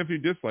 or even if you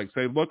dislike,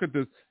 say, look at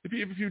this.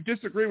 If you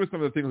disagree with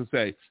some of the things I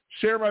say,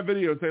 share my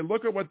video and say,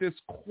 look at what this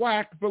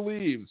quack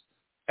believes,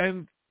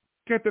 and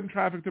get them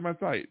traffic to my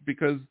site,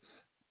 because,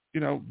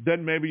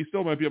 then maybe you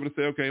still might be able to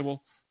say, okay,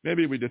 well,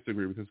 maybe we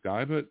disagree with this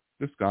guy, but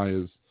this guy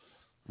is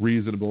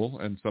reasonable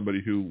and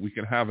somebody who we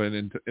can have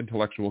an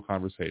intellectual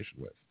conversation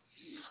with.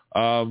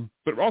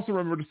 But also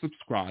remember to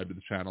subscribe to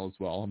the channel as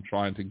well. I'm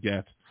trying to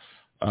get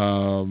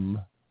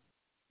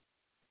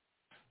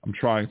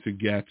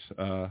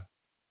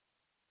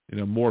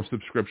more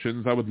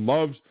subscriptions. I would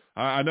love.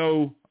 I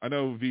know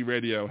V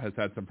Radio has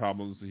had some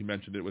problems. He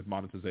mentioned it with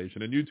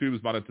monetization, and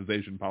YouTube's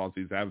monetization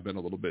policies have been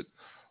a little bit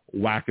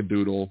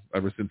wackadoodle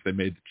ever since they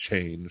made the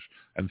change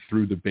and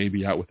threw the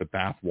baby out with the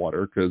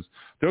bathwater. Because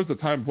there was a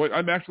time point I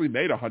actually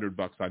made $100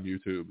 on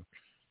YouTube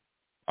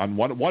on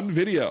one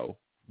video,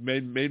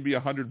 made me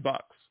 $100,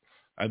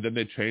 and then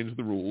they changed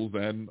the rules,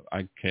 and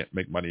I can't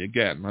make money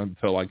again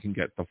until I can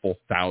get the full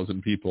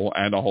 1,000 people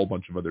and a whole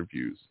bunch of other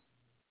views.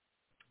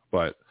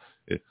 But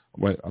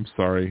wait, I'm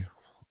sorry.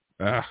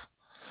 But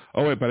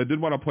I did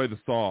want to play the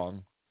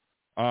song.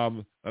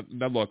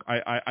 Now look,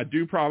 I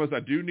do promise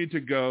I do need to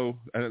go.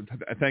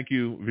 Thank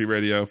you, V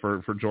Radio,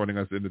 for joining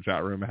us in the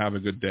chat room. Have a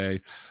good day.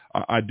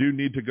 I do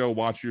need to go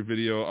watch your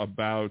video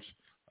about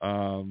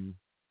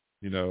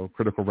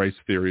critical race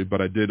theory,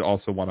 but I did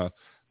also want to,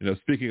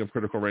 speaking of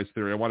critical race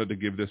theory, I wanted to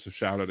give this a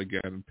shout out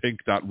again.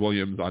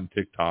 Pink.Williams on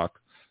TikTok.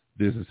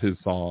 This is his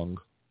song.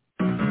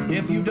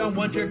 If you don't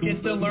want your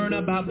kids to learn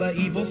about the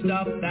evil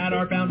stuff that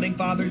our founding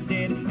fathers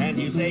did, and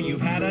you say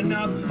you've had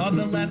enough of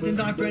the left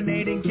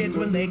indoctrinating kids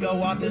when they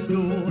go off to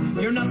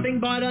school, you're nothing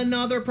but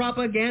another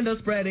propaganda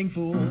spreading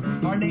fool.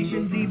 Our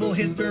nation's evil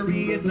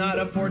history is not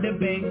up for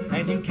debate,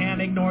 and you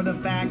can't ignore the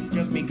facts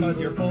just because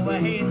you're full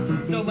of hate.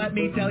 So let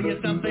me tell you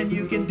something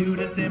you can do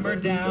to simmer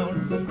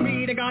down.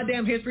 Read a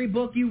goddamn history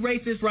book, you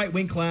racist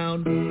right-wing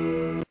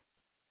clown.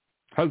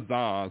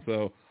 Huzzah.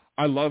 So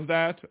I love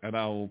that, and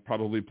I'll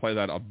probably play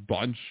that a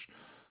bunch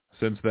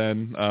since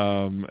then.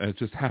 It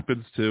just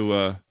happens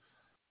to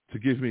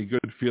give me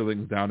good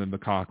feelings down in the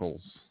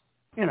cockles.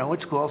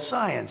 It's called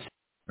science.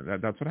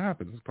 That's what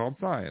happens. It's called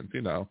science,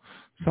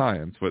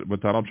 science. What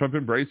Donald Trump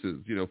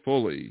embraces,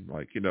 fully,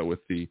 with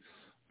the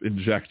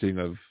injecting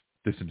of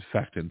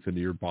disinfectants into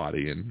your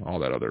body and all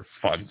that other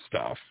fun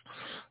stuff.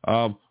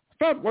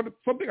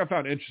 Something I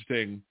found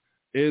interesting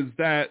is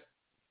that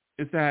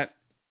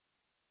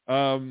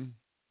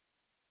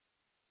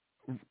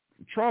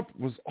Trump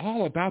was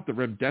all about the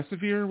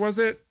remdesivir, was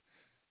it?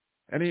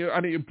 And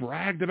he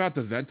bragged about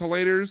the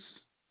ventilators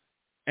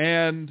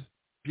and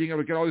being able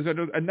to get all these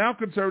ventilators. And now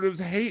conservatives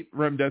hate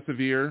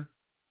remdesivir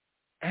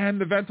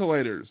and the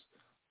ventilators.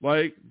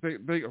 Like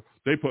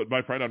they put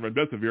my friend on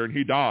remdesivir and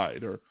he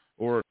died,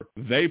 or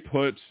they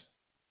put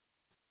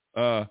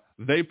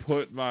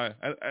my.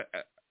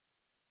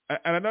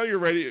 And I know your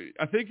radio.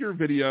 I think your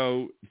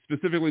video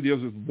specifically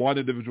deals with one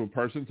individual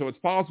person, so it's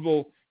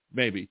possible,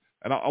 maybe.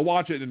 And I'll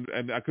watch it,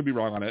 and I could be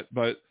wrong on it,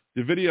 but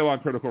the video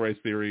on critical race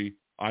theory,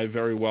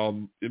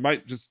 it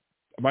might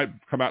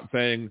come out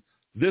saying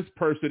this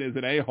person is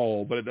an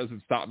a-hole, but it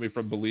doesn't stop me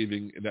from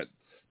believing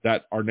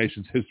that our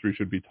nation's history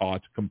should be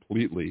taught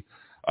completely.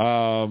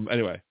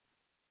 Anyway,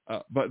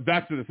 but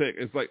back to the thing.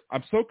 It's like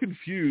I'm so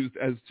confused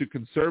as to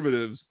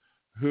conservatives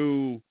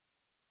who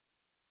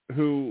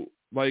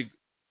like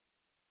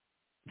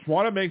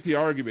want to make the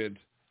argument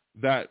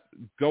that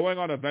going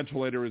on a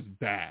ventilator is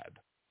bad.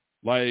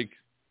 Like,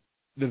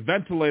 the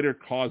ventilator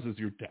causes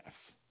your death,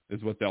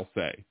 is what they'll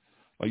say.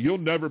 Like, you'll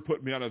never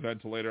put me on a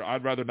ventilator.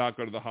 I'd rather not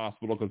go to the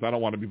hospital because I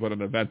don't want to be put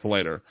on a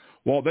ventilator.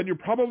 Well, then you're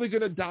probably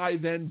going to die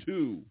then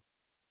too.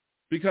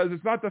 Because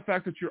it's not the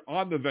fact that you're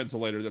on the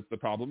ventilator that's the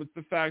problem. It's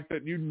the fact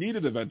that you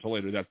needed a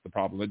ventilator that's the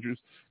problem.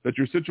 That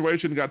your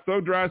situation got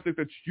so drastic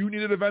that you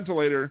needed a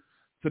ventilator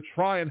to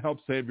try and help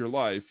save your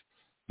life.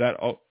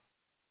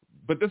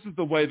 But this is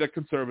the way that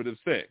conservatives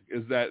think,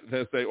 is that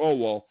they say, oh,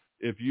 well,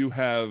 if you're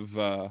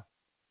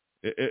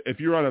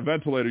on a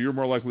ventilator, you're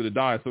more likely to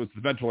die, so it's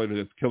the ventilator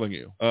that's killing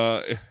you.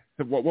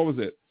 What was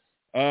it?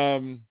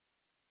 One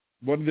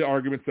of the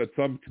arguments that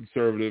some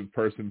conservative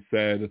person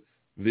said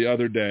the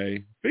other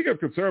day, speaking of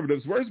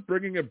conservatives, where's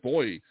Bringing It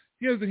Boy?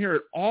 He isn't here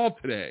at all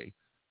today.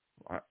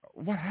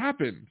 What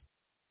happened?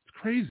 It's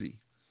crazy.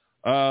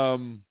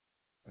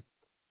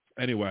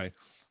 Anyway,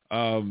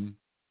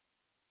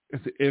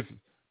 if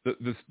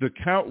the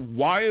count,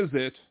 why is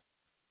it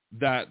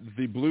that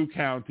the blue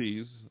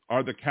counties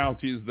are the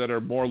counties that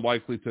are more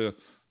likely to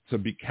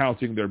be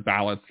counting their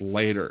ballots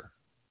later.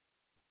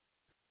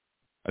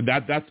 And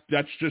that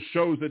just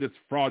shows that it's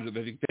fraudulent,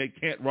 that they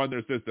can't run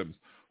their systems.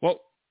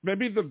 Well,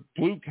 maybe the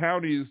blue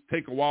counties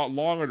take a while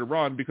longer to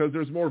run because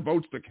there's more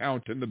votes to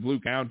count in the blue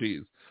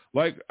counties.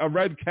 Like a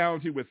red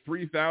county with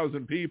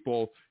 3,000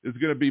 people is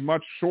going to be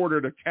much shorter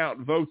to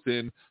count votes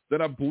in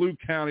than a blue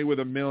county with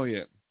 1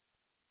 million.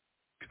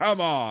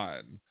 Come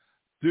on,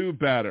 do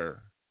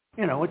better.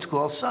 It's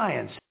called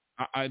science.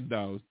 I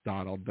know,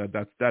 Donald.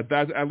 That's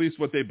at least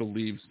what they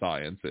believe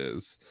science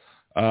is.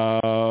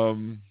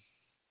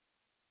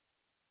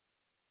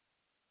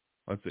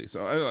 Let's see.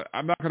 So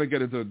I'm not going to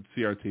get into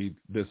CRT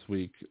this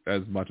week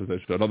as much as I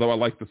should, although I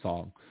like the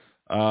song.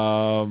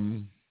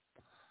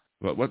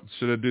 But what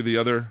should I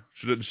do?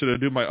 Should I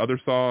do my other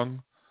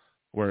song?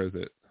 Where is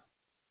it?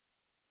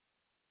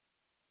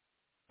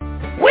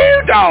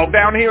 Woo dog,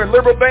 down here in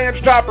Liberal Dance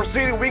Chopper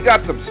City, we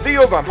got some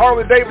steals on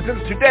Harley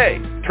Davidsons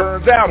today.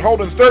 Turns out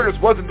holding Sturgis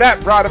wasn't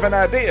that bright of an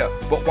idea,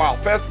 but while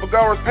festival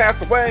goers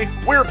pass away,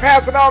 we're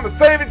passing on the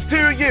savings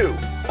to you.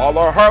 All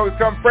our Harleys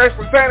come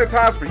freshly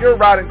sanitized for your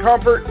riding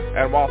comfort,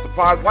 and while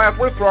supplies last,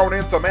 we're throwing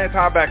in some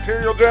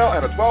antibacterial gel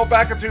and a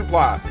 12-pack of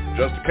 2-ply,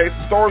 just in case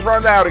the stores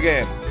run out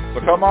again.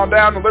 So come on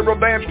down to Liberal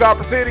Dance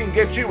Chopper City and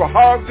get you a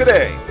hog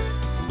today.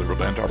 Liberal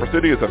Dance Chopper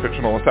City is a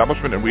fictional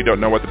establishment, and we don't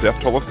know what the death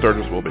toll of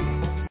Sturgis will be.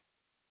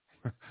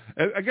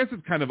 I guess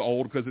it's kind of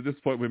old because at this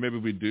point maybe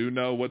we do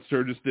know what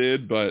Sturgis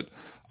did, but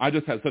I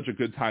just had such a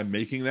good time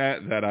making that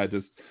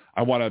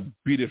I want to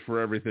beat it for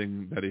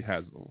everything that he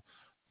has.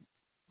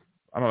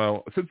 I don't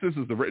know. Since this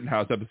is the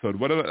Rittenhouse episode,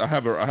 I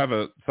have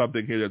a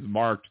something here that's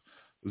marked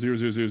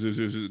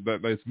 00000.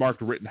 It's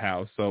marked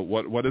Rittenhouse. So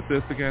what is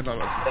this again? It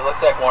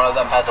looks like one of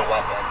them has a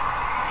weapon.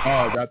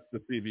 Oh, that's the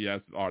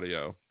CBS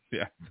audio.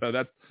 Yeah, so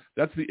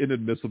that's the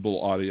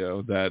inadmissible audio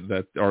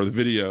or the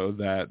video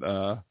that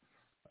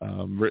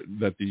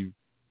the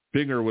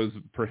Binger was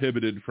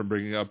prohibited from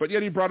bringing up, but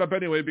yet he brought up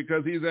anyway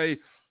because he's a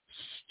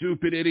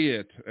stupid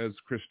idiot, as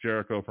Chris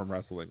Jericho from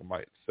wrestling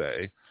might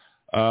say.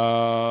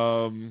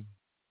 But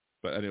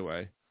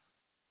anyway,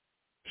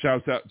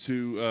 shouts out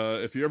to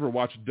if you ever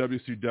watched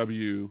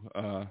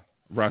WCW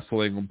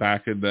wrestling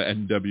back in the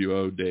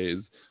NWO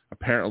days,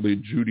 apparently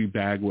Judy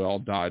Bagwell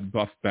died,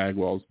 Buff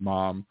Bagwell's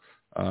mom.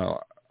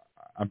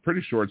 I'm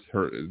pretty sure it's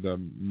the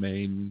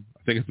main,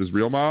 I think it's his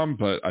real mom,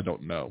 but I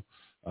don't know.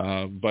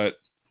 But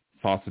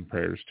thoughts and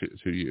prayers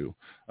to you.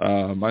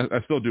 I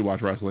still do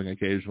watch wrestling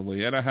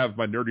occasionally, and I have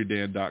my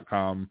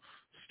nerdydan.com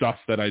stuff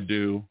that I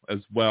do as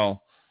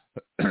well.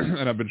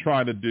 And I've been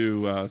trying to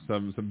do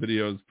some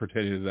videos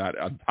pertaining to that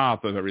on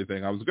top of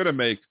everything.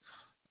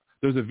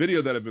 There's a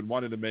video that I've been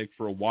wanting to make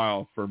for a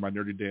while for my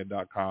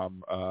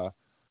nerdydan.com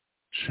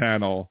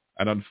channel,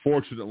 and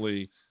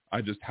unfortunately,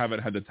 I just haven't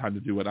had the time to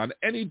do it on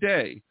any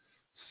day.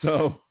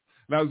 So,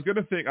 and I was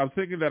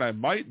thinking that I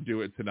might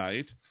do it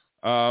tonight.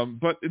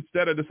 But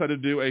instead I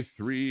decided to do a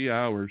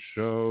 3-hour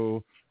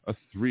show.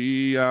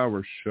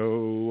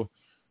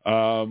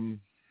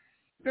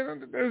 There's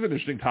an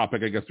interesting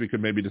topic I guess we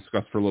could maybe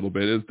discuss for a little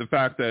bit, is the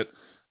fact that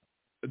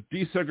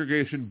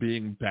desegregation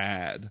being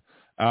bad.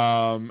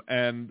 And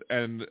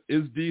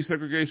is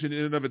desegregation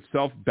in and of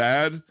itself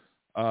bad?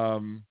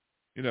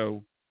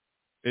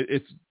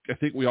 It's I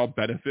think we all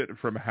benefit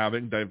from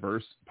having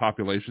diverse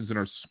populations in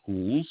our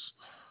schools.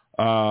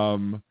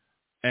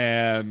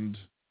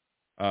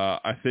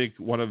 I think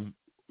one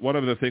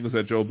of the things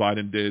that Joe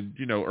Biden did,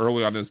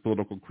 early on in his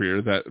political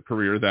career that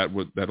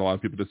a lot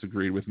of people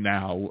disagreed with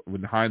now,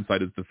 in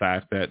hindsight, is the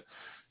fact that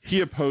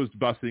he opposed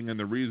busing, and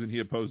the reason he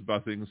opposed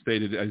busing,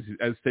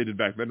 as stated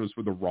back then, was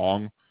for the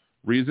wrong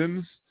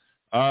reasons.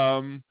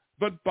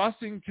 But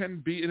busing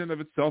can be in and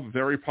of itself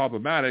very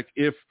problematic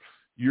if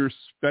you're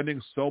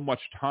spending so much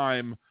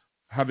time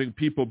having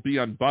people be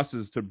on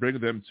buses to bring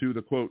them to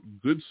the quote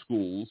good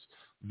schools.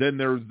 Then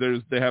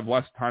they have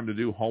less time to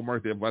do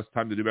homework, they have less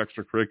time to do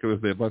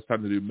extracurriculars, they have less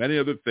time to do many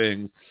other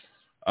things.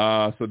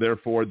 So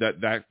therefore,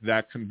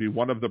 that can be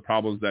one of the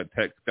problems that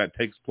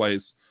takes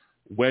place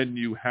when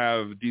you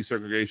have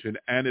desegregation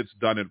and it's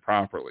done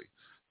improperly.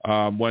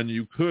 When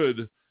you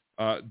could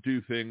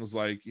do things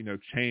like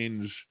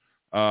change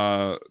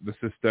the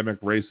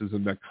systemic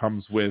racism that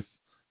comes with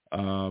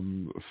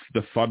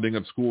the funding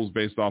of schools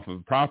based off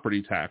of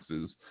property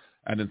taxes,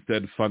 and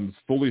instead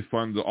fully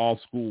fund all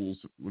schools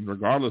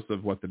regardless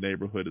of what the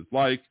neighborhood is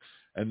like,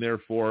 and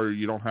therefore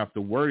you don't have to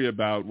worry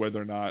about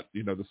whether or not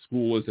the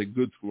school is a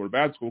good school or a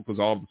bad school, because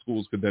all of the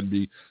schools could then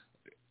be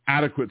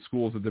adequate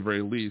schools at the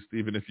very least,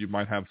 even if you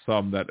might have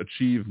some that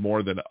achieve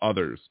more than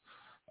others.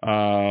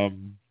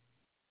 And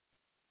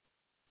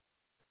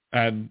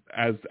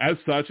as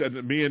such,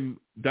 and me and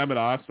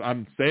Demonos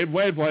on the same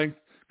wavelength,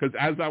 because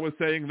as I was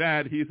saying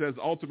that, he says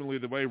ultimately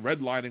the way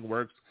redlining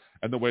works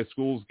and the way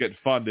schools get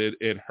funded,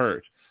 it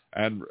hurt.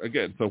 And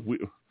again,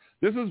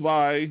 this is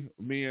why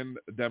me and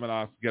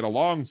Demonos get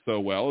along so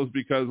well, is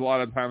because a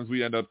lot of times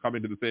we end up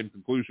coming to the same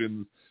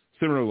conclusions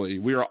similarly.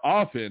 We are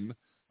often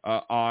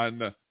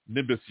on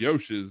Nimbus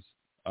Yosh's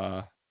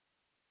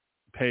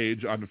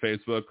page on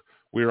Facebook,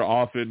 we are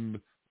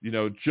often,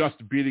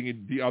 just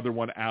beating the other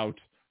one out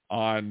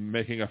on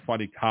making a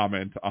funny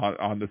comment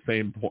on the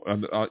same,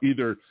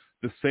 either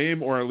the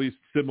same or at least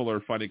similar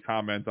funny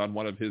comment on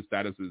one of his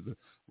statuses,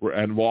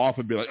 and we'll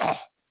often be like, "Oh,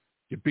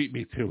 you beat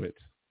me to it."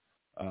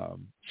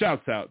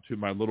 Shouts out to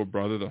my little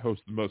brother, the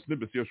host of the most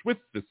Nimbus Yosh, with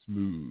the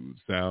smooth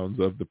sounds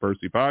of the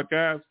Percy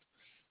podcast.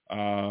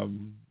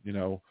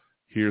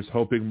 Here's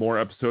hoping more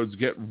episodes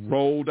get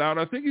rolled out.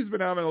 I think he's been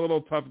having a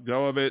little tough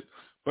go of it.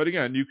 But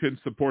again, you can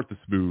support the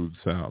smooth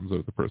sounds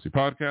of the Percy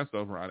podcast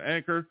over on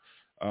Anchor.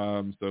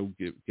 So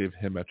give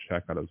him a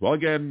check out as well.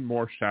 Again,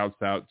 more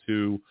shouts out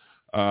to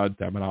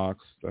Demonox,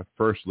 the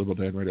first Liberal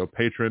Dan Radio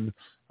patron.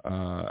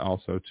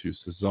 Also to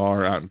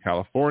Cesar out in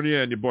California,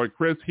 and your boy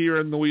Chris here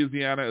in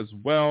Louisiana as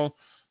well.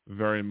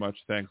 Very much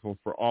thankful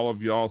for all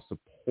of y'all's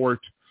support.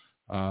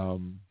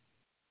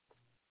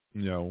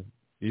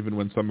 Even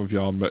when some of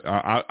y'all,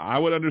 I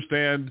would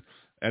understand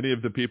any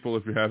of the people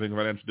if you're having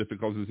financial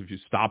difficulties, if you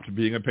stopped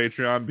being a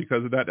Patreon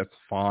because of that, that's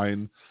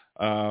fine.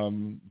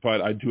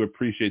 But I do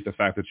appreciate the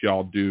fact that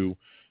y'all do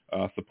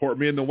support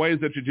me in the ways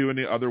that you do in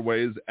the other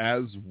ways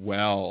as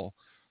well.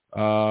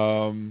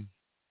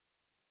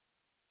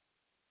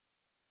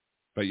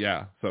 But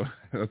yeah, so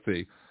let's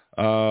see.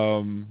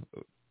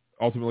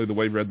 Ultimately, the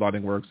way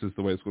redlining works is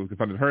the way schools get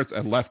funded hurts,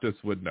 and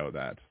leftists would know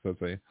that. So let's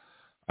see.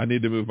 I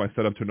need to move my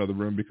setup to another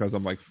room because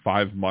I'm like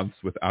 5 months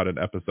without an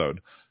episode.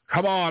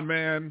 Come on,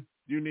 man.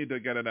 You need to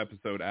get an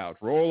episode out.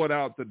 Roll it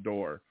out the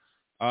door.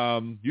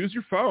 Use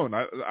your phone.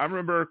 I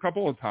remember a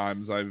couple of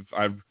times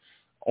I've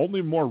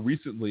only more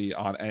recently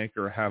on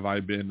Anchor have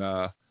I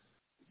been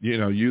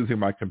using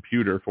my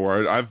computer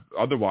for it.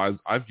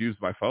 I've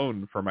used my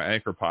phone for my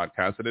Anchor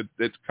podcast, and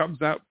it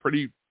comes out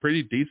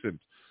pretty decent.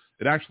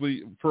 It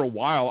actually, for a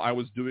while, I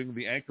was doing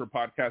the Anchor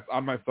podcast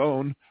on my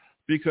phone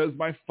because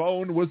my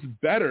phone was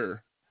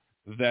better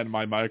than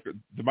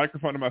the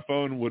microphone on my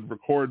phone would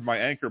record my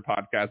Anchor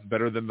podcast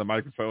better than the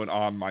microphone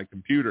on my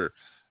computer.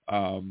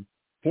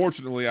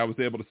 Fortunately, I was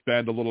able to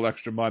spend a little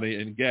extra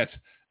money and get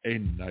a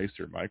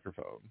nicer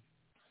microphone.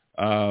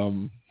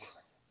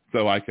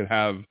 So I could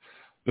have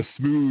the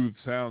smooth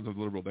sounds of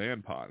the Liberal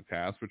Dan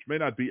podcast, which may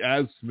not be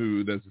as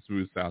smooth as the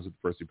smooth sounds of the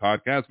Percy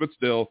podcast, but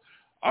still,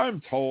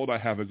 I'm told I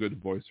have a good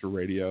voice for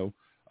radio.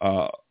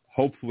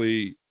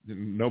 Hopefully,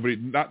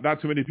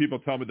 not too many people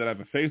tell me that I have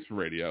a face for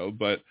radio,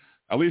 but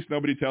at least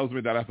nobody tells me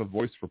that I have a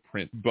voice for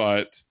print.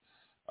 But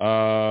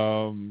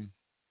I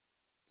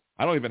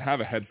don't even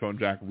have a headphone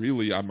jack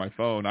really on my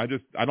phone. I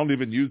don't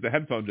even use the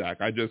headphone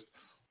jack. I just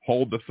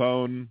hold the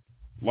phone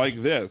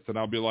like this, and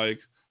I'll be like,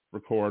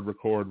 record, blah,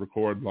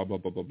 blah,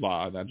 blah, blah,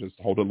 blah. And I just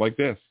hold it like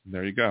this. And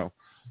there you go.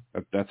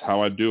 That's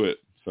how I do it.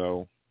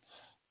 So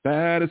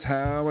that is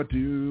how I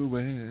do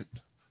it.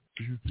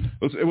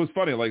 It was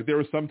funny. Like there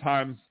was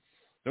a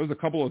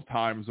couple of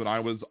times when I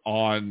was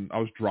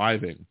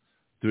driving,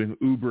 doing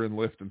Uber and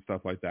Lyft and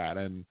stuff like that.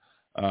 And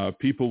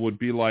people would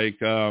be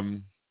like,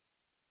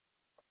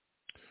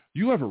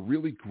 you have a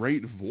really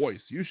great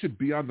voice. You should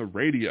be on the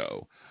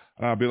radio.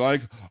 And I'll be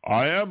like,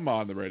 I am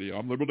on the radio.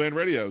 I'm Liberal Dan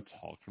Radio.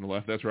 Talk from the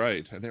left. That's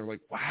right. And they were like,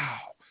 wow.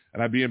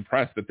 And I'd be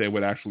impressed that they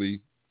would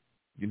actually,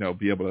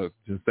 be able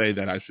to say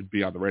that I should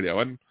be on the radio.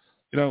 And,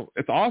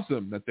 it's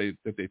awesome that they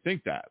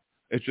think that.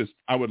 It's just,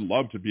 I would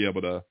love to be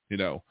able to,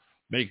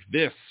 make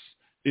this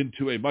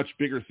into a much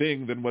bigger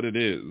thing than what it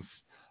is,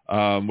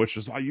 which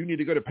is why you need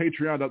to go to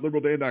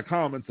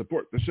patreon.liberaldan.com and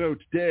support the show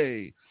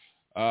today.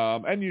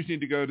 And you just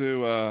need to go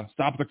to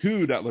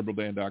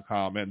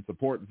stopthecoup.liberaldan.com and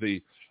support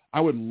I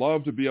would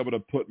love to be able to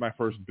put my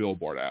first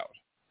billboard out.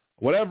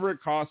 Whatever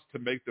it costs to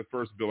make the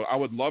first billboard, I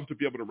would love to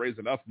be able to raise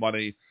enough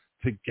money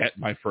to get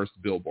my first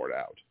billboard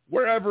out.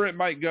 Wherever it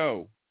might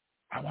go,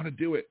 I want to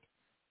do it.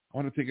 I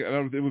want to think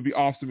it would be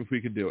awesome if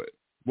we could do it.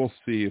 We'll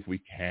see if we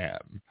can.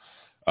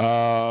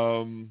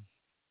 To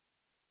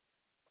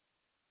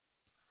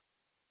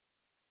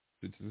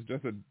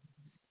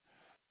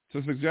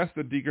suggest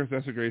the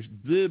desegregation,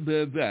 blah,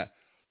 blah, blah.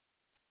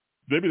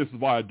 Maybe this is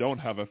why I don't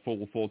have a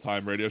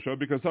full-time radio show,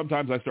 because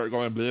sometimes I start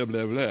going blah,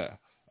 blah, blah.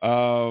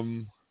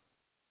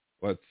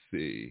 Let's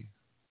see.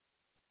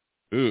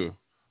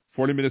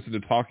 40 minutes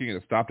into talking and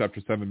it stopped after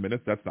 7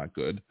 minutes. That's not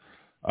good.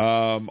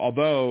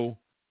 Although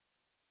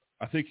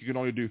I think you can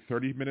only do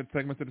 30-minute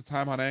segments at a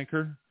time on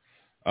Anchor.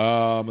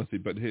 Let's see.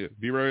 But here,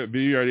 V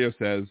Radio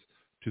says,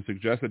 to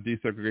suggest that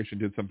desegregation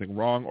did something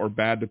wrong or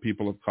bad to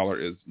people of color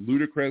is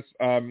ludicrous.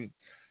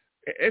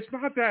 It's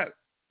not that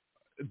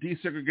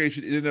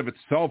desegregation in and of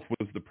itself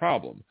was the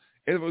problem.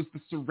 It was the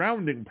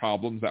surrounding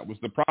problems that was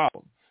the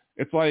problem.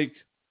 It's like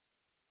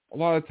a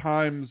lot of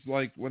times,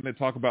 like when they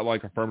talk about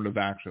like affirmative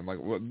action, like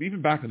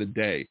even back in the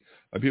day,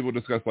 like people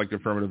discuss like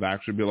affirmative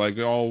action, be like,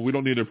 oh, we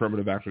don't need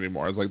affirmative action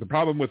anymore. It's like the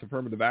problem with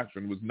affirmative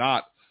action was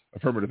not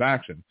affirmative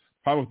action.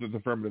 The problem with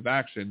affirmative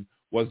action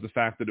was the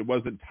fact that it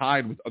wasn't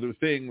tied with other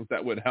things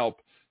that would help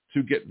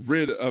to get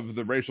rid of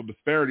the racial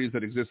disparities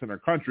that exist in our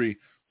country,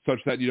 such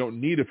that you don't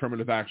need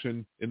affirmative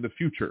action in the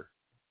future.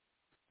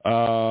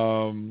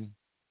 But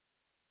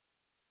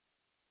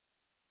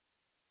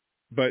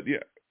yeah,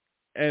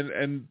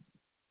 and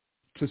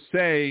to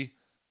say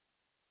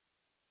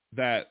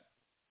that,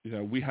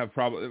 we have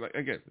problems,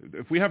 again,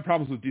 if we have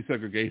problems with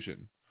desegregation,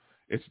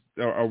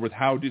 or with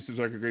how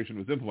desegregation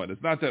was implemented,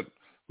 it's not that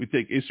we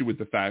take issue with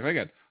the fact,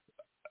 again,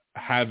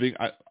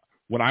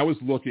 when I was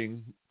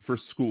looking for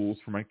schools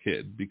for my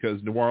kid,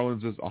 because New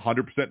Orleans is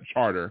 100%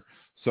 charter,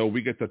 so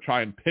we get to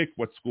try and pick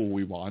what school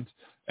we want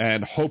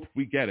and hope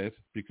we get it,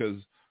 because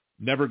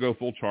never go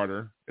full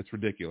charter. It's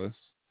ridiculous.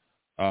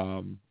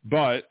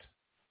 But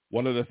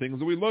one of the things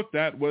that we looked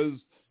at was,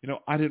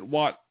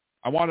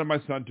 I wanted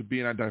my son to be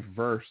in a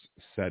diverse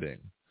setting.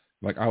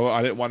 Like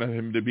I didn't want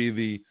him to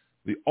be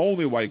the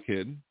only white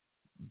kid,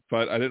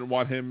 but I didn't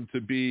want him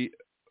to be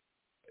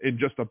in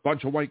just a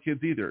bunch of white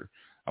kids either.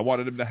 I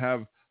wanted him to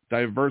have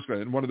diverse,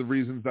 and one of the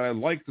reasons that I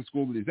like the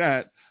school that he's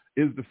at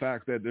is the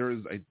fact that there is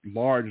a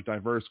large,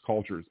 diverse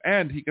cultures,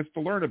 and he gets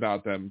to learn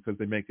about them because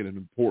they make it an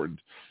important,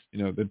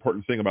 the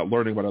important thing about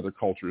learning about other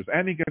cultures,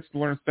 and he gets to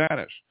learn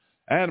Spanish.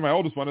 And my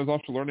oldest one is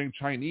also learning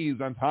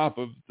Chinese on top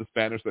of the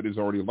Spanish that he's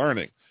already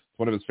learning. It's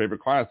one of his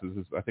favorite classes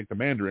is, I think, the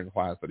Mandarin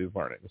class that he's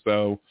learning.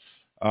 So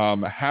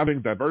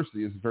having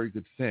diversity is a very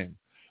good thing.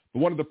 But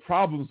one of the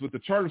problems with the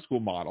charter school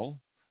model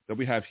that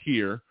we have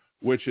here,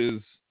 which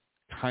is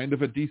kind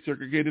of a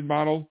desegregated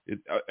model,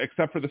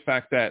 except for the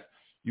fact that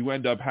you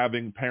end up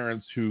having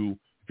parents who,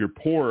 if you're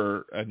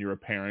poorer and you're a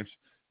parent,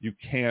 you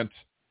can't,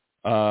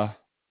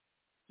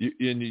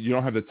 you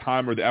don't have the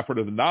time or the effort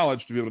or the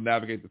knowledge to be able to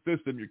navigate the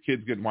system. Your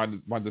kids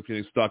wind up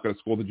getting stuck at a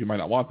school that you might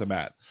not want them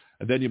at.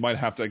 And then you might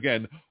have to,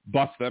 again,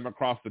 bus them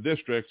across the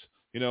district,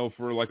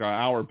 for like an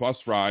hour bus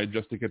ride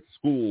just to get to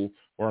school,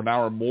 or an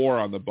hour more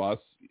on the bus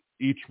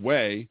each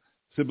way,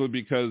 simply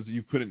because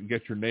you couldn't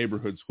get your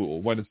neighborhood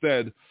school. When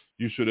instead,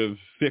 you should have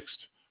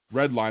fixed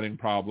redlining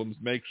problems,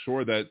 make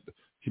sure that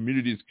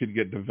communities could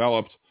get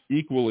developed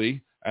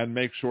equally, and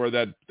make sure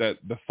that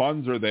the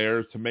funds are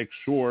there to make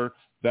sure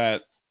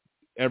that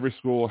every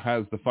school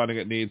has the funding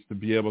it needs to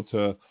be able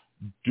to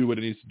do what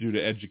it needs to do to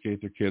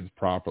educate their kids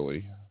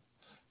properly.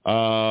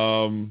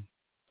 And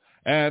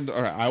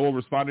all right, I will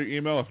respond to your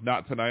email. If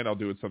not tonight, I'll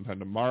do it sometime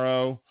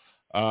tomorrow.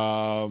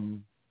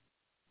 I'm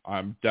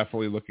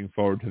definitely looking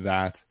forward to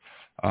that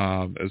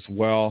as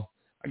well.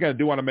 Again, I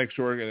do want to make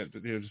sure,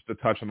 just to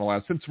touch on the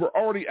last, since we're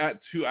already at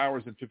 2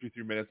 hours and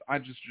 53 minutes, I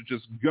just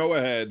go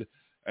ahead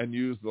and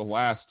use the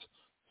last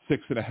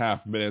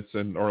 6.5 minutes,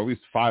 or at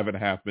least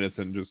 5.5 minutes,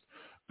 and just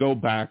go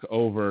back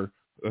over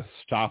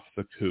Stop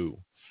the Coup.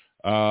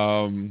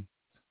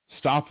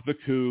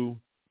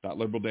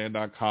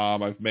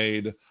 StopTheCoop.LiberalDan.com.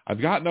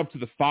 I've gotten up to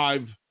the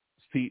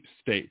 5-seat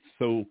states.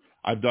 So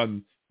I've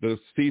done the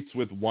seats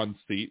with 1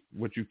 seat,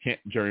 which you can't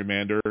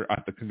gerrymander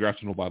at the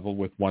congressional level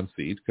with 1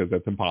 seat because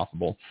that's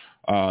impossible.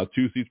 2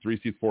 seats, 3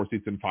 seats, 4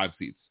 seats, and 5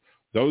 seats.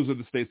 Those are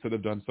the states that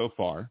have done so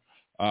far.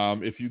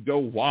 If you go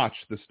watch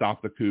the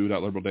Stop the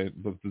Coup.LiberalDan,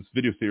 this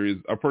video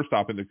series, first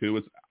Stopping the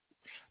Coup,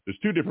 there's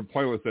 2 different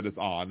playlists that it's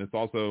on. It's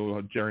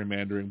also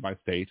gerrymandering by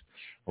state,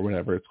 or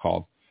whatever it's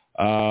called.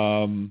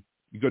 You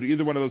go to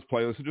either one of those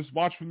playlists and just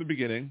watch from the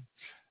beginning,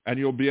 and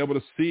you'll be able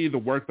to see the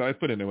work that I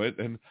put into it.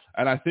 And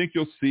I think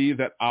you'll see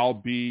that I'll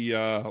be,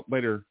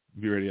 later,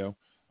 V-Radio,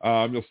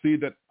 you'll see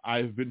that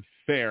I've been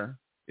fair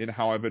in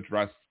how I've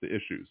addressed the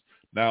issues.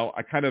 Now,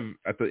 I kind of,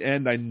 at the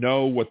end, I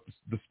know what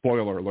the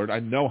spoiler alert, I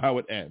know how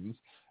it ends.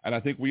 And I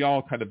think we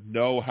all kind of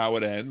know how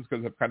it ends,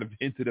 because I've kind of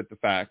hinted at the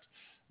fact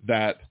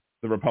that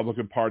the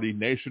Republican Party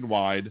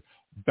nationwide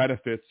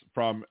benefits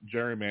from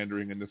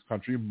gerrymandering in this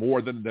country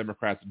more than the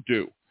Democrats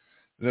do.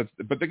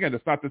 But again,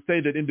 it's not to say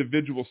that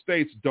individual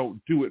states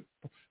don't do it.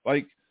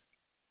 Like,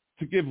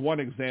 to give one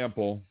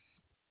example,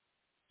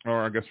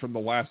 or I guess from the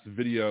last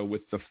video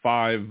with the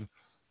five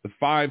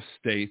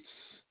states,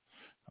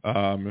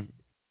 the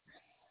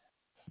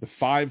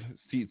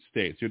 5-seat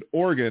states. You had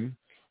Oregon,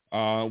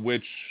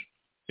 which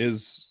is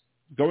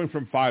going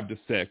from 5 to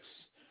 6,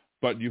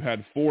 but you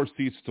had 4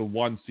 seats to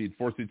 1 seat,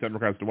 4 seat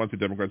Democrats to 1 seat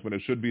Democrats, when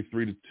it should be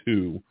 3 to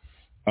 2.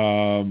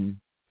 So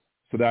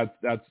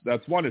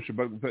that's one issue.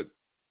 But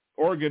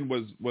Oregon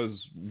was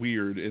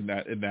weird in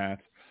that.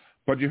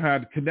 But you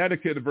had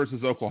Connecticut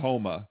versus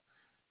Oklahoma.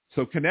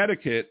 So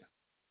Connecticut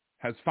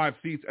has 5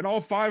 seats, and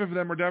all 5 of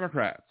them are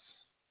Democrats.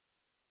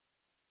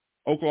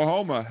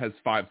 Oklahoma has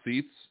 5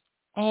 seats.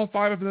 All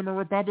 5 of them are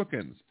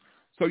Republicans.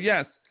 So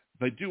yes,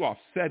 they do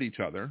offset each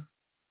other,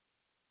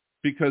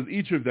 because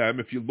each of them,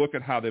 if you look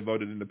at how they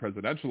voted in the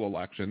presidential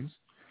elections,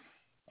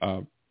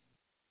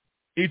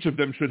 each of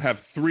them should have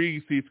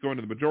 3 seats going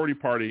to the majority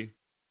party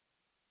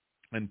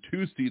and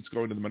 2 seats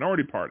going to the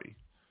minority party.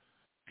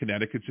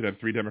 Connecticut should have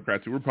 3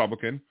 Democrats, 2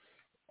 Republican.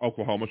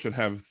 Oklahoma should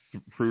have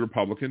 3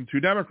 Republican, 2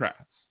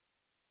 Democrats.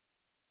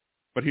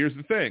 But here's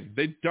the thing: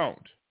 they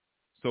don't.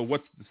 So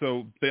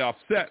they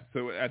offset.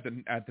 So at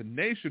the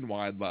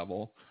nationwide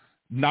level,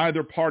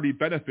 neither party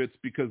benefits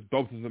because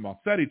both of them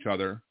offset each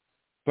other.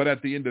 But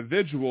at the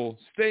individual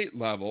state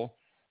level,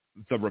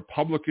 the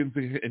Republicans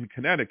in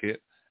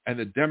Connecticut and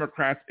the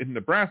Democrats in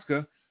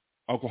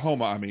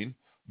Oklahoma,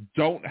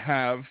 don't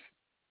have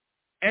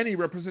any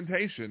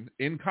representation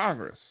in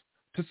Congress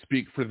to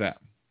speak for them.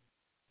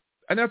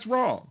 And that's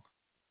wrong.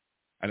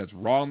 And it's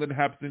wrong that it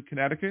happens in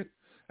Connecticut,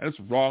 and it's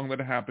wrong that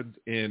it happens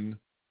in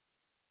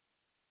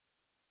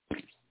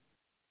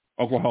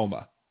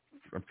Oklahoma.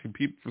 For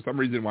some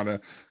reason, want to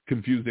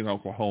confusing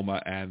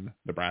Oklahoma and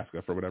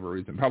Nebraska for whatever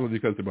reason, probably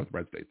because they're both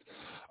red states.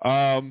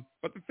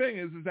 But the thing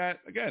is that,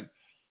 again,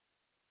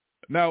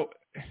 now,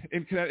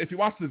 if you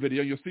watch the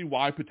video, you'll see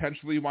why it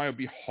would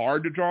be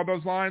hard to draw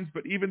those lines.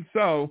 But even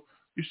so,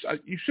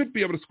 you should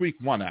be able to squeak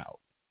one out,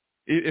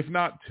 if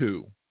not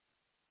two.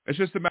 It's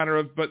just a matter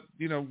of, but,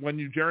 when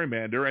you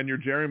gerrymander and your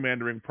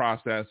gerrymandering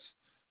process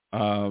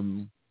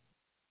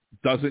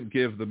doesn't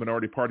give the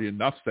minority party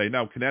enough say.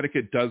 Now,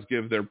 Connecticut does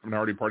give their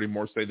minority party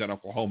more say than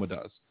Oklahoma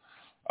does.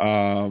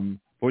 But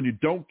when you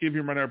don't give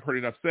your minority party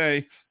enough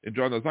say in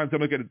drawing those lines, they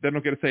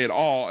don't get a say at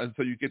all, and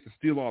so you get to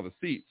steal all the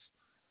seats.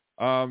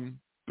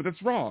 But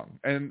that's wrong,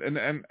 and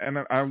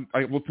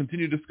I will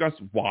continue to discuss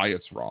why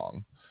it's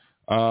wrong.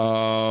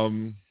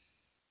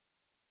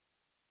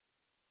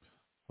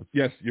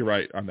 Yes, you're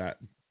right on that,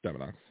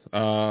 Deminox.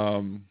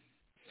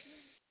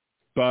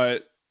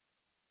 But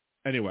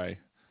anyway,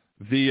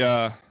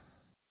 I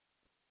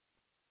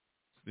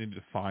need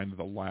to find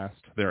the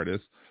last. There it is.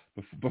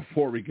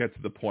 Before we get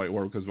to the point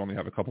because we only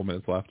have a couple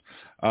minutes left.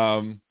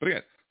 But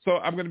again, so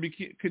I'm going to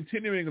be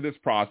continuing this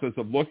process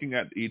of looking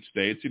at each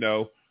state.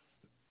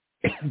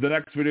 The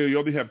next video, you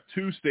only have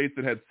 2 states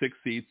that had 6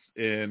 seats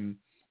in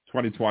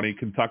 2020,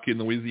 Kentucky and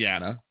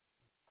Louisiana.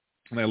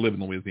 And I live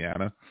in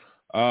Louisiana.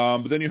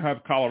 But then you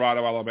have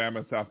Colorado, Alabama,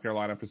 and South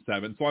Carolina for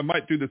 7. So I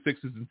might do the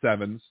 6s and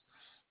 7s.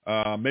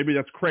 Maybe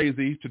that's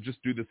crazy to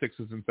just do the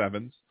 6s and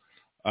 7s.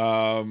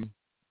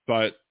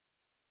 But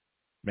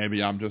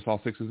maybe I'm just all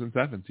 6s and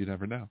 7s. You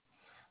never know.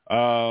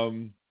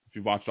 If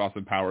you've watched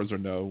Austin Powers or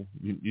know,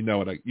 you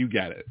know it. You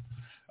get it.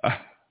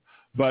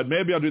 But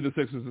maybe I'll do the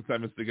 6s and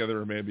 7s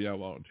together, or maybe I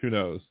won't. Who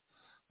knows?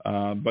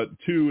 But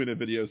 2 in a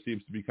video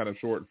seems to be kind of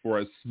short for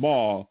as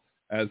small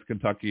as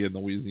Kentucky and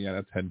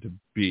Louisiana tend to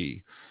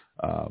be.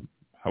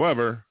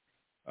 However,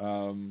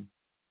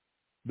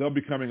 they'll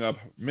be coming up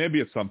maybe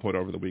at some point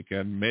over the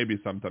weekend, maybe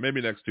sometime, maybe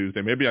next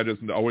Tuesday. Maybe I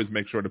just always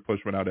make sure to push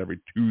one out every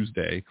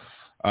Tuesday.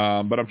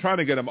 But I'm trying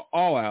to get them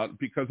all out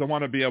because I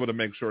want to be able to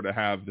make sure to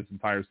have this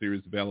entire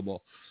series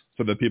available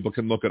so that people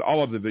can look at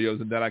all of the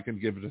videos, and then I can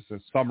give just a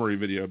summary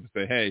video to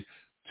say, hey,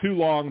 too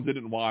long,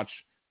 didn't watch,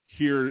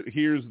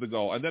 here's the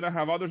goal. And then I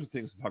have other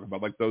things to talk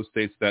about, like those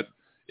states that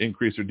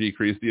increase or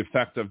decrease, the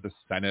effect of the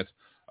Senate,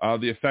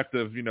 the effect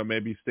of,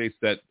 maybe states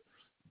that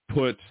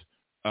put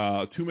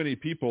too many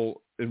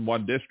people in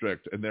one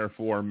district and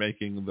therefore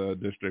making the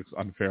districts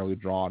unfairly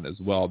drawn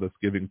as well. That's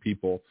giving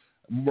people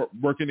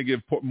working to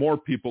put more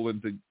people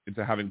into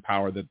having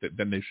power than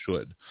they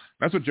should.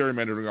 That's what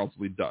gerrymandering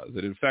ultimately does.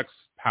 It affects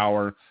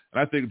power,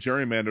 and I think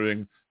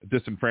gerrymandering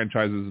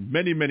disenfranchises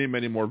many, many,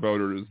 many more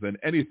voters than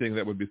anything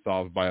that would be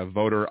solved by a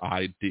voter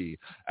ID.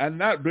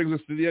 And that brings us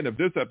to the end of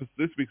this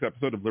week's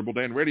episode of Liberal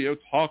Dan Radio,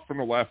 Talk from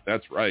the Left.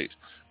 That's right.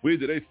 We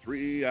did a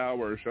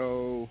 3-hour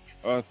show,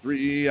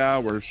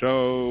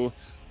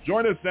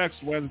 Join us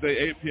next Wednesday,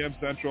 8 p.m.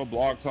 Central,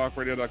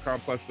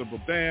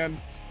 blogtalkradio.com/LiberalDan,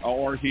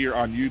 or here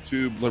on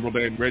YouTube, Liberal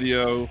Dan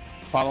Radio.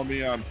 Follow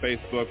me on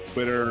Facebook,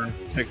 Twitter,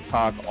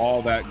 TikTok,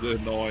 all that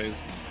good noise.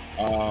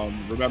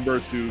 Remember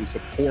to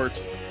support,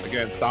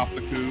 again,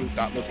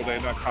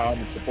 stopthecoup.liberaldan.com,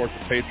 and support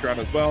the Patreon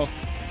as well,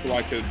 so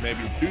I could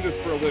maybe do this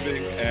for a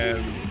living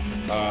and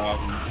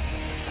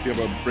be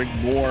able to bring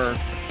more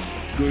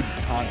good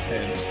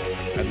content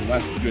and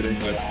less good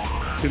English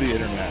to the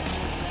internet.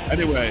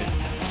 Anyway,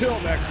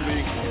 till next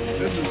week,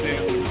 this is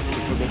Dan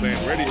with Liberal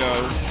Dan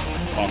Radio.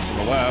 Talk from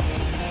the left.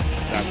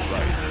 That's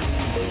right.